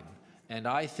time. And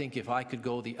I think if I could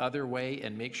go the other way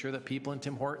and make sure that people in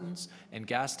Tim Hortons and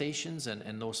gas stations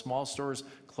and those small stores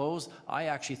close, I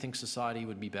actually think society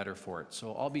would be better for it.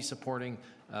 So I'll be supporting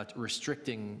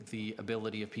restricting the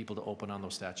ability of people to open on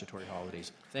those statutory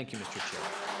holidays. Thank you, Mr. Chair.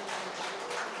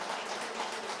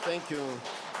 Thank you.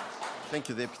 Thank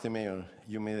you, Deputy Mayor.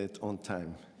 You made it on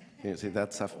time. You see,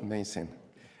 that's amazing.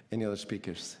 Any other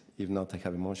speakers? If not, I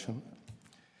have a motion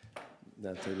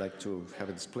that I'd like to have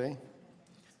a display.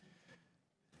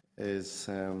 Is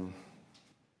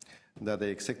that the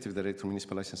Executive Director of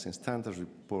Municipal Licensing Standards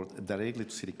report directly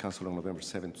to City Council on November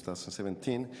 7,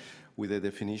 2017, with a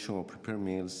definition of prepared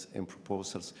meals and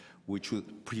proposals which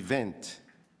would prevent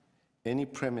any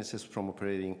premises from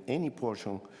operating any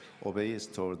portion of a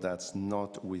store that's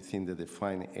not within the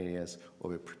defined areas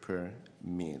of a prepared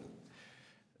meal.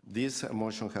 This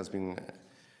motion has been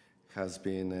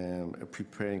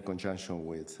prepared in conjunction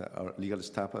with our legal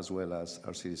staff as well as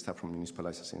our city staff from Municipal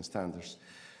Licensing Standards.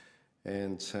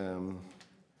 And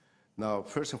now,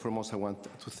 first and foremost, I want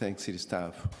to thank city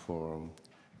staff for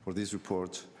this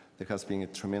report. There has been a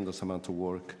tremendous amount of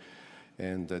work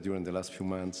and during the last few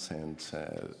months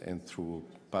and through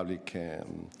public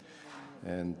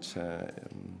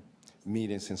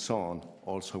meetings and so on.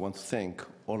 Also, I want to thank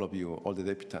all of you, all the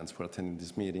deputants, for attending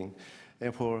this meeting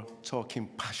and for talking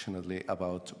passionately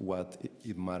about what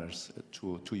it matters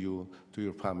to you, to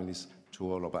your families,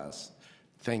 to all of us.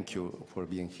 Thank you for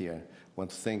being here. I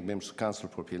want to thank members of council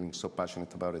for feeling so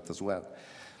passionate about it as well.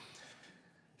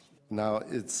 Now,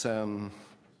 it's the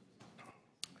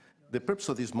purpose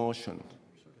of this motion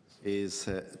is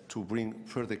to bring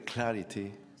further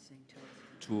clarity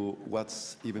to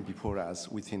what's even before us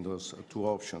within those two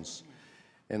options.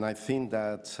 And I think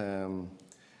that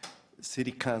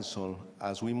City Council,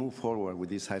 as we move forward with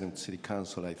this item to City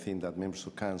Council, I think that members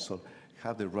of Council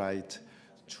have the right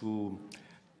to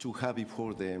have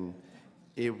before them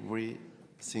every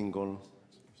single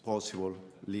possible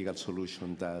legal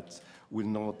solution that will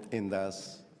not end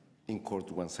us in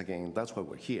court once again. That's why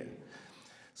we're here.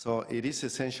 So it is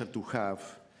essential to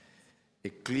have a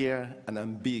clear and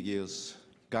ambiguous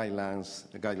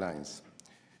guidelines.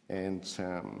 And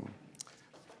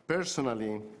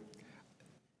personally,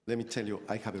 let me tell you,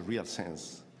 I have a real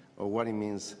sense of what it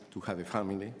means to have a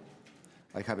family.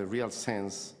 I have a real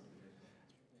sense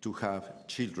to have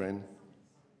children,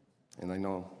 and I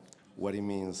know what it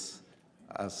means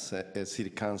as a city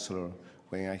councilor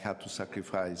when I have to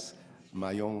sacrifice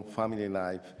my own family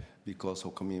life because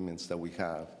of commitments that we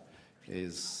have.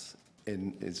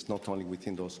 And it's not only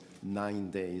within those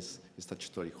 9 days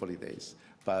statutory holidays,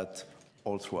 but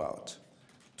all throughout,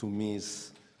 to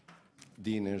miss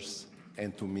dinners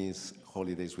and to miss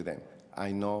holidays with them.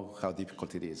 I know how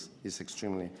difficult it is. It's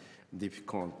extremely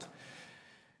difficult.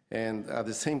 And at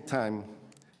the same time,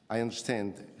 I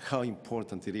understand how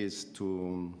important it is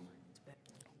to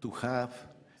have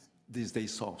these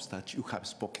days off that you have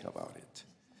spoken about it.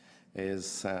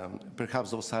 As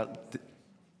perhaps those are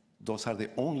the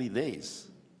only days,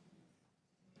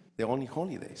 the only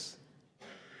holidays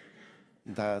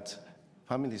that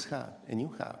families have and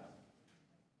you have.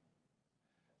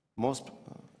 A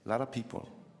lot of people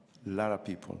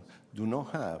do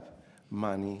not have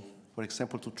money, for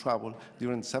example, to travel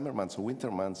during summer months or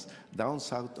winter months down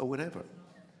south or wherever.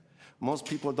 Most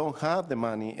people don't have the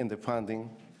money and the funding,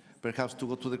 perhaps, to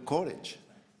go to the college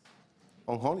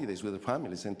on holidays with their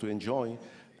families and to enjoy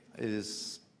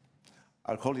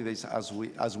our holidays as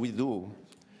we do.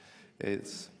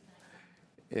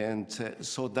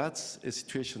 So that's a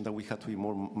situation that we have to be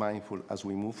more mindful as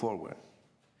we move forward.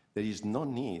 There is no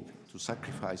need to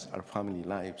sacrifice our family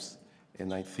lives,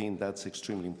 and I think that's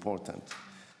extremely important.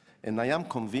 And I am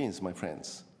convinced, my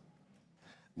friends,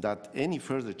 that any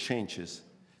further changes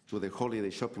to the holiday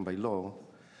shopping by law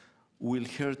will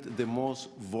hurt the most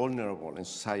vulnerable in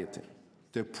society,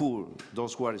 the poor,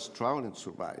 those who are struggling to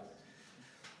survive,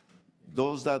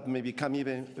 those that may become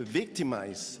even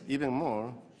victimized even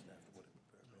more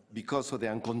because of the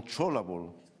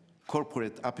uncontrollable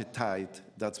corporate appetite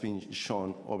that's been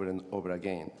shown over and over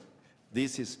again.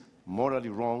 This is morally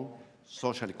wrong,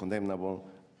 socially condemnable.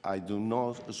 I do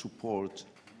not support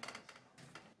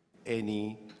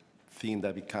anything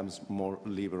that becomes more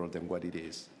liberal than what it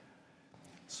is.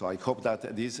 So I hope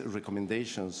that these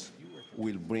recommendations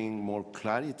will bring more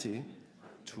clarity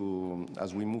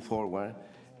as we move forward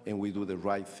and we do the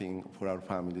right thing for our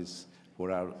families,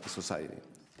 for our society.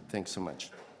 Thanks so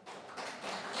much.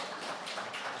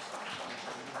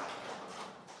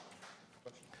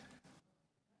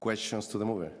 Questions to the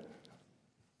mover?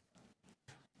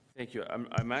 Thank you.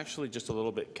 I'm actually just a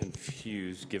little bit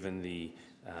confused given the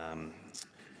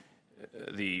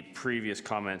previous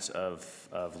comments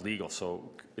of legal. So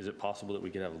is it possible that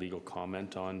we could have legal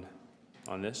comment on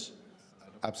this?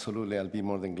 Absolutely. I'll be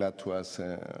more than glad to ask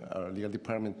our legal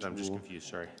department I'm just confused,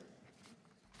 sorry.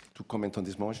 To comment on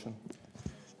this motion.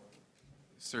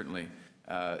 Certainly.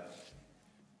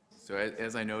 So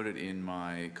as I noted in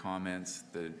my comments,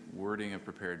 the wording of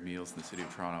prepared meals in the City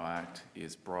of Toronto Act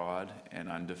is broad and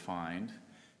undefined,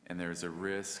 and there's a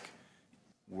risk,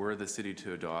 were the city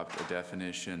to adopt a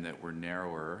definition that were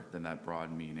narrower than that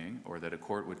broad meaning, or that a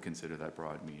court would consider that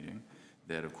broad meaning,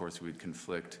 that of course we would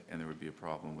conflict and there would be a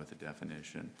problem with the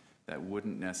definition. That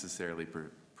wouldn't necessarily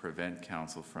prevent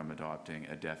council from adopting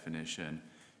a definition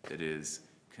that is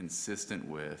consistent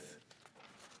with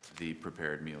the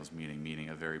prepared meals meaning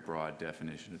a very broad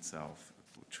definition itself,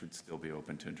 which would still be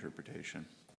open to interpretation.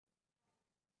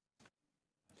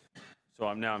 So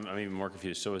I'm even more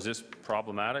confused. So is this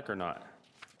problematic or not?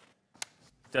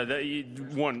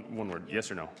 One word, yes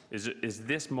or no. Is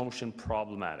this motion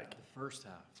problematic? First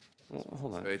half. Well,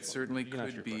 hold on. It certainly You can ask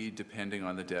could your be, question. depending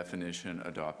on the definition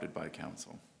adopted by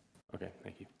council. Okay,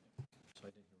 thank you.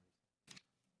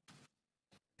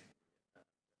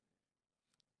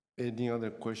 Any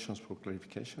other questions for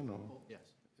clarification? Or Yes.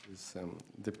 is,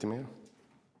 Deputy Mayor?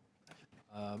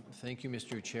 Thank you,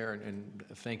 Mr. Chair, and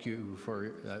thank you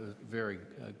for a very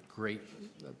great,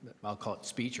 I'll call it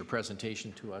speech or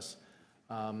presentation to us.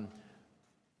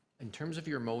 In terms of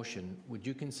your motion, would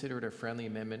you consider it a friendly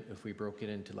amendment if we broke it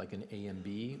into like an A and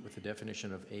B with the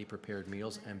definition of A, prepared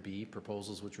meals, and B,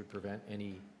 proposals which would prevent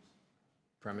any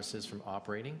premises from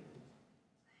operating?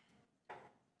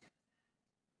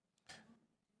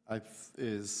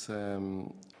 Is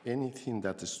anything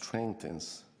that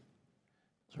strengthens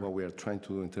what we are trying to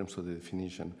do in terms of the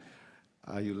definition.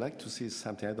 I would like to see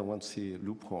something, I don't want to see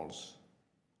loopholes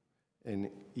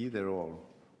in either or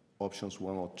options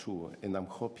 1 or 2, and I'm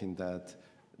hoping that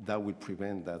that will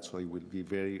prevent that, so it will be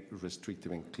very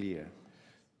restrictive and clear.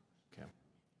 Okay.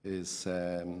 Is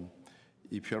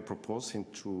if you are proposing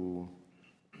to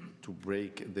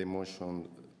break the motion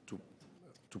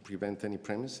to prevent any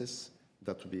premises,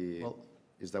 that would be,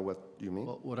 is that what you mean?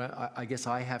 Well, what I guess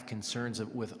I have concerns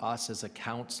with us as a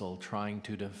council trying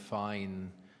to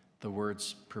define the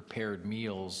words prepared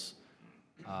meals.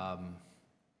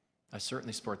 I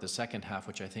certainly support the second half,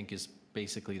 which I think is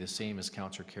basically the same as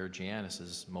Councillor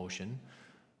Karygiannis's motion.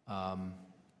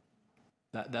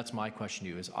 That's my question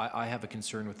to you, is I have a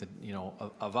concern with the,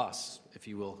 of us, if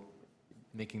you will,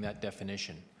 making that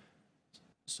definition.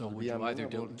 So would you either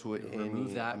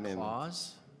remove that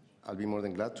clause? I'll be more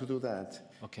than glad to do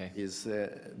that. Okay. Is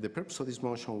the purpose of this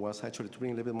motion was actually to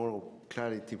bring a little bit more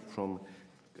clarity from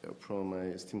my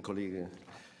esteemed colleague,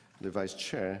 the Vice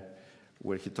Chair,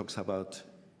 where he talks about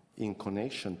in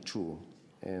connection to,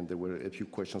 and there were a few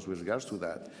questions with regards to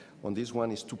that. On this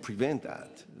one is to prevent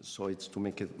that, so it's to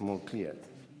make it more clear.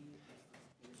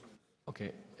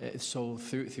 Okay, so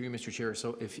through you, Mr. Chair,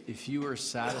 so if you are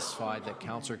satisfied that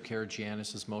Councillor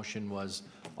Karygiannis's motion was,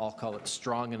 I'll call it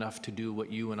strong enough to do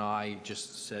what you and I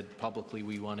just said publicly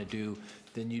we want to do,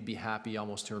 then you'd be happy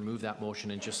almost to remove that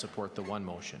motion and just support the one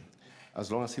motion.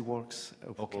 As long as it works,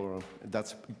 or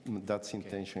that's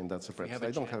intention, that's a purpose.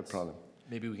 I don't have a problem.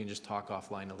 Maybe we can just talk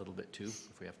offline a little bit too,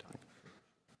 if we have time.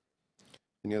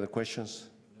 Any other questions?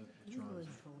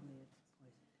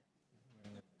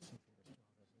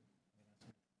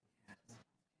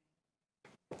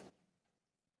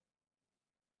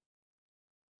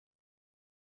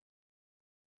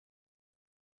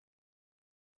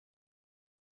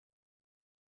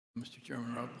 Mr.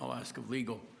 Chairman, I'll ask of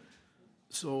legal.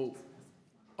 So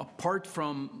apart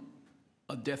from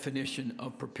a definition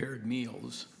of prepared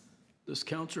meals, does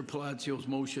Councillor Palazzo's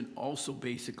motion also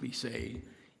basically say,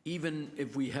 even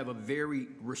if we have a very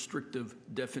restrictive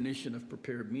definition of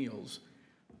prepared meals,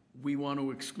 we want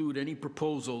to exclude any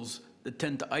proposals that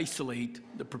tend to isolate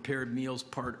the prepared meals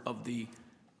part of the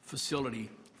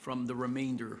facility from the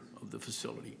remainder of the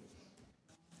facility?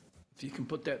 If you can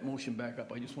put that motion back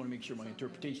up, I just want to make sure my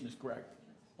interpretation is correct.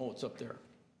 Oh, it's up there.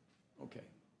 Okay.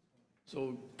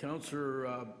 So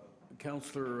Councillor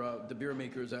De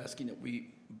Beermaker is asking that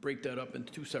we break that up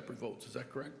into 2 separate votes. Is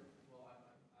that correct?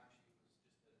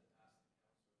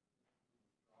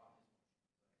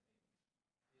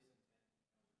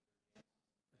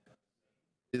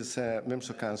 Is members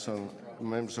of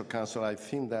council, I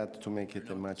think that to make it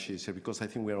much easier, because I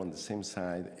think we're on the same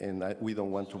side, and we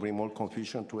don't want to bring more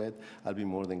confusion to it. I'll be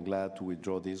more than glad to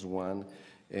withdraw this one,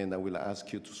 and I will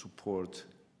ask you to support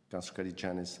Councilor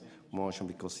Karygiannis's motion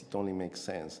because it only makes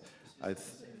sense.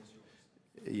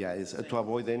 Yeah, it's, to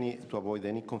avoid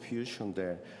any confusion.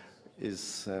 There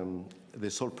is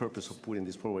the sole purpose of putting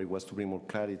this forward was to bring more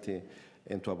clarity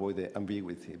and to avoid the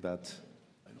ambiguity, but.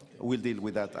 We'll deal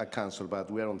with that at council,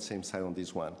 but we are on the same side on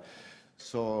this one.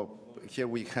 So here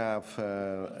we have,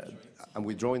 I'm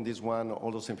withdrawing this one.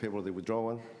 All those in favor of the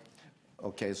withdrawal?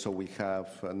 Okay, so we have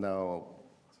now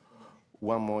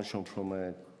one motion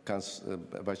from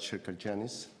Vice Chair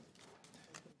Karygiannis.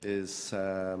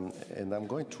 And I'm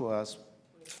going to ask,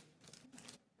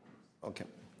 okay.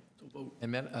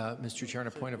 And Mr. Chair, on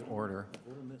a point of order,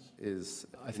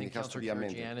 I think Councillor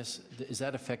Karygiannis, is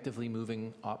that effectively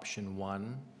moving option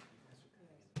 1?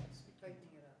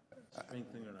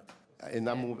 And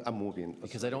I'm moving.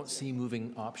 Because I don't see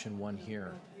moving option 1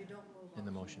 here in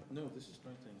the motion. No, this is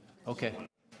strengthening. Okay.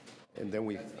 And then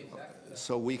we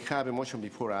have a motion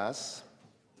before us.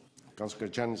 Councillor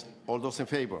Karygiannis, all those in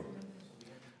favor?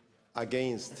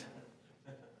 Against?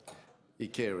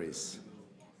 It carries.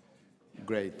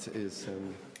 great.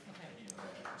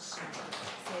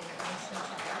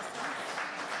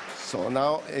 So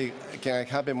now, can I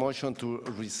have a motion to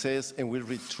recess, and we'll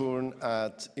return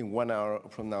in 1 hour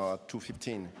from now at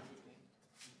 2:15?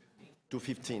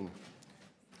 2:15.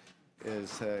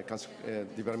 Is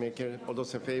Deputy Mayor, all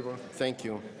those in favor? Thank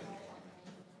you.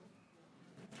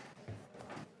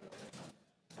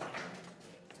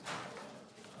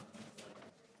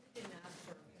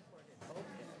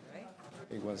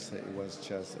 It was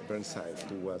just Burnside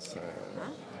who was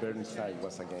Burnside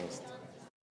was against.